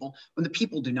the people, when the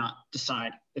people do not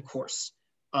decide the course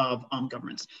of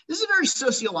governments. This is a very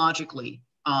sociologically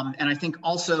and I think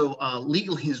also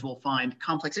legally, as we'll find,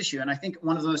 complex issue. And I think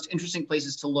one of the most interesting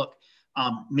places to look,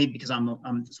 maybe because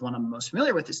this one I'm most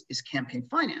familiar with, is campaign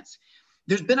finance.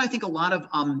 There's been, I think, a lot of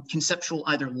conceptual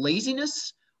either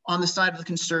laziness on the side of the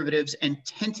conservatives and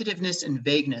tentativeness and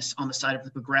vagueness on the side of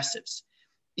the progressives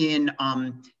in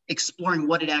exploring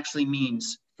what it actually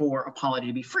means for a polity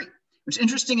to be free. What's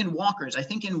interesting in Walker's, I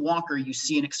think in Walker you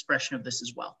see an expression of this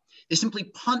as well. They simply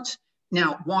punt.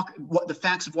 Now, the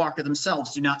facts of Walker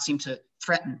themselves do not seem to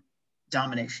threaten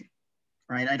domination,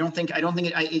 right?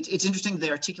 It's interesting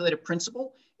they articulate a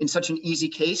principle in such an easy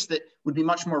case that would be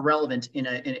much more relevant in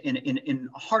a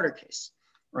harder case,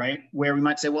 right? Where we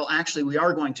might say, well, actually, we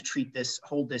are going to treat this,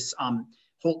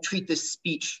 treat this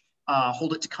speech,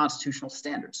 hold it to constitutional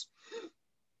standards.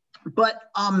 But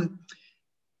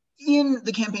in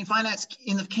the campaign finance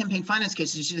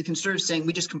cases, you see the conservatives saying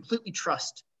we just completely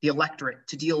trust the electorate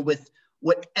to deal with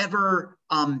whatever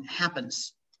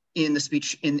happens in the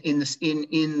speech in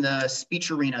the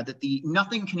speech arena. That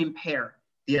nothing can impair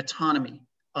the autonomy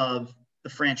of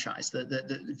the franchise.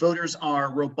 The voters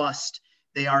are robust.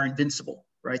 They are invincible,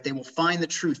 right? They will find the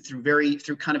truth through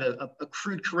kind of a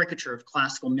crude caricature of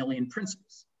classical Millian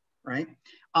principles, right?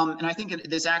 And I think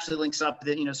this actually links up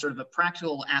that, sort of a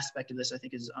practical aspect of this, I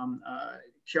think, is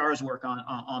Chiara's work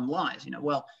on lies.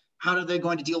 Well, how are they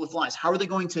going to deal with lies? How are they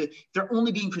going to, if they're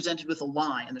only being presented with a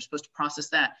lie and they're supposed to process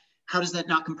that, how does that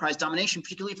not comprise domination,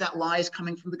 particularly if that lie is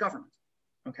coming from the government,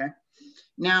 okay?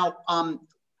 Now, I've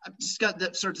discussed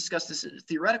this at a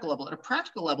theoretical level. At a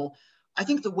practical level, I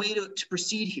think the way to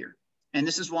proceed here, and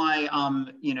this is why,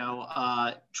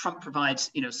 Trump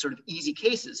provides, sort of easy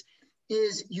cases,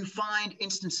 is you find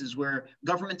instances where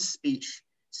government speech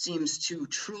seems to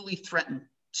truly threaten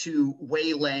to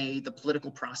waylay the political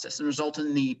process and result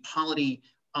in the polity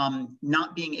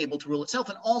not being able to rule itself,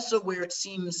 and also where it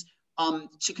seems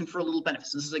to confer little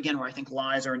benefits. This is, again, where I think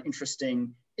lies are an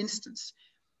interesting instance.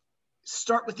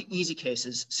 Start with the easy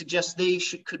cases, suggest they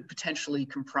could potentially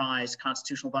comprise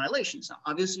constitutional violations. Now,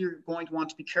 obviously, you're going to want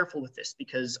to be careful with this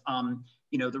because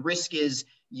the risk is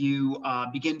you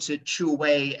begin to chew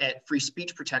away at free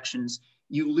speech protections.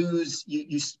 You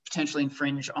potentially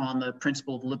infringe on the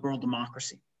principle of liberal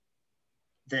democracy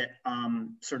that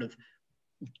sort of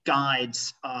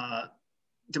guides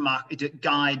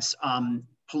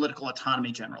political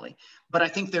autonomy generally. But I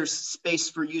think there's space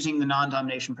for using the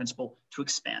non-domination principle to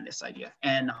expand this idea.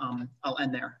 And I'll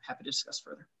end there. Happy to discuss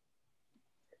further.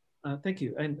 Thank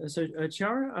you. And so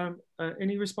Chiara,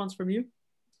 any response from you?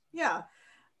 Yeah.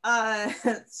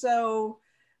 So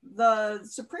the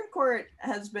Supreme Court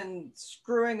has been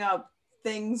screwing up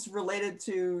things related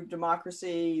to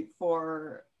democracy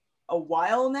for a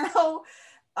while now,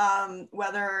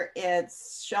 whether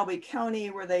it's Shelby County,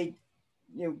 where they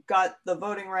got the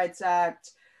Voting Rights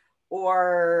Act,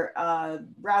 or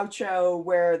Raucho,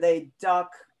 where they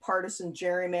duck partisan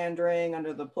gerrymandering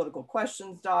under the political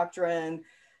questions doctrine,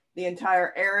 the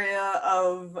entire area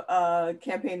of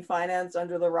campaign finance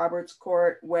under the Roberts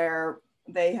Court, where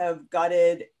They have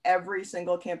gutted every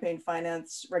single campaign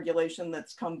finance regulation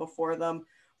that's come before them,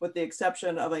 with the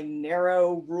exception of a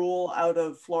narrow rule out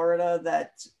of Florida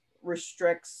that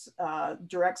restricts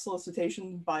direct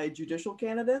solicitation by judicial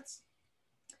candidates.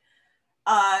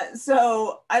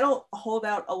 So I don't hold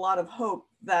out a lot of hope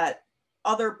that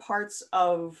other parts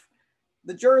of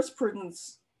the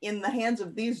jurisprudence in the hands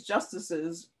of these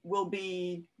justices will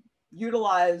be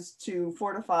utilized to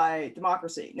fortify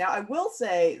democracy. Now, I will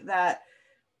say that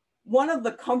one of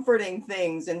the comforting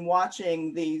things in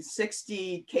watching the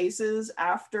 60 cases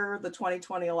after the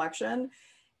 2020 election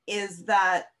is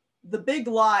that the big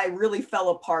lie really fell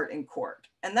apart in court.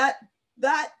 And that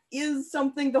is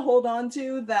something to hold on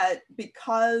to, that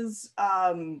because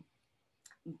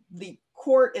the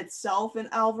court itself in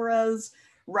Alvarez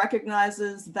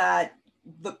recognizes that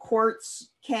the courts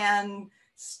can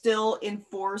still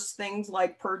enforce things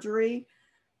like perjury.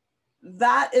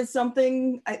 That is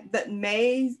something that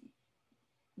may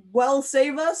well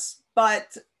save us,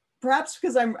 but perhaps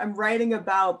because I'm writing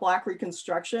about Black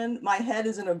Reconstruction, my head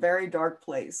is in a very dark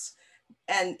place.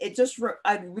 And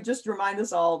I would just remind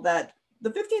us all that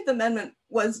the 15th Amendment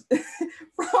was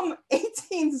from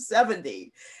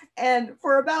 1870. And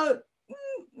for about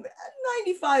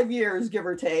 95 years, give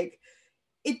or take,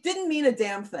 it didn't mean a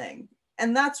damn thing.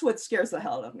 And that's what scares the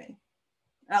hell out of me.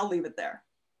 I'll leave it there.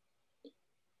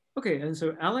 Okay, and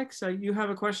so Alex, you have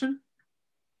a question?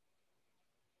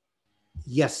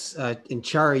 Yes, in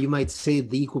Chara, you might say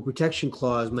the Equal Protection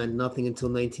Clause meant nothing until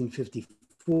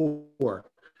 1954,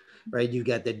 right? You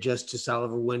got that Justice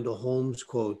Oliver Wendell Holmes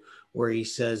quote where he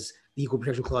says the Equal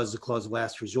Protection Clause is a clause of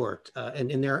last resort,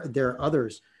 and there are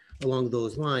others along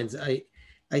those lines. So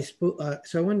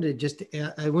I wanted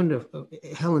to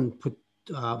Helen put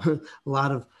a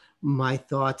lot of my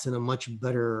thoughts in a much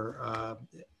better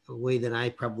way than I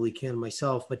probably can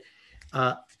myself, but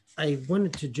I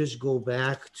wanted to just go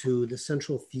back to the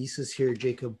central thesis here,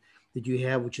 Jacob, that you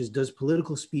have, which is, does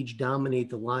political speech dominate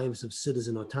the lives of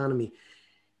citizen autonomy?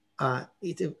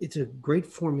 It's a great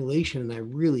formulation, and I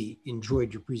really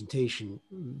enjoyed your presentation.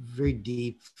 Very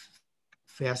deep,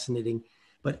 fascinating,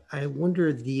 but I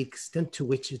wonder the extent to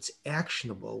which it's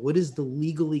actionable. What is the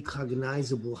legally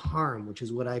cognizable harm, which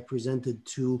is what I presented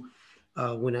to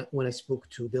when I spoke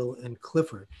to Bill and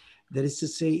Clifford. That is to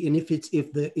say, and if it's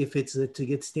to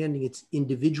get standing, it's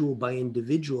individual by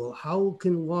individual. How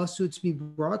can lawsuits be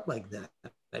brought like that?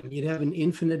 I mean,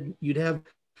 you'd have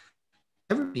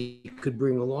everybody could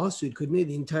bring a lawsuit, couldn't they?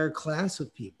 The entire class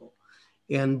of people,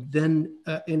 and then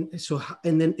by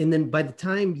the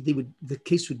time the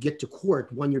case would get to court,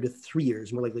 1 year to 3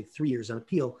 years, more like 3 years on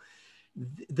appeal,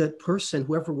 the person,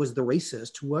 whoever was the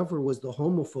racist, whoever was the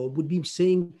homophobe, would be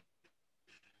saying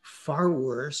far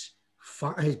worse.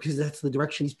 Because that's the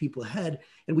direction these people head.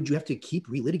 And would you have to keep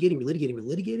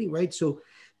relitigating, right? So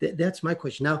that's my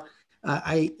question. Now,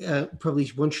 I probably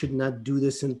one should not do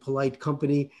this in polite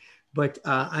company, but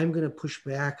I'm going to push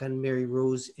back on Mary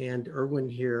Rose and Erwin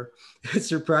here.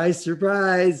 Surprise,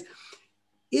 surprise.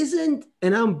 And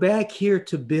I'm back here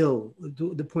to Bill,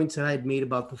 the points that I had made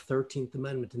about the 13th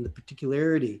Amendment and the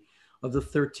particularity of the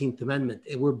 13th Amendment.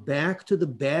 And we're back to the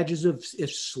badges of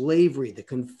slavery, the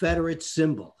Confederate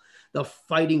symbol, the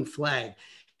fighting flag.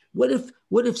 What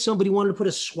if somebody wanted to put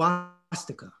a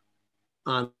swastika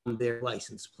on their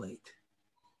license plate?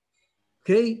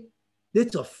 Okay,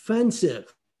 it's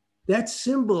offensive. That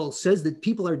symbol says that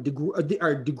people are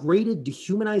degraded,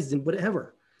 dehumanized, and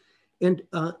whatever. And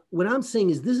what I'm saying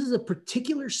is this is a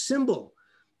particular symbol.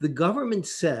 The government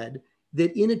said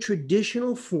that in a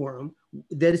traditional form,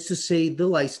 that is to say the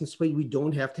license plate, we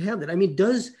don't have to have that. I mean,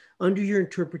 does, under your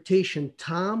interpretation,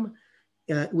 Tom,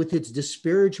 with its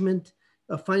disparagement,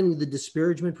 finding the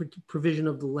disparagement provision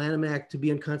of the Lanham Act to be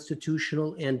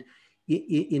unconstitutional, and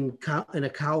in a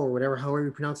cow or whatever, however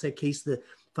you pronounce that case,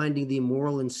 finding the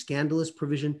immoral and scandalous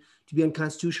provision to be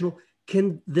unconstitutional,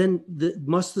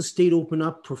 must the state open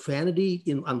up profanity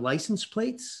on license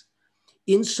plates,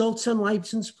 insults on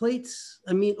license plates?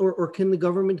 I mean, or can the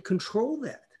government control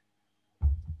that?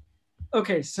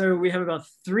 Okay, so we have about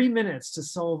 3 minutes to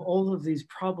solve all of these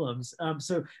problems.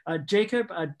 Jacob,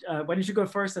 why don't you go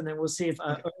first, and then we'll see if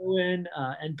Erwin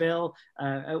and Bill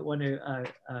want to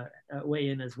weigh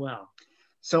in as well.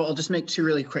 So I'll just make two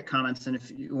really quick comments, and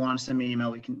if you want to send me an email,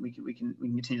 we can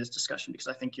continue this discussion, because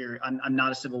I think I'm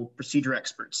not a civil procedure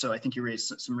expert, so I think you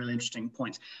raised some really interesting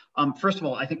points. First of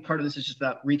all, I think part of this is just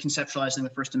about reconceptualizing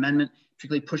the First Amendment,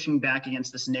 particularly pushing back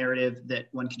against this narrative that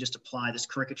one can just apply this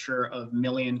caricature of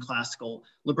Millian classical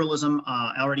liberalism.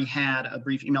 I already had a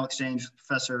brief email exchange with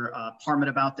Professor Parmet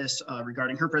about this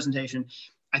regarding her presentation.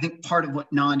 I think part of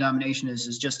what non-domination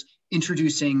is just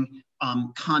introducing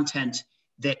content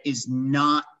that is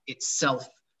not itself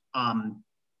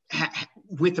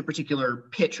with a particular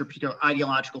pitch or particular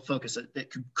ideological focus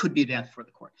that could be advanced for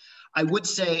the court. I would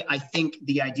say, I think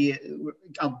the idea,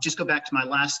 I'll just go back to my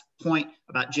last point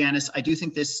about Janice. I do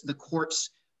think the court's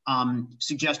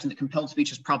suggestion that compelled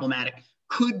speech is problematic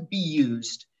could be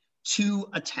used to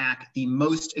attack the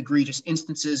most egregious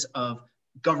instances of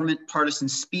government partisan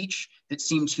speech that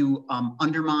seem to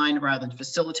undermine rather than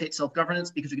facilitate self-governance,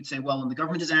 because we could say, well, when the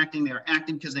government is acting, they are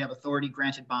acting because they have authority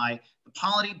granted by the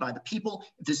polity, by the people.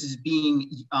 If this is being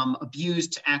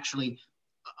abused to actually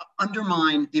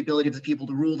undermine the ability of the people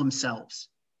to rule themselves,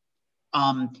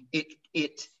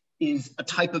 it is a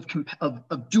type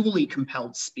of duly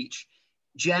compelled speech.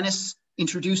 Janice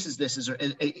introduces this as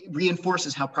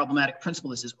reinforces how problematic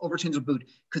principle this is. Overturns a boot.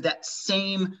 Could that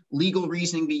same legal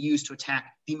reasoning be used to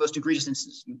attack the most egregious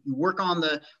instances? You work on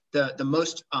the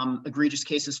most egregious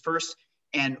cases first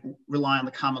and rely on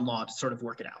the common law to sort of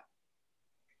work it out.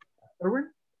 Erwin?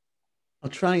 I'll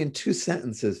try in 2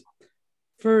 sentences.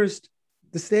 First,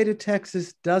 the state of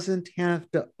Texas doesn't have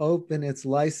to open its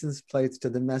license plates to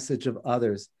the message of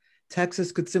others.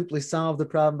 Texas could simply solve the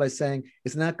problem by saying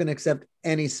it's not going to accept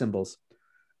any symbols.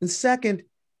 And second,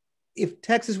 if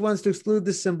Texas wants to exclude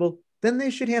the symbol, then they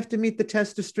should have to meet the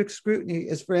test of strict scrutiny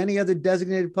as for any other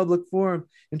designated public forum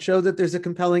and show that there's a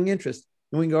compelling interest.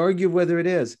 And we can argue whether it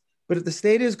is. But if the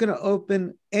state is going to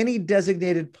open any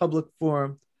designated public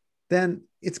forum, then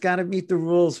it's got to meet the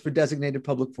rules for designated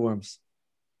public forums.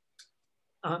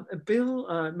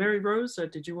 Bill, Mary Rose,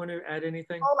 did you want to add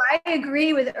anything? Oh, I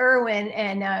agree with Erwin,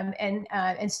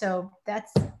 and so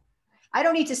that's, I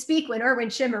don't need to speak when Erwin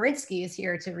Chemerinsky is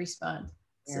here to respond.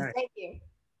 So right. Thank you.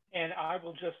 And I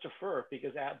will just defer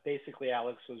because basically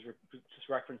Alex was just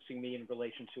referencing me in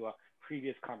relation to a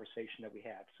previous conversation that we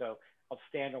had. So I'll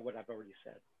stand on what I've already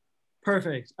said.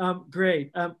 Perfect.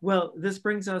 Great. Well, this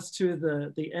brings us to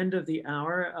the end of the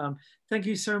hour. Thank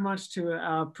you so much to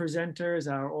our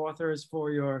presenters, our authors,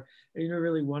 for your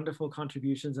really wonderful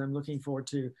contributions. I'm looking forward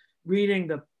to reading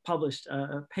the published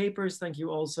papers. Thank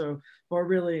you also for a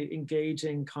really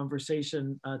engaging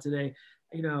conversation today.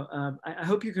 I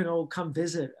hope you can all come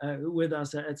visit with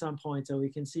us at some point so we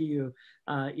can see you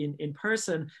in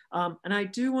person. And I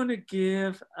do want to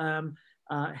give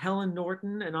Helen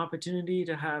Norton an opportunity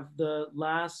to have the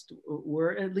last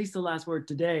word, at least the last word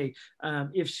today,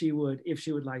 if she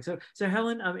would like. So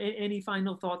Helen, any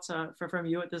final thoughts from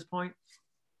you at this point?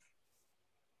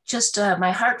 Just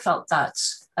my heartfelt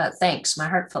thoughts. Thanks, my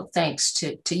heartfelt thanks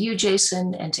to you,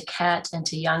 Jason, and to Kat, and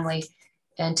to Yangli,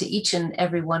 and to each and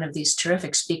every one of these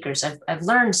terrific speakers. I've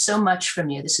learned so much from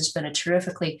you. This has been a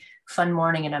terrifically fun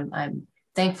morning, and I'm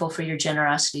thankful for your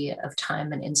generosity of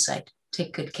time and insight.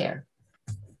 Take good care.